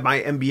provide my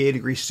MBA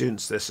degree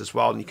students this as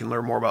well. And you can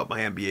learn more about my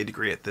MBA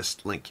degree at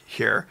this link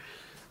here.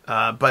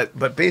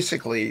 But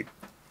basically,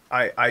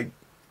 I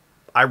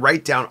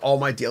write down all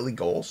my daily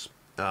goals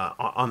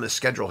on the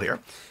schedule here.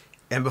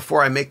 And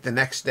before I make the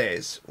next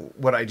days,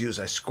 what I do is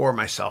I score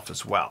myself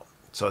as well.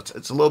 So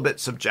it's a little bit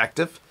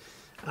subjective,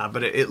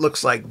 but it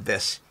looks like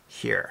this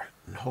here.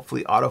 And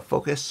hopefully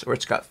autofocus, or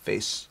it's got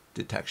face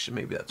detection.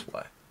 Maybe that's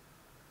why.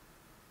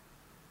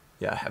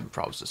 Yeah, having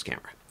problems with this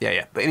camera.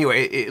 Yeah. But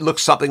anyway, it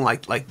looks something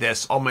like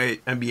this. All my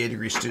MBA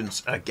degree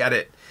students get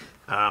it.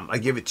 I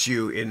give it to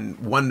you in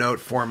OneNote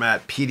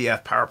format,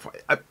 PDF,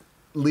 PowerPoint,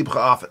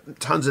 LibreOffice,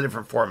 tons of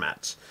different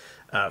formats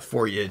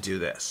for you to do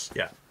this.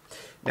 Yeah.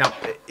 Now,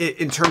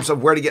 in terms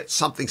of where to get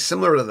something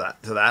similar to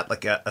that,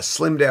 like a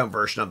slimmed down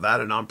version of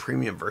that, a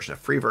non-premium version, a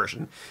free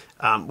version,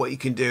 what you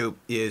can do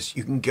is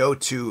you can go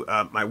to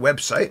my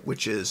website,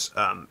 which is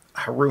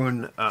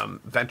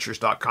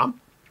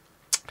haroonventures.com.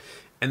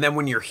 And then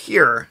when you're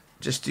here,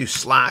 just do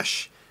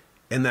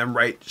 / and then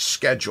write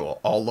schedule,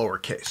 all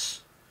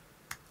lowercase.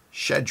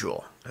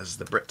 Schedule, as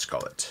the Brits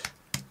call it.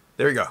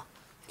 There you go.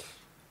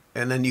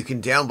 And then you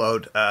can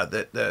download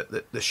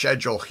the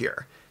schedule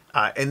here.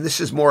 And this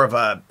is more of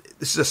a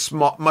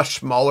much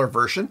smaller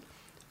version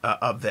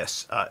of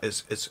this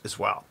as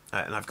well.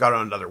 And I've got it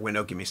on another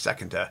window. Give me a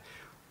second to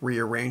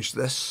rearrange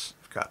this.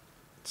 I've got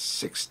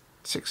six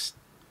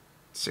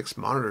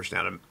monitors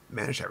now to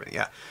manage everything.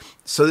 Yeah.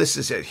 So this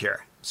is it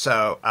here.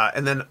 So,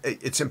 and then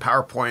it's in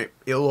PowerPoint.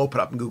 It'll open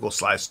up in Google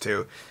Slides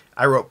too.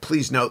 I wrote,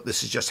 please note,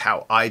 this is just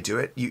how I do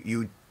it.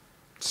 You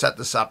set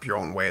this up your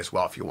own way as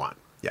well if you want.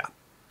 Yeah.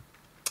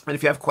 And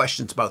if you have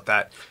questions about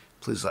that,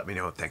 please let me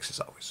know. And thanks as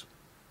always.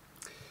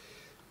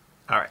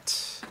 All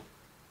right.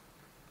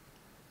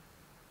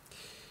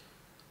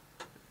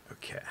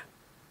 Okay.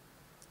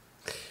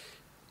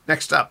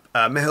 Next up,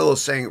 Mihal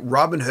is saying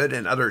Robinhood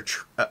and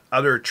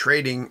other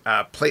trading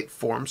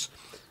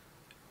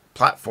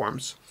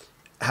platforms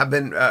have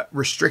been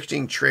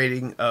restricting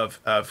trading of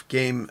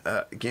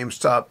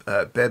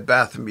GameStop, Bed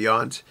Bath &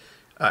 Beyond,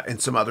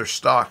 and some other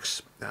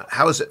stocks.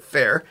 How is it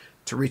fair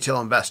to retail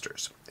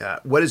investors?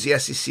 What is the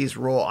SEC's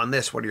role on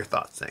this? What are your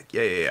thoughts, Nick?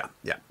 Yeah.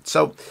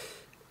 So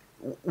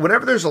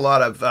whenever there's a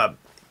lot of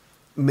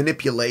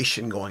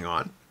manipulation going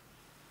on,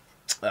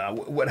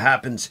 what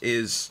happens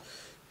is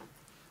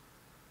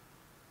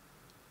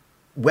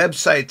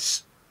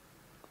websites,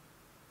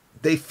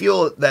 they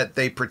feel that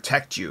they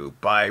protect you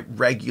by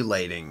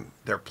regulating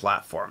their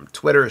platform.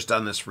 Twitter has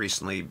done this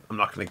recently. I'm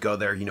not going to go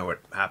there. You know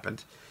what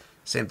happened.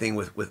 Same thing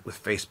with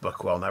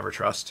Facebook, who I'll never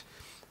trust.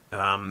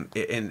 And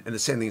the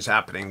same thing is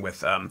happening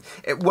with...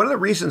 one of the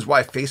reasons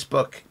why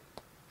Facebook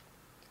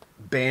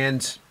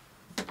banned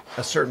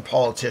a certain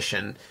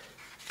politician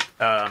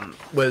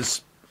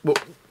was... Well,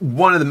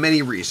 one of the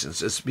many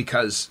reasons is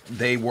because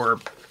they were...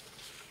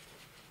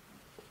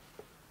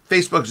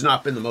 Facebook has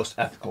not been the most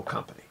ethical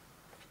company.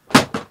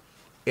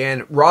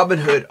 And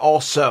Robinhood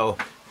also,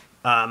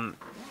 I'm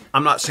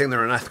not saying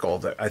they're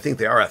unethical. I think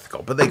they are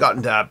ethical, but they got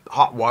into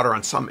hot water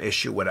on some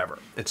issue, whatever.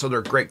 And so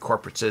they're great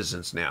corporate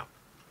citizens now.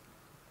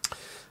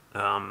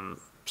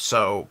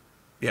 So,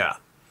 yeah.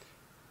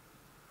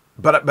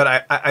 But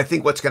I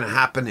think what's going to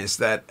happen is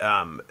that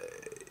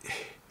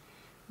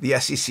the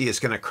SEC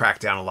is going to crack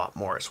down a lot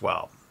more as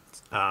well.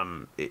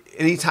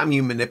 Anytime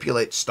you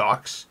manipulate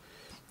stocks,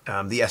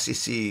 the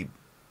SEC...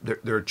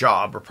 Their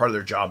job, or part of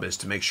their job, is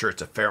to make sure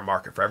it's a fair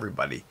market for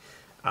everybody.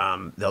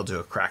 They'll do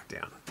a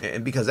crackdown,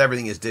 and because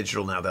everything is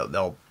digital now,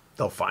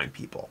 they'll find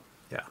people.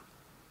 Yeah.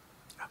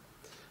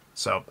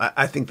 So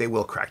I think they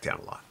will crack down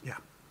a lot. Yeah.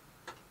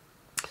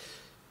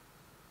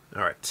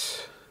 All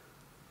right.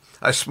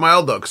 I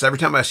smiled though, because every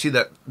time I see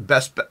that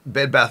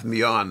Bed Bath &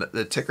 Beyond,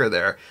 the ticker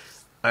there,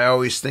 I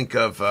always think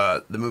of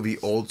the movie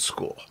Old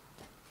School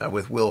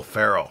with Will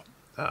Ferrell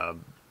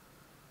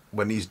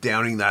when he's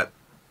downing that.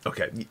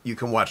 Okay, you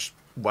can watch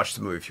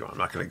the movie if you want. I'm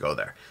not going to go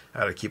there. I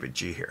got to keep it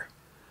G here.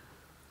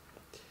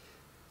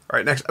 All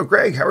right, next. Oh,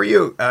 Greg, how are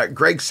you?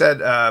 Greg said,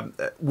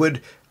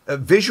 would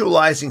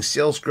visualizing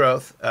sales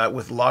growth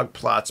with log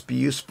plots be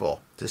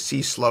useful to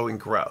see slowing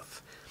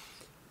growth?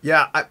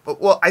 Yeah, I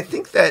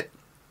think that,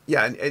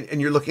 yeah, and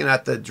you're looking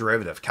at the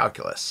derivative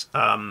calculus.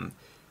 I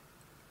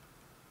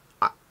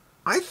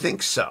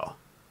think so.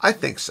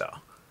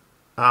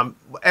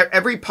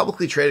 Every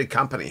publicly traded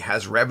company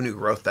has revenue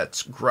growth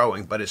that's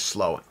growing but is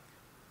slowing.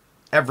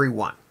 Every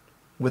one,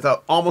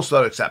 almost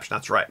without exception.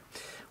 That's right.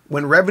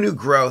 When revenue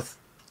growth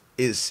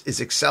is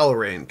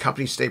accelerating,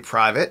 companies stay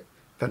private.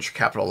 Venture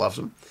capital loves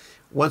them.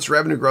 Once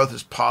revenue growth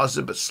is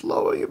positive but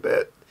slowing a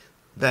bit,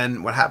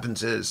 then what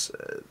happens is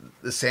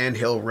the Sand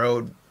Hill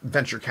Road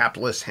venture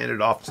capitalists hand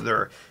it off to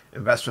their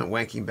investment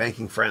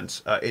banking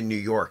friends in New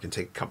York and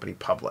take a company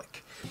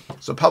public.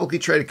 So publicly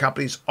traded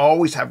companies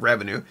always have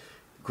revenue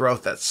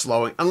growth that's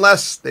slowing,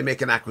 unless they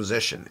make an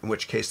acquisition, in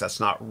which case that's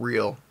not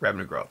real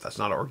revenue growth. That's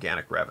not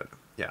organic revenue.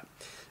 Yeah.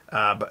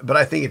 But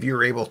I think if you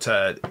were able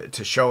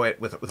to show it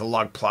with a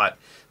log plot,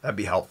 that'd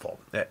be helpful.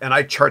 And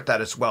I chart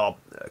that as well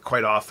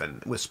quite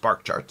often with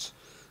Spark charts.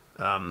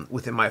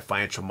 Within my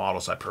financial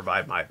models, I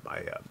provide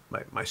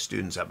my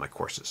students at my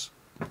courses.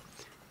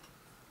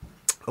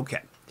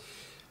 Okay.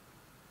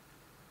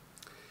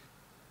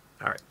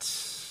 All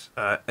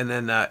right. And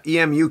then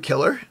EMU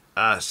Killer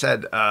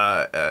said,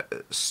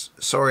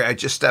 sorry, I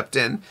just stepped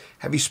in.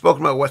 Have you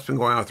spoken about what's been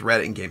going on with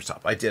Reddit and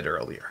GameStop? I did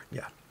earlier.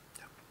 Yeah.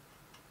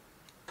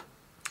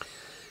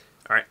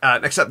 All right.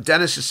 Next up,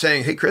 Dennis is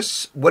saying, hey,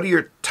 Chris, what are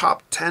your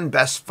top 10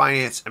 best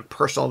finance and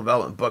personal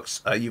development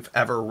books you've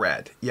ever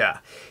read? Yeah.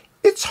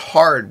 It's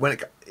hard.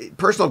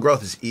 Personal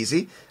growth is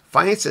easy.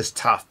 Finance is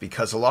tough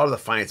because a lot of the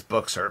finance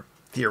books are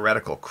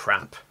theoretical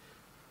crap.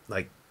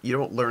 Like, you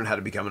don't learn how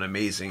to become an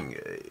amazing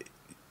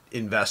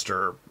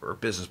investor or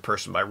business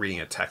person by reading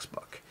a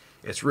textbook.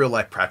 It's real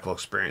life practical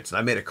experience. And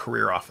I made a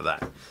career off of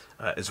that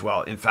as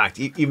well. In fact,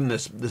 even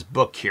this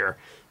book here,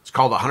 it's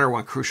called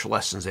 101 Crucial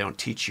Lessons They Don't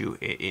Teach You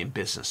in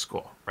Business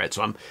School, right?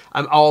 So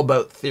I'm all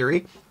about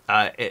theory,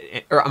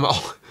 or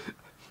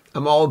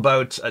I'm all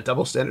about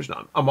double standards.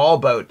 No, I'm all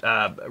about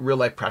real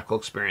life practical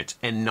experience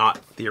and not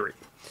theory.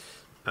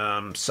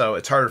 So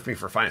it's harder for me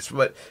for finance.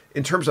 But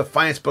in terms of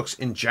finance books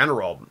in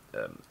general,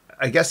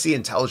 I guess The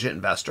Intelligent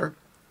Investor,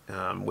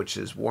 which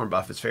is Warren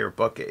Buffett's favorite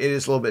book, it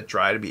is a little bit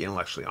dry, to be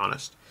intellectually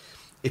honest.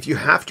 If you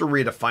have to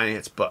read a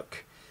finance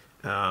book,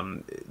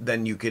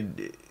 then you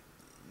could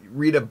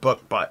read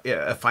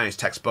a finance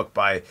textbook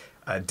by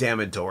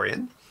Dammit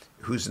Dorian,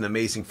 who's an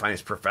amazing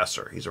finance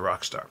professor. He's a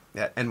rock star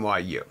at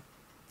NYU.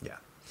 Yeah.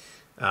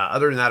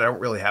 Other than that, I don't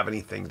really have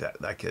anything that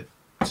I could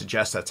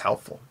suggest that's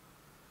helpful.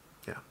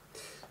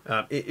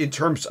 Yeah. In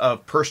terms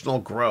of personal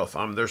growth,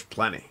 there's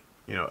plenty.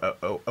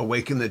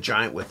 Awaken the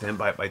Giant Within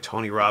by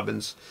Tony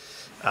Robbins.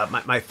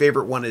 My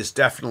favorite one is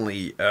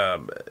definitely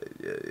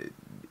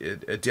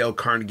Dale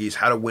Carnegie's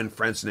How to Win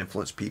Friends and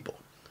Influence People.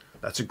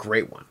 That's a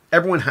great one.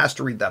 Everyone has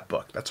to read that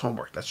book. That's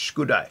homework. That's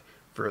shukudai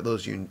for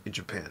those of you in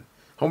Japan.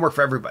 Homework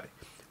for everybody.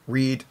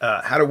 Read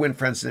How to Win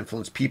Friends and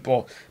Influence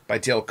People by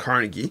Dale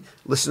Carnegie.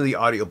 Listen to the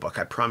audiobook.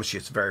 I promise you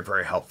it's very,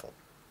 very helpful.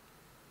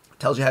 It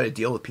tells you how to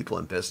deal with people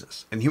in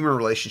business. And human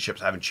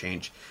relationships haven't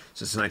changed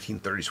since the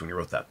 1930s when he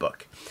wrote that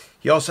book.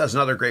 He also has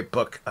another great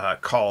book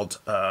called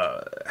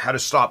How to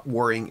Stop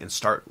Worrying and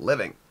Start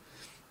Living.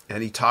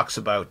 And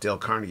Dale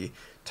Carnegie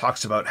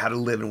talks about how to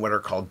live in what are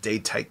called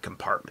day-tight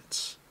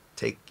compartments.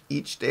 Take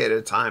each day at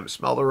a time.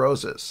 Smell the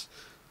roses.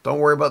 Don't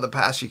worry about the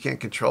past. You can't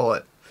control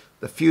it.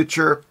 The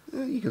future,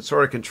 you can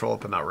sort of control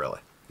it, but not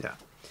really. Yeah.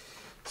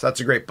 So that's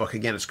a great book.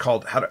 Again, it's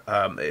called How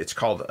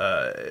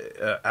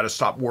to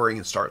Stop Worrying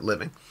and Start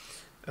Living.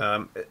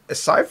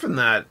 Aside from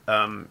that,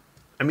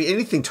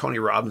 anything Tony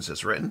Robbins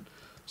has written.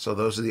 So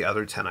those are the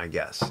other 10, I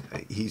guess.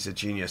 He's a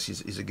genius.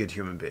 He's a good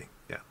human being.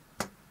 Yeah.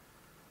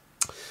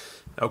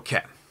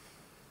 Okay.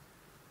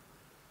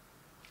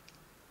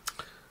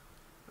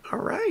 All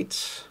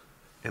right.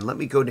 And let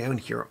me go down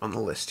here on the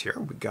list here.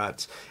 We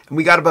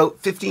got about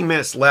 15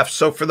 minutes left.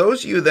 So for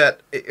those of you that,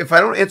 if I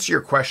don't answer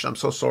your question, I'm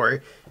so sorry.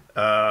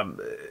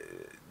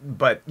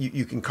 But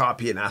you can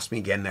copy it and ask me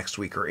again next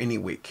week or any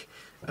week.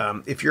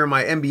 If you're in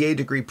my MBA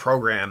degree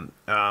program,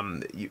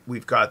 we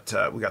got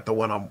the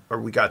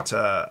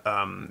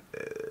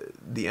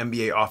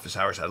MBA office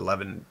hours at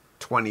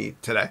 11:20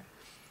 today.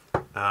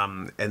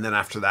 And then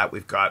after that,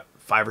 we've got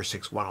 5 or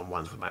 6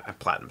 one-on-ones with my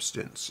platinum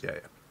students. Yeah.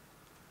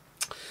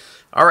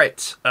 All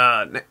right.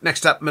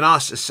 Next up,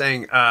 Manas is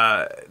saying,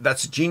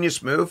 that's a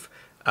genius move.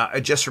 I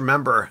just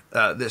remember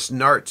this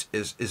Nart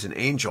is an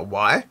angel.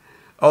 Why?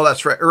 Oh,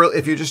 that's right.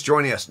 If you're just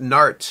joining us,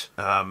 Nart,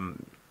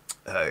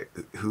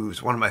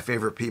 who's one of my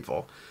favorite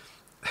people,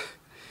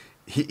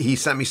 he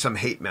sent me some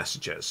hate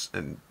messages,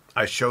 and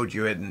I showed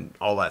you it and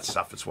all that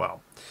stuff as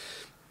well.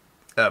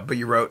 But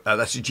you wrote,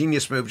 that's a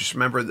genius move. Just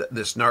remember that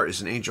this Nart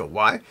is an angel.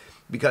 Why?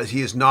 Because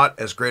he is not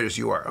as great as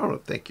you are. Oh,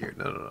 thank you.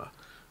 No.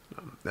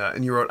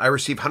 And you wrote, I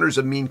receive hundreds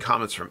of mean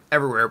comments from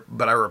everywhere,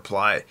 but I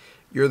reply,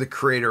 you're the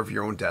creator of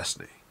your own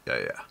destiny.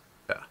 Yeah.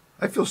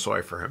 I feel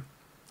sorry for him.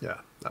 Yeah,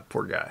 that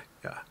poor guy.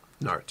 Yeah,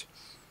 Nart.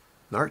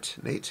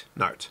 Nate?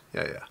 Nart.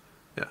 Yeah.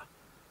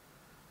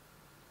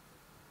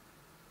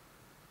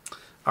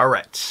 All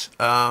right.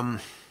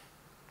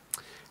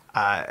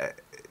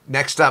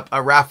 Next up,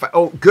 Raph.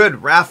 Oh, good.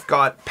 Raph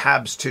got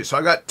Pabs too. So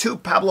I got 2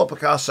 Pablo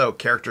Picasso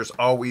characters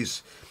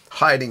always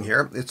hiding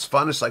here. It's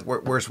fun. It's like,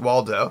 where's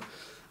Waldo?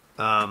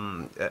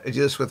 I do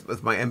this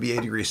with my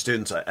MBA degree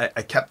students.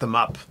 I kept them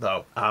up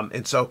though.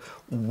 And so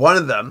one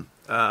of them,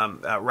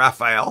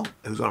 Raphael,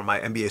 who's one of my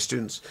MBA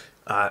students,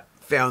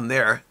 found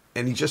there,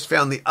 and he just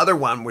found the other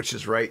one, which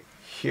is right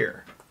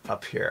here,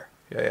 up here.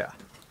 Yeah.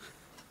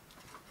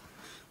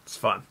 It's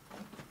fun.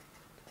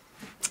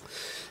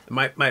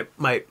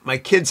 My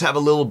kids have a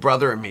little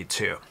brother and me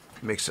too.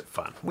 It makes it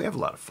fun. We have a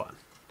lot of fun.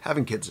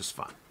 Having kids is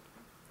fun.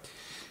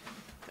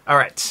 All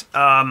right.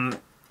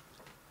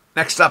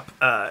 Next up,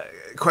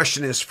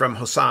 question is from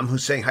Hossam,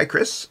 who's saying, hi,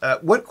 Chris.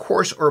 What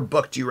course or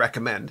book do you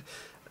recommend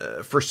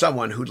for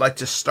someone who'd like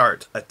to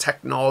start a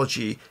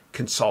technology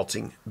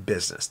consulting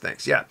business?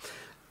 Thanks. Yeah.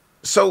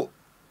 So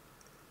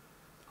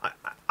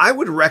I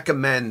would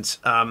recommend,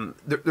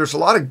 there's a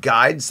lot of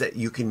guides that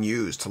you can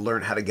use to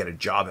learn how to get a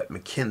job at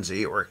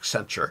McKinsey or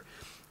Accenture.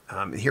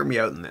 And hear me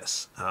out in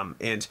this.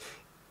 And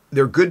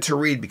they're good to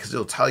read because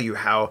it'll tell you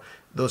how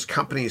those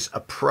companies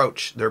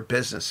approach their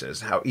businesses,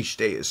 how each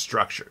day is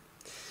structured.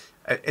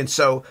 And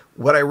so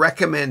what I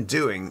recommend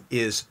doing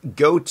is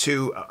go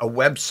to a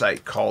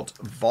website called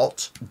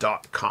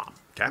vault.com,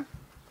 okay?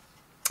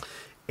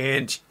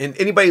 And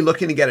anybody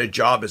looking to get a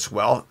job as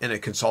well in a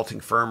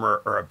consulting firm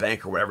or a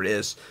bank or whatever it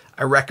is,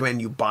 I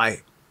recommend you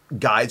buy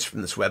guides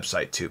from this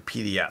website too,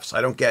 PDFs.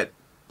 I don't get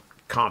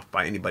comped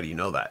by anybody, you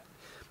know that.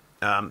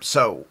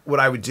 So what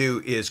I would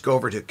do is go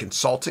over to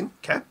consulting,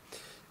 okay?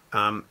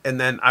 And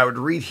then I would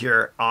read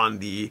here on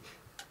the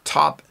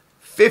top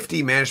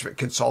 50 management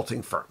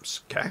consulting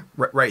firms. Okay,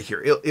 right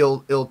here.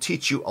 It'll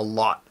teach you a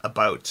lot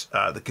about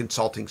the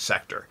consulting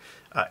sector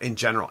in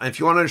general. And if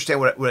you want to understand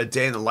what a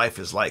day in the life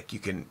is like, you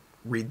can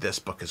read this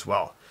book as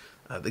well,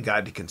 The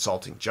Guide to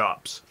Consulting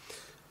Jobs.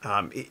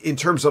 In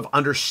terms of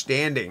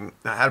understanding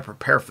how to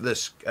prepare for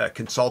this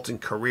consulting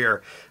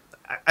career,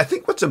 I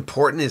think what's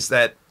important is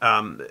that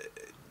I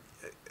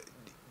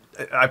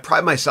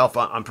pride myself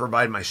on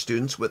providing my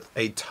students with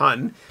a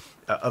ton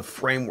of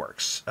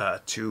frameworks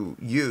to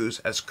use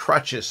as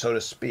crutches, so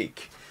to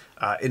speak,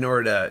 in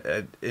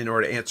order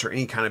to answer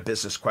any kind of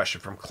business question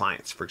from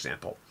clients, for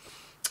example.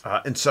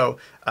 And so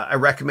I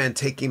recommend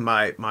taking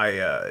my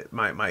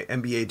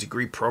MBA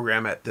degree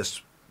program at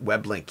this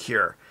web link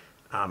here,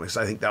 because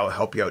I think that will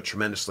help you out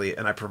tremendously.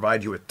 And I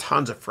provide you with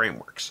tons of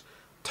frameworks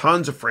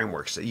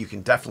that you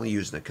can definitely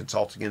use in the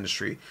consulting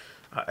industry.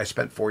 I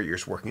spent 4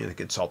 years working in the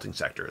consulting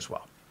sector as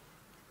well.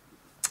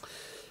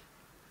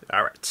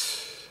 All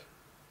right.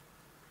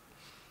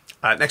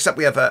 Next up,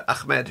 we have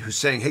Ahmed, who's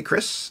saying, "Hey,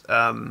 Chris,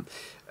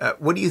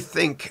 what do you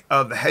think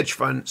of the hedge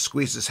fund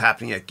squeezes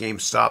happening at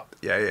GameStop?"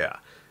 Yeah.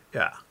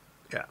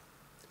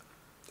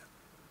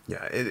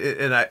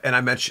 And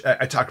I mentioned,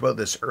 I talked about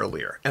this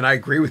earlier, and I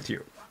agree with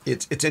you.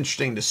 It's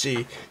interesting to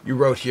see. You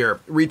wrote here,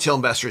 retail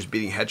investors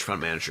beating hedge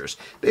fund managers.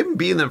 They've been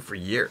beating them for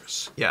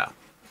years. Yeah.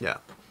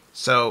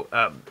 So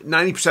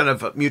 90%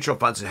 of mutual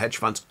funds and hedge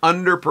funds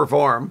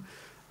underperform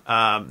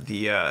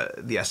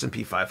the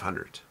S&P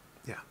 500.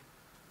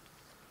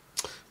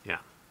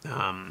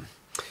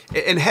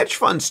 And hedge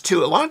funds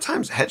too. A lot of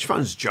times, hedge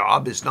funds'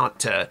 job is not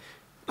to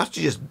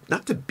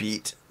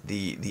beat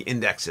the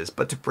indexes,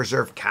 but to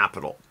preserve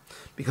capital.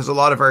 Because a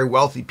lot of very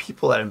wealthy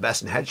people that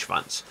invest in hedge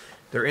funds,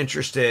 they're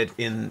interested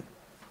in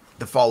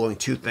the following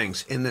two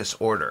things in this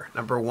order.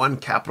 Number one,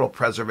 capital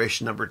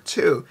preservation. Number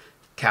two,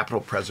 capital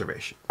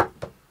preservation.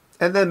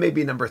 And then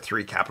maybe number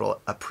three,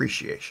 capital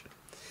appreciation.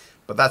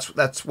 But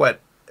that's what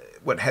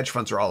hedge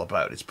funds are all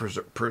about. It's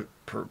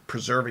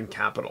preserving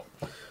capital.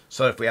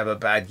 So if we have a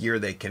bad year,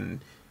 they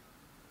can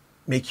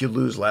make you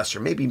lose less or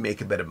maybe make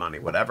a bit of money,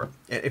 whatever.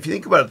 And if you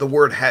think about it, the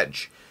word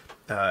hedge,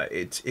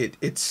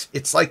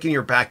 it's like in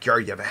your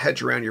backyard. You have a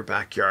hedge around your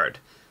backyard.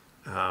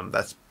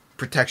 That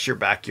protects your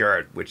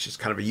backyard, which is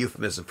kind of a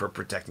euphemism for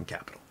protecting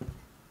capital.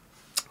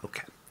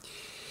 Okay.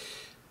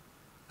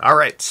 All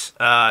right.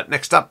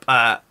 Next up,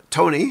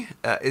 Tony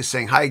is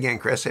saying, "Hi again,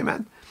 Chris." Hey,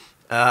 man.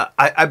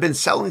 I've been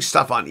selling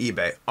stuff on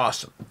eBay.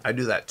 Awesome. I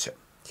do that too.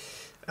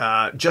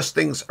 Just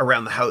things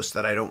around the house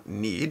that I don't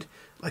need,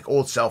 like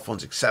old cell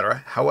phones,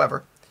 etc.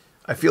 However,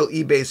 I feel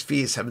eBay's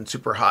fees have been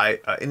super high.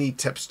 Any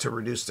tips to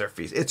reduce their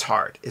fees? It's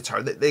hard.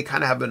 They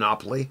kind of have a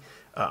monopoly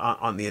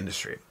on the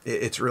industry.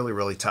 It's really,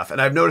 really tough.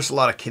 And I've noticed a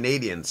lot of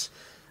Canadians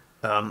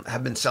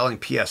have been selling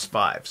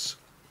PS5s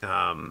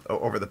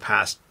over the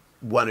past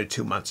 1 or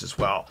 2 months as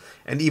well.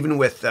 And even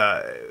with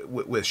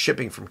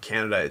shipping from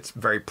Canada, it's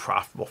very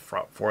profitable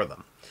for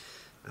them.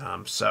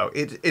 So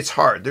it's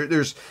hard.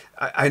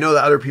 I know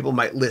that other people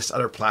might list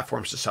other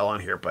platforms to sell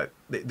on here, but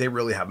they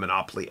really have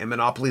monopoly. And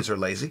monopolies are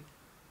lazy,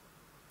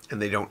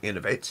 and they don't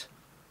innovate.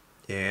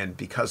 And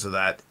because of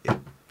that,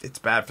 it's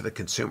bad for the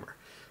consumer.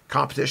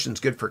 Competition is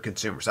good for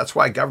consumers. That's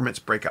why governments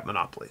break up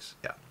monopolies.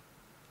 Yeah.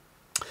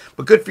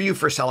 But good for you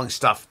for selling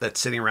stuff that's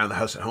sitting around the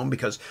house at home,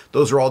 because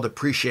those are all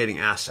depreciating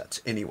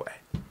assets anyway.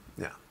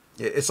 Yeah.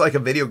 It's like a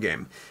video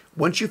game.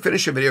 Once you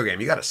finish a video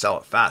game, you got to sell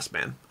it fast,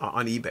 man,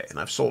 on eBay. And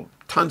I've sold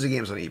tons of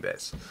games on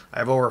eBay. I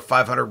have over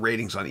 500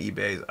 ratings on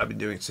eBay. I've been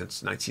doing it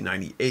since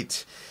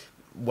 1998.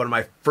 One of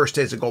my first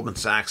days at Goldman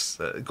Sachs,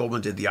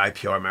 Goldman did the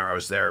IPO. I remember I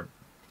was there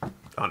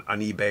on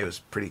eBay. It was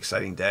a pretty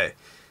exciting day.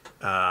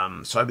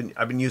 So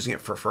I've been using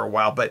it for a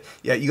while. But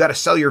yeah, you got to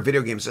sell your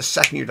video games the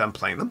second you're done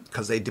playing them,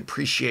 because they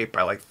depreciate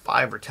by like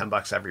 $5 or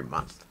 $10 every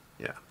month.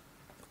 Yeah.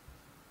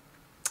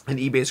 And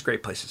eBay is a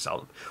great place to sell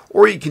them.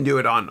 Or you can do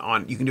it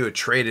you can do a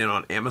trade-in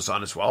on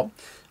Amazon as well.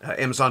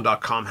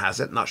 Amazon.com has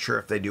it. Not sure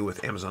if they do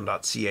with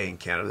Amazon.ca in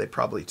Canada. They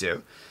probably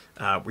do.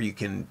 Where you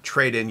can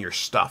trade in your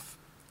stuff,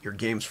 your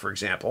games, for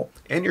example,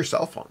 and your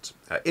cell phones.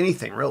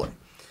 Anything, really.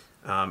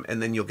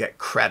 And then you'll get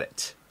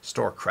credit,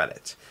 store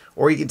credit.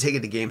 Or you can take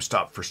it to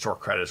GameStop for store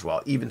credit as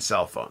well, even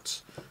cell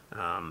phones.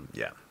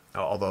 Yeah.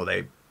 Although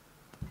they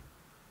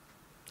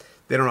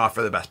don't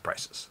offer the best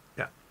prices.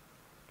 Yeah.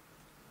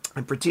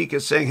 And Pratik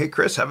is saying, "Hey,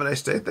 Chris, have a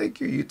nice day." Thank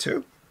you. You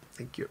too.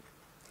 Thank you.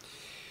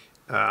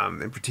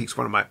 And Pratik's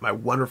one of my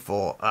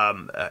wonderful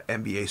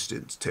MBA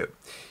students too.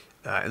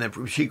 And then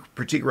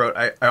Pratik wrote,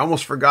 I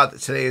almost forgot that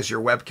today is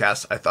your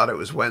webcast. I thought it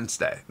was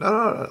Wednesday.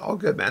 No, all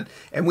good, man.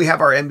 And we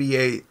have our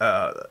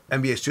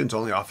MBA students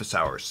only office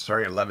hours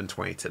starting at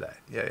 11:20 today.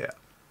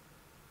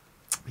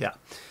 Yeah.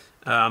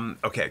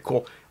 Okay,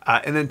 cool.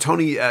 And then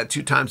Tony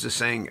 2 times is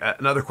saying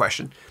another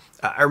question.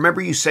 I remember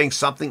you saying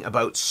something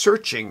about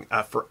searching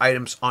for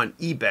items on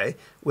eBay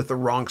with the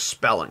wrong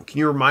spelling. Can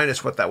you remind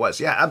us what that was?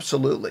 Yeah,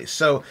 absolutely.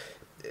 So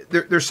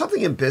there's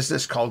something in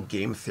business called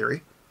game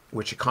theory,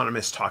 which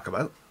economists talk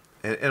about.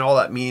 And all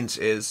that means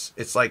is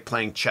it's like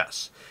playing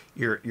chess.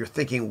 You're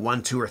thinking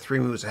 1, 2, or 3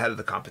 moves ahead of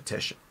the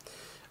competition.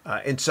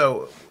 And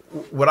so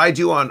what I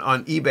do on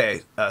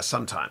eBay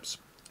sometimes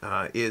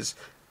is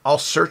I'll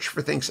search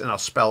for things and I'll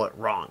spell it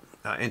wrong.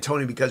 And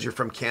Tony, because you're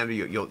from Canada,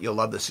 you'll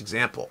love this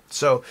example.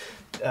 So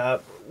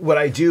what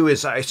I do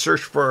is I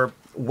search for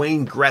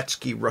Wayne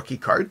Gretzky rookie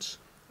cards,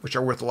 which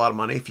are worth a lot of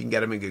money if you can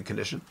get them in good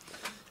condition.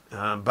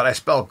 But I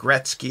spell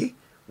Gretzky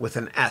with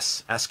an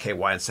S,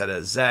 S-K-Y instead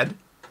of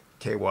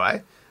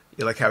Z-K-Y.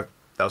 You like how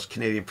that was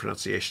Canadian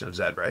pronunciation of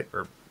Z, right?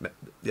 Or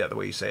yeah, the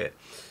way you say it.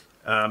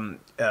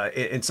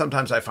 And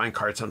sometimes I find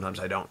cards, sometimes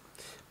I don't.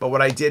 But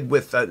what I did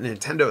with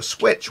Nintendo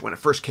Switch when it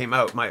first came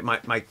out,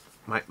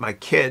 my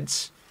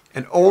kids,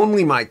 and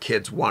only my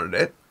kids wanted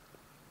it.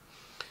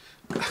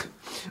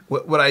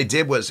 What I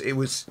did was it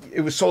was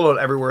sold out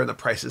everywhere, and the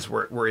prices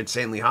were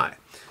insanely high.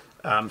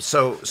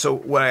 So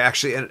what I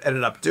actually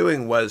ended up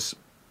doing was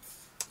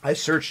I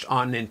searched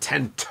on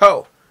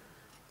Nintendo,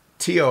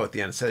 T-O at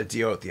the end instead of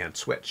D-O at the end,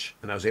 Switch,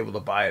 and I was able to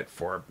buy it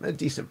for a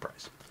decent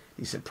price,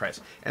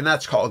 and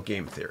that's called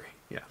game theory.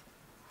 Yeah.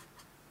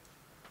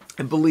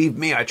 And believe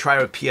me, I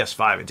tried with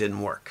PS5, it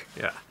didn't work.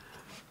 Yeah.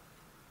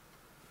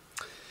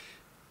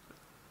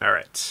 All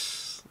right.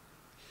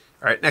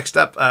 Next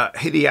up,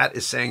 Hidiat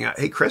is saying,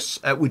 hey, Chris,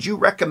 would you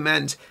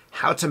recommend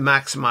how to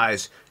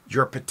maximize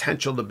your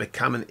potential to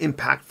become an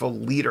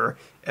impactful leader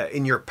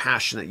in your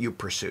passion that you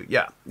pursue?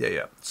 Yeah.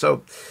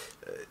 So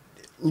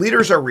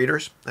leaders are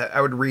readers.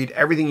 I would read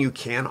everything you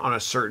can on a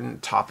certain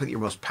topic that you're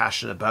most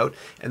passionate about,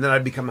 and then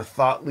I'd become a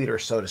thought leader,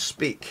 so to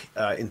speak,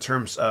 in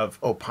terms of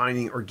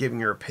opining or giving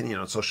your opinion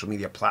on social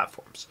media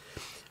platforms.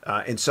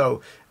 And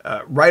so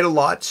write a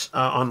lot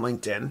on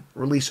LinkedIn,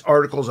 release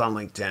articles on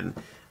LinkedIn,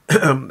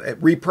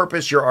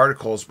 repurpose your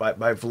articles by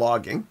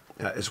vlogging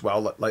as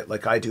well,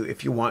 like I do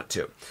if you want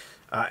to.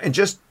 And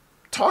just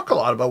talk a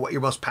lot about what you're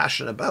most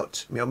passionate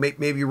about.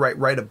 Maybe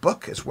write a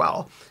book as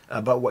well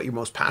about what you're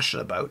most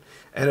passionate about.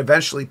 And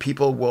eventually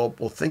people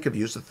will think of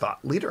you as a thought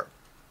leader,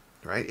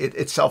 right?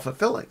 It's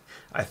self-fulfilling.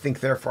 I think,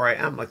 therefore I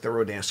am, like the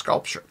Rodin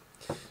sculpture.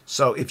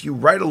 So if you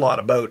write a lot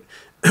about,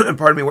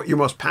 what you're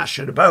most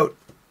passionate about,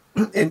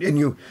 and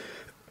you,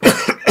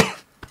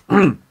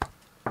 I'm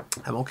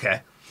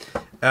okay.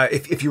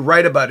 If you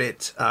write about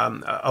it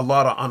a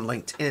lot on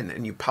LinkedIn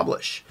and you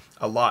publish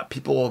a lot,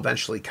 people will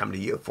eventually come to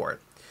you for it.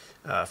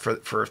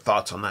 For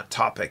thoughts on that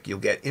topic. You'll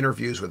get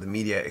interviews with the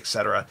media,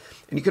 etc.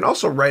 And you can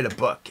also write a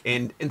book.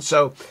 And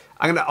so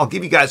I'll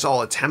give you guys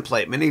all a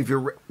template. Many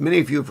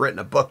of you have written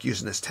a book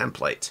using this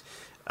template.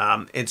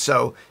 And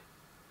so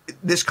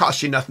this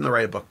costs you nothing to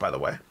write a book, by the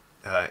way.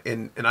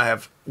 And I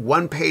have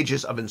 1 page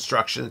of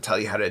instruction to tell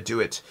you how to do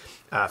it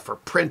for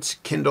print,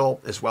 Kindle,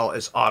 as well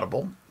as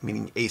Audible,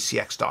 meaning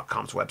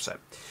acx.com's website.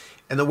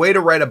 And the way to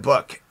write a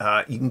book,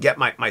 you can get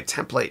my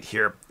template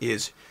here,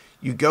 is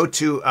you go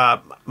to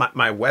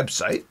my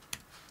website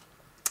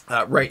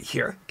right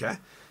here, okay?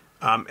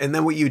 And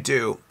then what you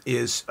do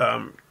is /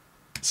 all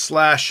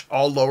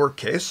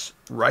lowercase,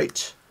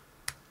 write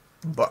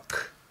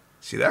book.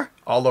 See there?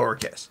 All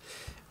lowercase.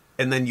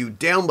 And then you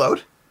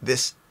download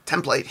this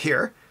template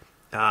here.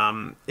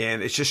 And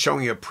it's just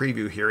showing you a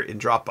preview here in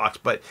Dropbox,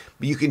 but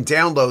you can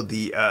download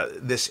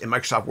this in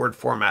Microsoft Word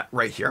format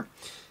right here.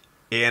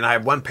 And I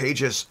have 1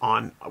 page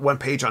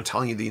on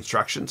telling you the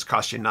instructions,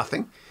 cost you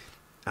nothing.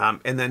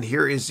 And then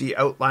here is the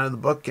outline of the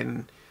book,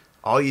 and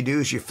all you do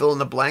is you fill in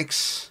the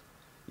blanks.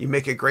 You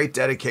make a great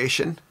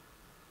dedication,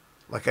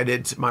 like I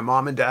did to my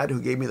mom and dad,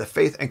 who gave me the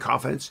faith and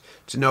confidence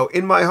to know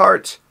in my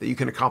heart that you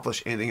can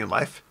accomplish anything in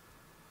life.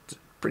 It's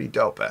pretty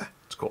dope, eh?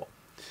 It's cool.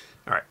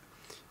 All right.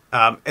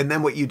 And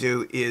then what you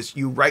do is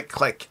you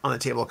right-click on the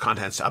table of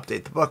contents to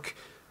update the book,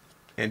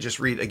 and just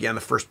read, again,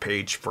 the first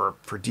page for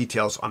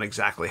details on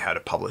exactly how to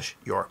publish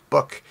your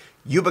book.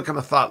 You become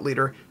a thought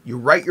leader. You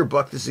write your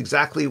book. This is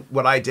exactly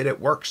what I did.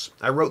 It works.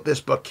 I wrote this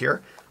book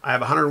here. I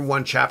have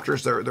 101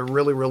 chapters. They're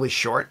really, really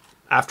short.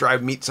 After I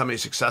meet somebody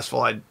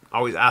successful, I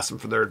always ask them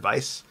for their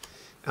advice.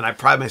 And I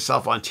pride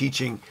myself on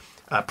teaching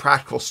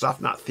practical stuff,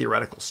 not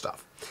theoretical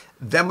stuff.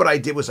 Then what I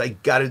did was I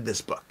gutted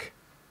this book.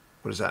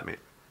 What does that mean?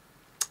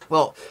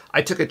 Well,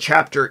 I took a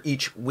chapter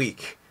each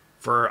week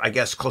for, I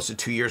guess, close to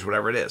 2 years,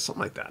 whatever it is,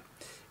 something like that.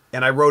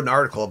 And I wrote an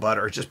article about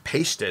it, or just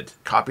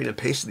copied and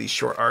pasted these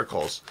short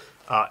articles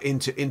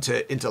into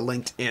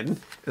LinkedIn. And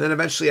then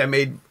eventually I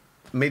made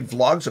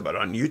vlogs about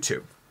it on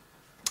YouTube.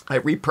 I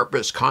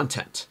repurposed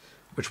content,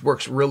 which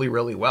works really,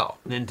 really well.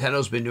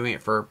 Nintendo's been doing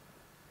it for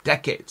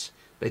decades.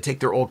 They take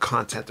their old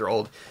content, their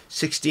old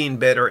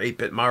 16-bit or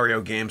 8-bit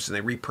Mario games, and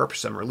they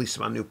repurpose them, release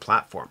them on new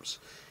platforms.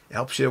 It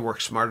helps you to work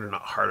smarter,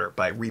 not harder,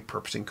 by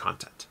repurposing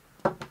content.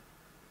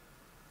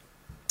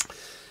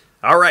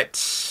 All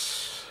right.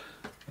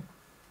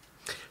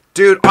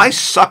 Dude, I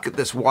suck at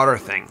this water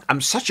thing. I'm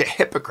such a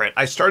hypocrite.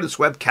 I started this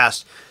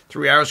webcast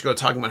 3 hours ago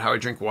talking about how I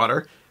drink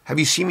water. Have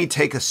you seen me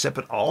take a sip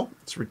at all?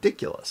 It's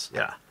ridiculous.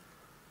 Yeah.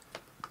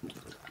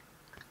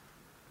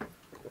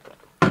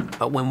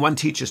 But when one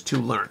teaches, two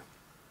learn.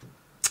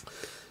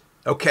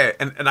 Okay,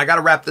 and I got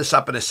to wrap this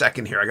up in a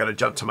second here. I got to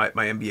jump to my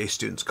MBA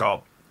students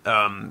call.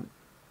 All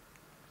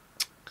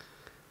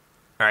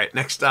All right,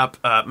 next up,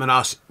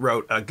 Manas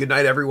wrote, good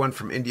night, everyone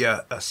from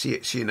India. See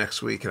you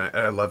next week. And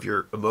I love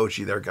your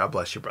emoji there. God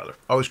bless you, brother.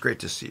 Always great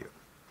to see you.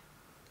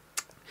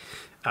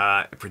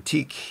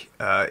 Pratik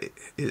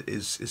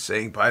is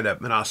saying bye to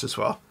Manas as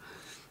well.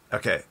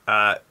 Okay.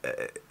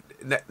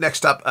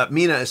 Next up,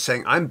 Mina is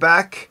saying, I'm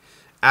back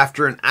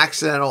after an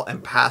accidental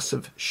and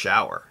passive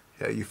shower.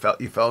 Yeah, you fell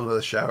into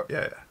the shower?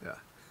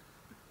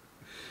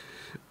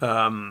 Yeah.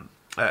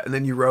 And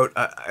then you wrote,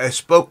 I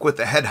spoke with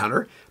the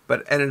headhunter,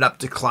 but ended up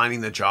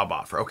declining the job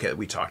offer. Okay,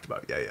 we talked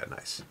about. Yeah,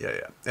 nice.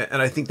 Yeah.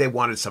 And I think they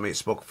wanted somebody who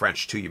spoke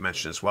French too, you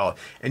mentioned as well.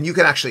 And you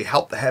can actually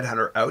help the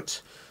headhunter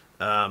out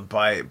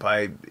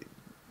by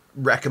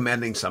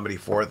recommending somebody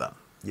for them.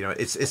 You know,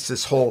 it's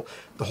the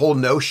whole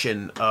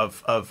notion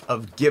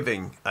of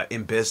giving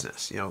in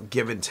business, you know,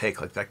 give and take,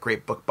 like that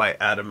great book by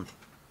Adam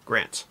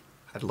Grant.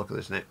 I had to look at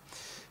his name.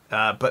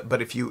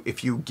 But if you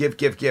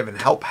give and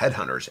help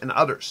headhunters and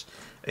others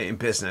in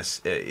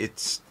business,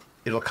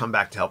 it'll come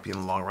back to help you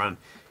in the long run.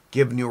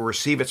 Give and you'll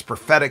receive. It's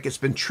prophetic. It's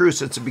been true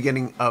since the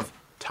beginning of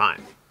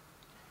time.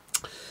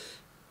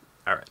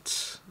 All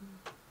right.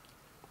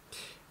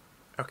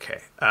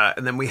 Okay.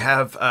 And then we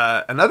have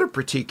another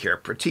Pratik here.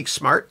 Pratik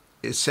Smart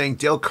is saying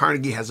Dale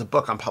Carnegie has a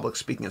book on public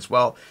speaking as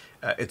well.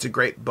 It's a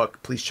great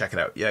book. Please check it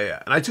out.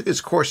 Yeah. And I took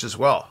his course as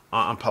well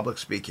on public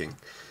speaking,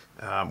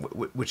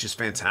 which is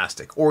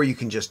fantastic. Or you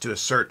can just do a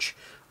search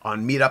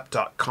on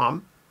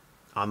meetup.com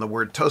on the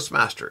word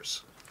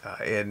Toastmasters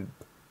and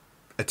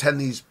attend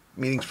these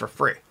meetings for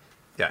free.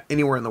 Yeah,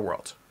 anywhere in the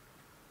world.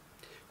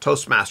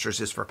 Toastmasters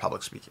is for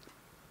public speaking.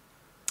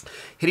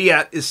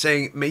 Hidayat is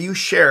saying, may you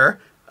share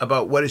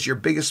about what is your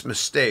biggest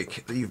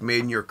mistake that you've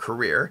made in your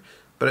career,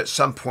 but at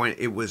some point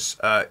it was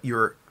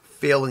your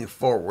failing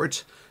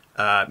forward,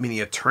 meaning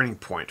a turning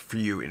point for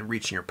you in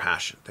reaching your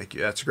passion. Thank you.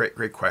 That's a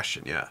great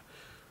question. Yeah.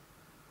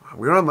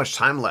 We don't have much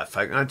time left.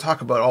 I'm going to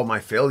talk about all my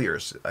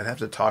failures. I'd have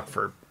to talk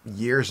for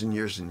years and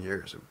years and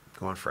years,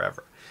 going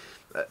forever.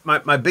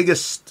 My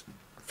biggest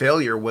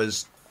failure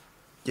was,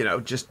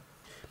 just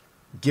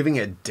giving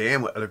a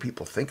damn what other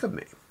people think of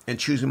me and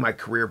choosing my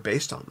career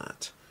based on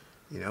that.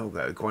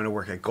 Going to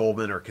work at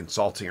Goldman or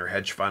consulting or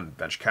hedge fund,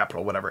 venture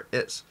capital, whatever it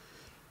is.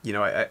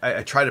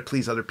 I try to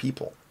please other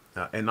people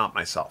and not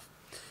myself.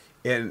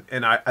 And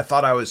I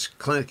thought I was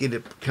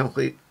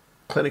clinically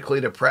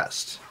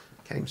depressed.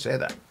 Can't even say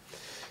that.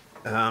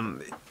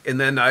 And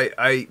then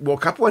I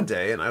woke up one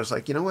day and I was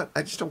like, you know what?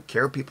 I just don't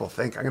care what people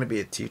think. I'm going to be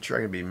a teacher.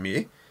 I'm going to be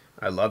me.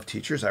 I love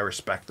teachers. I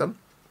respect them.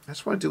 I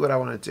just want to do what I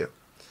want to do.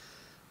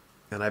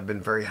 And I've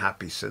been very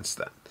happy since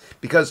then.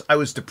 Because I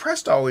was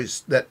depressed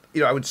always that,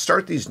 I would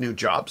start these new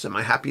jobs and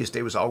my happiest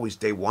day was always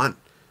day one.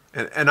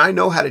 And I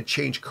know how to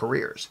change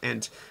careers.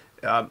 And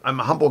I'm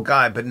a humble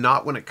guy, but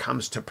not when it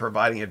comes to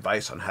providing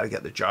advice on how to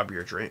get the job of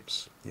your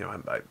dreams.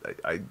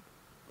 I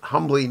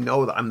humbly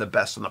know that I'm the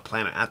best on the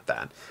planet at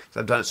that. Because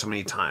I've done it so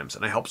many times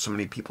and I help so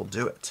many people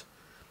do it.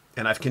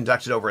 And I've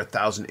conducted over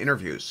 1,000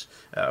 interviews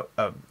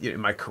in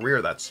my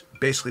career. That's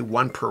basically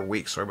one per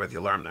week. Sorry about the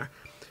alarm there.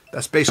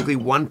 That's basically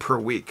one per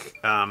week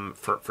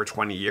for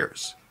 20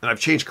 years. And I've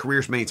changed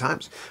careers many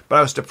times. But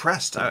I was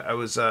depressed. I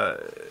was a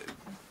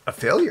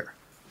failure.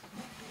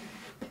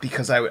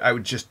 Because I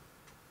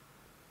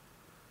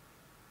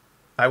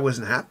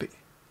wasn't happy.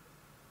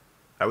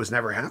 I was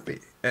never happy.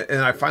 And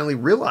I finally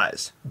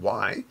realized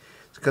why.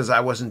 It's because I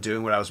wasn't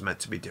doing what I was meant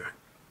to be doing.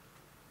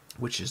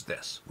 Which is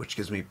this. Which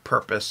gives me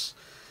purpose.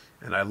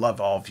 And I love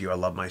all of you. I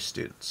love my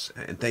students.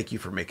 And thank you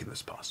for making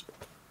this possible.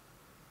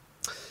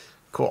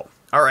 Cool.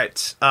 All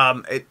right.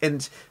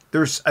 And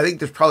I think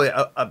there's probably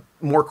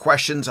more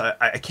questions.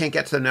 I can't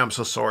get to them now. I'm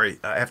so sorry.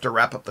 I have to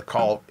wrap up the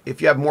call. If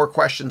you have more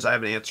questions I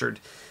haven't answered,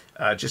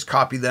 just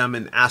copy them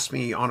and ask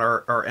me on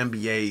our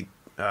MBA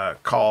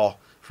call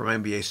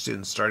from MBA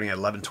students starting at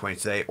 11:20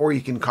 today, or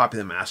you can copy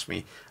them and ask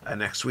me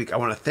next week. I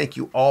want to thank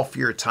you all for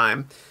your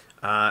time.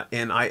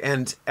 And I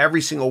end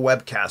every single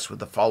webcast with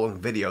the following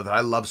video that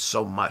I love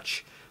so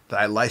much that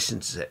I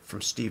license it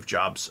from Steve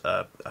Jobs'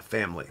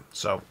 family.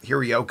 So here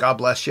we go. God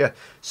bless you.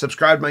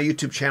 Subscribe to my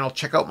YouTube channel.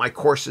 Check out my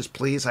courses,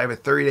 please. I have a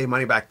 30-day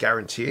money-back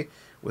guarantee.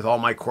 With all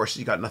my courses,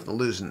 you got nothing to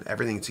lose and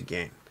everything to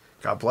gain.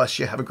 God bless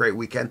you. Have a great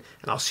weekend.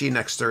 And I'll see you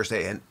next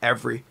Thursday and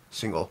every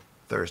single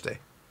Thursday.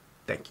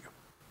 Thank you.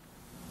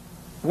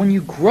 When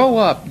you grow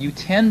up, you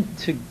tend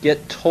to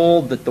get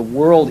told that the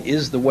world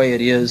is the way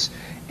it is,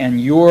 and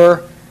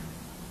your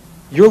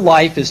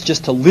life is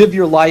just to live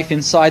your life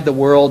inside the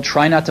world,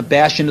 try not to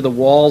bash into the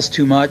walls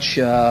too much,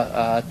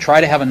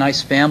 try to have a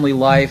nice family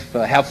life,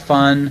 have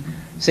fun,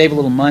 save a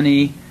little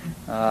money.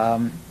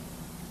 But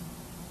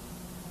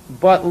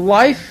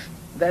life,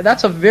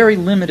 that's a very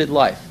limited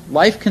life.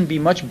 Life can be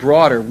much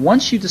broader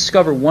once you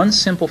discover one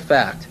simple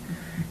fact,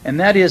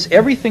 and that is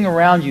everything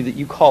around you that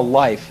you call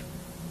life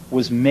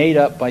was made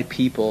up by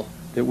people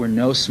that were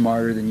no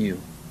smarter than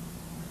you.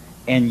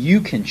 And you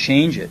can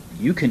change it.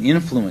 You can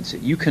influence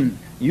it. You can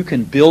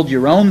build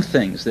your own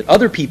things that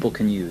other people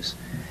can use.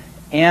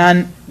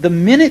 And the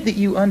minute that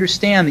you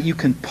understand that you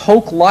can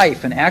poke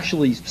life and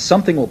actually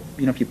something will,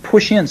 if you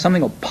push in,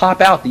 something will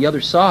pop out the other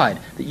side,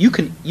 that you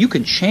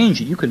can change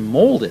it, you can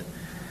mold it,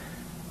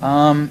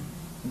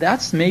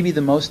 that's maybe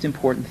the most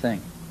important thing,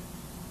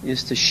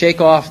 is to shake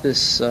off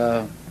this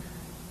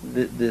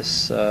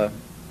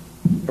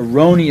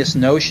erroneous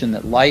notion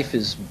that life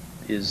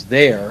is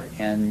there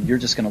and you're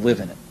just going to live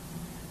in it,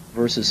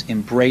 versus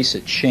embrace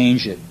it,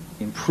 change it,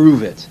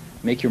 improve it,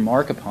 make your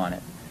mark upon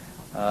it.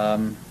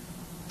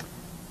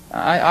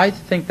 I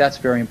think that's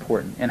very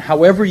important. And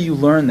however you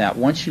learn that,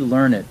 once you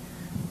learn it,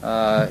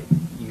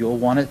 you'll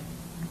want to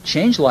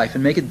change life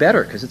and make it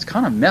better, because it's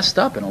kind of messed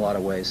up in a lot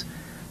of ways.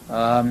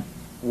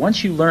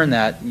 Once you learn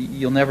that,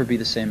 you'll never be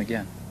the same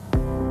again.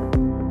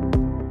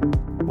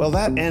 Well,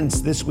 that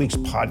ends this week's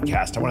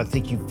podcast. I want to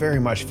thank you very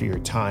much for your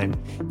time.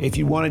 If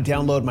you want to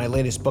download my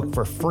latest book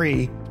for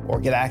free, or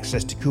get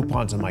access to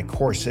coupons on my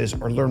courses,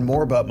 or learn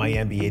more about my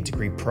MBA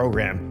degree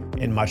program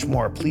and much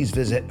more, please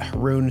visit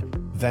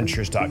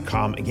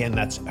haroonventures.com. Again,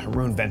 that's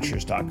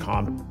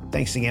haroonventures.com.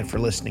 Thanks again for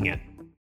listening in.